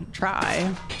down to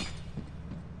try.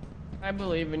 I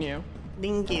believe in you.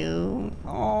 Thank you.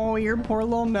 Oh, your poor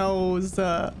little nose.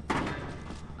 I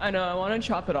know. I want to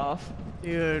chop it off,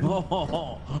 dude.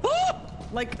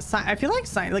 Like, I feel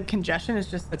like congestion is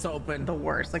just it's open. The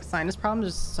worst. Like sinus problems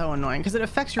is so annoying because it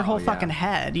affects your whole fucking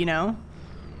head, you know?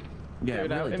 Yeah,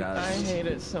 dude, it really does. I hate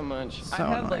it so much. So I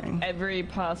have annoying. like every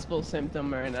possible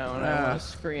symptom right now, and I want to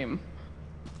scream.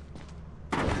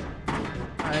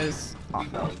 That is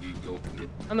awful.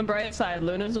 On the bright side,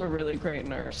 Luna's a really great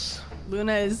nurse.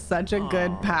 Luna is such a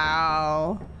good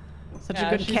pal. Such a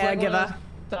good she's like one of caregiver.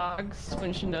 those dogs,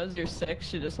 when she knows you're sick,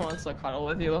 she just wants to cuddle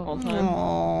with you the whole time.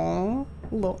 Aww,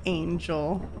 little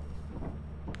angel.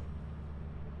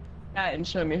 Yeah, and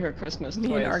show me her Christmas toys.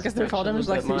 Me and Arcus, their fall damage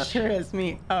like like sure is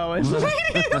me. Oh, it's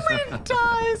it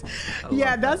does.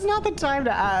 Yeah, that's not the time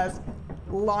to ask.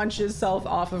 Launch yourself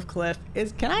off of cliff.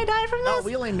 Can I die from this? Oh,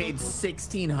 we only made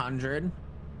 1,600.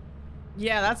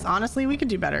 Yeah, that's honestly, we could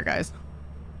do better, guys.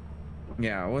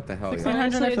 Yeah, what the hell?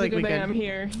 1,600, I feel like we could. I'm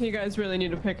here. You guys really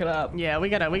need to pick it up. Yeah, we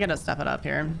gotta step it up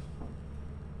here.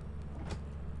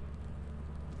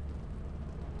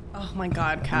 Oh my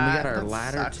god, Kat. We got our that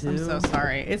ladder sucks. too. I'm so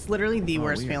sorry. It's literally the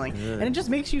worst we are feeling. good. And it just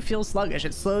makes you feel sluggish.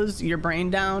 It slows your brain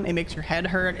down. It makes your head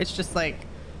hurt. It's just like,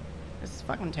 it's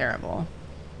fucking terrible.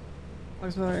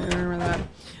 Remember that?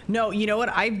 No, you know what?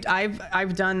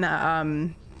 I've done that,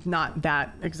 not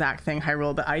that exact thing,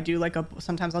 Hyrule, but I do like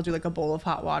sometimes I'll do like a bowl of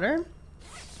hot water.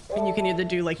 And you can either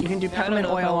do like, you can do peppermint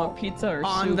oil pizza or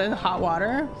on soup. the hot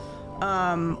water.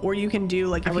 Or you can do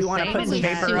like if you want to put some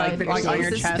vapor like on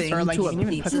your chest, or like you can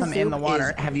even put some in the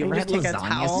water. Have you ever had just take a lasagna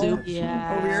towel soup?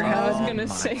 Yeah. over your I head was gonna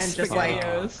say and just like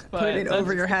put it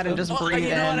over your head and just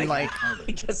breathe in, like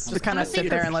just kind of sit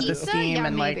there and let the Pizza? steam Yeah,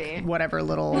 and like maybe. whatever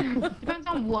little Depends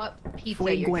on what pizza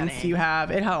you're flagrants getting. you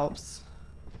have. It helps.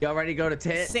 Y'all ready to go to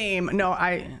Tit? Same. No,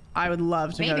 I would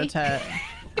love to go to Maybe. Tet.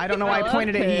 I don't know why I love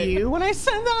pointed at Tit. you when I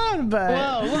said that,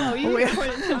 but Whoa, you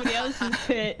pointed at somebody else's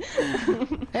pit.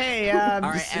 hey, All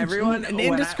right, everyone.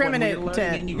 indiscriminate when we're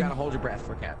loading Tit. in, you gotta hold your breath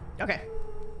for Cat. Okay,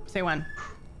 say when.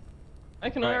 I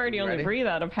can All right, already you only ready? breathe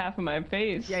out of half of my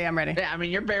face. Yeah, I'm ready. Yeah, I mean,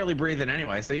 you're barely breathing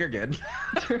anyway, so you're good.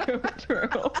 True, true.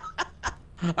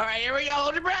 All right, here we go.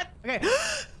 Hold your breath. Okay.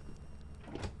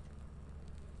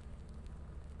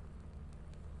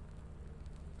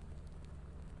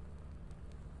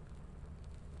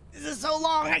 This is so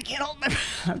long, I can't hold my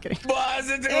breath. I'm kidding. What's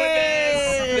it doing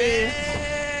Hey!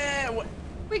 this?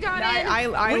 We got it.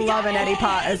 I love an Eddie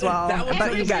pot as well, That was but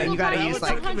every you gotta single time use it's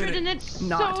like 100 and it's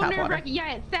not so tap water. nerve-wracking.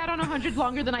 Yeah, it sat on 100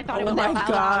 longer than I thought it Oh would. my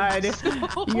god,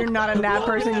 So you're not a nap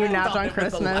person. You napped on Stop it for the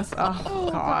Christmas. laptop.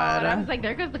 Oh God. I god. was like,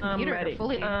 there goes the I'm computer ready.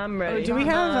 fully. I'm Oh, ready. do we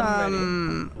have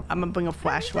I'm ready. I'm gonna bring a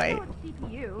flashlight.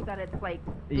 CPU that it's like.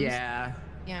 Yeah.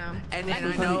 Yeah. And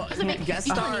then I know Doesn't make guest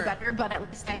you feel any star. better, but at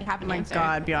least I have Oh an my answer.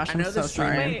 god, Biosh, I I'm know so the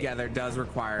streaming sorry. together does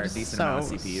require a decent So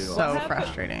amount of CPU. so happened?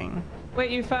 frustrating. Wait,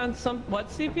 you found what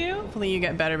CPU? Hopefully you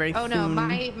get better very Oh soon.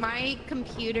 no, my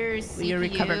computer's Will you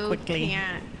recover CPU quickly?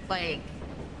 can't like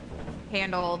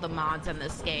handle the mods in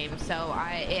this game, so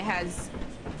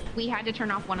we had to turn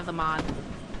off one of the mods,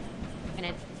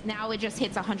 and now it just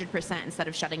hits 100% instead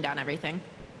of shutting down everything.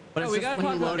 But it's we just gotta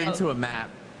when you talk load about- into a map.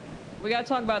 We gotta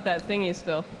talk about that thingy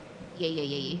still.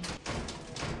 Yeah.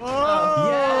 Oh,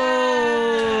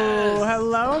 Yes!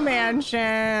 hello,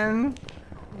 mansion.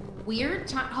 Weird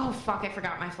time. Oh fuck! I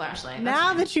forgot my flashlight.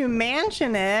 Now that you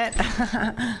mention it, sorry.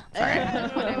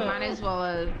 I might as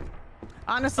well.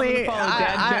 Honestly, I'm gonna follow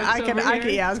dad I jokes could, over here.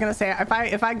 yeah, I was gonna say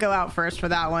if I go out first for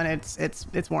that one,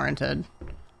 it's warranted.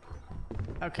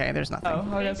 Okay, there's nothing.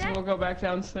 Oh, I guess we'll go back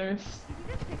downstairs. Did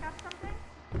you just pick up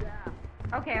something?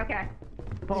 Yeah. Okay.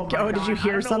 Oh, Oh, my did God. you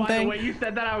hear I don't know something? Why the way you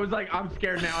said that, I was like, I'm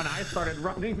scared now, and I started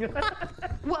running.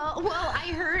 Well,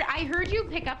 I heard you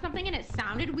pick up something and it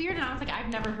sounded weird, and I was like, I've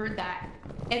never heard that.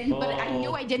 But I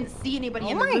knew I didn't see anybody Oh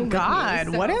in the room my with god,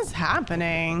 me, so. what is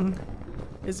happening?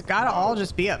 It's gotta all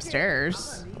just be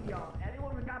upstairs.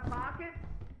 Anyone got pockets?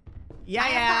 Yeah, I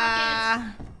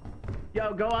have yeah.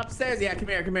 Yo, go upstairs. Yeah, come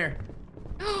here.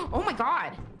 Oh my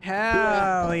god.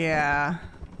 Hell yeah.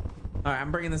 All right,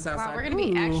 I'm bringing this outside. Wow, we're gonna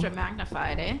be Ooh. extra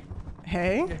magnified, eh?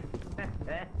 Hey.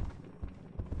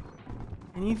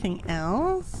 Anything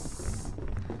else?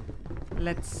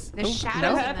 Let's. The oh, shadows no.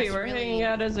 I'm in happy this we're really- hanging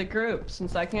out as a group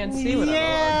since I can't see what I'm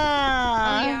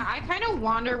Yeah. Oh yeah, I kind of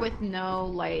wander with no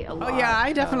light a lot. Oh yeah,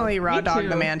 I definitely raw me dog the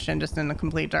too. mansion just in the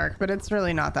complete dark, but it's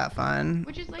really not that fun.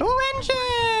 Which is like. Oh,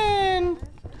 engine!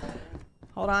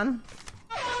 Hold on.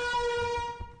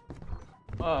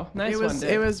 Oh, nice It one, was dude.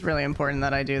 it was really important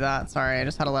that I do that. Sorry, I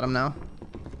just had to let him know.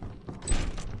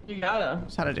 You gotta.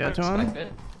 Just had to do it to respect him.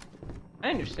 it. I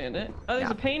understand it. Oh, there's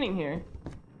Yeah. a painting here.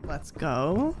 Let's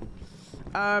go.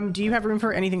 Do you have room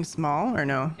for anything small or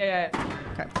no? Yeah.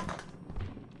 Okay.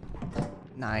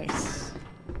 Nice.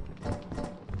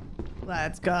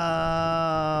 Let's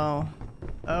go.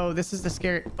 Oh, this is the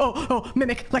scary. Oh,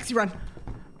 mimic. Lexi, run.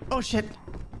 Oh shit.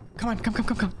 Come on,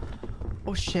 come.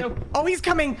 Oh shit. No. Oh, he's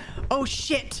coming. Oh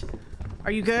shit.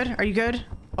 Are you good? Are you good?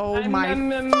 Oh I'm my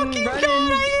running. fucking god,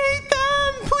 I hate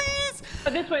them. Please.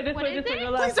 This way, What is it? go Please,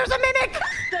 left. there's a mimic.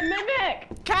 The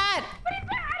mimic! Cat. What is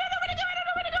that? I don't know where to go. I don't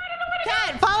know where to go. I don't know where to go.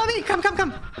 Cat, follow me. Come.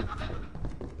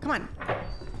 Come on.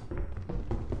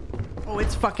 Oh,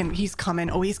 it's fucking. He's coming.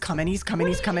 Oh, he's coming. He's coming. What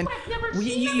He's is coming. this? I've never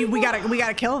seen that We before.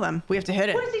 gotta kill them. We have to hit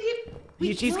it. What is he do?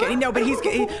 He's getting no, but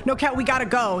no, Cat. We gotta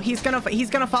go. He's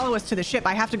gonna follow us to the ship.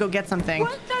 I have to go get something.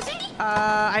 What does he?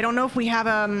 I don't know if we have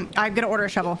I'm gonna order a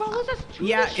shovel. Follows us to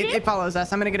Yeah, the ship? it follows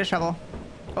us. I'm gonna get a shovel.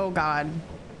 Oh god.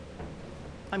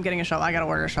 I'm getting a shovel. I gotta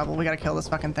order a shovel. We gotta kill this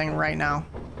fucking thing right now.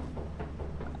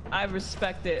 I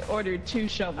respect it. Ordered 2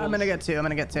 shovels. I'm gonna get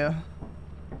two.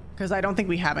 Because I don't think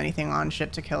we have anything on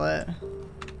ship to kill it.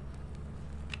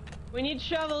 We need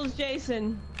shovels,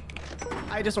 Jason.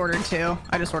 I just ordered two.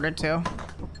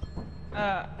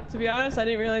 To be honest, I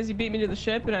didn't realize you beat me to the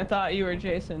ship, and I thought you were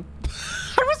Jason.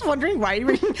 I was wondering why you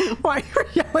were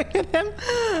yelling at him.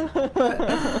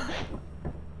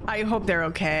 I hope they're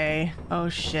okay. Oh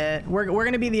shit. We're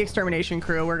gonna be the extermination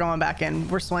crew. We're going back in.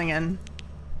 We're swinging.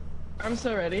 I'm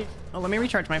so ready. Oh, let me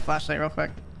recharge my flashlight real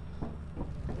quick.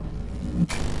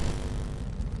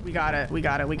 We got it. We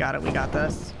got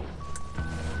this.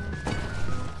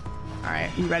 All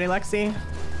right, you ready, Lexi?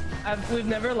 We've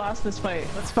never lost this fight.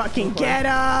 Let's fucking get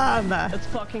them. Let's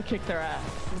fucking kick their ass.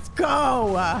 Let's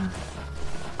go.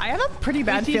 I have a pretty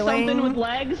bad See feeling. something with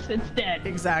legs, it's dead.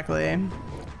 Exactly.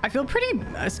 I feel pretty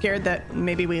scared that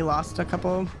maybe we lost a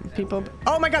couple people.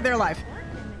 Oh my god, they're alive.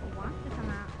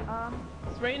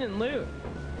 It's raining loot.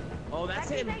 Oh, that's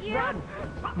him. Run.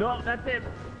 No, that's him.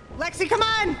 Lexi, come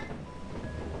on.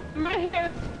 I'm right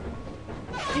here.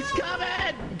 He's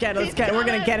coming. Let's get. We're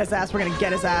gonna get his ass. We're gonna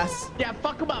get his ass. Yeah,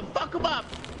 fuck him up. Fuck him up.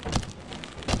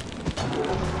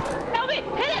 Help me!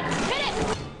 Hit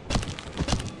it!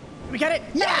 We get it.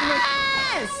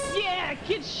 Yes. Yeah,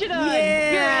 get shit on.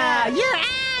 Yeah. Your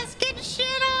ass. Get shit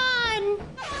on.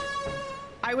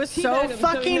 I was so Teabag him so he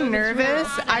fucking knows it's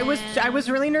nervous. real. I was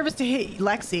really nervous to hit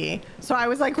Lexi. So I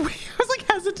was like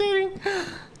hesitating.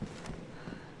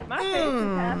 My face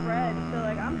is half red, so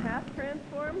like I'm half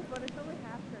transformed, but it's only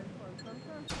half transformed.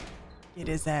 Sometimes. Get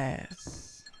his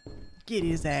ass. Get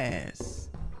his ass.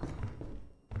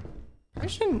 I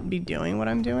shouldn't be doing what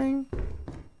I'm doing.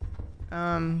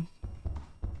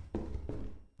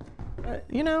 But,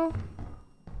 you know,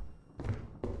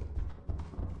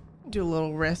 do a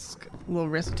little risk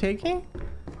taking.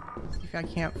 See if I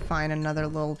can't find another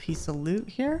little piece of loot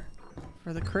here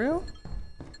for the crew.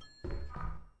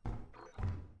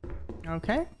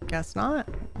 Okay, guess not.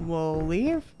 We'll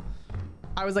leave.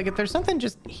 I was like, if there's something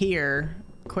just here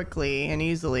quickly and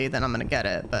easily, then I'm gonna get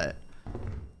it, but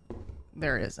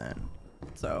there isn't.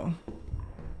 So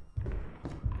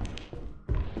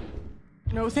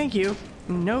no thank you.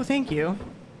 No thank you.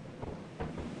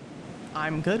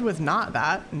 I'm good with not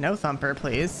that. No thumper,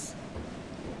 please.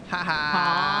 Ha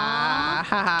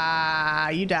ha.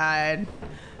 You died.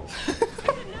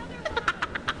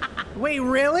 Wait,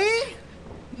 really?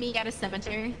 Me at a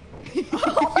cemetery. There's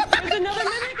another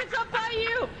mimic. It's up by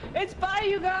you. It's by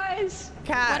you guys.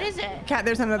 Cat. What is it? Cat,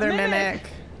 there's another A mimic. mimic.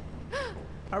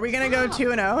 Are we gonna go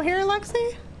 2-0 here,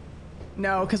 Lexi?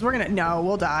 No, because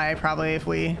we'll die probably if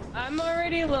we. I'm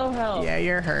already low health. Yeah,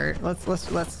 you're hurt. Let's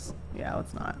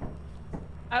not.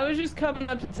 I was just coming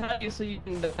up to tell you so you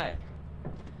can die.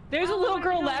 There's a little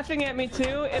girl laughing at me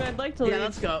too, and I'd like to leave. Yeah,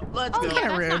 let's go. Let's Oh go. yeah, kinda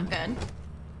that's rude. not good.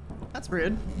 That's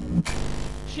rude.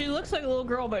 She looks like a little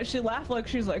girl, but she laughed like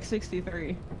she's like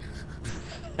 63.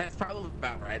 That's probably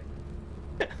about right.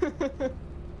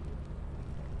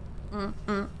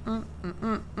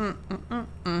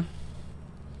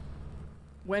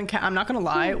 When Cat, I'm not gonna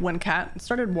lie, when Cat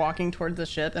started walking towards the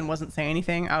ship and wasn't saying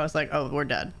anything, I was like, oh, we're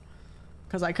dead.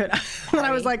 Because I could, and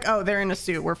I was like, oh, they're in a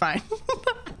suit, we're fine.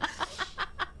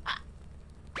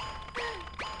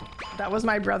 That was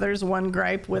my brother's one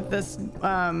gripe with this,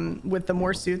 with the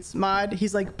more suits mod.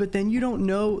 He's like, but then you don't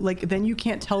know, like, then you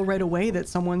can't tell right away that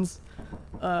someone's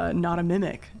not a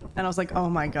mimic. And I was like, oh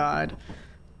my God.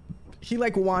 He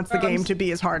like wants the game to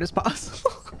be as hard as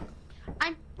possible.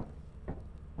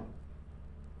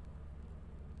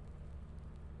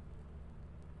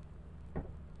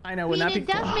 I know, wouldn't that be it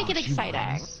cool? does make it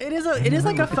exciting. It is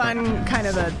like a fun kind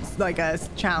of a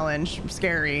challenge,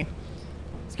 scary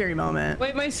moment.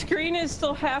 Wait, my screen is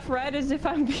still half red as if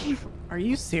I'm being... Are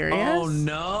you serious? Oh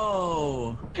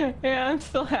no. Yeah, I'm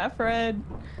still half red.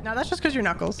 No, that's just because you're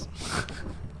Knuckles.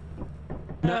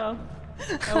 No.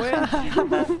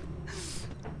 Oh,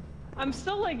 I'm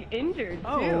still like injured too.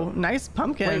 Oh, nice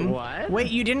pumpkin. Wait, what? Wait,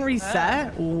 you didn't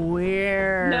reset?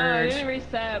 Weird. No, I didn't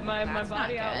reset. My That's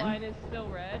body not good. outline is still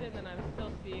red, and then I'm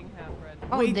still seeing half red.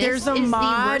 Oh, Wait, this there's a is the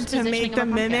mod worst to positioning make of the a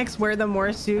pumpkin. mimics wear the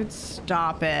more suits.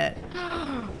 Stop it.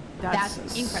 That's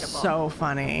incredible. So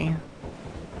funny.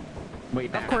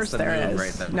 Wait, Of course there is.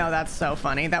 Right there. No, that's so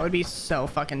funny. That would be so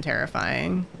fucking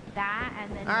terrifying. That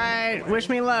and then. All right, wish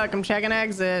me luck. I'm checking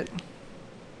exit.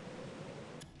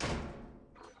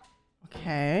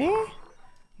 Okay.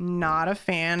 Not a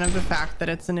fan of the fact that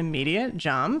it's an immediate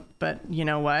jump, but you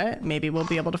know what? Maybe we'll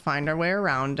be able to find our way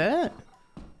around it.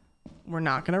 We're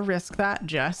not gonna risk that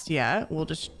just yet. We'll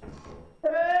just...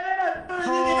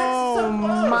 Oh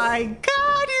my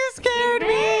God, you scared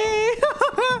me!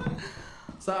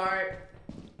 Sorry.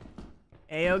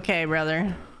 A-okay,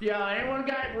 brother. Yo, anyone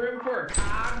got room for a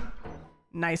cog?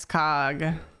 Nice cog.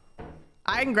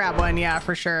 I can grab one, yeah,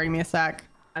 for sure. Give me a sec.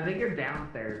 I think you're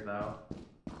downstairs though.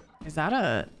 Is that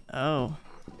a... Oh.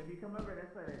 If you come over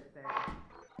this way, it's there.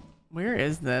 Where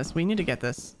is this? We need to get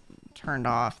this turned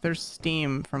off. There's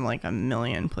steam from like a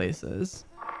million places.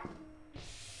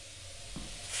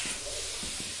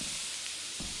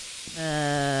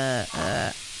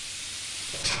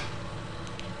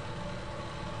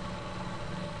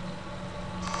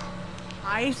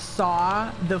 I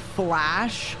saw the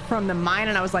flash from the mine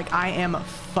and I was like, I am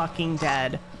fucking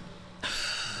dead.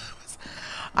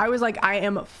 I was like, I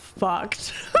am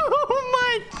fucked. Oh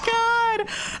my God.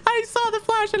 I saw the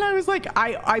flash and I was like,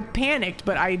 I panicked,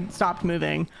 but I stopped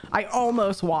moving. I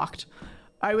almost walked.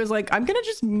 I was like, I'm gonna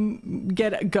just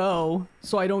go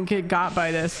so I don't get got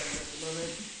by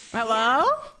this. Hello?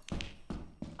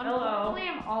 Unfortunately,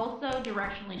 I'm also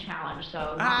directionally challenged,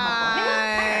 so not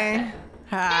Hi.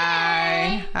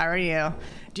 Hi. How are you?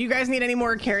 Do you guys need any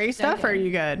more carry stuff or are you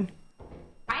good?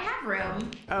 I have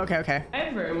room. Okay, okay. I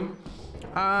have room.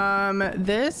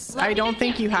 This, I don't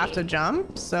think you have to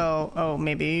jump, so, oh,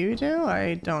 maybe you do?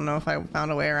 I don't know if I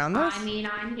found a way around this. I mean,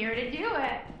 I'm here to do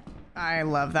it. I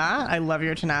love that. I love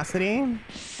your tenacity.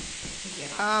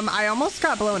 I almost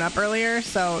got blown up earlier,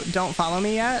 so don't follow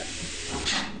me yet.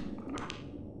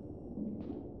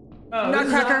 Oh,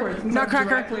 Nutcracker!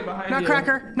 Nutcracker!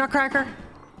 Nutcracker! Nutcracker!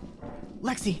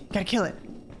 Lexi, gotta kill it.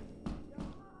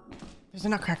 There's a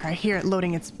nutcracker. I hear it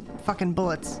loading its fucking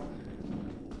bullets.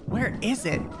 Where is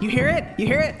it? You hear it? You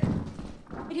hear it?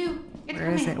 I do. It's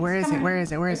Where is coming. it? Where is it? Where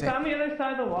is it? Where is It's it? on the other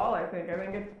side of the wall, I think. I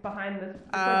think it's behind this.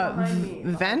 It's like behind me.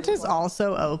 Vent is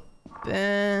also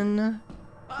open.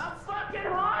 I'm fucking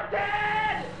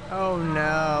haunted! Oh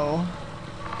no.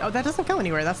 Oh, that doesn't go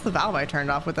anywhere. That's the valve I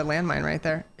turned off with the landmine right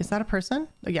there. Is that a person?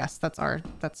 Yes, that's a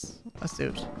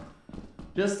suit.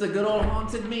 Just the good old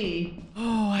haunted me.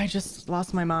 Oh, I just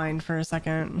lost my mind for a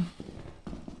second.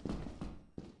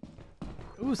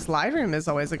 Ooh, slide room is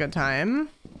always a good time.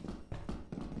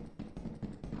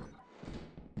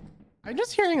 I'm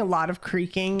just hearing a lot of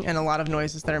creaking and a lot of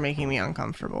noises that are making me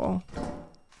uncomfortable.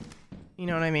 You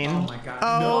know what I mean? Oh my God.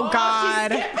 Oh No,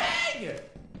 God. she's skipping!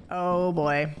 Oh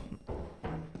boy.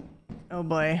 Oh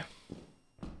boy.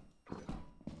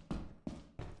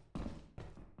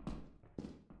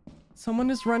 Someone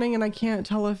is running and I can't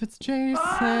tell if it's Jason.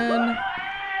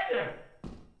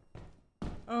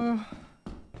 Oh.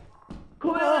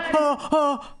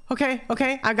 Oh, okay,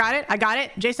 okay. I got it. I got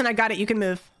it. Jason, I got it. You can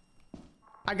move.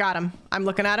 I got him. I'm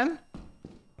looking at him.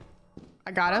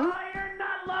 I got him. Iron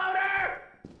nut loader!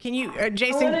 Can you,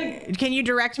 Jason, can you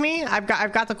direct me? I've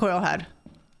got the coil head.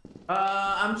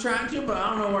 I'm trying to, but I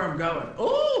don't know where I'm going.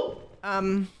 Ooh!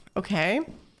 Okay.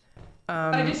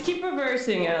 I just keep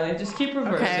reversing, Ellie. Just keep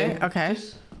reversing. Okay, okay.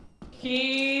 Just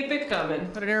keep it coming.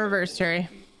 Put it in reverse, Terry.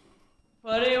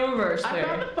 Put it in reverse I there.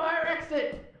 found the fire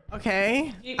exit!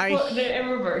 Okay. In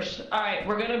reverse. All right,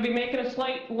 we're gonna be making a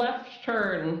slight left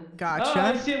turn. Gotcha. Oh,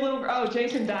 I see a little. Oh,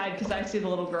 Jason died because I see the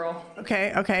little girl.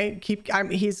 Okay. Okay.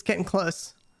 He's getting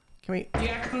close. Can we?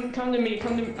 Yeah, come to me.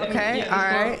 Come to me. Okay. Yeah,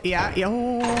 all right. Yeah.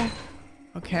 Yo.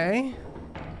 Okay.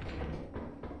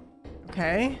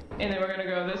 Okay. And then we're gonna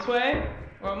go this way.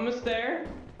 We're almost there.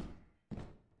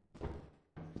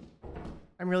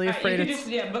 I'm really afraid you it's... just,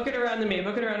 yeah, book it around to me.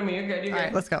 Book it around to me. You're good. You're good. All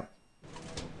right, let's go.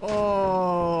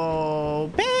 Oh,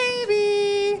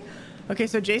 baby. Okay,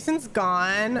 so Jason's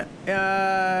gone.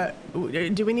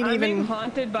 Do we need to I'm even... being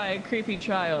haunted by a creepy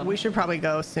child. We should probably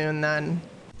go soon then.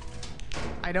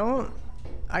 I don't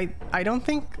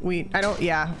think we...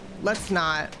 Yeah, let's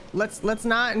not. Let's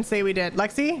not and say we did.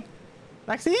 Lexi?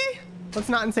 Lexi? Let's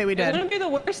not and say we did. It wouldn't be the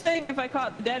worst thing if I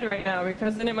caught dead right now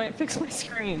because then it might fix my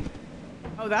screen.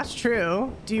 Oh, that's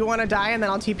true. Do you want to die and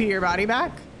then I'll TP your body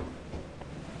back?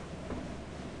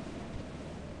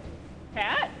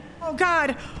 Cat? Oh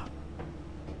God.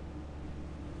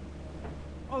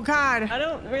 Oh God. I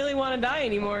don't really want to die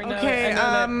anymore. Okay,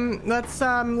 let's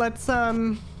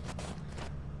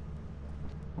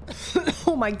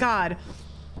oh my God.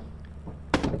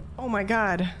 Oh my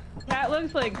God. Cat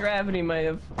looks like gravity might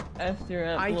have effed her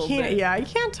up a little bit. Yeah, I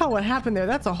can't tell what happened there.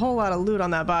 That's a whole lot of loot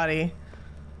on that body.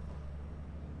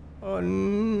 Oh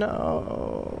no.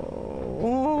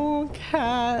 Oh,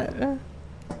 Cat.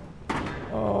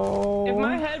 Oh. If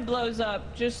my head blows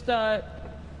up, just don't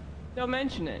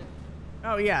mention it.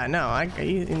 Oh yeah, no,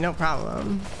 no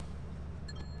problem.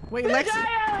 Wait, I'm Lexi. gonna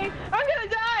die, Ellie! I'm gonna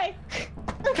die!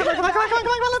 Come on,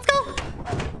 let's go!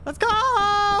 Let's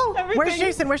go! Where's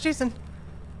Jason? Where's Jason?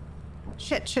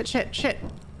 Shit.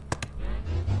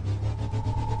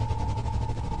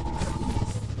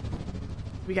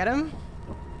 We get him?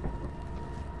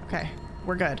 Okay,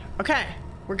 we're good. Okay,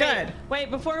 we're good.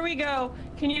 Wait, before we go,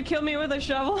 can you kill me with a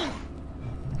shovel?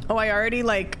 Oh, I already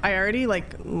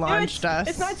launched us.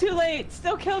 It's not too late.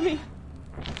 Still kill me.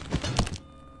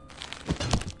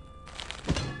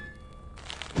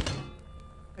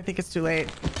 I think it's too late.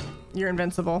 You're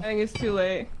invincible. I think it's too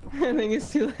late. I think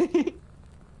it's too late.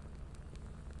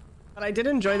 But I did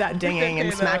enjoy that dinging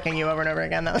and smacking you over and over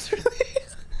again. That was really...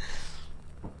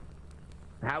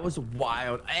 That was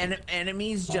wild. And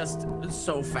enemies just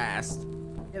so fast.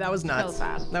 Yeah, that was nuts. So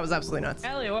fast. That was absolutely nuts.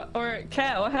 Ellie, or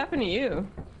Kat, what happened to you?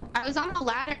 I was on the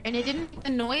ladder and it didn't make the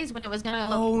noise when it was gonna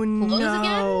Oh, close no.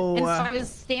 again. And so I was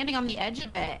standing on the edge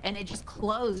of it and it just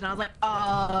closed and I was like,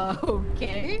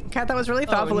 okay. Kat, that was really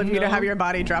thoughtful of you to no. have your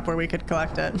body drop where we could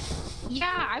collect it.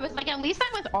 Yeah, I was like, at least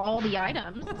I'm with all the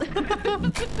items.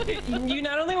 You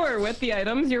not only were with the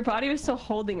items, your body was still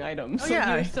holding items. Oh, So yeah.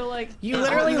 you were still like... You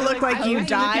literally look like you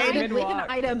died. With an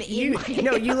item in my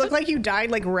No, you look like you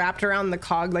died like wrapped around the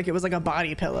cog like it was like a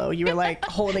body pillow. You were like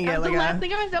holding it That was like the a... last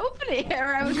thing I was opening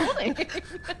or I was holding.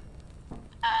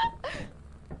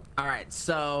 All right,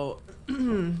 so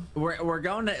we're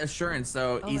going to assurance,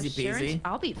 so easy peasy.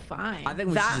 I'll be fine. I think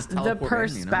we should just the teleport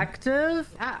perspective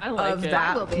Yeah, I like of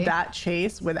it. that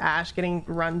chase with Ash getting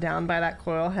run down by that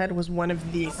coil head was one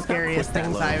of the scariest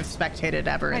things I've spectated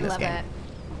ever I in this love game. it.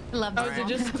 I love Oh, is it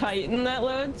just Titan that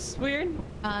loads? Weird?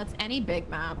 It's any big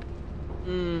map.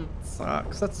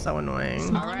 Sucks. That's so annoying.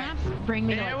 Smaller maps bring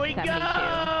me to like 72.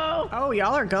 Oh,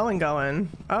 y'all are going.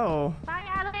 Oh. Bye,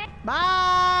 Alex.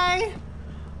 Bye.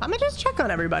 I'm gonna just check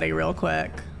on everybody real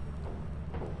quick.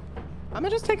 I'm gonna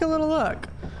just take a little look.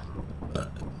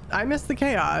 I missed the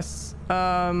chaos.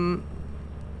 They're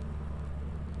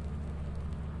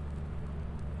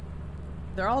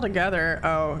all together.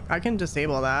 Oh, I can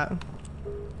disable that.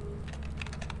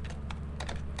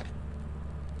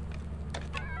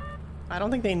 I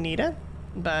don't think they need it,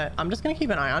 but I'm just gonna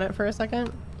keep an eye on it for a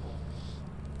second.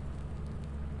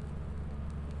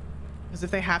 Because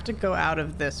if they have to go out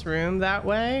of this room that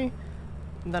way,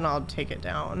 then I'll take it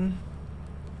down.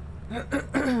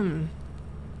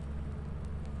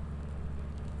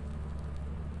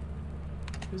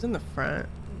 Who's in the front?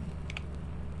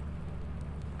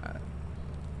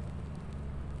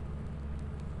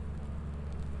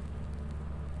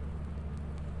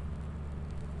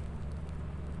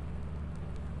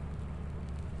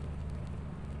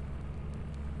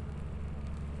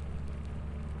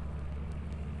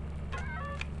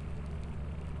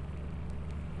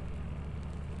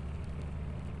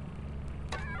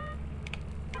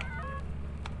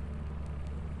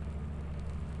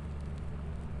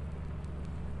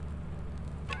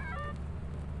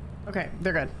 Okay,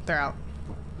 they're good. They're out.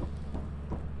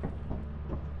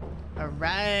 All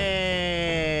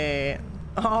right.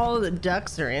 All the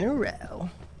ducks are in a row.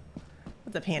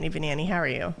 What's up, Handy Banani? How are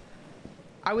you?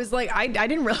 I was like, I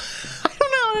didn't really, I don't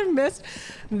know, I missed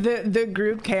the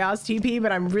group chaos TP,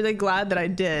 but I'm really glad that I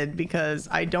did because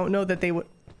I don't know that they would.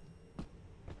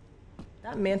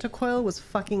 That manticoil was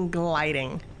fucking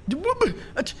gliding.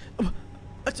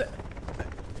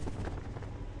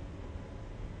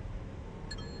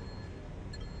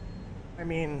 I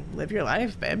mean, live your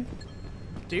life, babe.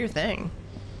 Do your thing.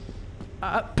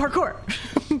 Parkour!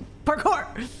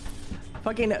 Parkour!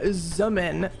 Fucking zoom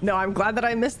in. No, I'm glad that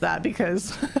I missed that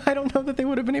because I don't know that they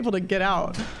would have been able to get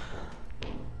out.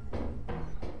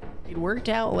 It worked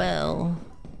out well.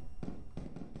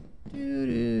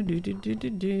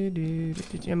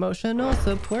 Emotional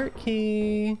support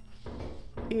key.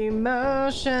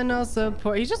 Emotional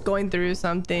support. He's just going through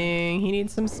something. He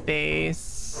needs some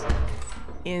space.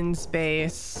 In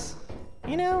space.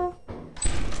 You know?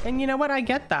 And you know what? I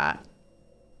get that.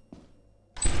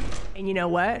 And you know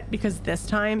what? Because this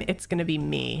time it's gonna be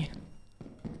me.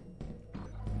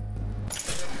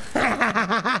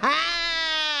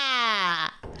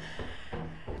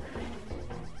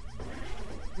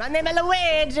 My name is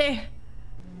Luigi.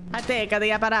 I take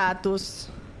the apparatus.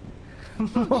 I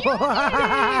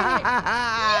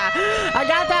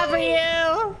got that for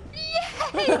you.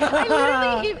 Yay! I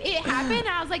literally, it happened. And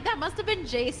I was like, that must have been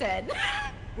Jason.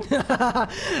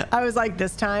 I was like,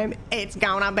 this time it's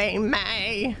gonna be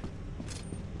me.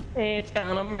 It's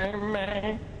gonna be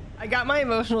me. I got my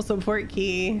emotional support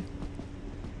key.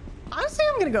 Honestly,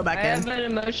 I'm gonna go back I in. have an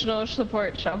emotional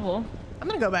support shovel. I'm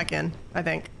gonna go back in, I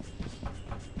think.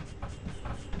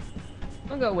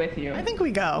 I'll go with you. I think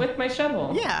we go. With my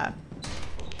shovel. Yeah.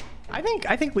 I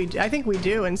think we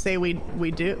do and say we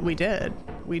did. We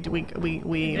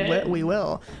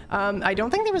will. I don't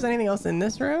think there was anything else in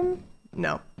this room.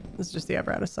 No, it's just the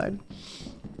apparatus side.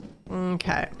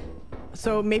 Okay.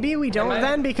 So maybe we don't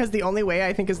then, because the only way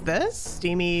I think is this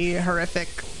steamy, horrific,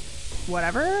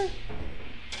 whatever.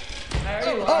 I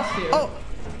already lost you.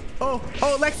 Oh,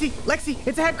 Lexi,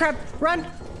 it's a head crab. Run.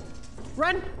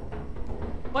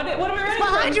 What am I running It's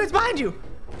behind you, it's behind you.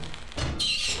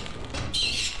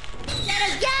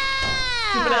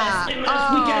 Yeah!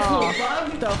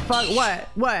 The fuck?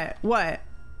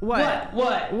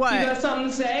 What? You got something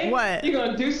to say? What? You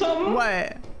gonna do something?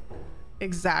 What?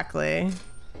 Exactly.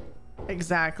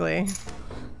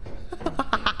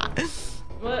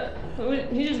 What?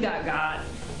 He just got.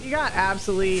 You got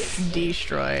absolutely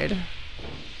destroyed.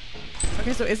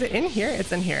 Okay, so is it in here?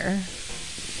 It's in here.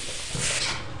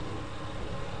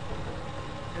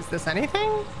 Is this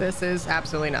anything? This is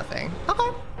absolutely nothing.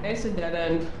 Okay. It's a dead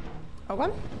end. Okay.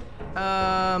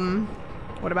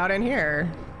 What about in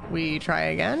here? We try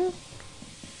again?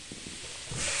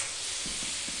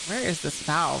 Where is this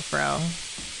valve, bro?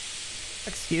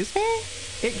 Excuse me?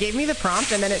 It gave me the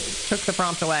prompt and then it took the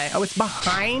prompt away. Oh, it's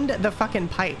behind the fucking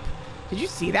pipe. Did you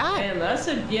see that? Man, that's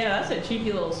a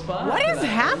cheeky little spot. What is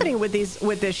happening with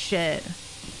this shit?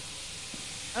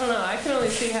 I don't know. I can only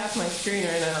see half my screen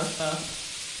right now, so.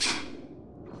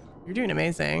 You're doing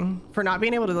amazing. For not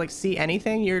being able to like see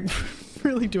anything, you're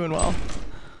really doing well.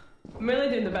 I'm really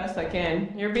doing the best I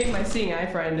can. You're being my seeing eye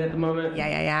friend at the moment.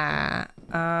 Yeah.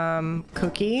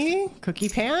 Cookie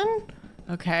pan?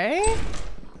 Okay.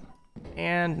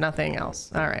 And nothing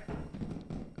else. All right.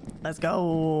 Let's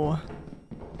go.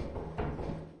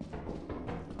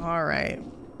 All right.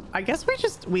 I guess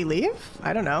we leave?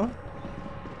 I don't know.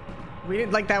 We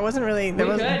didn't like that wasn't really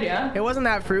yeah. It wasn't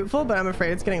that fruitful, but I'm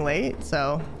afraid it's getting late,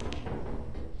 so.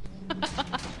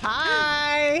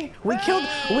 Hi. We killed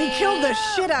the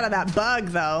shit out of that bug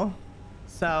though.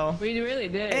 So we really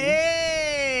did.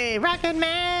 Hey, Rocket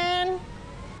Man.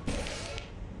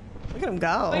 Look at him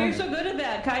go. Oh, you're so good at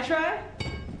that. Can I try?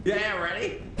 Yeah,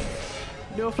 ready?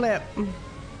 Do a flip.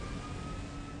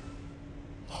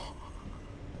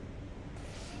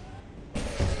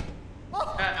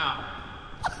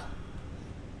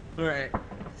 All right.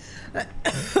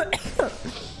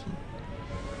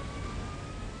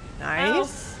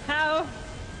 Nice. How?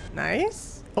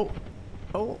 Nice. Oh.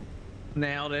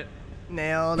 Nailed it.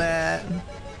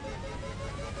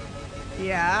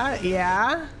 Yeah.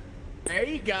 There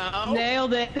you go.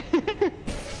 Nailed it.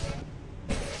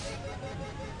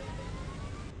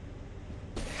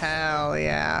 Hell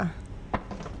yeah.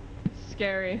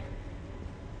 Scary.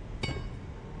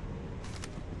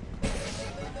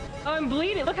 Oh, I'm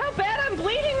bleeding. Look how bad I'm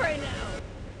bleeding right now.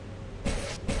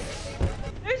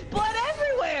 There's blood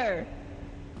everywhere.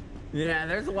 Yeah,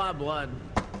 there's a lot of blood.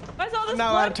 Why's all this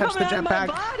Not allowed blood to touch coming the out of my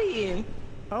jetpack. body?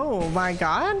 Oh my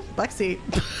God, Lexi.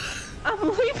 I'm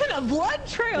leaving a blood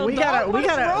trail. we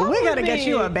gotta get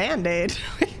you a band. Band-Aid.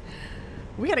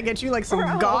 We gotta get you like some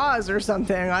Bro. gauze or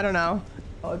something. I don't know.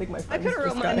 Oh, I think my I friend could have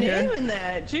wrote just my got here. name in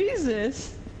that.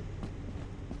 Jesus.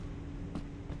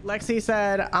 Lexi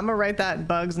said, I'm gonna write that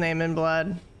bug's name in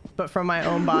blood, but from my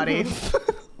own body.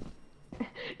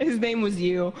 His name was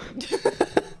you.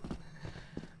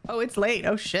 Oh, it's late.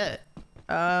 Oh shit.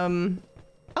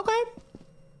 Okay.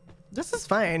 This is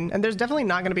fine. And there's definitely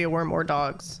not gonna be a worm or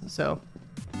dogs, so.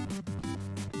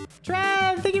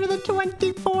 Trev, thank you for the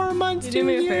 24 months. You do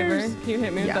me a years. favor. Can you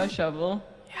hit me with that shovel?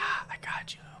 Yeah, I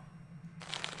got you.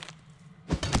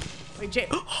 Wait, Jay.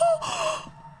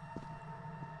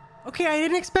 Okay, I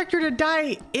didn't expect her to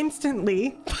die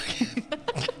instantly.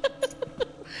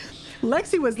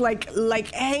 Lexi was like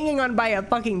hanging on by a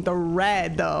fucking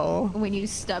thread though. When you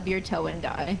stub your toe and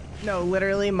die. No,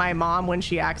 literally my mom, when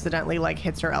she accidentally like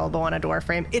hits her elbow on a door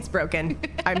frame, it's broken.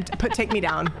 Take me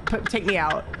down. Take me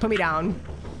out. Put me down.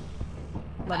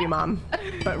 Love you, Mom.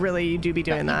 But really, you do be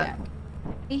doing that.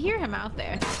 You hear him out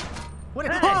there. What?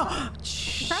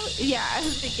 Probably, yeah, I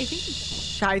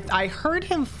think I heard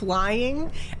him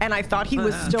flying, and I thought he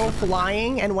was still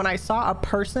flying. And when I saw a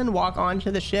person walk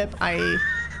onto the ship, I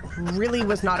really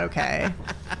was not okay.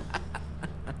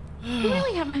 we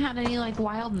really haven't had any like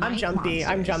wild night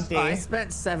I'm jumpy. I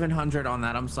spent 700 on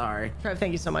that. I'm sorry. Trev,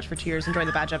 thank you so much for tears. Enjoy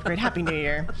the badge upgrade. Happy New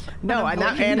Year. No, and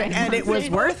it was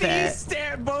worth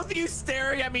it. Both of you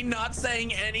staring at me, not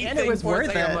saying anything. And it was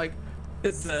worth it. I'm like,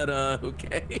 is that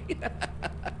okay?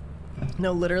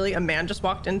 No, literally, a man just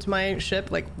walked into my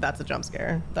ship. Like, that's a jump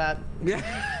scare. That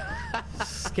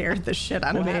scared the shit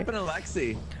out of me. What happened to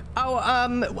Lexi? Oh,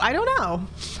 I don't know.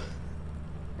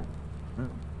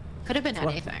 Could have been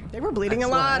anything. They were bleeding a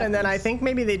lot, and then I think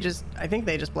maybe they just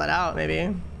bled out,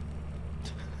 maybe.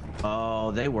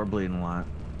 Oh, they were bleeding a lot.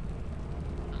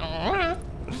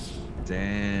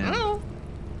 Damn.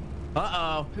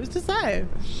 Uh-oh. Who's to say?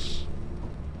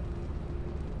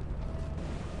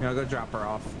 You know, go drop her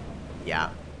off. Yeah.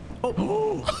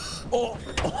 Oh. Oh.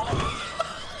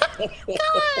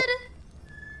 God.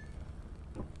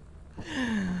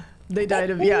 They died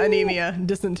of anemia,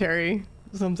 dysentery,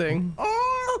 something.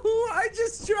 Oh, I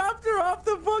just dropped her off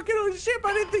the fucking ship.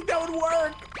 I didn't think that would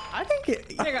work. I think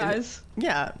it. Hey guys.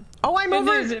 Yeah. Oh, I'm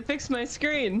over. It fixed my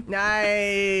screen.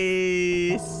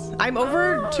 Nice. I'm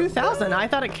over 2,000. I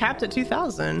thought it capped at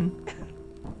 2,000.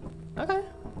 Okay.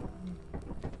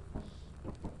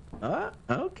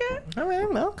 Okay. All right.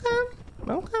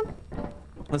 Okay.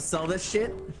 Let's sell this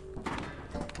shit.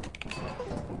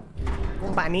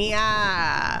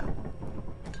 Compania.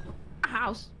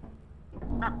 House.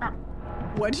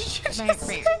 What did you just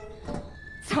say?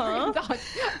 Huh?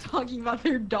 Talking about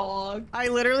their dog. I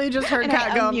literally just heard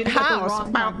Cat go, house.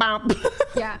 Bow, bow.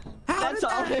 Yeah. That's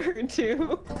all I heard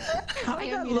too. How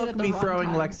did that look me throwing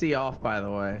Lexi off, by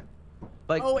the way?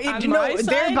 Like, oh, on no, my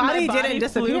their side, body my didn't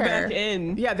flew disappear. back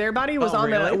in. Yeah, their body was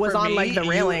on really? the was For on me, like the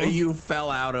railing You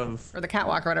fell out of. or the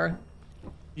catwalk or whatever.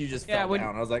 You just Yeah, fell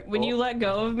down. I was like, when you let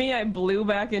go of me, I blew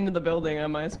back into the building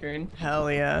on my screen. Hell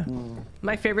yeah.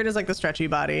 My favorite is like the stretchy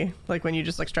body, like when you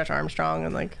just like stretch Armstrong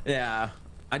and like. Yeah,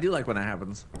 I do like when that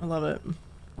happens. I love it.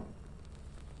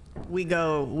 We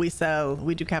go, we sell,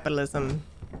 we do capitalism.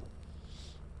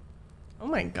 Oh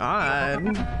my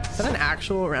god. Is that an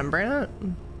actual Rembrandt?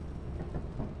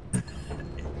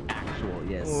 Actual,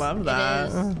 yes. Love that.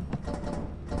 It is.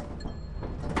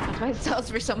 That's why it sells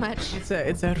for so much.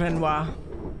 It's a Renoir.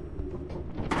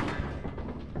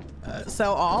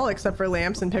 Sell all except for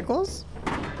lamps and pickles?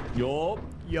 Yup.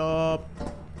 Yup.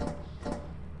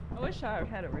 I wish I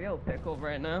had a real pickle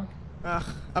right now. Ugh,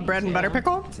 a bread and butter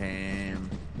pickle? Damn.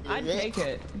 I'd take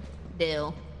it.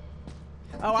 Dill.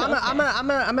 Oh,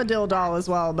 I'm a dill doll as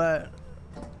well, but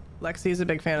Lexi's a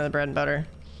big fan of the bread and butter.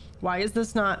 Why is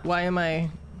this not? Why am I?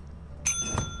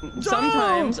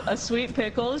 Sometimes a sweet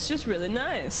pickle is just really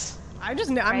nice.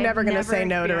 I'm never gonna say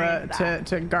no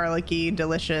to garlicky,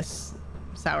 delicious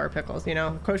sour pickles. You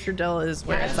know, kosher dill is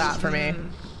where it's at for me.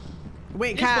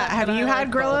 Wait, Kat, have you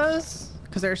had Grillos?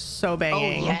 Because they're so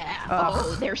banging. Oh yeah. Ugh.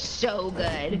 Oh, they're so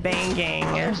good. Banging.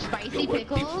 Their spicy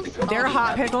pickles. Their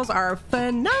hot pickles are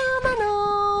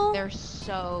phenomenal. They're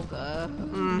so good.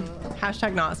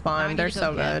 Hashtag not spawned. They're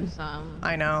so good.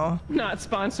 I know. Not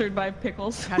sponsored by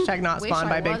pickles. Hashtag not spawned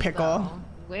by Big Pickle. Though.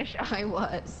 Wish I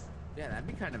was. Yeah, that'd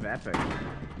be kind of epic.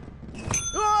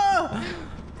 Oh!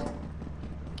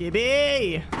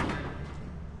 Gibby!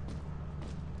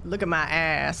 Look at my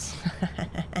ass.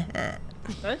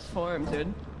 Nice form,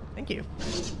 dude. Thank you.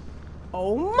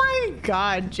 Oh my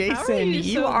god, Jason, you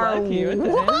so are lucky with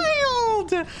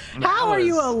wild! How are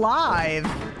you alive?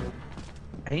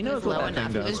 He knows low what that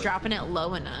enough. thing He was does. dropping it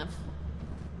low enough.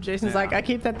 Jason's like, I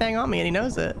keep that thing on me and he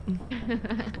knows it. I think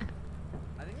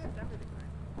that's everything,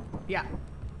 right? Yeah.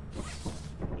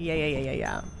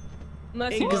 Yeah.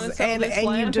 Unless you want to sell and this you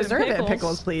lamp deserve and it,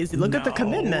 Pickles, please. Look at the No.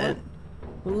 commitment.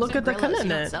 Look at the Grillos, you don't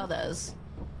commitment. sell those.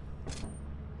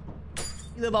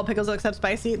 You live all pickles except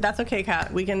spicy. That's okay,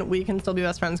 Kat. We can still be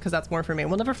best friends because that's more for me.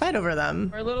 We'll never fight over them.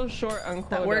 We're a little short on quota.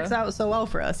 That works out so well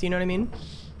for us. You know what I mean?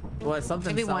 Well, it's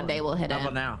something. Maybe one day we'll hit Double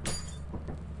it. now.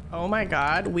 Oh my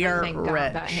God, we are Thank God,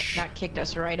 rich. that kicked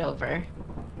us right over.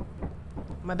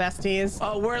 My besties.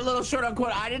 Oh, we're a little short on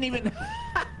quota. I didn't even.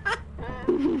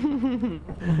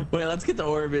 Wait, let's get the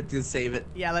orbit to save it.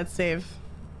 Yeah, let's save.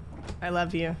 I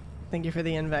love you. Thank you for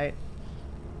the invite.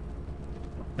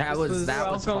 That was was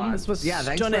welcome. fun. This was yeah.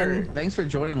 stunning. Thanks for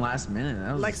joining last minute.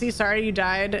 That was... Lexi, sorry you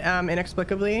died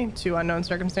inexplicably to unknown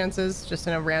circumstances, just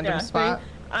in a random spot.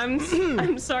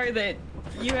 I'm sorry that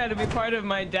you had to be part of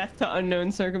my death to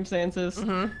unknown circumstances. I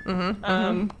don't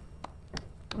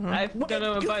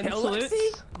know if I salutes.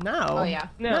 No. Oh yeah.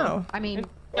 No. I mean,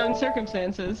 Unknown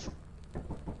circumstances.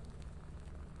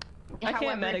 I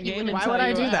can't however, if you metagame. would've Why would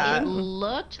I do that? It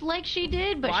looked like she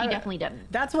did, but Why- she definitely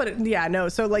didn't. That's what. Yeah. No.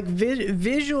 So like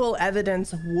visual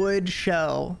evidence would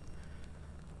show,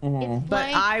 It's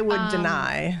but like, I would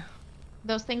deny.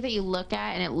 those things that you look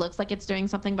at and it looks like it's doing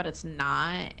something, but it's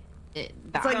not. It's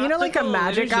like, you know, like a Optical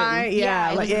magic illusion. eye.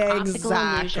 Yeah. it Like was an optical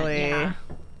illusion, exactly. yeah.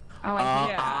 Oh,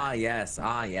 I think. yes.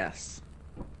 yes.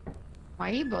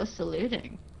 Why are you both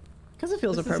saluting? Because it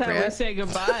feels This is how we appropriate. say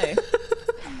goodbye.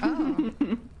 Oh.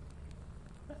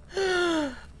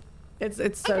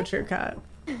 It's so true, Kat.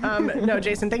 No,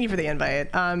 Jason, thank you for the invite.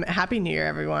 Happy New Year,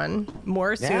 everyone.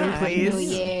 More soon, Yeah. please. New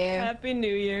Year. Happy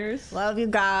New Year's. Love you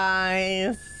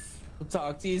guys. We'll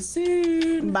talk to you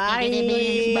soon. Bye.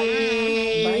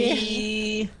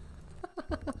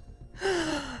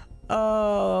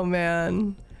 Oh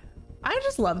man, I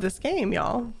just love this game,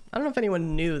 y'all. I don't know if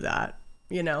anyone knew that.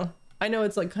 You know, I know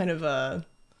it's like kind of a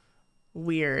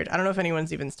weird. I don't know if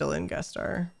anyone's even still in guest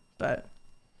star, but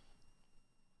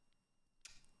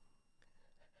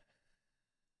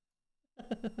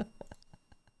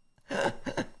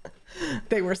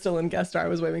they were still in guest star. I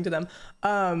was waving to them.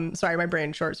 Sorry, my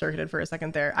brain short circuited for a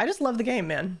second there. I just love the game,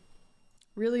 man.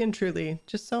 Really and truly,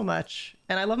 just so much.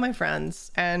 And I love my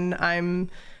friends. And I'm,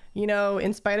 you know,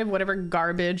 in spite of whatever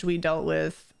garbage we dealt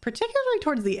with, particularly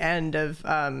towards the end of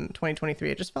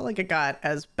 2023, it just felt like it got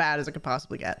as bad as it could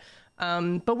possibly get.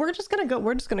 But we're just gonna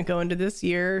go into this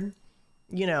year,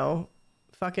 you know,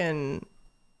 fucking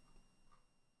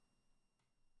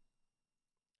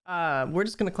we're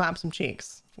just gonna clap some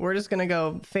cheeks. We're just gonna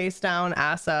go face down,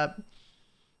 ass up,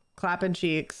 clapping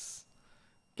cheeks,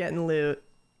 getting loot.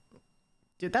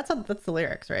 Dude, that's the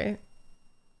lyrics, right?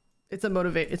 It's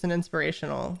an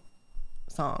inspirational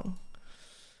song.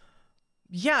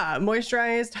 Yeah,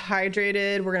 moisturized,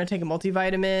 hydrated. We're gonna take a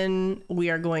multivitamin. We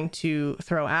are going to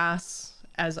throw ass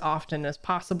as often as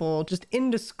possible. Just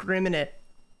indiscriminate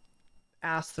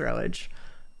ass throwage.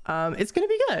 It's gonna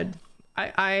be good.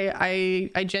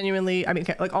 I genuinely, I mean,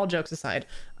 like, all jokes aside,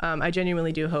 I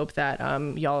genuinely do hope that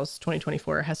y'all's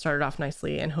 2024 has started off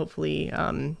nicely, and hopefully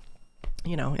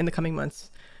you know, in the coming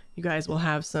months, you guys will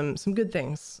have some good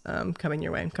things coming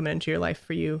your way, coming into your life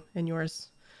for you and yours,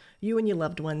 you and your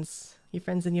loved ones, your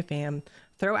friends and your fam.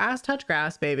 Throw ass, touch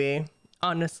grass, baby.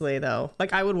 Honestly, though,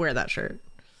 like, I would wear that shirt.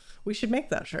 We should make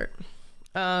that shirt.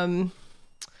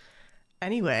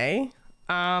 Anyway,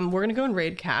 we're gonna go and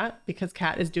raid Kat because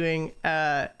Kat is doing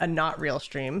a not real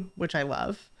stream, which I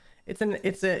love. It's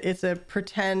a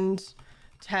pretend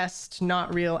test,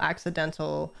 not real,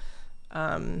 accidental,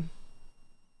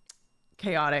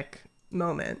 chaotic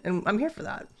moment, and I'm here for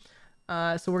that.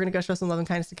 So we're gonna go show some love and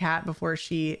kindness to Kat before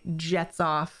she jets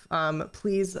off.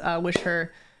 Please wish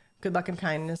her good luck and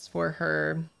kindness for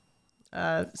her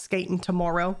skating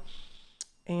tomorrow.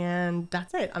 And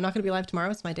that's it. I'm not gonna be live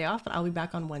tomorrow, it's my day off, but I'll be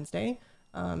back on Wednesday.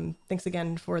 Thanks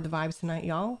again for the vibes tonight,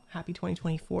 y'all. Happy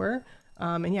 2024.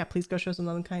 And yeah, please go show some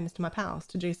love and kindness to my pals,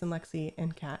 to Jason, Lexi,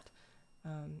 and Kat.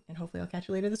 And hopefully I'll catch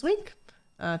you later this week.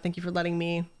 Thank you for letting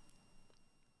me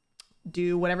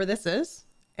do whatever this is.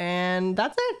 And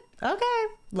that's it. Okay.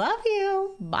 Love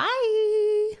you. Bye.